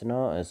ማለት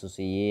ነው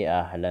ሱሲዬ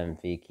አህለን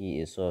ፊኪ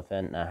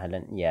ሶፈን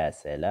አህለን ያ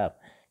ሰላም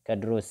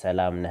ከድሮ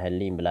ሰላም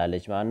ነህልኝ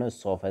ብላለች ማለት ነው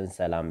ሶፈን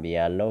ሰላም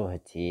ብያለሁ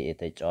እህቴ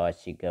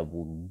የተጫዋች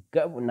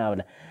ገቡና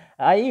ብለ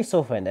አይ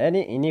ሶፈን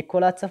እኔ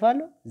ኮላት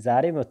ተፋለሁ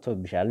ዛሬ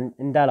መጥቶብሻል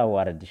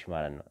እንዳላዋርድሽ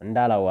ማለት ነው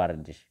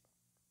እንዳላዋርድሽ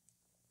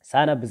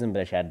ሳነብ ዝም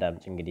ብለሽ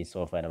አዳምጪ እንግዲህ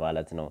ሶፈን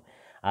ማለት ነው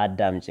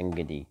አዳምጪ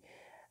እንግዲህ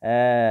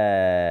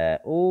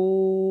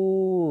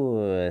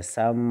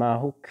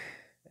ሰማሁክ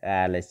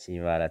አለች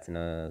ማለት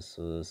ነው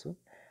ሱሱ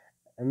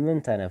ምን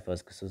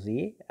ተነፈስኩ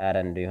ሱሲዬ አረ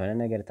እንደው የሆነ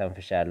ነገር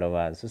ተንፍሻለሁ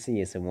ማለት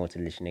ሱሲዬ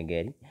ስሞትልሽ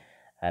ንገሪ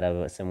አረ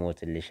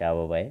ስሞትልሽ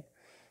አበባዬ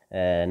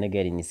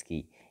ንገሪኝ እስኪ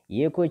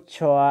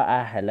የኮቻዋ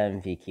አህለን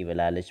ፊኪ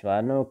ብላለች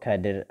ማለት ነው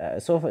ከድር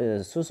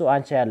ሱሱ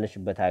አንቺ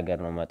ያለሽበት ሀገር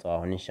ነው መጣው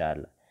አሁን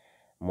ኢንሻአላህ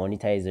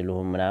ሞኔታይዝ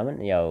ልሁን ምናምን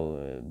ያው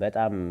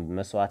በጣም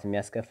መስዋዕት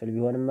የሚያስከፍል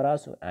ቢሆንም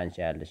ራሱ አንቺ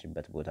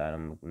ያለሽበት ቦታ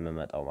ነው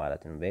የምመጣው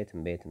ማለት ነው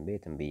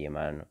ቤትም ብዬ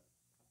ማለት ነው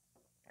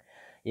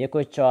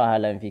የኮቻዋ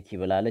አህለን ፊኪ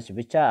ብላለች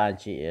ብቻ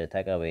አንቺ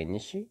ተቀበይኝ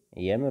እሺ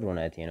የምር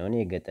እውነቴ ነው እኔ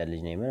ገጠር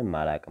ልጅ ነኝ ምንም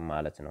አላቅም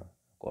ማለት ነው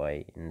ቆይ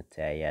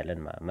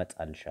እንተያያለን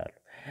መጣልሻለሁ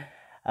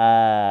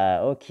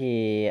ኦኬ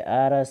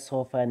አረ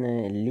ሶፈን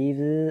ሊቭ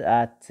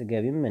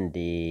አትገቢም እንዴ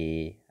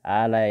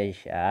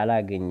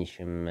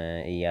አላገኝሽም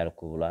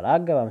እያልኩ ብሏል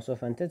አገባም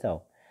ሶፈን ትተው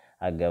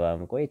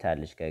አገባም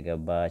ቆይታለች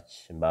ከገባች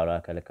ባሏ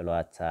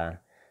ከልክሏታል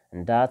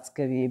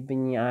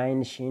እንዳትገቢብኝ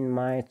አይንሽን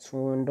ማየቱ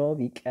እንደው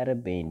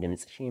ቢቀርብኝ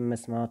ድምጽሽን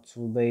መስማቱ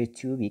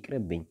በዩቲዩብ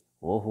ይቅርብኝ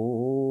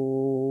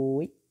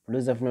ኦሆይ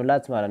ብሎ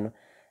ዘፍኖላት ማለት ነው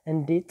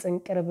እንዴት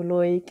ጥንቅር ብሎ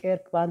ይቅር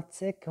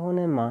ባንተ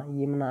ከሆነማ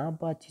የምን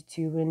አባት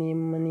ዩቲዩብን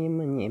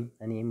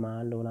እኔማ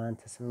አለው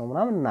ላንተ ስል ነው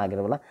ምናምን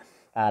እናገር ብላ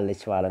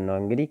አለች ማለት ነው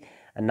እንግዲህ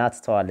እናት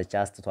ተዋለች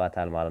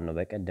አስተቷታል ማለት ነው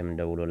በቀደም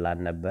ደውሎላት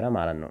ነበረ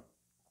ማለት ነው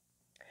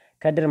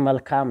ከድር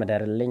መልካም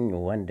ደርልኝ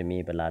ወንድሜ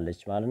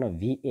ብላለች ማለት ነው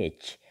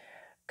ቪኤች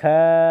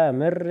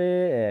ከምር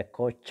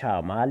ኮቻ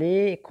ማሌ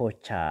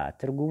ኮቻ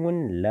ትርጉሙን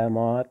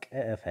ለማወቅ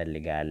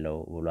እፈልጋለሁ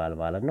ብሏል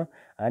ማለት ነው።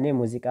 እኔ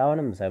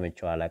ሙዚቃውንም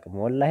ሰምቼው አላውቅም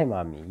ወላሂ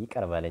ማሚ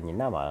ይቅር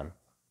በለኝና ማለት ነው።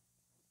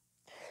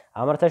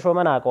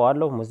 አመርተሾመን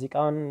አውቀዋለሁ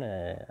ሙዚቃውን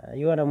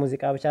የሆነ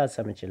ሙዚቃ ብቻ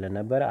ሰምቼልን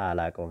ነበር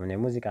አላውቀውም እኔ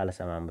ሙዚቃ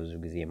አልሰማም ብዙ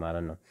ጊዜ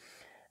ማለት ነው።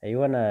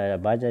 የሆነ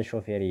ባጃጅ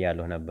ሾፌር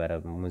እያለሁ ነበረ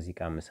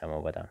ሙዚቃ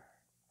የምሰማው በጣም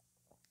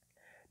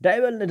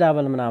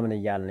ዳይበል ምናምን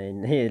እያልን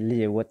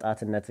ይሄ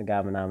ወጣትነት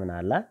ጋር ምናምን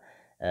አለ።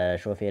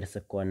 ሾፌር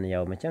ስኮን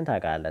ያው መቼም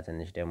ታውቃለህ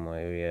ትንሽ ደግሞ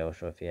ያው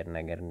ሾፌር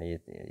ነገር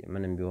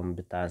ምንም ቢሆን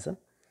ብታንስም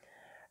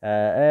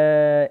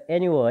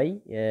ኤኒዌይ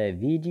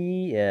ቪዲ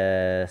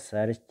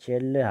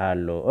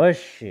ሰርቼልሃለሁ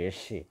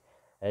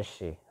እሺ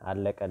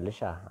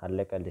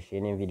አለቀልሽ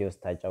የኔን ቪዲዮ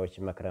ስታጫውች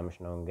መክረምሽ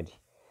ነው እንግዲህ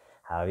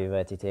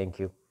ሀቢበቲ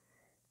ቴንኪዩ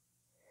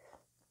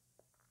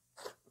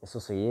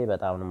ሱስዬ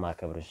በጣም ነው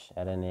የማከብርሽ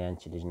ኧረ እኔ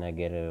ያንቺ ልጅ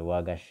ነገር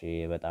ዋጋሽ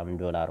በጣም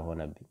ዶላር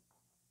ሆነብኝ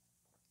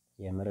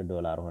የምር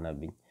ዶላር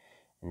ሆነብኝ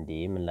እንዴ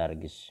ምን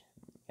ላድርግሽ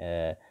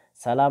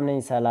ሰላም ነኝ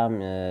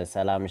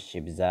ሰላም እሺ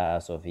ብዛ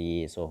ሶፊዬ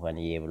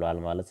ሶፈንዬ ብሏል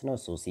ማለት ነው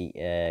ሱሲ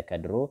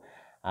ከድሮ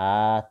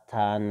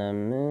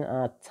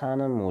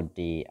አታንም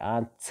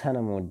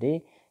ውዴ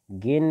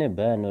ግን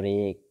በኑሬ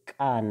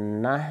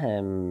ቃናህ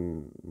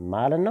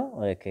ማለት ነው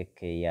እክክ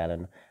እያለ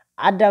ነው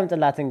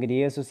አዳምጥላት እንግዲህ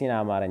የሱሲን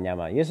አማርኛ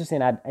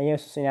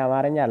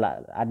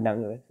አዳም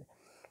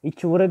ይቺ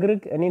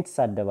ውርግርግ እኔን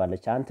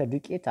ትሳደባለች አንተ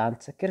ዱቄት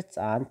አንተ ክርት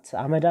አንተ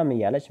አመዳም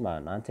እያለች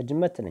ማለት ነው አንተ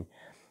ድመት ነኝ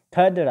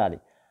ከድር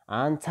አለኝ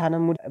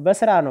አንተንም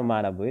በስራ ነው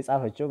ማነበው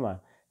የጻፈችው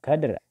ማለት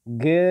ከድር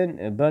ግን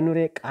በኑሬ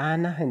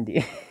ቃናህ እንዴ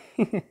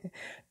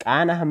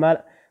ቃናህ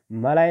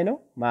መላይ ነው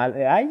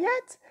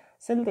አያት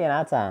ስልጤ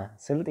ናታ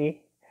ስልጤ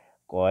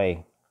ቆይ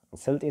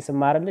ስልጤ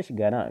ስማርልሽ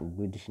ገና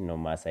ጉድሽ ነው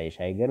ማሳይሽ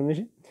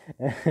አይገርምሽም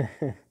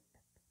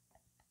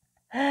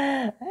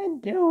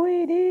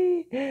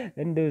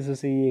እንደው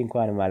ሱስዬ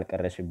እንኳን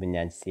ማልቀረሽብኝ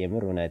አንቺ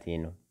የምር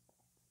እውነቴን ነው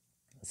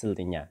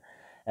ስልጥኛ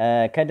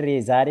ከድሬ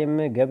ዛሬም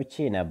ገብቼ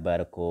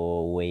ነበርኮ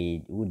ወይ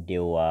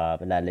ውዴዋ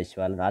ብላለች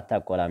ማለት ነው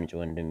አታቆላምጪ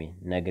ወንድሜ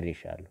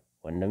ነግሬሻለሁ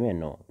ወንድሜ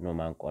ነው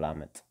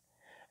ማንቆላመጥ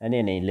እኔ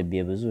ነኝ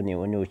ልቤ ብዙ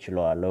እኔው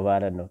እችለዋለሁ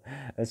ማለት ነው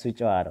እሱ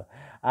ጨዋ ነው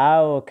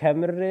አዎ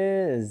ከምር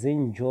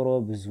ዝንጆሮ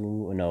ብዙ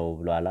ነው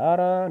ብሏል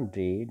ኧረ እንዴ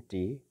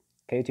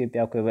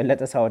ከኢትዮጵያ እኮ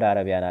የበለጠ ሳውዲ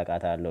አረቢያን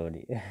አውቃታለሁ እኔ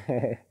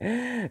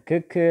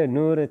ክክ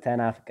ኑር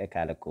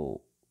ተናፍቀካል እኮ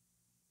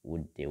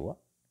ውዴዋ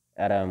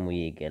ኧረ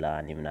ሙዬ ገላ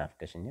እኔም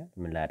ናፍቀሽኛል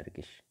ምን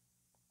ላድርግሽ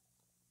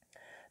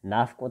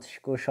ናፍቆትሽ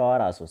እኮ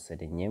ሻወር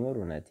አስወሰደኝ የምር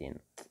እውነቴን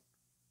ነው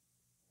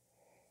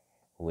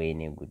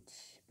ወይኔ ጉድ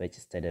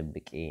በጭስ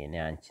ተደብቄ እኔ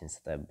አንቺን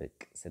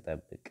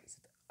ስጠብቅ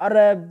ኧረ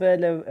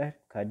በለው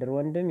ከድር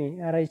ወንድሜ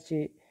ኧረ ይቺ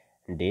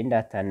እንዴ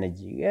እንዳታነጂ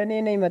እኔ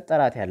ነኝ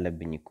መጠራት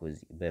ያለብኝ እኮ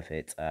እዚህ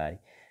በፈጣሪ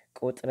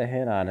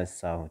ቁጥርህን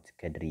አነሳሁት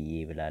ከድርዬ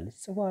ብላለች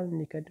ጽፏል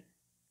እንዴ ከድር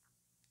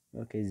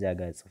ኦኬ እዛ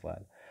ጋር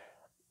ጽፏል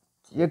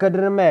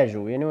የከድርማ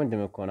ያዥው የኔ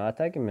ወንድም እኮ ነው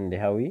አታውቂም እንዴ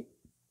ሀዊ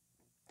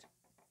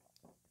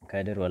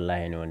ከድር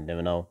ወላሂ የኔ ወንድም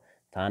ነው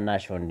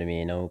ታናሽ ወንድሜ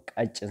ነው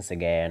ቀጭን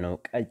ስጋዬ ነው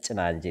ቀጭን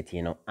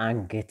አንጀቴ ነው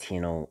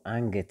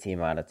አንገቴ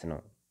ማለት ነው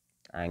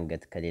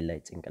አንገት ከሌለ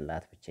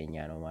ጭንቅላት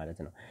ብቸኛ ነው ማለት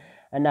ነው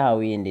እና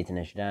ሀዊ እንዴት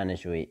ነሽ ደህና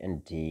ነሽ ወይ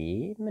እንዴ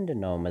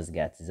ምንድነው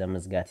መዝጋት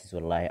ዘመዝጋት is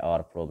wallahi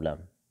our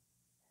problem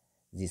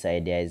this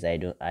idea is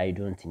I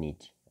don't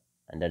need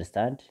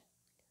understand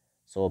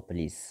so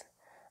please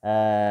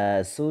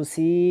ሱሲ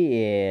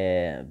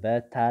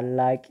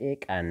በታላቅ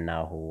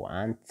ቀናሁ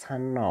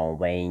አንተናው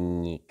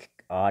በይኝክ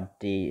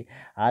አዲ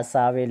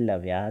ሐሳብ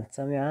የለም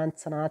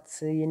ያንተናት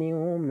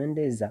የኔውም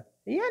እንደዛ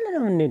ያለ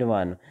ነው እንዴ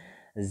ማለት ነው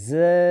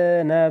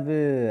ዝናብ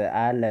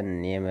አለን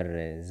የምር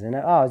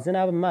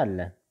ዝናብም አለ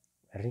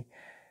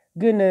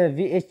ግን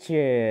ቪኤች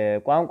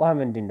ቋንቋ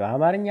ምንድነው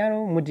አማርኛ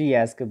ነው ሙዲ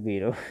ያስከብኝ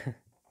ነው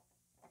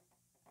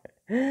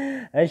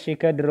እሺ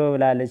ከድሮ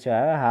ብላለች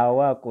ሀዋ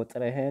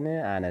ቁጥርህን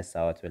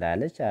አነሳውት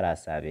ብላለች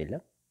ሐሳብ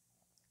የለም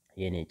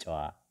የኔ ጨዋ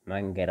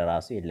መንገር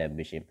ራሱ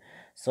የለብሽም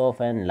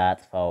ሶፈን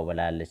ላጥፋው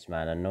ብላለች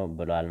ማለት ነው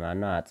ብሏል ማለት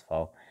ነው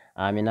አጥፋው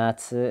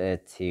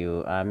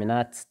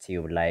አሚናት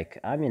ቲዩ ላይክ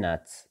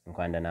አሚናት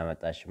እንኳን ደህና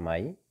መጣሽ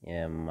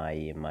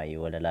ማይ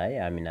ወለላይ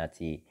አሚናት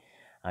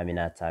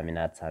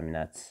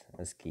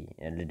እስኪ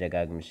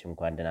ልደጋግምሽ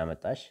እንኳን ደህና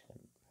መጣሽ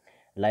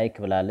ላይክ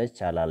ብላለች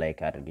አላ ላይክ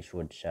አድርግሽ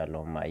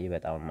ወድሻለሁ ማይ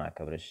በጣም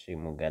ማከብርሽ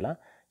ሙገላ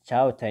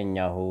ቻው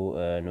ተኛሁ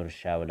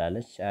ኑርሻ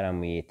ብላለች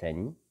አራሙዬ ተኒ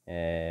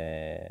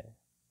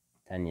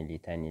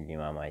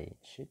ማማዬ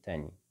እሺ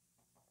ተኒ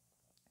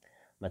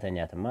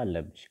መተኛትማ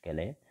አለብሽ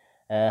ከላይ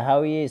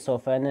ሀዊዬ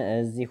ሶፈን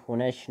እዚህ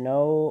ሆነሽ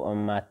ነው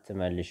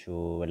ማትመልሹ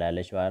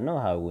ብላለች ማለት ነው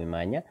ሀዊ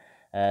ማኛ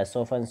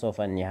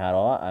ሶፈን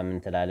ይሃራዋ ምን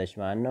ትላለች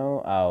ማለት ነው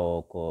አዎ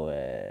እኮ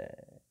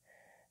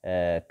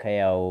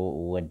ከያው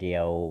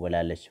ወዲያው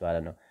ብላለች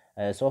ማለት ነው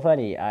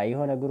ሶፈኒ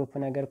የሆነ ግሩፕ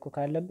ነገር እኮ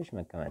ካለብሽ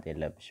መቀመጥ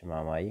የለብሽ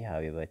ማማዬ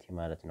ሀቢበቲ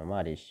ማለት ነው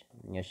ማለሽ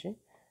እሺ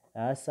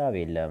ሐሳብ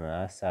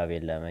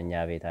የለም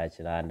እኛ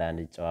ቤታችን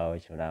አንዳንድ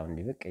ጨዋዎች ምናምን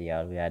እንዲብቅ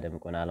እያሉ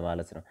ያደምቁናል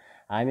ማለት ነው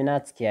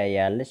አሚናት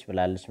ያያለሽ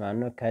ብላለች ማለት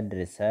ነው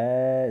ከድር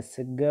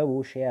ስገቡ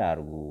ሼር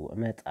አድርጉ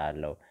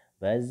እመጣለሁ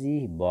በዚህ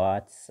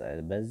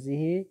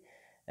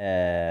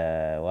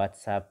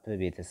ዋትስአፕ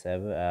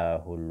ቤተሰብ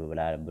ሁሉ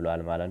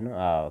ብሏል ማለት ነው።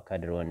 አዎ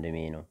ከድር ወንድሜ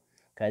ነው።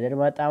 ከድር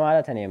መጣ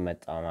ማለት እኔ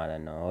መጣሁ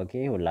ማለት ነው። ኦኬ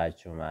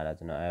ሁላችሁ ማለት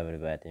ነው።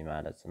 ኤቭሪባዲ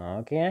ማለት ነው።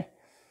 ኦኬ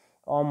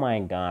ኦ ማይ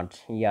ጋድ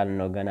እያልን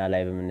ነው ገና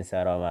ላይ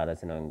በምንሰራው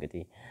ማለት ነው።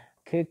 እንግዲህ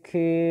ክክ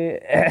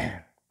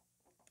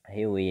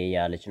ሄውዬ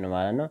እያለች ነው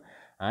ማለት ነው።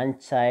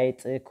 አንቺ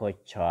አይጥ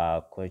ኮቻ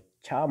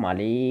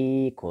ማሊ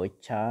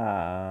ኮቻ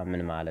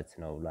ምን ማለት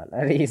ነው ብሏል።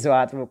 ሪዞ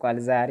አጥብቋል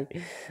ዛሬ።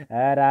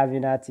 ኧረ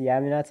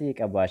አሚናትዬ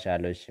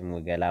ቀባሻለሁ። እሺ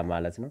ሙገላ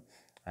ማለት ነው።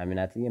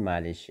 አሚናትዬ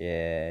ማሌሽ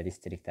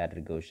ሪስትሪክት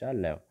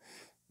አድርገውሻል። ያው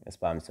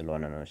ስፓም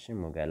ስለሆነ ነው። እሺ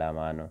ሙገላ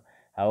ማለት ነው።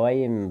 ሀዋይ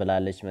ምን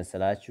ብላለች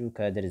መሰላችሁ?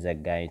 ከድር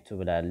ዘጋኝቱ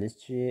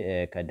ብላለች።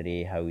 ከድሬ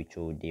ሀዊቾ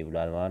ውዴ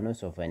ብሏል ማለት ነው።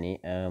 ሶፈኔ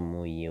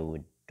ሙዬ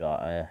ውዷ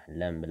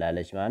ለም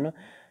ብላለች ማለት ነው።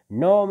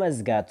 ኖ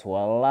መዝጋት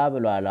ዋላ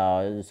ብሏል።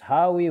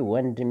 ሀዊ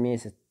ወንድሜ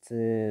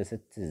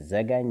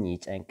ስትዘጋኝ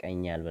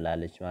ይጨንቀኛል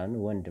ብላለች ማለት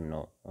ነው። ወንድም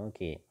ነው። ኦኬ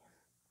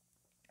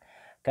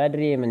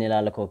ከድሬ ምን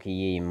ይላል?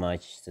 ኮክዬ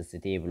ይማች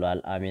ስስቴ ብሏል።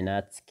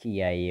 አሚናት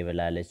ኪያዬ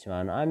ብላለች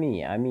ማለት ነው።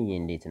 አሚዬ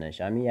እንዴት ነሽ?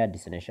 አሚዬ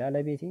አዲስ ነሽ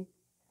ለቤቴ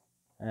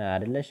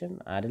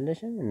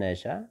አይደለሽም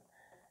ነሻ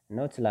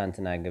ነው?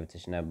 ትላንትና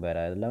ገብተሽ ነበረ።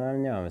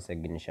 ለማንኛውም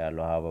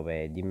አመሰግንሻለሁ።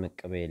 አበባዬ ድምቅ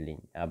በይልኝ።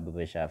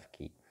 አበበሽ አፍኪ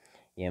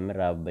የምር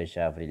አበበሽ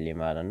አፍሪልኝ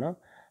ማለት ነው።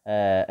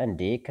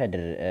 እንዴ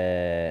ከድር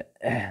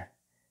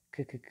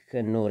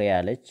ኑሪ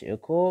ያለች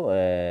እኮ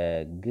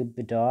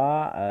ግብዳዋ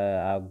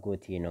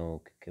አጎቴ ነው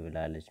ክክ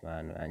ብላለች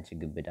ማለት ነው። አንቺ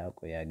ግብዳ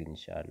ቆይ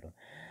አግኝሻለሁ።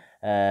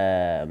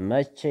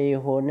 መቼ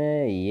ይሆን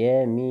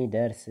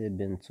የሚደርስ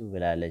ብንቱ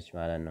ብላለች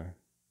ማለት ነው።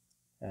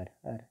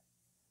 አረ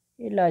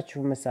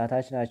የላችሁም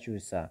መሳታች ናችሁ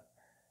እሳ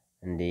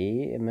እንዴ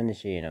ምን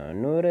እሺ ነው?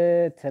 ኑር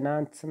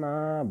ትናንትና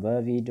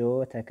በቪዲዮ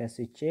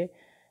ተከስቼ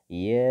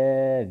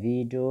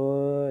የቪዲዮ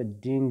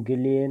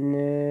ድንግሌን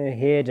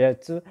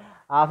ሄደት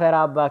አፈር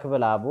አባክ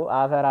ብላቡ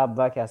አፈር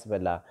አባክ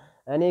ያስበላ።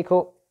 እኔ እኮ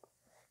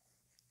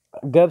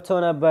ገብቶ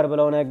ነበር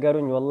ብለው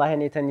ነገሩኝ። ወላሂ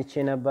እኔ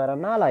ተኝቼ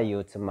ነበርና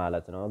አላየሁትም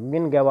ማለት ነው።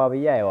 ግን ገባ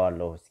ብዬ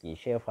አየዋለሁ። እስኪ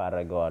ሼፍ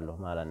አደርገዋለሁ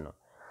ማለት ነው።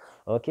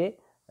 ኦኬ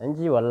እንጂ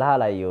ወላሂ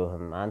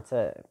አላየሁህም አንተ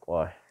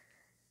ቆይ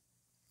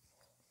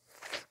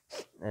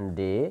እንዴ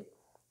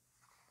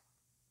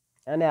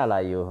እኔ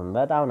አላየሁህም።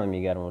 በጣም ነው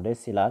የሚገርመው።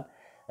 ደስ ይላል።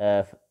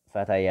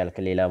 ፈታ እያልክ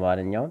ሌላ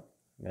ማንኛውም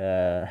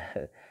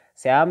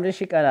ሲያምርሽ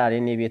ይቀራል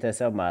የኔ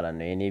ቤተሰብ ማለት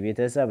ነው። የኔ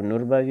ቤተሰብ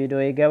ኑር በቪዲዮ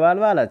ይገባል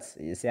ማለት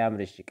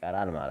ሲያምርሽ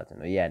ይቀራል ማለት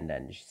ነው።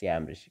 እያንዳንድሽ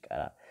ሲያምርሽ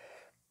ይቀራል።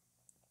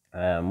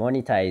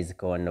 ሞኒታይዝ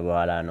ከሆነ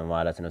በኋላ ነው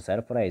ማለት ነው።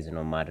 ሰርፕራይዝ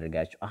ነው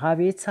የማደርጋችሁ።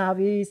 አቤት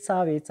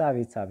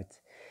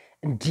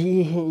እንዲህ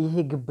ይሄ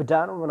ግብዳ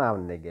ነው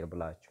ምናምን ነገር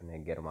ብላችሁ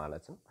ነገር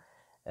ማለት ነው።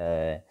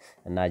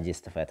 እና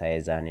ጀስት ፈታ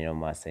የዛኔ ነው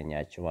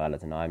ማሰኛችሁ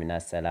ማለት ነው። አሚና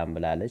ሰላም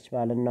ብላለች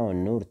ማለት ነው።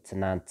 ኑር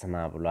ትናንትና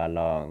ብሏል።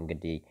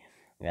 እንግዲህ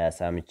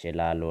ሰምቼ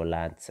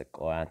ላንተ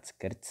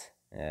ክርት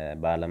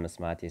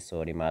ባለመስማቴ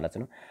ሶሪ ማለት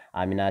ነው።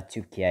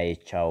 አሚናቲው ኪያ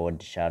የቻው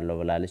ወድሻለሁ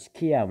ብላለች።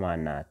 ኪያ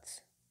ማናት?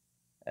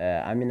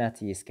 አሚናት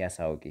እስኪ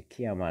ያሳውቂ።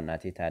 ኪያ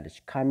ማናት? የታለች?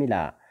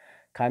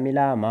 ካሚላ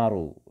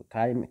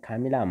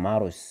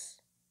ማሩስ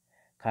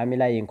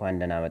ካሚላ እንኳን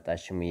ደህና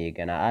መጣሽ። ሙዬ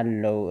ገና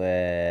አለው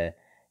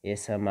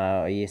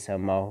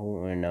የሰማሁ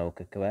ነው።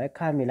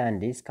 ካሚላ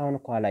እንዴ እስካሁን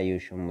እኮ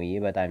አላየሁሽም። ሙዬ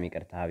በጣም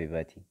ይቅርታ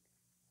ሀቢበቲ።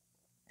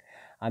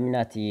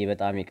 አሚናትዬ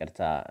በጣም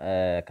ይቅርታ።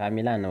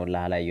 ካሚላ ነው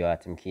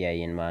ላላየኋትም።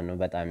 ኪያዬን ማን ነው?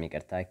 በጣም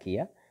ይቅርታ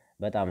ኪያ።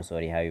 በጣም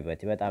ሶሪ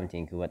ሀቢበቲ። በጣም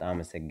ቴንኪው። በጣም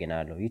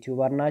አመሰግናለሁ።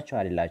 ዩቲዩበር ናችሁ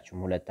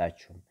አይደላችሁም?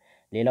 ሁለታችሁም።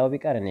 ሌላው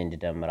ቢቀር እኔ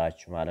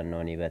እንድደምራችሁ ማለት ነው።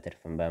 እኔ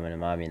በትርፍም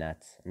በምንም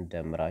አሚናት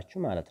እንድደምራችሁ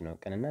ማለት ነው።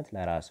 ቅንነት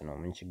ለራስ ነው።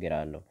 ምን ችግር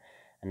አለው?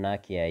 እና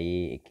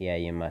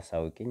ኪያዬ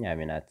ማሳውቂኝ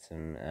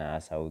አሚናትም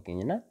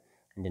አሳውቂኝና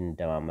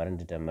እንድንደማመር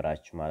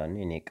እንድደምራችሁ ማለት ነው።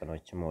 እኔ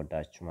ቅኖችም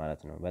ወዳችሁ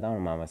ማለት ነው። በጣም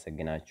ነው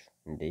የማመሰግናችሁ።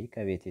 እንዴ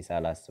ከቤቴ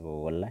ሳላስበው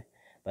ወላሂ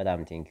በጣም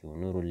ቴንኪው።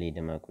 ኑሩልኝ፣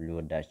 ድመቁልኝ፣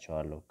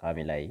 ወዳችኋለሁ።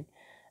 ካሚላይ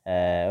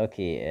ኦኬ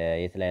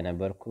የት ላይ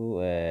ነበርኩ?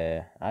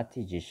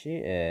 አትሂጂ እሺ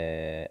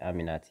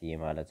አሚናትዬ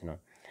ማለት ነው።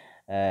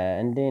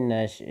 እንዴት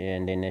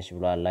ነሽ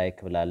ብሏል። ላይክ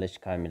ብላለች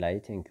ካሚላይ።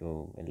 ቴንኪው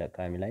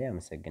ካሚላይ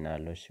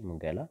አመሰግናለሁ። እሺ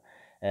ሙገላ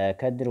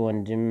ከድር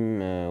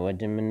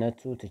ወንድምነቱ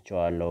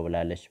ትቼዋለሁ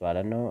ብላለች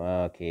ማለት ነው።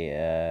 ኦኬ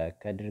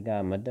ከድር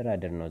ጋር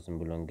መደራደር ነው ዝም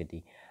ብሎ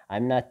እንግዲህ።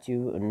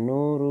 አሚናቲው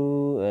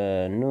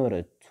ኑር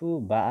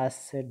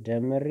በ10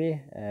 ደምሬ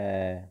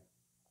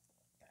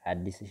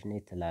አዲስሽ ነኝ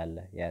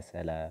ትላለህ። ያ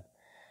ሰላም።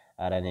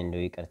 ኧረ እኔ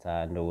እንደው ይቅርታ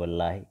እንደው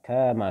ወላሂ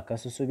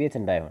ከሱሱ ቤት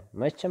እንዳይሆን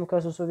መቼም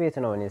ከሱሱ ቤት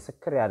ነው እኔ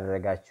ስክር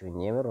ያደረጋችሁኝ።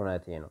 የምር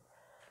እውነቴ ነው።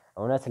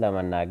 እውነት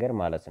ለመናገር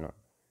ማለት ነው።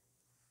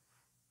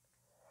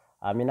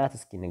 አሚናት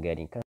እስኪ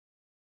ንገሪኝ።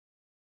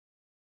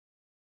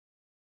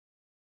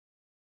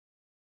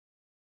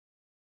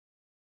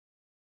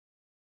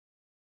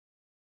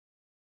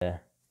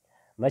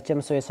 መቼም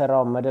ሰው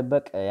የሰራውን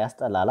መደበቅ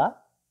ያስጠላላ።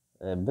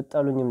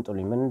 ብጠሉኝም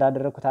ጥሉኝ ምን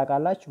እንዳደረኩ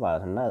ታውቃላችሁ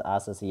ማለት ነው። እና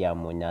አሰስ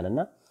ያሞኛልና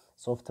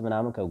ሶፍት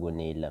ምናምን ከጎኔ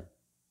የለም።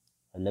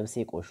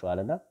 ልብሴ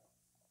ቆሽሿልና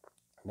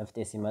ነፍጤ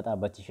ሲመጣ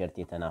በቲሸርት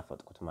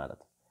የተናፈጥኩት ማለት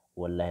ነው።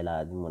 ወላሂ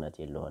ላዚም እውነት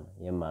የለሆነ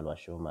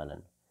የማልዋሽው ማለት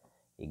ነው።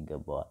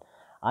 ይገባዋል።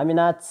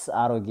 አሚናት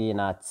አሮጌ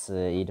ናት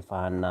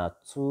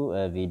ይድፋናቱ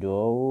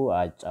ቪዲዮው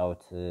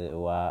አጫውት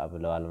ዋ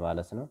ብለዋል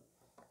ማለት ነው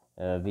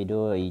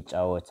ቪዲዮ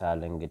ይጫወታል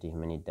እንግዲህ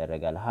ምን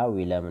ይደረጋል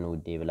ሀዊ ለምን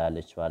ውዴ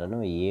ብላለች ማለት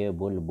ነው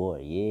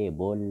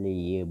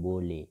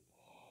የቦሌ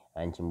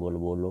አንቺም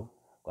ቦልቦሎ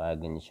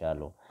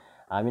ጓግንሻለሁ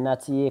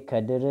አሚናትዬ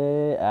ከድር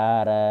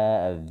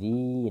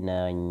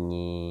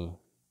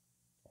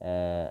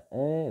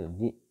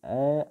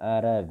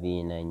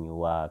አረቪነኝ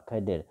ዋ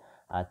ከድር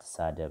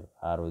አትሳደብ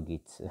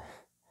አሮጊት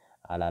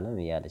አላለም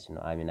ያለች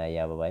ነው አሚና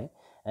ያባባይ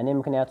እኔ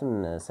ምክንያቱም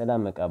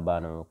ስለምቀባ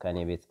ነው ከኔ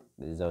ቤት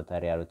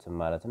ዘውተር ያሉት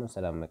ማለት ነው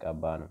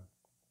ስለምቀባ ነው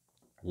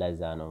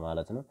ለዛ ነው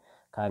ማለት ነው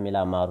ካሚላ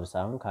ማሩስ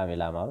አሁን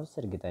ካሚላ ማሩስ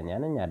እርግጠኛ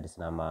ነኝ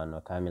አዲስና ማን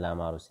ነው ካሚላ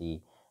ማሩስ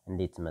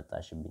እንዴት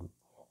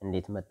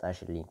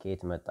መጣሽልኝ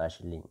ከየት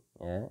መጣሽልኝ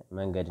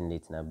መንገድ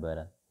እንዴት ነበር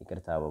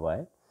ይቅርታ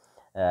አባባይ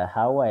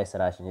ሀዋ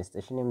የስራሽን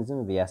ይስጥሽንም ዝም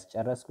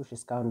ቢያስጨረስኩሽ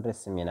እስካሁን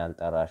ድረስ ምን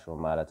አልጠራሽው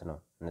ማለት ነው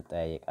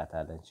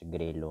እንጠያየቃታለን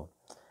ችግር የለውም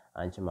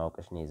አንቺ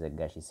ማውቀሽ ነው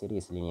የዘጋሽ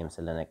ሲሪየስሊ እኔም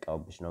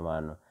ስለነቃውብሽ ነው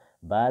ማለት ነው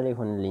ባል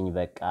ይሁንልኝ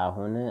በቃ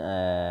አሁን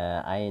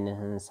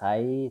አይንህን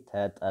ሳይ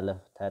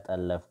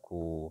ተጠለፍኩ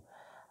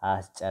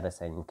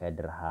አስጨረሰኝ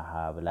ከድርሃሃ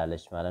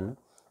ብላለች ማለት ነው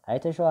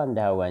አይተሽው አንድ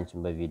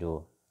ሀዋንችን በቪዲዮ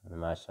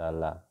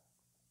ማሻአላ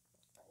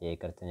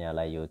የቅርተኛ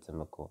ላይ የውትም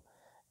እኮ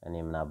እኔ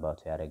ምን አባቱ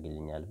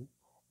ያረግልኛል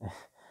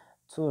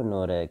ቱ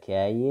ኖረ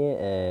ከያየ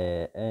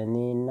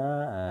እኔና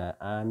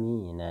አሚ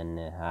ነን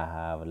ሃሃ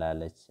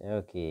ብላለች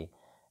ኦኬ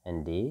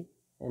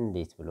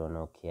እንዴት ብሎ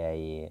ነው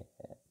ከያየ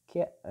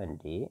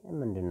እንዴ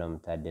ምንድነው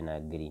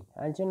የምታደናግሪኝ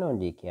አንቺ ነው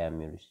እንዴ ከያ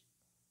የሚሉሽ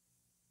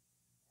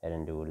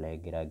እንደው ላይ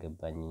ግራ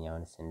ገባኝ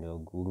አሁንስ እንደው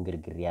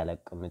ጉንግርግር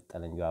ያለቀም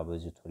ጠለንጆ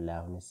አበዙቱላ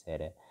አሁንስ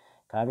ሰረ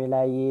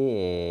ካሚላዬ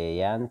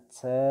ያንተ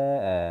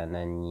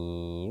ነኝ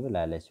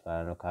ብላለች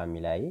ማለት ነው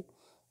ካሚላዬ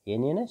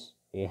የኔ ነሽ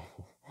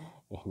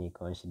የኔ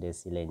ኮንሽ ደስ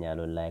ይለኛል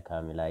ወላይ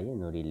ካሚላዬ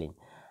ኑሪልኝ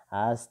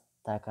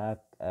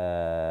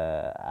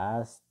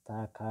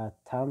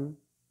አስታካታም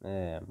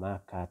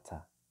ማካታ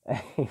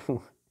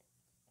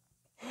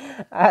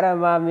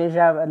አረማሜሻ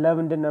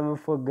ለምንድነው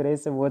የምፎግረኝ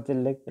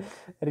ስሞትልክ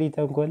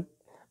ሪተንኮል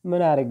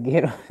ምን አርጌ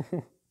ነው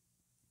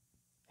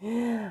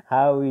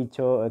ሀዊቾ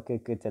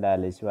እክክ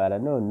ትላለች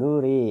ማለት ነው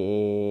ኑሪ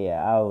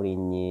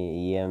አውሪኝ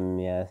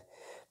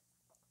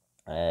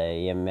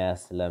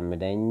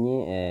የሚያስለምደኝ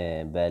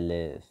በል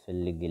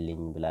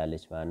ፍልግልኝ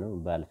ብላለች ማለት ነው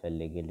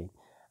ባልፈልግልኝ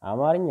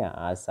አማርኛ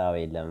ሐሳብ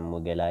የለም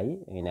ሙገላይ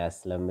እኔ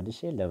ያስለምድሽ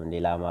የለም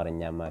ሌላ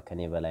አማርኛማ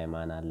ከኔ በላይ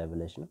ማን አለ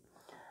ብለሽ ነው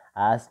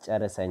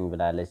አስጨርሰኝ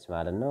ብላለች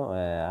ማለት ነው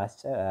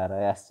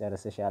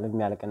ያስጨርስሻል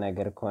የሚያልቅ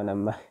ነገር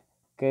ከሆነማ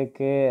ከከ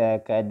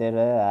ከድረ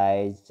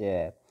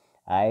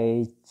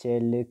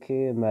አይቼልክ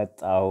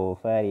መጣው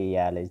ፈሪ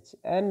ያለች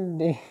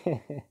እንዴ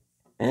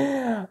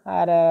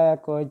አረ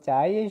ኮቻ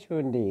አይሹ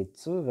እንዴ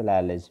ቱ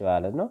ብላለች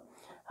ማለት ነው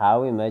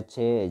ሀዊ መቼ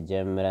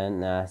ጀምረን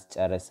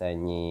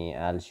አስጨርሰኝ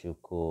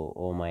አልሽኩ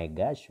ኦ ማይ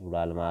ጋሽ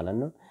ብሏል ማለት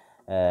ነው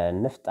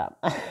ንፍጣም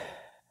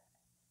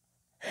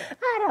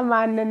አረ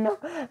ማንን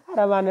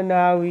ነው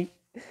ሀዊ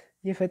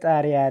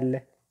ይፈጣሪ ያለ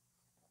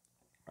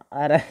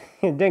አረ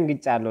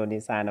ደንግጫለሁ እኔ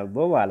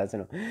ሳነበው ማለት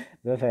ነው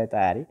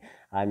በፈጣሪ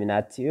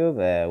አሚናቲዮ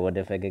ወደ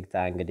ፈገግታ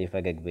እንግዲህ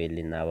ፈገግ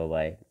በይልና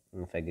አበባይ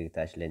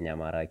ፈገግታሽ ለኛ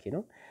ማራኪ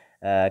ነው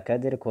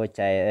ከድር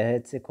ኮቻይ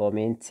እህት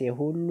ኮሜንት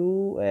ሁሉ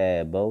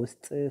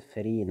በውስጥ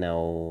ፍሪ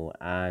ነው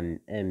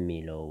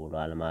የሚለው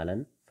ብሏል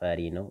ማለት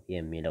ፈሪ ነው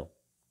የሚለው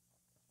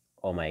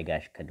ኦ ማይ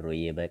ጋሽ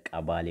ከድሮዬ በቃ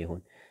ባል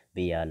ይሁን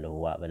ብያለሁ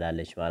ዋ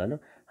ብላለች ማለት ነው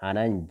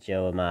ሃናን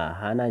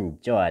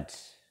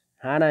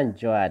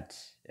ጀዋድ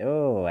ኦ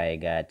ማይ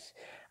ጋድ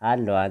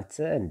አለው አንተ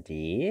እንዴ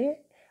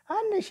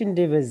አለሽ እንዴ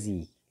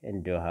በዚህ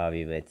እንደው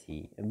ሀቢበቲ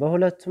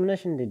በሁለቱም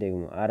ነሽ እንዴ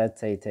ደግሞ አረ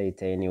ተይ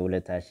እኔ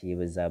ውለታሽ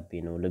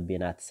ይበዛብኝ ነው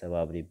ልቤን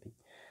አትሰባብሪብኝ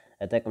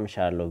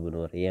እጠቅምሻለሁ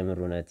ብኖር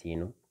የምሩነቲ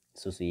ነው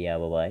ሱሱዬ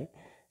አበባይ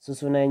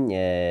ሱሱ ነኝ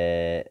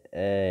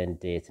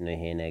እንዴት ነው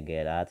ይሄ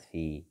ነገር አጥፊ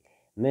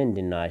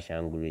ምንድነው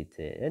አሻንጉሊት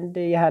እንዴ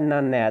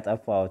ያናና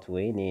ያጠፋውት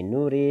ወይኔ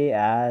ኑሪ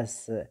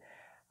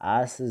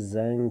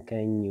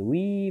አስዘንከኝ ዊ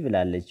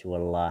ብላለች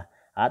والله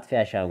አጥፊ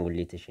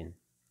አሻንጉሊትሽን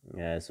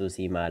ሱሲ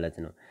ማለት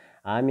ነው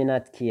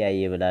አሚናት ኪያዬ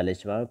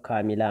ብላለች ማለት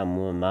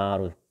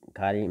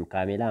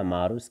ካሚላ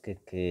ማሩስ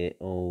ክክ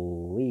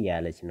ዊ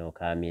ያለች ነው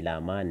ካሚላ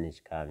ማንሽ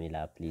ካሚላ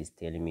ፕሊዝ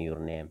ቴል ሚ ዩር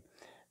ኔም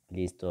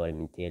ፕሊዝ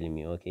ቴል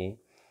ሚ ኦኬ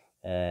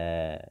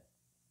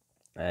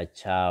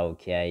ቻው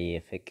ኪያዬ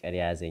ፍቅር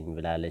ያዘኝ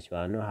ብላለች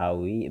ማለት ነው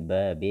ሀዊ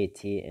በቤቴ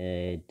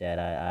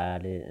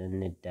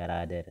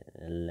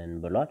እንደራደርልን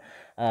ብሏል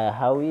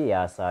ሀዊ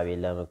ያሳብ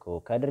የለምኮ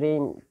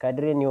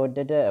ከድሬን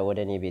የወደደ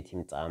ወደኔ ቤት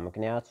ይምጣ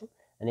ምክንያቱም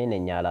እኔ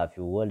ነኝ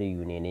ኃላፊው ወልዩ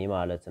ነኝ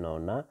ማለት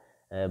ነውና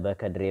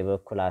በከድሬ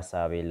በኩል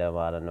ሐሳብ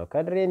ለማለት ነው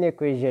ከድሬን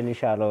እኮ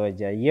ይጀልሻለሁ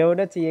ወጃ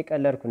የውነት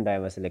እየቀለርኩ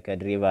እንዳይመስል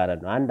ከድሬ ማለት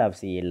ነው አንድ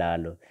አብስዬ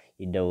ይላልው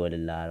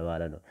ይደወልልሃል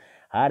ማለት ነው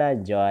አራ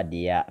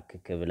ጃዋዲያ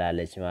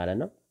ክክብላለች ማለት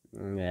ነው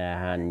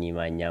ሃኒ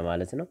ማኛ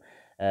ማለት ነው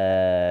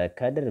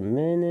ከድር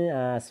ምን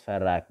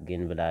አስፈራክ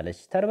ግን ብላለች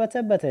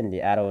ተርበተበት እንዴ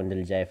አረ ወንድ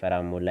ልጅ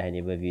አይፈራም ወላሂ እኔ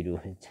በቪዲዮ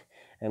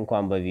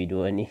እንኳን በቪዲዮ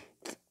እኔ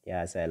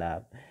ያ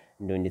ሰላም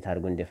እንደው እንዴት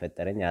አድርጎ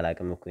እንደፈጠረኝ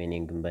አላቅም እኮ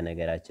የኔን ግን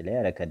በነገራችን ላይ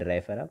ኧረ ከድር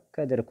አይፈራም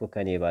ከድር እኮ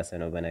ከኔ ባሰ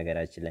ነው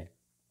በነገራችን ላይ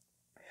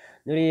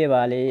ኑሪዬ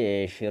ባሌ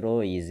ሽሮ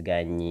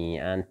ይዝጋኝ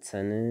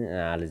አንተን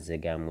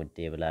አልዘጋም ውዴ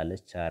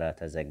ብላለች ኧረ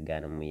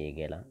ተዘጋንም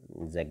የገላ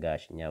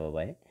ዘጋሽኛ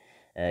አበባዬ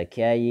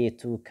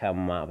ኪያዬቱ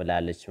ከማ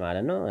ብላለች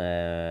ማለት ነው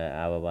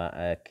አበባ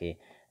ኦኬ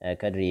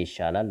ከድር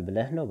ይሻላል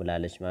ብለህ ነው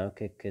ብላለች ማለት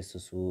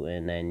ከክሱሱ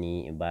ነኒ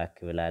ባክ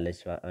ብላለች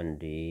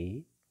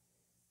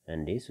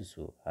እንዴ ሱሱ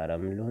ኧረ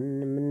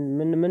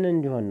ምን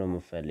እንዲሆን ነው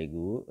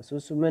የምፈልጊው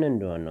ሱሱ ምን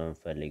እንዲሆን ነው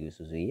የምፈልጊው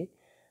ሱሱዬ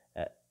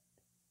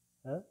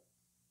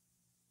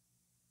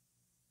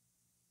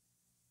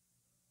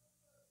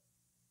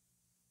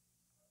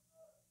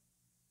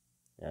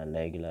ያለ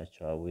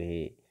ይግላቸው አው ይሄ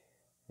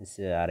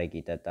አረቂ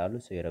ይጠጣሉ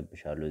ሰው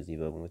ይረብሻሉ እዚህ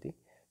በሞቴ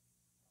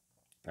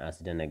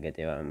አስደነገጠ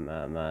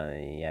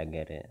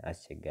ያገር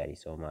አስቸጋሪ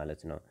ሰው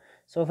ማለት ነው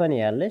ሶፈን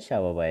ያለሽ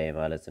አበባዬ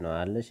ማለት ነው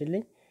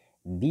አለሽልኝ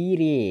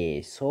ቢሬ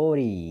ሶሪ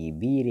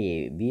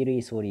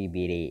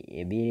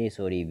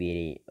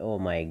ኦ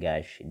ማይ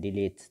ጋሽ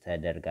ዲሊት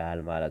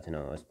ተደርጋል ማለት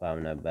ነው ስፓም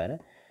ነበረ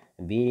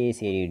ቢሬ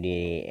ሴሪ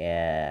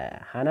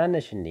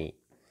ሃናነሽ እንዴ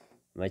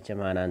መቼም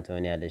ሃናን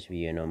ትሆኛለሽ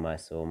ብዬ ነው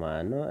ማስበው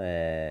ማለት ነው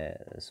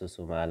ሱሱ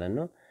ማለት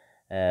ነው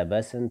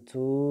በስንቱ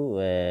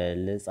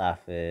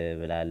ልጻፍ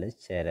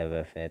ብላለች ኧረ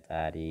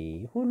በፈጣሪ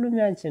ሁሉም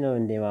ያንቺ ነው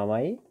እንዴ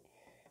ማማዬ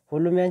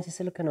ሁሉም ያንቺ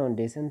ስልክ ነው እንዴ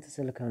ስንት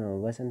ስልክ ነው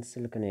በስንት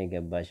ስልክ ነው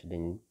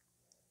የገባሽልኝ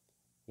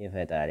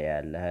የፈጣሪ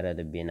ያለ ኧረ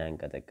ልቤና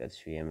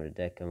አንቀጠቀጥሽ የምር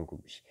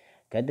ደከምኩብሽ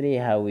ከድሬ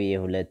ሀዊ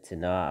የሁለት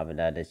ነው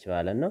ብላለች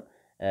ማለት ነው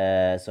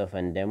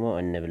ሶፈን ደግሞ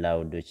እንብላ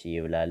ውዶች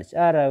ይብላለች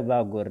ኧረ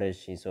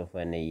ባጎረሽ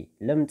ሶፈን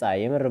ልምጣ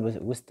የምር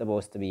ውስጥ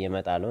በውስጥ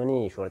በየመጣለው እኔ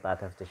ሾርጣ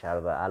ተፍተሽ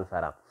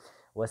አልፈራም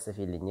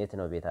ወስፊልኝ የት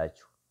ነው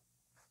ቤታችሁ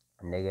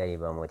እንደገሪ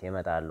በሞት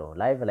ይመጣለሁ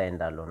ላይቭ ላይ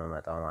እንዳለው ነው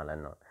መጣው ማለት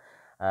ነው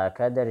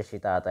ከደርሽ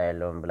ጣጣ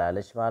ያለውን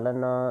ብላለች ማለት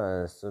ነው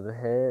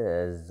ሱብህ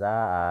እዛ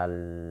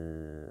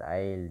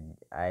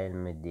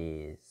አይልምዲ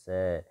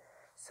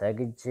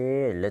ሰግጄ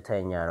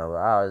ልተኛ ነው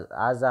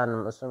አዛን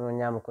እሱም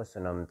እኛም እኮ እሱ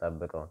ነው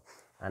የምንጠብቀው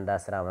አንድ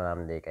 10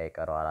 ምናምን ደቂቃ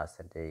ይቀረዋል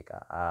 10 ደቂቃ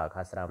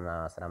ከ10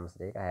 ምናምን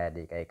 15 ደቂቃ 20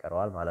 ደቂቃ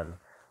ይቀረዋል ማለት ነው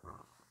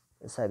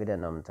ሰግደን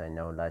ነው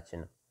የምንተኛው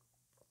ሁላችንም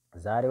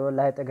ዛሬ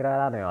ወላሂ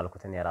ጥግራራ ነው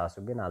ያልኩት እኔ ራሱ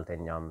ግን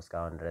አልተኛውም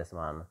እስካሁን ድረስ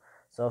ማለት ነው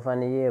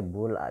ሶፈንዬ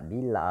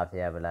ቢላ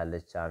አፍያ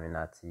ብላለች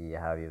አሚናት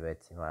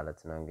ሀቢበቲ ማለት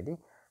ነው እንግዲህ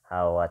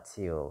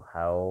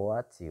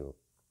ሃዋቲዮ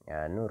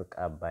ኑር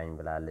ቀባኝ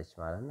ብላለች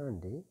ማለት ነው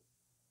እንዴ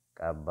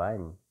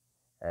ቀባኝ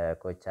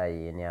ኮቻዬ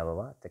እኔ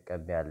አበባ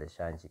ትቀበያለሽ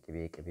አንቺ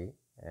ቅቤ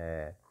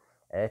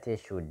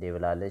እቴሽ ውዴ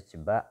ብላለች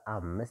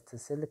በአምስት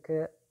ስልክ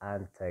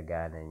አንተ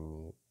ጋር ነኝ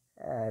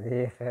አሬ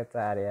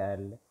ፈጣሪ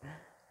ያለ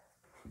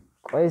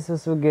ቆይ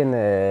ሱሱ ግን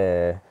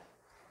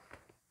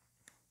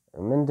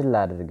ምንድን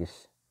ላድርግሽ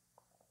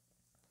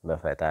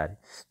በፈጣሪ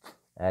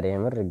አሬ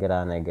ምር ግራ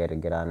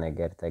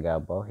ነገር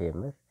ተጋባው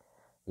የምር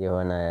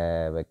የሆነ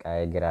በቃ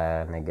ግራ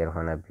ነገር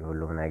ሆነብኝ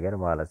ሁሉም ነገር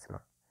ማለት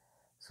ነው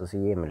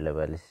ሱሱዬ ምን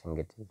ልበልሽ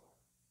እንግዲህ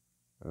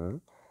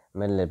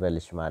ምን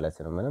ልበልሽ ማለት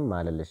ነው ምንም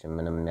አልልሽም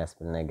ምንም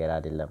የሚያስብል ነገር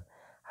አይደለም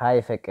ሃይ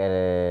ፍቅር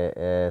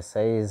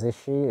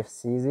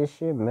ሲይዝሽ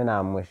ምን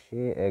አሞሽ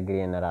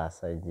እግሬን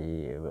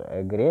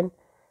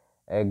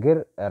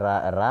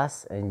ራስ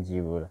እንጂ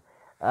ብሎ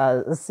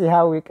እሺ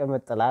ሃዊ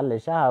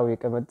ቅምጥላለሽ ሃዊ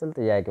ቅምጥል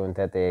ጥያቄውን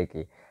ተጠየቂ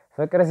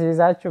ፍቅር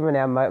ሲይዛችሁ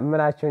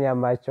ምናችሁን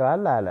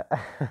ያማችኋል አለ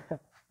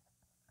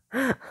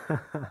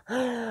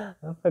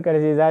ፍቅር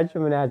ሲይዛችሁ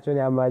ምናችሁን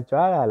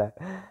ያማችኋል አለ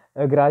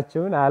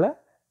እግራችሁን አለ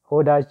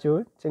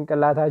ሆዳችሁን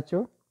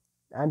ጭንቅላታችሁን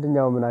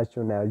አንደኛው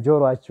ምናችሁን ነው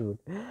ጆሮአችሁን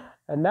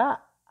እና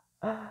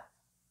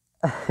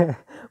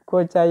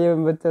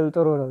ኮቻዬም ብትል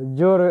ጥሩ ነው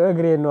ጆሮ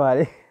እግሬን ነው አለ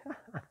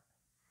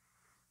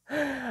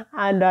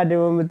አንድ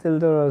አደው ምትል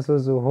ጥሩ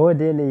ሱሱ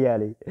ሆዴን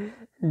ይያለኝ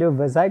እንደው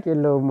በሳቅ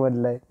የለውም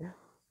ወላይ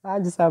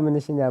አንቺ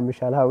ሳምንሽኝ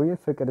ያምሻል ሃዊ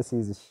ፍቅር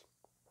ሲይዝሽ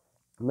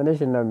ምንሽ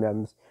ነው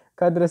የሚያምሽ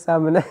ከድረሳ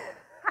ምን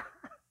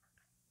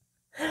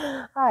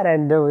አረ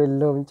እንደው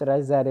የለውም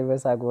ጭራሽ ዛሬ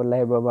በሳቅ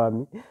ወላይ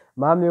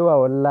ማሚዋ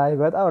ወላይ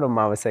በጣም ነው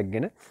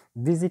ማመሰግነ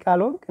ቢዚ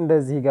ካልሆንክ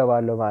እንደዚህ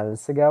ይገባለሁ ማለት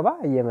ስገባ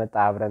እየመጣ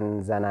አብረን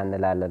ዘና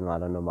እንላለን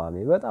ማለት ነው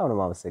ማሚ በጣም ነው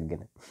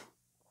ማመሰግነ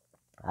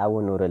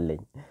አሁን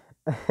ኑርልኝ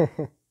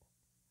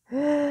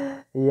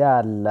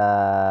ያላ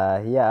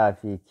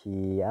ያፊኪ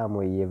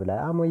አሞዬ ብላ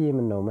አሞዬ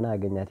ምን ነው ምን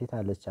አገኛት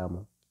የታለች አሞ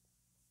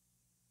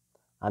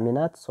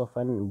አሚናት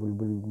ሶፈን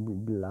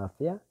ቡልቡል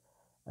አፍያ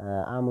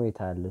አሞ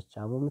የታለች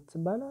አሞ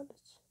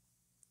የምትባላለች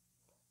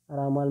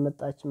ራማል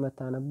መጣች መታ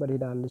ነበር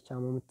ሄዳለች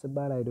አሞ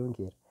የምትባል አይ ዶንት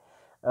ኬር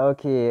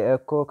ኦኬ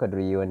እኮ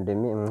ከድርዬ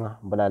ወንድሜ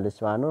ብላለች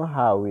ማለት ነው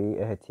ሃዊ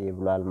እህቴ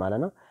ብሏል ማለት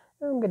ነው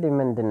እንግዲህ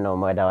ምንድነው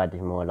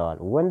መዳዋዲህ መውለዋል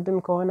ወንድም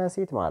ከሆነ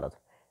ሴት ማለት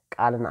ነው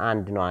ቃልን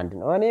አንድ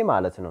ነው እኔ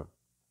ማለት ነው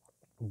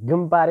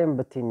ግንባሬም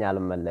ብትኛ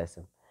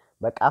አልመለስም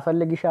በቃ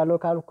ፈልግሻለሁ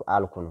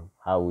አልኩ ነው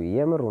ሃዊ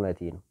የምር እውነቴ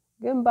ነው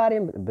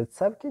ግንባሬም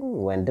ብትሰብኪኝ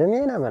ወንድሜ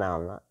ነው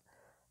ምናምን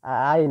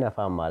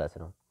አይነፋም ማለት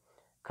ነው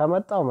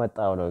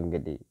ከመጣው ነው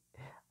እንግዲህ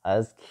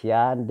እስኪ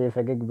አንዴ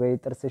ፈገግ በይ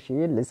ጥርስሽ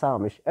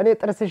ልሳምሽ እኔ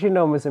ጥርስሽ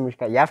ነው ምስምሽ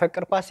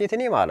ያፈቀርኳት ሴት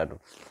እኔ ማለት ነው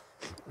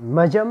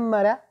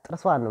መጀመሪያ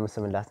ጥርሷን ነው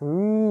መስምላት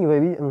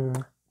ቤቢ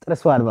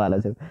ጥርሷን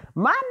ማለት ነው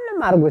ማንንም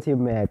አርጎት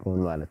የማያውቀው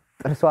ማለት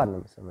ጥርሷን ነው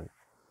መስምላት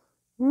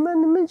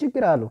ምን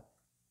ችግር አለው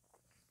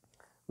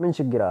ምን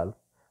ችግር አለው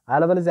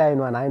አለበለዚያ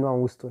አይኗን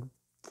ውስጡን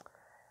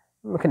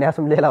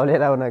ምክንያቱም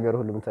ሌላው ነገር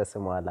ሁሉም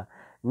ተስሟላ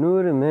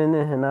ኑር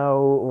ምንህ ነው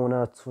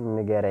እውነቱን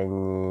ንገረኝ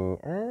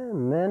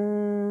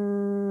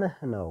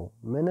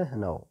ምንህ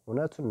ነው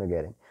እውነቱን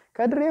ንገረኝ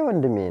ከድሬ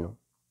ወንድሜ ነው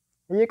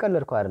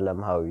እየቀለድኩ አይደለም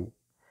ሃዊ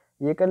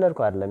እየቀለድኩ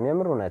አይደለም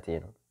የምር እውነቴ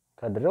ነው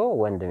ከድሮ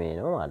ወንድሜ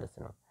ነው ማለት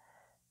ነው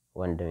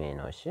ወንድሜ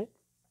ነው እሺ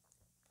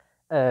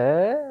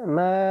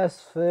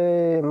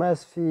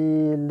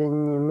መስፊልኝ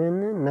ምን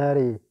ነሪ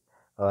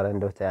አረ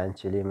እንደው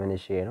ታንቺሊ ምን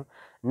እሺ ነው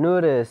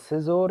ኑር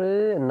ስዞር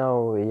ነው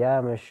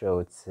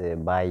ያመሸውት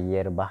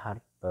ባየር ባህር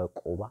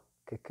በቁባ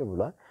ክክ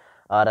ብሏል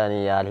አራኒ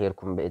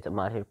ያልሄድኩም ቤት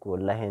ማልሄድኩ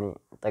ወላሂ እኔ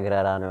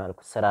ጥግረራ ነው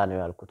ያልኩት ስራ ነው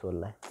ያልኩት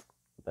ወላሂ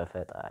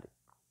በፈጣሪ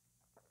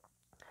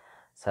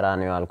ስራ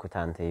ነው ያልኩት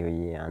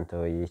አንተ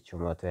ወይቹ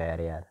መቶ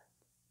ያሪያል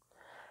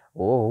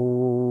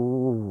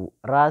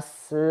ራስ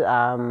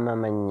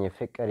አመመኝ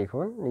ፍቅር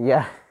ይሁን ያ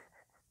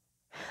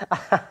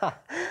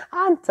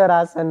አንተ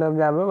ራስህ ነው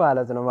የሚያምር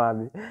ማለት ነው ማሚ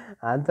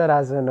አንተ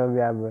ራስህ ነው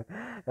የሚያምር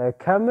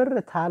ከምር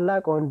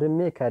ታላቅ ወንድሜ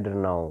ከድር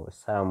ነው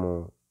ሰሙ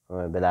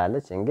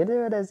ብላለች እንግዲህ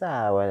ወደዛ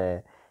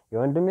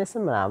የወንድሜ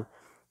ስም ምናምን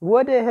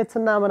ወደ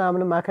እህትና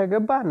ምናምን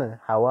ማከገባን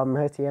ሐዋም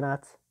እህቴ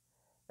ናት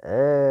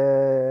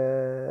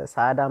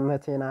ሳዳም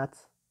እህቴ ናት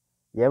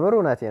የምር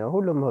እውነቴ ነው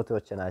ሁሉም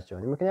እህቶች ናቸው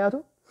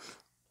ምክንያቱም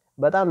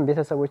በጣም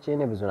ቤተሰቦቼ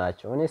እኔ ብዙ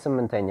ናቸው እኔ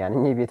 8ኛ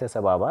ነኝ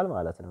ቤተሰብ አባል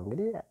ማለት ነው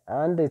እንግዲህ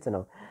አንዴት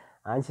ነው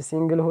አንቺ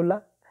ሲንግል ሁላ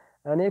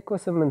እኔ እኮ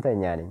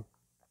 8ኛ ነኝ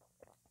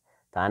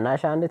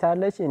ታናሽ አንዲት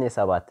አለች እኔ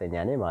 7ኛ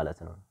ነኝ ማለት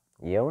ነው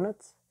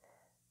የእውነት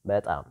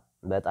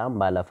በጣም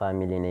ባለ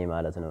ፋሚሊ ነኝ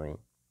ማለት ነው እኔ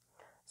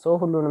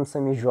ሁሉንም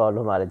ስም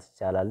ይዤዋለሁ ማለት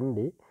ይቻላል እንዴ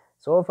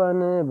ሶፈን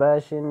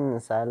ባሽን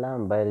ሰላም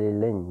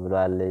በልልኝ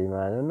ብሏል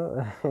ማለት ነው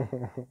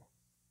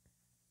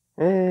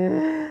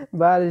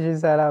ባልሽን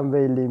ሰላም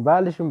በይልኝ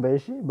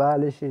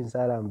ባልሽን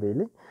ሰላም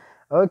በይልኝ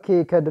ኦኬ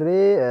ከድሬ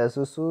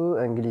ሱሱ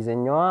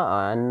እንግሊዘኛዋ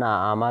እና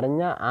አማርኛ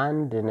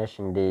አንድ ነሽ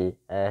እንዴ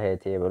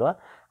እህቴ ብሏል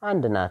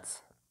አንድ ናት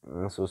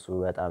ሱሱ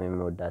በጣም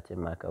የምወዳት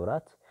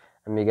የማከብራት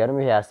የሚገርም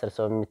ይሄ 10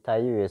 ሰው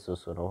የሚታየው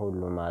የሱሱ ነው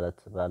ሁሉ ማለት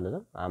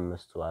ባልለም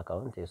 5ቱ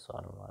አካውንት የሷ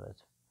ነው ማለት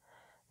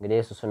እንግዲህ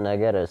የሱሱን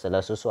ነገር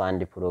ስለሱሱ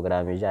አንድ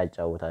ፕሮግራም ይዤ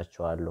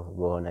አጫውታችኋለሁ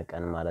በሆነ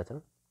ቀን ማለት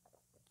ነው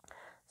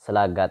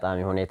ስላጋጣሚ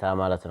ሁኔታ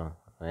ማለት ነው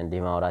እንዲህ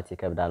ማውራት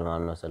ይከብዳል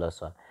ማለት ነው ስለሷ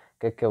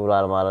ክክ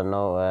ብሏል ማለት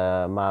ነው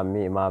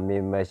ማሚ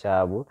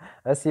መሻቡ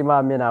እስቲ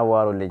ማሚን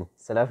አዋሩልኝ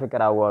ስለ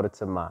ፍቅር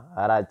አዋሩትማ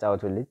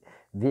አራጫውቱልኝ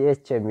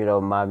ቪኤች የሚለው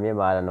ማሚ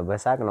ማለት ነው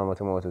በሳቅ ነው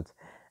የምትሞቱት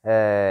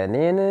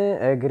እኔን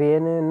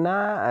እግሬንና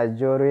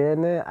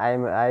ጆሮዬን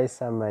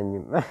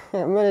አይሰማኝም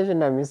ምንሽ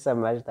ነው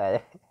የሚሰማሽ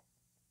ታዲያ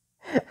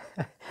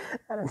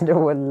እንደው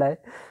ወላሂ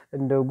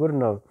እንደው ጉር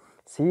ነው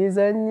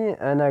ሲዘኝ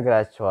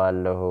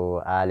እነግራቸዋለሁ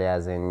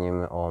አልያዘኝም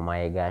ኦ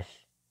ማይ ጋሽ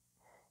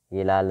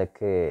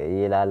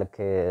ይላልክ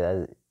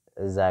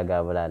እዛ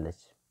ጋር ብላለች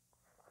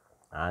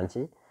አንቺ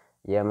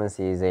የምን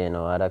ሲይዘኝ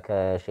ነው አረ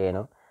ከሼ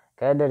ነው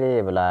ከድሬ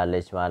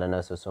ብላለች ማለት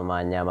ነው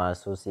ሱሱማኛ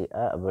ማሱሲ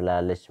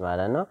ብላለች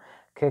ማለት ነው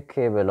ክክ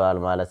ብሏል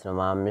ማለት ነው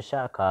ማምሻ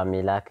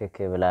ካሚላ ክክ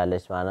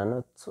ብላለች ማለት ነው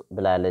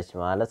ብላለች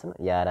ማለት ነው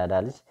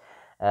ያራዳልሽ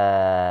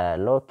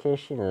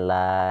ሎኬሽን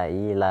ላይ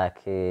ላክ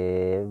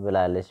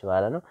ብላለች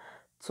ማለት ነው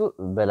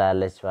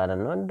ብላለች ማለት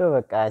ነው እንደው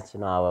በቃ አንቺ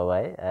ነው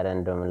አባባይ አረ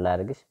እንደው ምን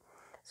ላድርግሽ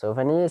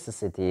ሶፈኒ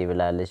ስስቲ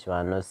ብላለች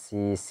ማለት ነው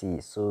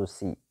ሱሲ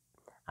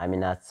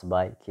አሚናት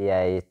ባይ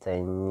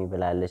ኪያይተኝ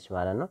ብላለች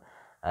ማለት ነው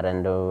አረ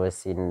እንደው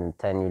ወሲን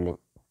ተኒልኝ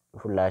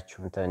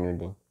ሁላችሁም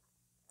ተኒልኝ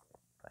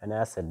እኔ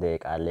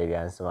አስደቂቃ ላይ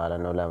ቢያንስ ማለት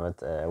ነው ለመት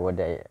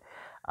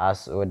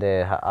ወደ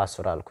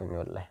አሱር አልኩኝ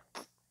ወላሂ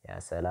ያ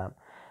ሰላም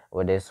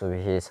ወደ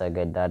ሱብሂ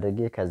ሰገድ አድርጌ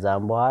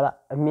ከዛም በኋላ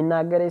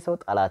የሚናገረኝ ሰው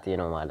ጠላቴ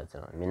ነው ማለት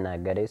ነው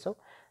የሚናገረኝ ሰው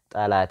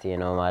ጠላቴ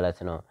ነው ማለት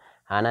ነው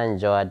ሃናን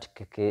ጀዋድ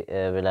ክክ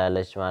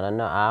ብላለች ማለት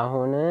ነው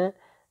አሁን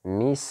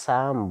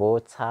ሚሳም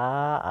ቦታ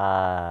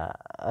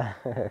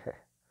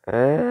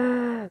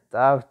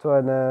ጣፍቶ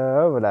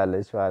ነው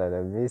ብላለች ማለት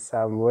ነው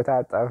ሚሳም ቦታ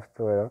ጣፍቶ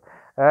ነው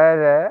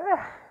አረ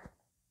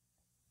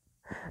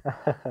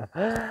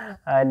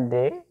አንዴ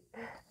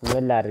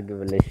ምን ላድርግ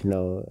ብለሽ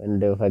ነው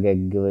እንደው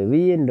ፈገግ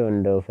ብዬ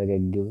እንደው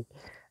ፈገግ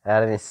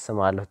አረኔስ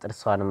ስማለሁ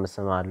ጥርሷንም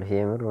ስማለሁ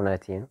የምር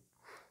እውነቴ ነው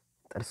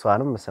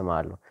ጥርሷንም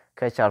ስማለሁ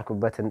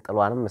ከቻልኩበት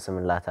እንጥሏንም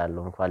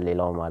ስምላታለሁ እንኳን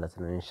ሌላው ማለት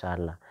ነው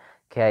ኢንሻአላህ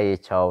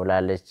ከያይቻው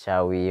ብላለች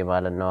ቻዊ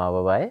ማለት ነው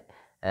አበባዬ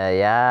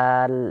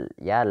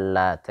ያላ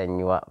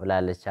ተኝዋ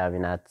ብላለች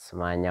አሚናት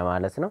ማኛ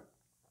ማለት ነው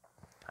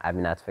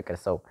አሚናት ፍቅር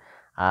ሰው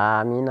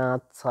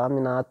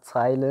አሚናት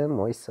ሳይልም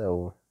ወይ ሰው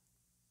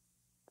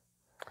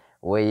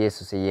ወይ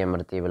ኢየሱስዬ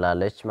ምርጥ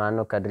ብላለች ማን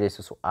ነው ከድሬ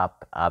ኢየሱስ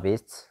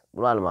አቤት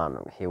ብሏል ማለት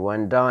ነው ይሄ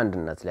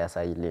ወንድነት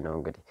ሊያሳይልኝ ነው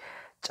እንግዲህ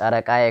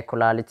ጨረቃ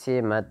የኩላሊቲ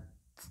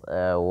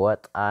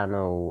ወጣ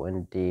ነው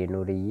እንዴ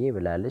ኑርዬ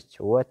ብላለች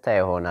ወጣ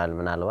ይሆናል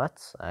ምናልባት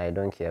አይ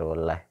ዶንት ኬር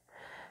ወላሂ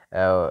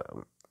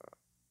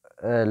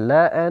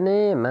ለእኔ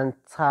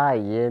መንታ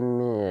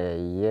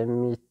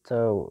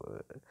የሚተው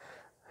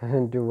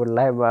እንዲሁ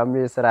ላይ ማሚ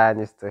ስራን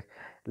ይስጥህ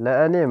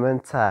ለእኔ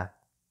መንታ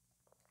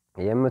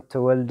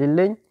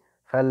የምትወልድልኝ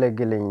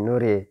ፈልግልኝ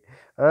ኑሬ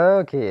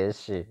ኦኬ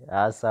እሺ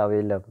ሐሳብ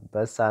የለም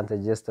በሳንተ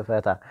ጀስት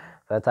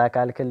ፈታ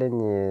ካልክልኝ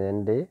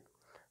እንዴ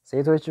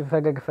ሴቶች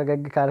ፈገግ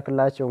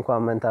ካልክላቸው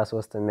እንኳን መንታ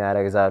ሶስት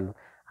የሚያረግዛሉ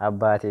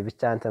አባቴ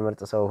ብቻ አንተ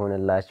ምርጥ ሰው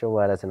ሆነላቸው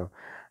ማለት ነው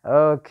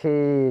ኦኬ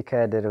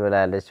ከድር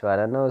ብላለች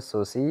ማለት ነው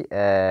ሱሲ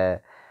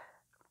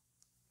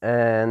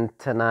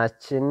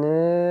እንትናችን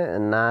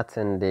እናት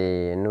እንዴ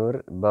ኑር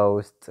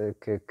በውስጥ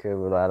ክክ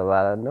ብሏል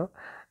ማለት ነው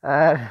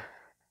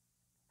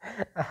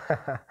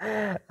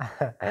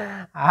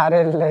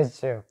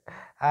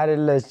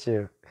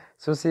አይደለችም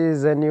ሱሲ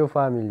ዘ ኒው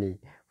ፋሚሊ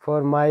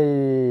ፎር ማይ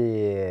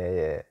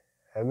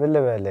ምን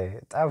ልበልህ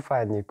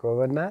ጠፋኝ እኮ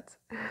በእናት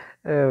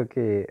ኦኬ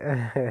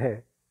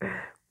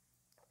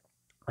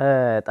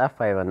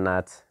ጠፋኝ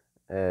በእናት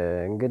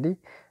እንግዲህ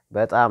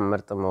በጣም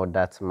ምርጥ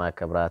መወዳት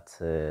ማከብራት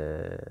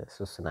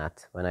ሱስ ናት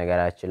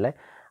በነገራችን ላይ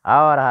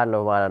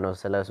አወራለሁ ማለት ነው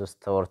ስለ ሱስ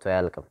ተወርቶ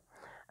ያልቅም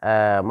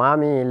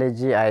ማሚ ልጅ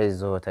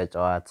አይዞ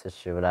ተጫዋት እሺ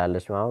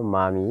ብላለች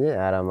ማሚዬ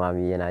አረ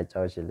ማሚዬን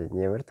አጫውችልኝ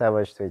የምር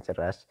ተመችቶኝ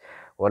ጭራሽ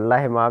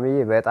ወላሂ ማሚዬ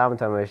በጣም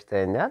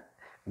ተመችተኛል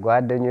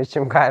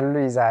ጓደኞችም ካሉ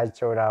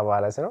ይዛቸውና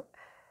ማለት ነው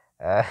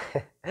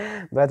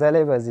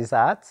በተለይ በዚህ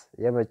ሰዓት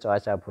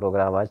የመጫወቻ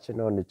ፕሮግራማችን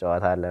ነው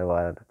እንጫወታለን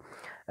ማለት ነው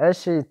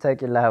እሺ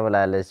ተቂላህ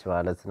ብላለች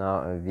ማለት ነው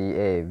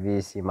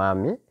ቪሲ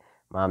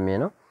ማሚ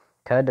ነው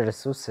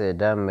ከድርሱስ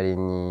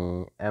ደምሪኝ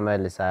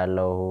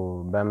እመልሳለሁ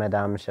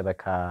በመዳም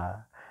ሸበካ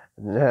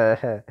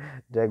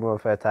ደግሞ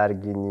ፈታ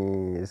አርጊኝ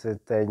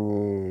ስተኝ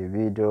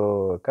ቪዲዮ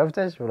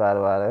ከፍተሽ ብሏል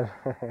ማለት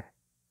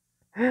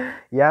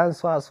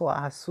ያንሷ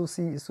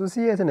ሱሲ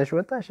የት ነሽ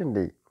ወጣሽ እንዴ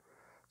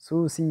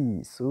ሱሲ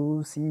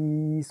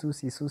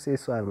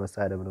እሷን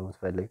መሳደብ ነው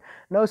የምትፈልግ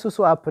ነው ሱሱ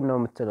አፕን ነው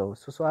የምትለው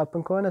ሱሱ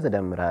አፕን ከሆነ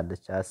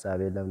ትደምራለች ሐሳብ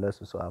የለም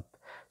ለሱሱ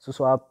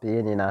አፕ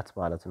የኔ ናት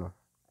ማለት ነው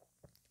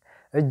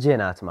እጄ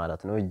ናት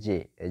ማለት ነው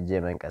እጄ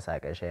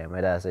መንቀሳቀሻ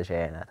መዳሰሻ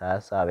ናት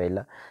ሐሳብ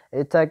የለም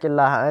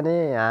እታቂላህ እኔ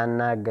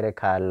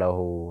አናግርካለሁ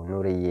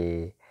ኑርዬ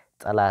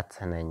ጠላት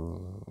ነኝ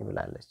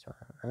ብላለች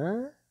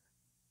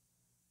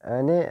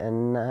እኔ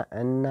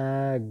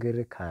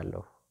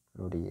እናግርካለሁ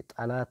ኑርዬ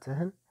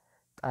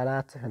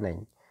ጠላትህ ነኝ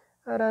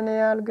ኧረ እኔ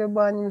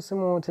አልገባኝም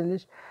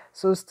ስሞትልሽ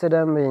ሶስት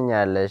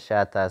ደምኛለሽ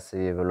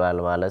አታስቢ ብሏል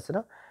ማለት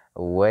ነው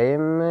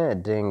ወይም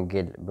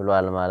ድንግል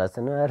ብሏል ማለት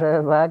ነው ኧረ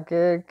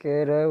እባክህ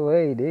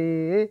ወይዴ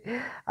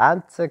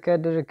አንተ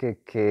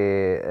ከድርክክ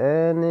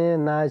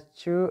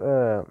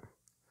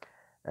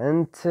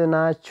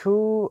እንትናችሁ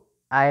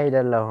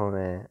አይደለሁም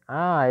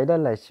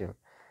አይደለችም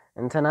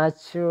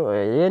እንትናችሁ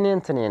የኔ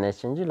እንትን ነች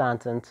እንጂ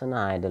ላንተ እንትና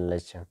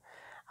አይደለችም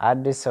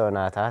አዲስ ሰው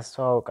ናት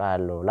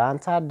አስተዋውቃለሁ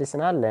ላንተ አዲስ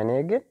ናት ለኔ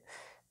ግን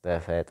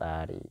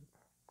በፈጣሪ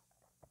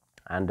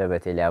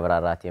አንደበቴ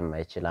ሊያብራራት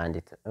የማይችል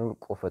አንዲት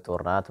እንቁ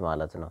ፍጡር ናት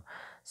ማለት ነው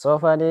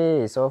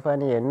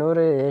ሶፈኒ ኑር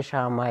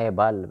የሻማዬ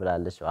ባል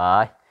ብላለች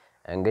አይ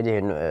እንግዲህ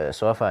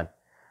ሶፈን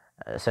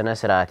ስነ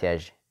ስርዓት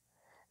ያዥ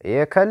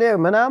የከሌ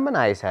ምናምን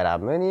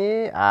አይሰራም እኔ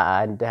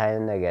አንድ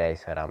አይነት ነገር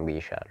አይሰራም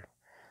ብዬሻለሁ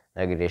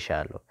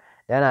ነግሬሻለሁ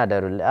ደህና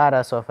ደሩልኝ አረ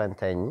ሶፈን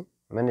ተኝ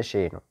ምን እሺ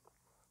ነው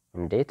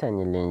እንዴ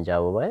ተኝልኝ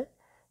ጃውባይ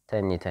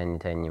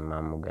ተኝ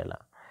ማሙገላ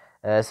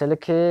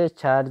ስልክ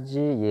ቻርጅ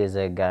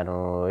የዘጋ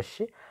ነው እሺ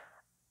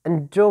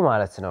እንዶ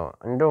ማለት ነው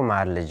እንዶ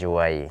ማር ልጅ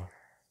ዋይ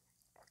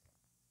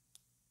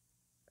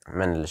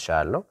ምን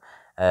ልሻለሁ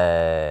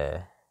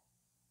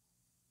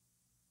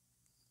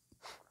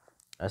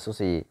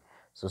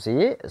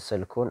ሱሲዬ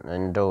ስልኩን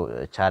እንደው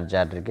ቻርጅ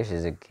አድርገሽ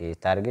ዝግ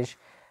ታርገሽ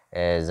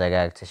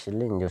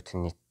ዘጋግተሽልኝ እንደው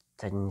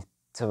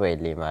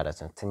ትበይልኝ ማለት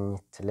ነው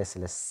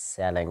ለስለስ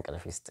ያለ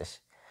እንቅልፍ ይስጥሽ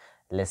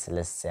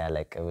ለስለስ ያለ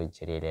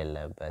ቅብጅር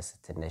የሌለበት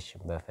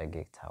ስትነሽም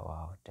በፈገግታ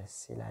ዋው ደስ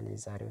ይላል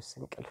የዛሬው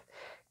እንቅልፍ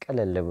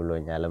ቀለል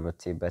ብሎኛል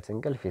የምትይበት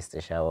እንቅልፍ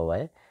ይስጥሽ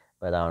አበባዬ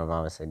በጣም ነው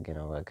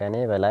የማመሰግነው ከኔ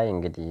በላይ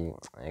እንግዲህ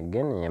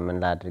ግን የምን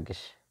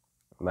ላድርግሽ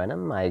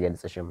ምንም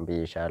አይገልጽሽም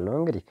ብዬሻለሁ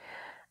እንግዲህ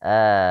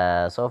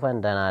ሶፈን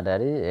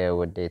ደናደሪ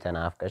ውዴ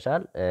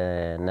ተናፍቀሻል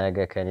ነገ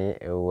ከኔ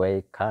ወይ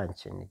ካንቺ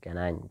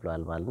እንገናኝ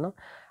ብሏል ማለት ነው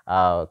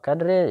አዎ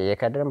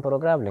የከድርን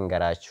ፕሮግራም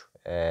ልንገራችሁ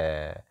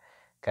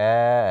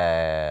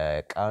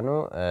ከቀኑ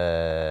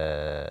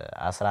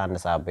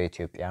 11 ሰዓት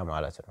በኢትዮጵያ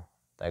ማለት ነው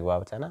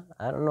ተግባብተና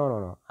ኖ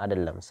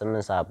አይደለም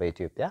 8 ሰዓት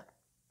በኢትዮጵያ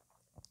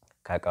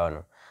ከቀኑ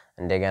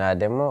እንደገና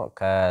ደግሞ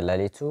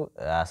ከሌሊቱ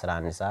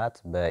 11 ሰዓት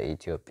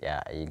በኢትዮጵያ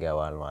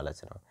ይገባል ማለት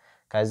ነው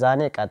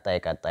ከዛኔ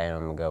ቀጣይ ነው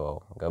የምገባው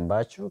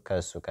ገባችሁ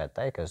ከሱ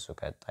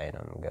ቀጣይ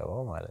ነው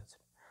የምገባው ማለት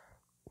ነው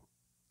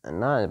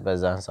እና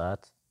በዛን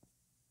ሰዓት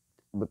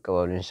ብቅ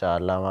በሉ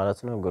ኢንሻአላህ ማለት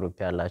ነው ግሩፕ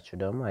ያላችሁ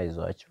ደግሞ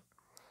አይዟችሁ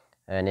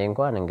እኔ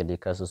እንኳን እንግዲህ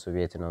ከሱሱ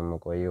ቤት ነው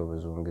የምቆየው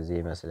ብዙውን ጊዜ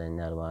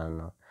ይመስለኛል ማለት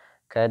ነው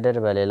ከድር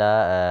በሌላ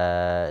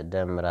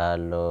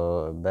ደምራለሁ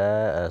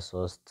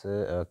በ3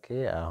 ኦኬ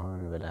አሁን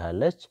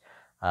ብለሃለች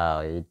አዎ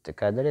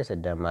ከድር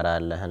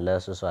ተደመራለህ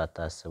ለሱሱ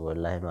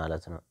አታስቡልኝ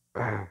ማለት ነው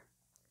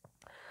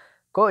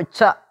ኮቻ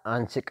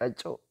አንቺ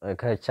ቀጮ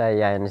ኮቻ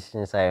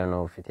ያይንሽን ሳይሆን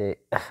ፊቴ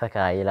ፈካ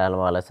ይላል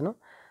ማለት ነው።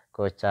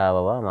 ኮቻ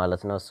አበባ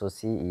ማለት ነው። ሱሲ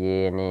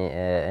የኔ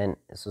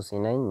ሱሲ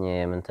ነኝ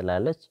ምን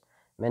ትላለች?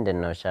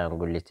 ምንድነው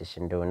ሻንጉሊትሽ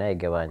እንደሆነ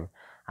አይገባኝም።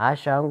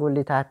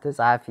 አሻንጉሊት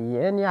አትጻፊ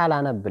እኔ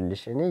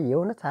አላነብልሽ እኔ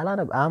የእውነት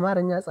አላነብ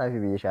አማርኛ ጻፊ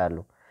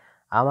ብዬሻለሁ።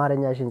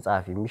 አማርኛሽን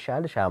ጻፊ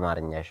የሚሻልሽ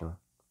አማርኛሽ ነው።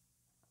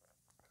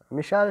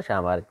 የሚሻልሽ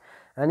አማርኛ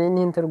እኔ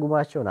እኒህን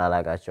ትርጉማቸውን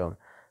አላቃቸውም።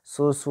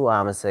 ሱሱ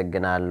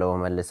አመሰግናለሁ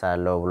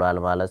መልሳለሁ ብሏል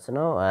ማለት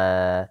ነው።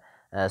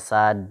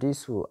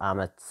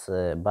 አመት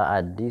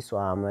በአዲሱ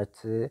አመት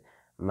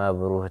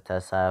መብሩህ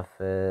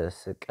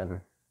ተሳፍስቅን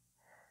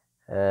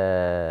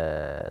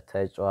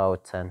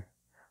ተጫዋውተን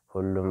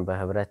ሁሉም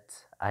በህብረት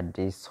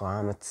አዲስ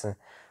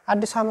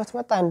አመት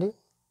መጣ እንዴ?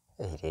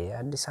 ይሄ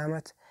አዲስ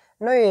አመት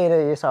ነው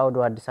የሳውዲ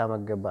አዲስ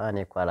አመት ገባ። እኔ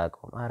እኮ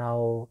አላውቀውም።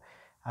 አራው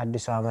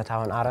አዲስ አመት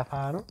አሁን አረፋ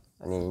ነው።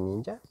 እኔ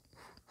እንጃ።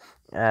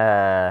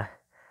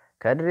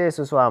 ከድሬ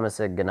ሱሱ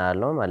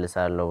አመሰግናለሁ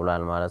መልሳለሁ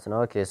ብሏል ማለት ነው።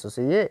 ኦኬ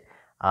ሱስዬ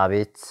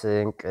አቤት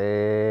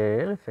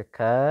እንቅልፍ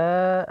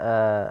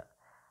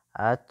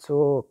አቶ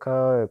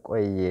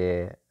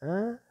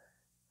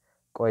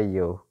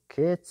ቆየው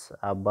ኬት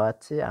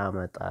አባቴ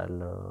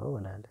አመጣለሁ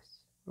ብላለች።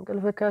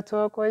 እንቅልፍ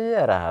ከተቆየ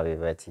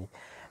ረሃቢበቲ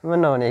ምን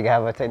ነው እኔ ጋር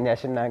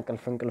በተኛሽና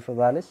እንቅልፍ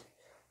ባለሽ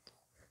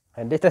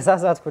እንዴ?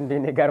 ተሳሳትኩ እንዴ?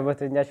 እኔ ጋር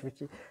በተኛሽ ብቻ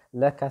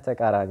ለካ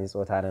ተቃራኒ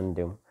ጾታ ነን።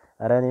 እንደውም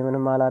ኧረ እኔ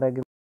ምንም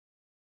አላረግም።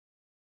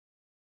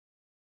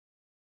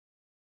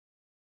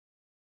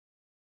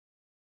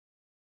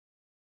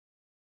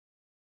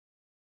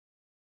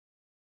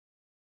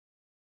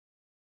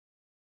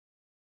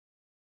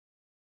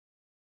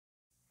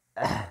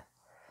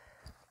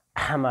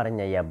 አማርኛ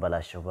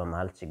እያበላሸው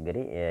በመሃል ችግሬ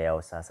ያው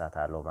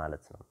ሳሳታለሁ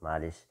ማለት ነው።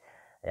 ማለሽ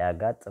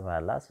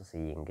ያጋጥማል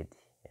ሱስዬ እንግዲህ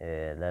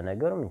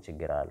ለነገሩ ምን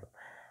ችግር አለው?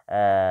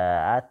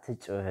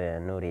 አትጩህ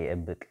ኑሪ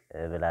እብቅ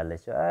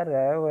ብላለች። አረ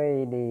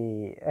ወይኔ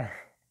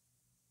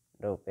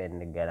ዶፔ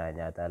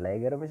እንገናኛታለን።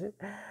 አይገርምሽም?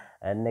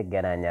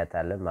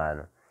 እንገናኛታለን ማለት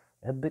ነው።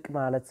 እብቅ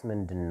ማለት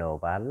ምንድነው?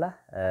 ባላህ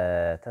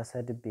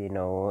ተሰድቤ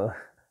ነው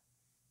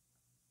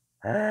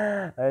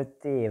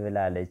እጤ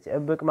ብላለች።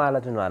 እብቅ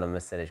ማለት ምን ማለት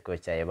መሰለሽ?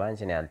 ኮቻዬ ባንቺ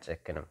ነው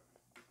ያልጨክንም።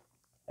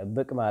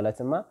 እብቅ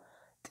ማለትማ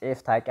ጤፍ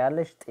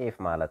ታውቂያለሽ? ጤፍ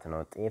ማለት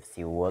ነው። ጤፍ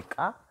ሲወቃ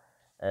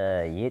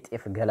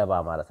የጤፍ ገለባ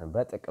ማለት ነው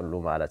በጥቅሉ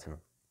ማለት ነው።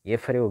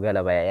 የፍሬው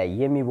ገለባ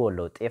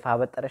የሚቦለው ጤፍ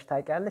አበጠረሽ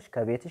ታውቂያለሽ?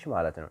 ከቤትሽ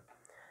ማለት ነው።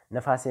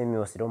 ነፋስ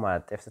የሚወስደው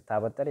ማለት ጤፍ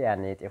ስታበጠር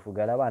ያን የጤፉ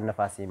ገለባ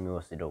ነፋስ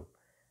የሚወስደው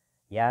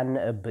ያን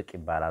እብቅ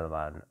ይባላል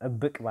ማለት ነው።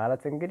 እብቅ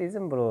ማለት እንግዲህ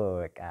ዝም ብሎ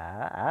በቃ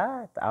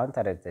አሁን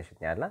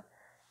ተረድተሽኛል።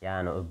 ያ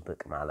ነው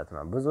እብቅ ማለት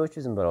ነው። ብዙዎቹ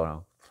ዝም ብለው ነው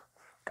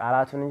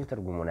ቃላቱን እንጂ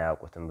ትርጉሙን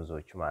አያውቁትም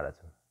ብዙዎቹ ማለት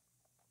ነው።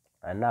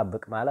 እና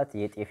እብቅ ማለት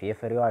የጤፍ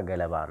የፍሬዋ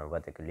ገለባ ነው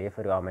በጥቅሉ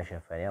የፍሬዋ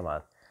መሸፈኛ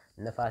ማለት ነው።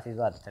 ነፋስ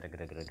ይዟት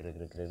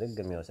ትርግርግርግርግርግርግ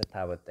የሚወስድ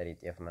ታበጠሪ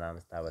ጤፍ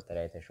ምናምን ታበጠሪ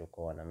አይተሽው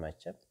ከሆነ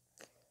መቼም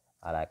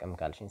አላቅም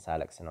ካልሽኝ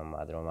ሳለቅስ ነው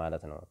ማድረው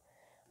ማለት ነው።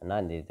 እና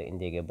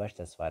እንደገባሽ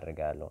ተስፋ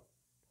አድርጋለሁ።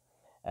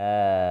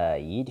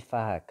 ይድፋ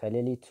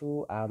ከሌሊቱ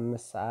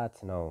 5 ሰዓት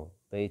ነው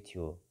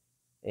በኢትዮ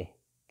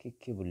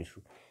ኪኪ ብልሹ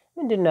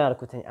ምንድነው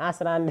ያልኩት?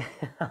 11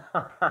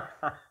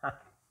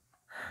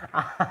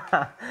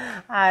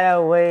 አረ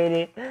ወይኔ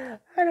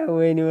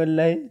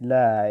ወላሂ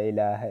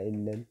ላኢላሃ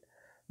ኢላላህ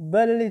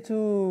በሌሊቱ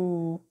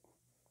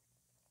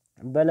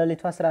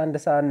 11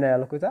 ሰዓት ነው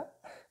ያልኩት።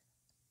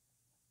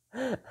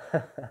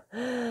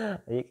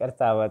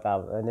 ይቅርታ በጣም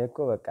እኔ እኮ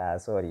በቃ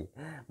ሶሪ።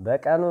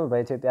 በቀኑ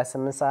በኢትዮጵያ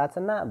 8 ሰዓት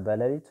እና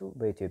በሌሊቱ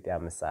በኢትዮጵያ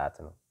 5 ሰዓት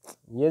ነው።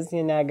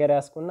 የዚህን ሀገር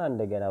ያስኩና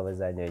እንደገና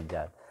በዛኛው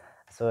ይጃል።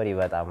 ሶሪ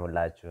በጣም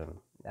ሁላችሁም።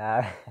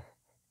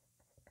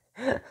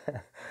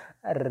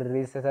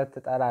 ሪስተት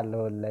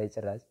ጣላለሁ ላይ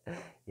ጭራሽ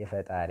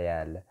የፈጣሪ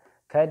ያለ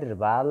ከድር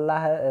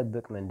በአላህ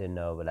እብቅ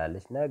ምንድነው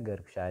ብላለች።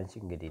 ነገርኩሽ አንቺ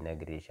እንግዲህ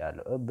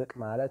ነግሬሻለሁ። እብቅ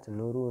ማለት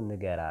ኑሩ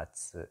ንገራት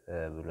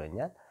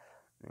ብሎኛል።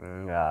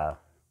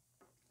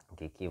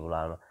 ኪኪ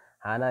ብሏል።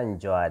 ሃናን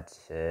ጀዋድ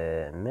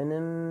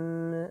ምንም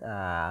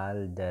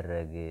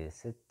አልደረግ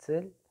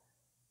ስትል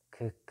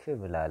ክክ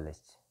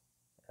ብላለች።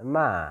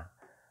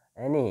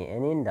 እኔ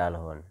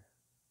እንዳልሆን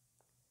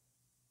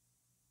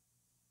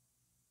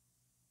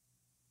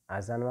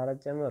አዛን ማለት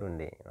ጀመሩ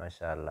እንዴ?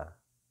 ማሻአላህ።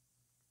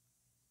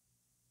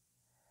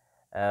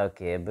 ኦኬ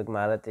እብቅ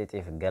ማለት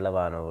የጤፍ ገለባ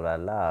ነው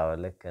ብሏል። አዎ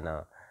ልክ ነው።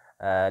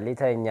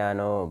 ሊተኛ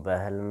ነው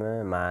በህልም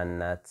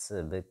ማናት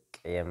ብቅ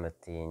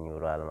የምትይኝ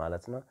ብሏል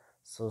ማለት ነው።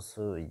 ሱሱ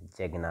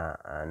ጀግና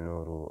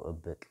ኑሩ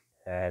እብቅ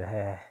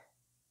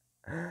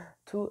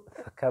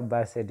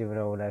ከባድ ስድብ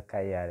ነው ለካ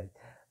እያለች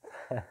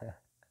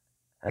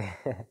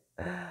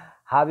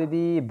ሀቢቢ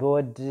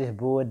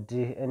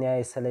በወድህ እኔ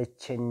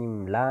አይሰለቸኝም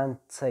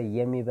ላንተ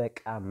የሚበቃ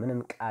ምንም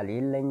ቃል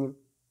የለኝም።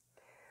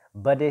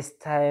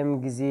 በደስታዬም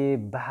ጊዜ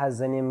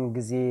በሐዘኔም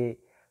ጊዜ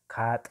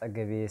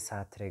ካጠገቤ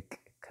ሳትርቅ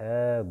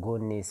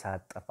ከጎኔ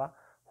ሳትጠፋ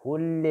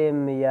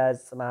ሁሌም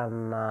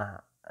ያጽናና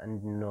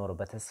እንድኖር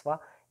በተስፋ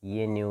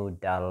የኔ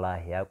ውድ አላህ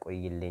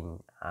ያቆይልኝ።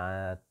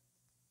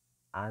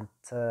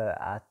 አንተ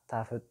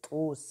አታፍጡ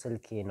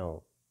ስልኬ ነው።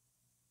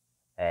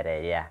 ኧረ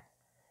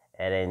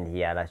ኤረንዲ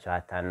ያላችሁ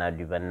አታናዱ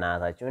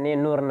በእናታችሁ እኔ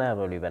ኑር ነህ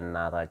በሉ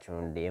በእናታችሁ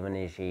እንዴ ምን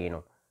እሺ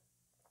ነው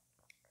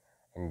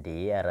እንዴ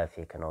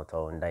አረፌክ ነው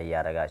ተው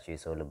እንዳያረጋችሁ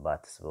የሰው ልብ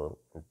አትስበሩ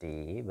እንዴ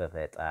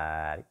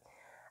በፈጣሪ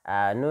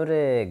ኑር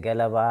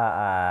ገለባ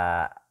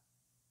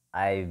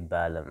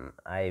አይባልም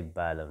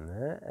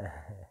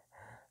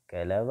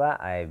ገለባ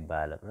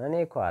አይባልም እኔ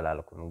እኮ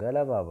አላልኩም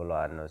ገለባ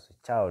ብሏል ነው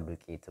ቻው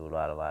ዱቄት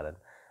ብሏል ማለት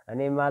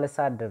እኔ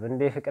ማልሳደብ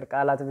እንደ ፍቅር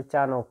ቃላት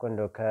ብቻ ነው እኮ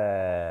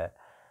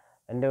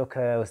እንደው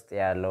ከውስጥ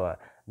ያለው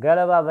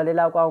ገለባ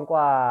በሌላ ቋንቋ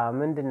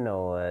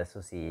ምንድነው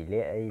ሱሲ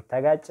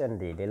ተጋጨ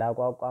እንዴ ሌላ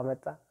ቋንቋ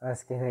መጣ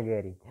እስኪ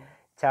ንገሪ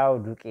ቻው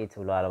ዱቄት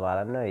ብሏል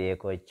ማለት ነው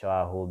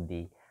የኮቻው ሆቢ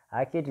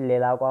አኪድ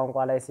ሌላ ቋንቋ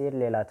ላይ ሲል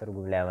ሌላ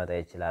ትርጉም ሊያመጣ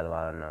ይችላል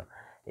ማለት ነው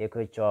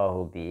የኮቻው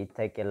ሆቢ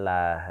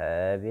ይተቅላህ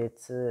ቤት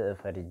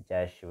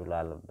ፈርጃሽ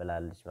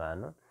ብላለች ማለት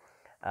ነው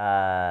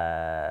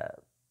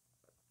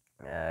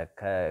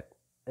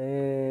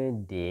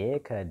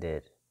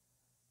ከድር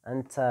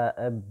አንተ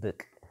እብቅ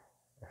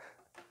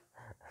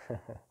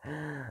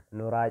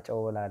ኑራጨው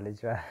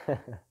ብላለች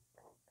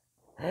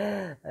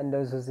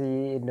እንደው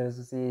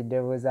ሱሲ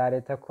ደሞ ዛሬ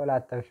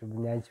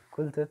ተኮላተፍሽብኝ አንቺ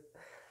ኩልትፍ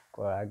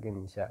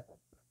ቆራግንሻ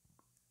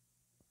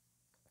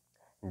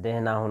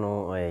ደህና ሆኖ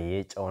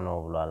የጨው ነው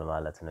ብሏል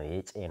ማለት ነው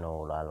የጨ ነው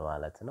ብሏል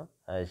ማለት ነው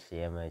እሺ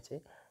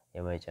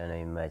የመጨ ነው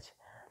ይመች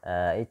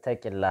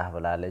ይተቅላህ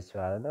ብላለች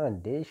ማለት ነው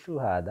እንዴ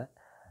ሹሃዳ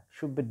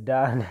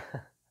ሹብዳን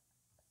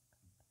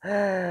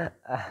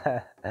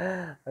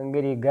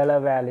እንግዲህ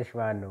ገለባ ያለሽ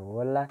ማን ነው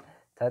ወላሂ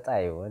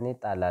ተጣዩ እኔ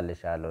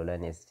ጣላልሻለሁ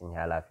ለኔ እስኪኝ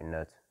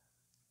ኃላፊነቱ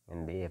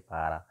እንዴ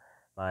ፋራ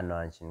ማን ነው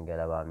አንቺን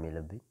ገለባ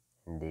የሚልብኝ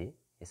እንዴ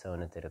የሰው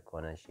ንትርክ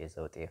ሆነሽ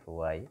የሰው ጤፍ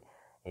ዋይ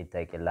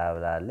ይተቅላህ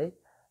ብላለች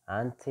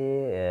አንተ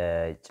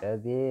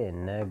ጨቤ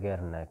ነገር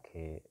ነክ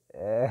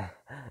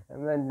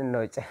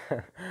ምንድነው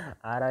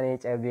አራኔ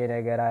ጨቤ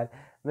ነገር አለ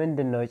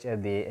ምንድነው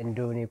ጨቤ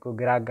እንደውኔ እኮ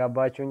ግራ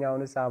አጋባችሁኝ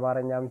አሁንስ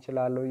አማርኛም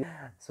እችላለሁ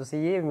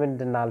ሱሲዬ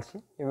ምንድናልሽ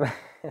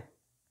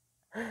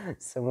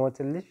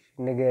ስሞትልሽ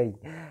ንገሪ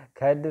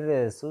ከድር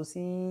ሱሲ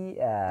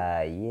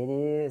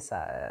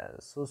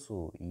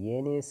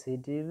የኔ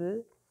ስድብ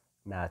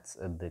ናት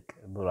እብቅ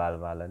ብሏል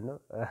ማለት ነው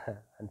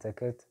አንተ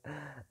ከት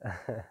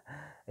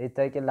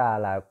ይተቅላ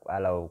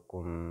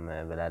አላውኩም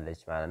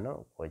ብላለች ማለት ነው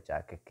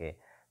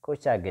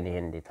ኮቻ ግን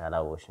ይሄን እንዴት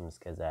አላወሽም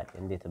እስከዛሬ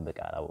እንዴት እብቅ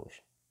አላወሽ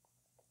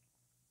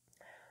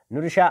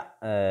ኑርሻ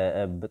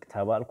እብቅ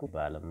ተባልኩ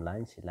ባለም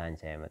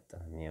ላንቺ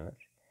አይመጣም የምር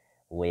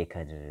ወይ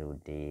ከድር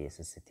ውዴ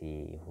ስስቴ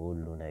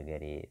ሁሉ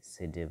ነገሬ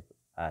ስድብ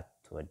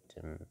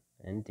አትወድም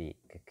እንዴ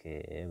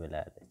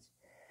ብላለች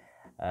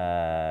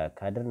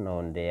ከድር ነው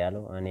እንደ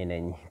ያለው እኔ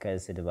ነኝ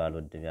ከስድብ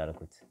አልወድም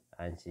ያልኩት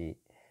አንቺ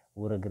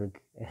ውርግርግ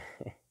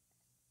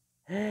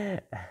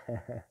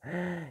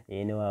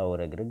የኔዋ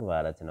ውርግርግ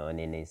ማለት ነው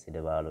እኔ ነኝ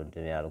ስድብ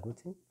አልወድም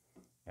ያልኩት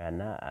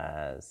እና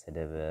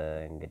ስድብ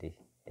እንግዲህ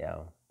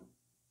ያው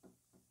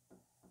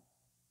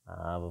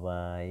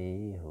አባይ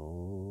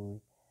ሆይ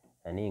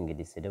እኔ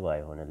እንግዲህ ስድብ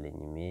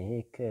አይሆንልኝም ይሄ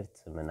ክርት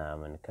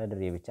ምናምን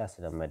ከድሬ ብቻ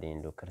ስለመደኝ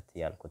እንደው ክርት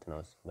ያልኩት ነው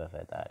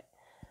በፈጣሪ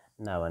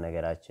እና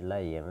በነገራችን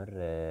ላይ የምር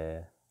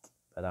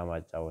በጣም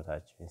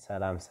አጫውታችሁ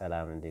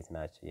ሰላም እንዴት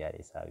ናችሁ ያሬ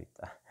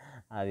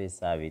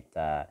ሳቢታ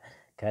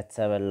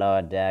ከተበላው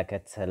ወዳ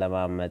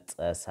ከተለማመጠ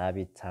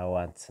ሳቢታ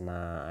ዋንትና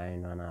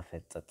አይኗን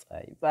አፈጠጠ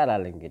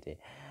ይባላል እንግዲህ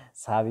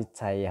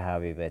ሳቢታ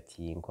የሀቢበቲ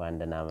እንኳን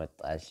ደህና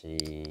መጣሽ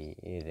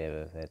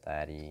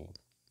በፈጣሪ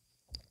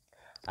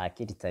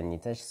አኪድ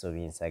ተኝተሽ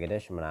ሱብሂን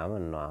ሰግደሽ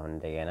ምናምን ነው አሁን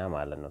እንደገና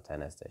ማለት ነው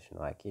ተነስተሽ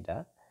ነው አኪዳ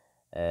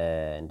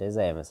እንደዛ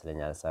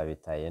ይመስለኛል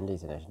ሳቢታዬ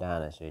እንዴት ነሽ ደህና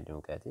ነሽ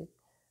ድምቀቴ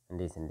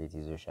እንዴት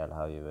ይዞሻል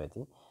ሀቢበቲ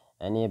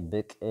እኔ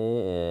ብቅ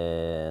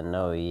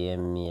ነው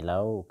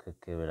የሚለው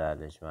ክክ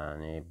ብላለች ማለት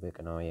ነው ብቅ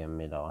ነው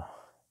የሚለው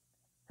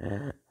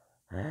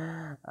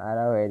አራ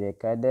ወይኔ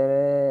ከድር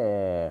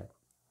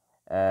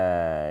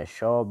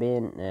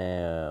ሾቤን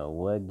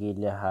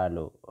ወጊልሃሉ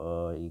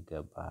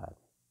ይገባሃል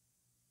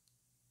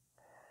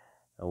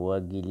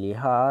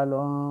ወጊልሃሉ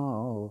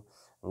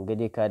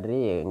እንግዲህ ከድሬ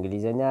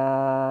እንግሊዘኛ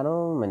ነው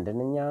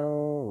ምንድነኛ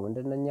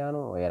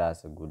ነው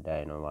የራስ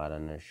ጉዳይ ነው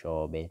ማለት ነው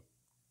ሾቤ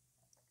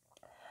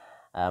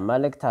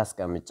መልእክት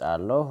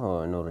አስቀምጫለሁ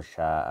ኑርሻ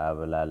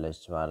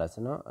ብላለች ማለት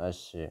ነው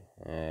እሺ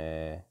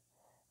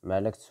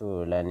መልእክቱ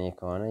ለኔ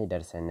ከሆነ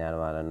ይደርሰኛል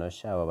ማለት ነው እሺ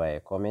አባባዬ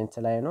ኮሜንት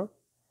ላይ ነው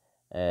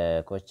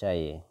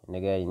ኮቻዬ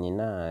ንገሪኝና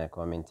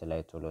ኮሜንት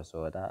ላይ ቶሎ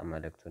ሰወጣ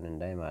መልእክቱን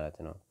እንዳይ ማለት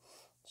ነው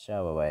እሺ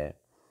አባባዬ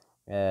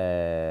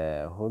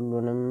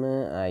ሁሉንም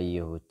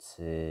አየሁት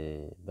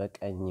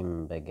በቀኝም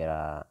በግራ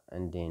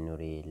እንደ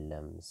ኑር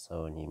የለም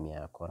ሰውን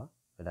የሚያኮራ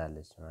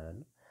ብላለች ማለት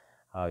ነው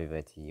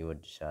ሀቢበቲ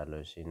ይወድሻለሁ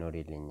እሺ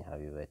ኑሪልኝ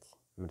ሀቢበቲ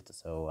ምርጥ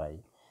ሰው አይ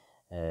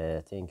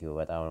ቴንኪው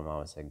በጣም ነው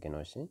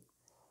የማመሰግነው እሺ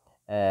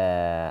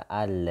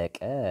አለቀ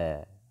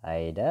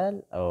አይዳል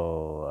ኦ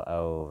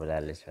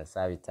ብላለች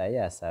ሳቢታዬ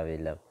ሐሳብ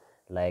የለም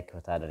ላይክ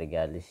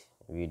ታደርጋለሽ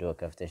ቪዲዮ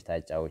ከፍተሽ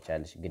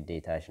ታጫውቻለሽ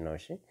ግዴታሽ ነው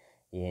እሺ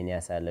ይሄን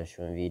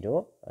ያሳለፍሽውን ቪዲዮ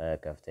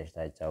ከፍተሽ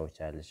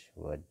ታጫውቻለሽ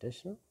ወደሽ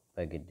ነው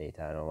በግዴታ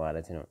ነው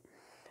ማለት ነው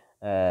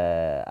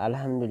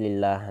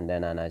አልহামዱሊላህ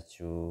ደህና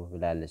ናችሁ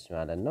ብላለች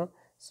ማለት ነው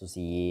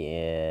ሱሲዬ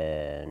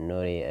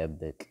ኖሬ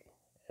እብቅ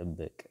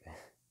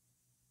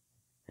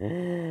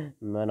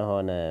ምን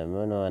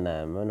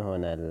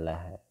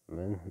ሆነልህ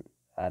ምን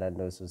ኧረ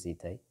እንደው ሱሲ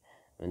ተይ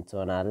ምን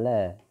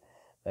ትሆናለህ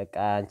በቃ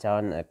አንቺ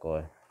አሁን እኮ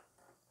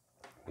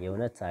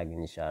የእውነት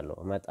አግኝሻለሁ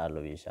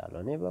እመጣለሁ ብዬሻለሁ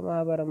እኔ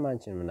በማህበርም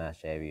አንቺን ምን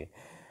አሻቢ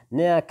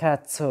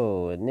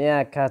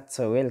ኒያካቶ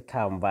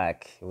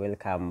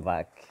ዌልካም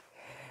ባክ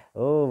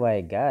ኦ ማይ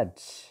ጋድ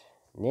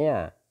ኒያ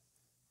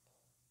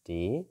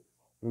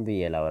ምን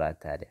ብዬ ላውራት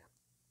ታዲያ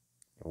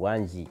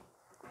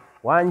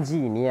ዋንጂ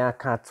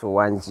ኒያካቶ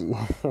ዋንጂ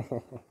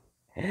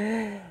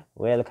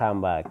welcome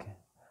back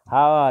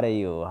how are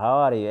you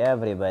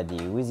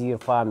everybody with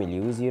your family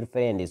with your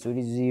friends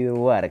with your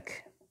work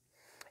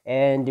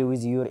and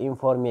with your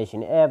information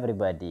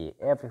everybody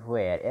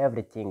everywhere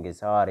everything is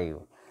how are you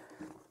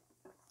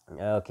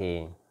okay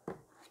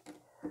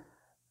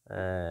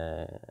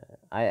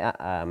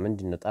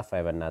ምንድነው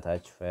ጠፋኝ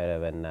በእናታችሁ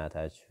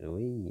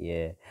ወይ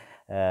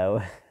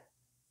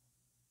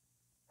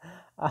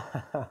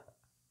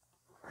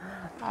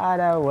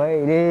አረ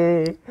ወይኔ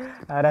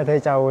አረ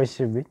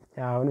ተጫወሽብኝ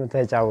አሁን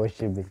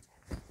ተጫወሽብኝ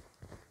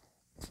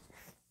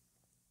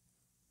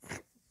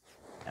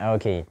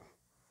ኦኬ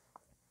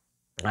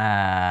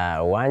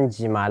ዋንጂ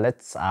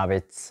ማለት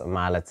አቤት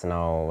ማለት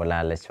ነው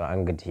ብላለች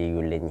እንግዲህ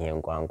ይውልኝ ይሄን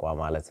ቋንቋ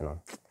ማለት ነው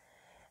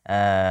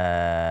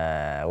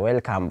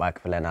ዌልካም ባክ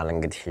ብለናል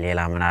እንግዲህ ሌላ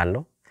ምን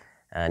አለው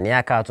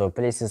ኒያካቶ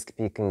please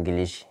speak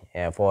english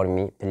for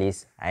me please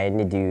I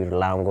need your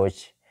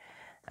language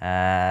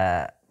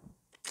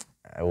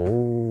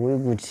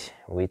ጉድ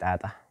ወይ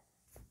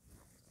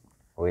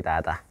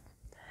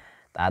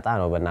ጣጣ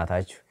ነው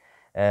በእናታችሁ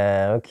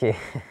ኦኬ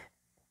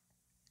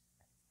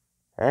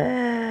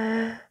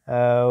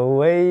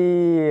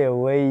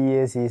ወይ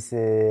ሲስ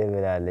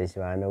ብላለች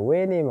ማለት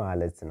ወይኔ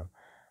ማለት ነው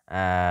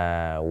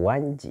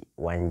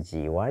ዋንጂ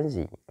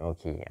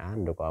ኦኬ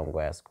አንድ ቋንቋ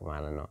ያስኩ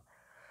ማለት ነው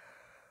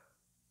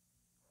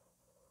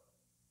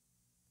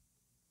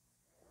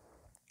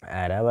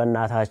አረ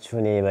በእናታችሁ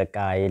እኔ በቃ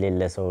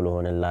የሌለ ሰው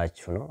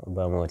ልሆንላችሁ ነው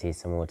በሞቴ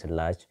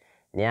ስሞትላችሁ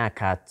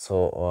ኒያካቶ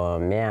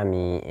ሚያሚ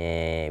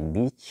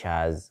beach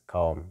has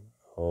come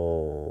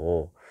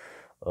oh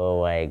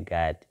my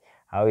god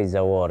how is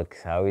the work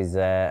how is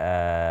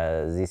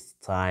this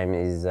time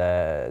is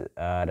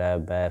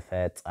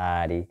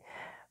በፈጣሪ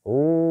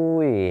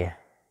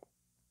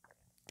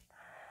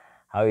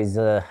how is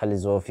the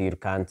health of your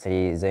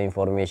country the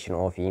information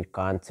of your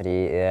country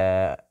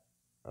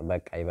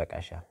በቃ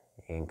ይበቃሻል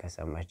ይሄን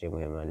ከሰማሽ ደግሞ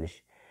ይመልሽ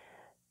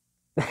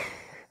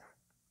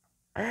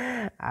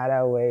አረ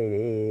ወይኔ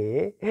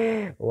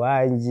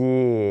ዋንጂ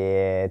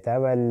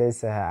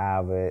ተመልሰህ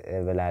አብ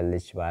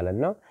ብላለች ማለት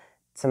ነው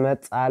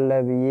ትመጣለህ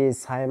ብዬ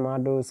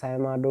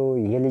ሳይማዶ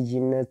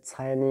የልጅነት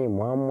ሳይኔ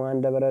ማማ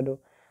እንደበረዶ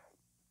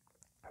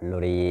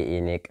ኑሪ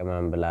እኔ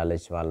ቅመም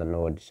ብላለች ማለት ነው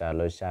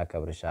ወድሻለሁ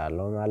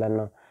አከብርሻለሁ ማለት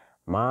ነው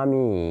ማሚ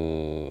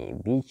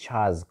beach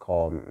has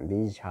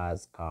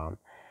come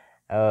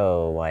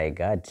oh my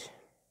god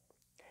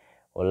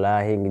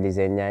wallahi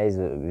እንግሊዘኛ is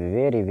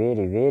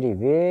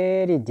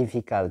very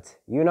difficult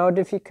you know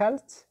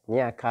difficult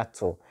ኒያካቶ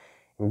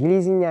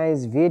እንግሊዘኛ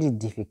is very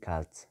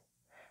difficult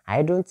I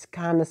don't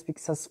can speak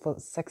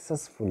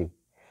successfully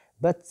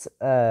but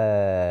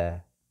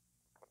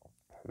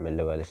ምን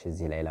ልበልሽ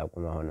እዚህ ላይ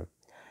ላቁም አሁንም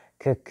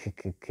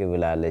ክክ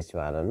ብላለች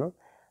ማለት ነው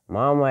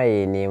ማማዬ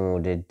እኔ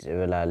ሙድድ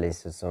ብላለች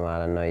እሱ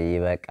ማለት ነው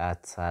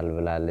ይበቃታል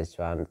ብላለች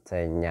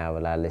አንተኛ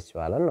ብላለች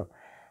ማለት ነው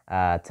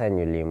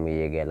ተኙልኝ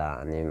ይገላ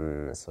እኔም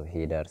ሱብሂ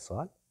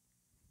ደርሷል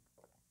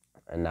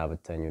እና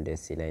ብተኙ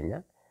ደስ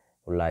ይለኛል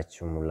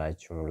ሁላችሁም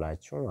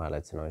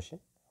ማለት ነው እሺ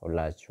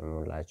ሁላችሁም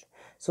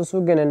ሱሱ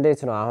ግን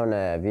እንዴት ነው አሁን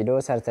ቪዲዮ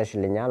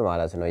ሰርተሽልኛል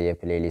ማለት ነው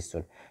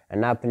የፕሌሊስቱን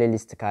እና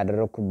ፕሌሊስት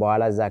ካደረኩ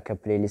በኋላ እዛ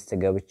ከፕሌሊስት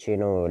ገብቼ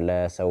ነው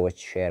ለሰዎች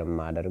ሼር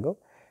ማደርገው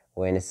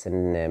ወይንስ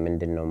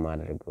ምንድነው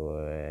ማደርገው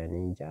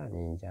እንጃ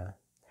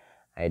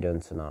I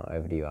don't know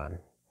everyone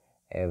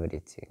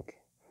everything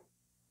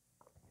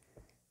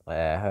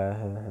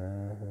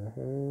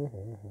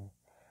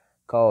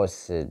cause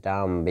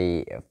don't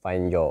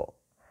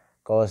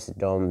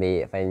be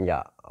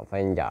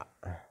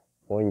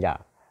ፈንጃ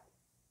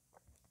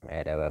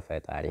አረ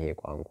በፈጣሪ ይሄ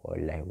ቋንቋ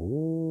ላይ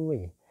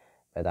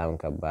በጣም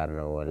ከባድ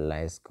ነው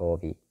ወላሂ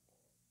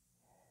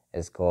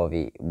ስኮቪ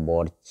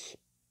ቦርች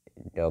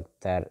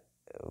ዶክተር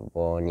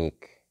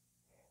ቦኒክ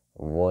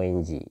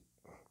ቦንጂ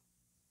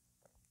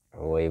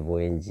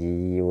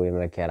ወይ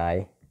መከራይ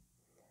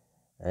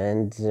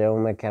እንደው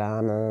መከራ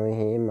ነው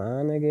ይሄ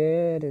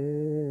ማነገር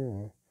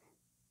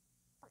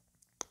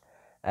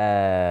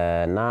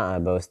እና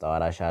በውስጥ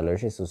አወራሻለሁ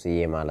እሺ ሱስዬ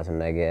ማለት ነው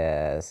ነገ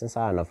ስንት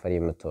ሰዓት ነው ፍሪ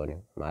የምትሆኒው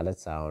ማለት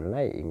አሁን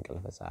ላይ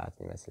እንቅልፍ ሰዓት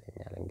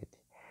ይመስለኛል እንግዲህ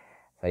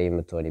ፍሪ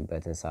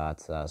የምትሆኒበትን ሰዓት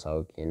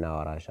አሳውቂና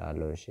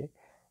አወራሻለሁ እሺ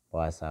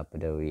በዋትስአፕ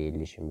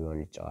ደውዬልሽም ቢሆን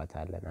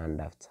እንጫወታለን አንድ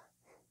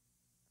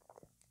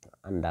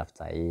አፍታ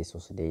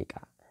የ3 ደቂቃ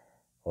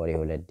ወሬ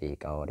 2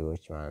 ደቂቃ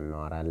ወሬዎች ማለት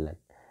እናወራለን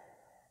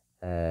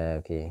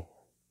ኦኬ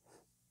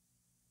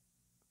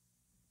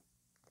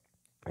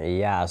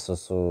ያ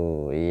ሱሱ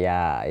ያ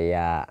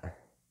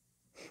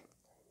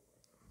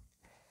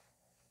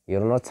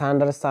You're not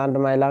understand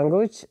my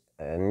language?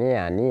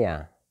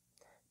 Nia.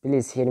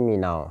 Please hear me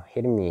now.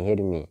 Hear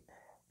me.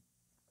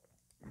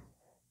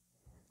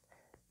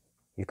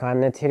 You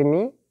cannot hear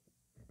me?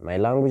 My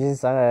language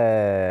is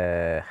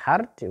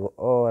hard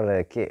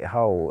or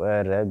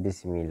how?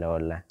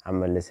 Bismillah.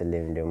 I'm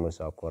listening to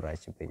the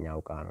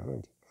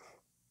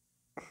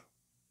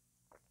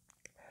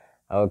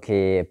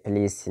Okay,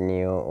 please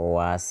new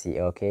wasi.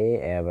 Okay,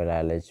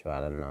 ebralech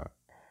walano.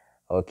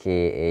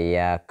 Okay,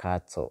 ya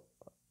kato.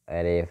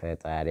 I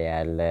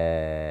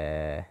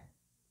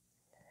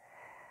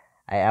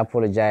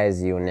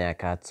apologize you,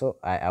 Nyakato.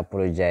 I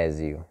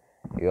apologize you.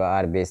 You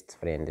are best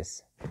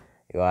friends.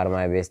 You are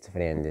my best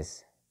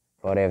friends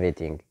for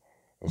everything.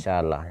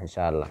 Inshallah.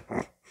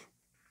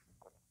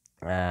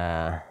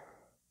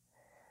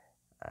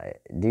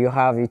 Do you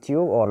have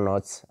YouTube or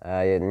not?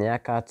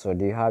 Nyakato,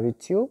 do you have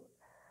YouTube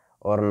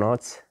or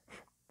not?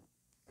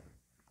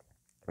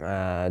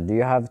 Do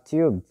you have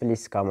YouTube?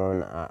 Please come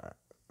on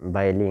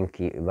by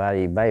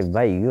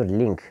your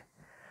link.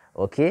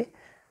 Okay?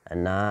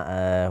 እና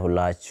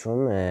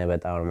ሁላችሁም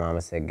በጣም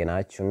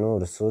ማመሰግናችሁ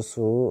ኑር ሱሱ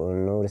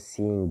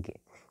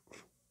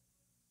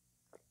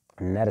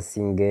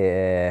nursing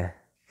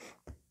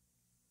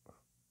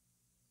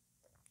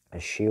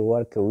she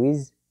work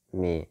with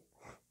me.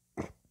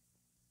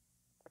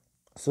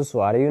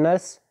 Susu, are you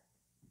nurse?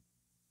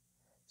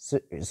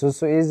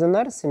 Susu is a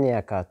nurse in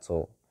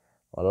Yakato.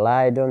 Well,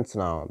 I don't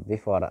know.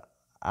 Before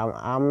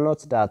I'm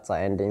not data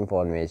and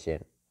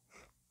information.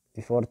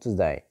 Before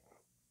today.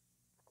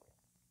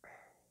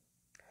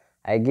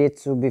 I get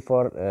to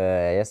before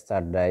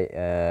yesterday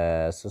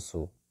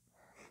Susu.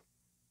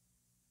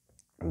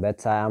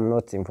 But I am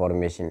not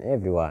information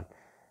everyone.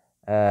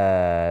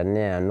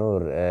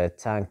 Nur,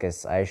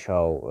 thanks. I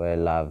show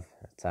love.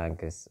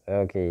 Thanks.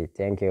 Okay,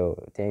 thank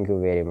you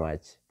very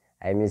much.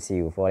 I miss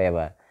you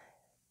forever.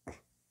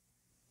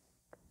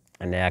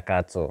 And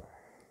Akato,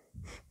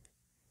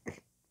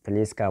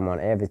 please come on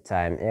every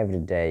time, every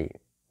day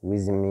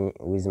with me,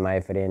 with my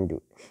friend,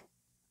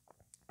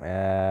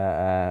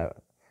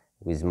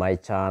 with my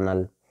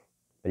channel.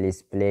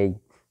 Please play.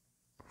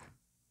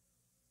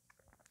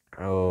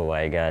 Oh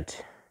my God.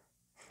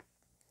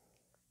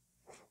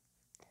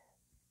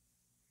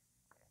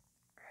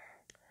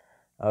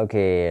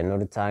 Okay,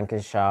 Nur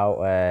thanks, show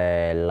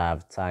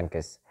love,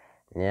 thanks.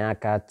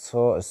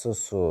 Nyakato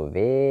Susu,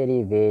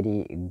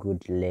 very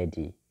good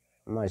lady.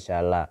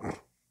 Mashallah.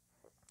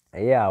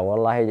 Yeah,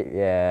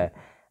 wallahi,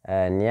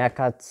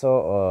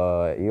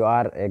 Nyakato, you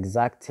are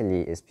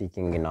exactly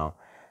speaking now.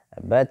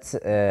 But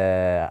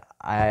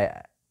I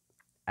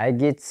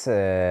get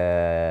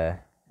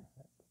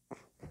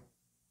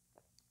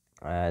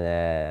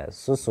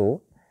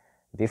Susu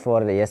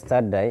before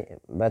yesterday,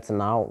 but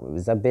now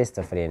the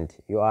best friend.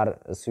 You are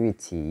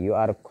sweetie, you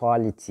are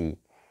quality.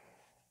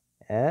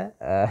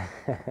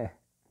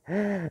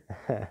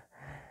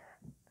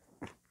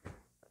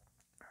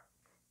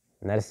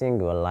 Nursing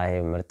wallahi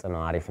ምርጥ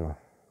ነው አሪፍ ነው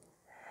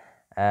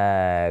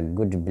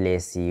good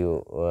bless you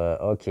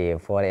okay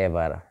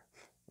forever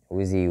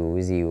with you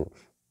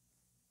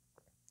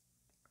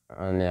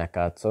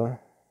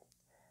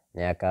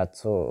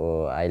Nyakato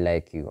I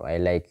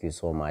like you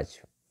so much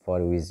for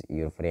with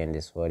your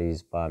friends for his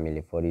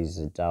family for his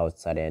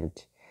doubts and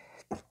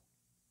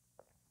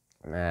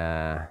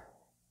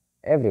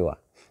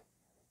everyone.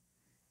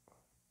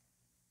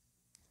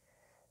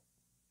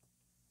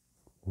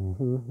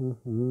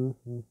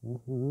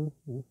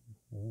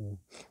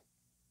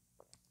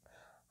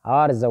 How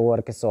are the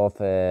works of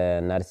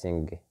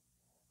nursing?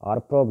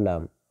 Our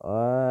problem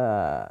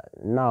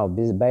now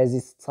by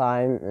this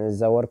time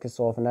the works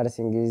of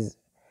nursing is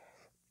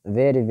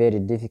very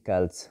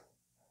difficult.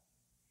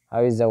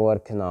 How is the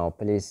work now,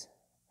 please?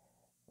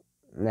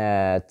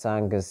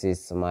 Thanks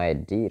is my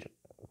dear.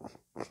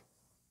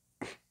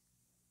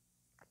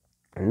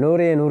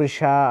 ኑሬ ኑርሻ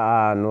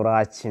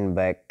ኑራችን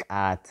በቃ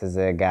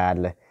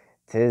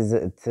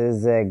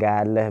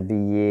ትዘጋለህ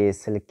ብዬ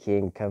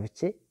ስልኬን ከፍቼ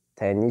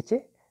ተኝቼ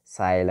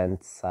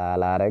ሳይለንት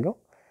ሳላረገው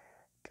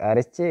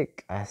ቀርቼ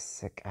ቀስ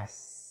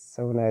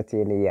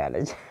እውነቴን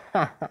እያለች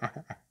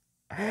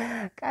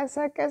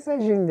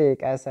ቀሰቀሰሽ እንዴ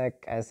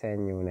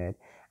ቀሰቀሰኝ እውነት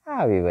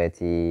አቢበቲ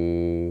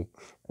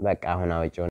በቃ አሁን አውጪው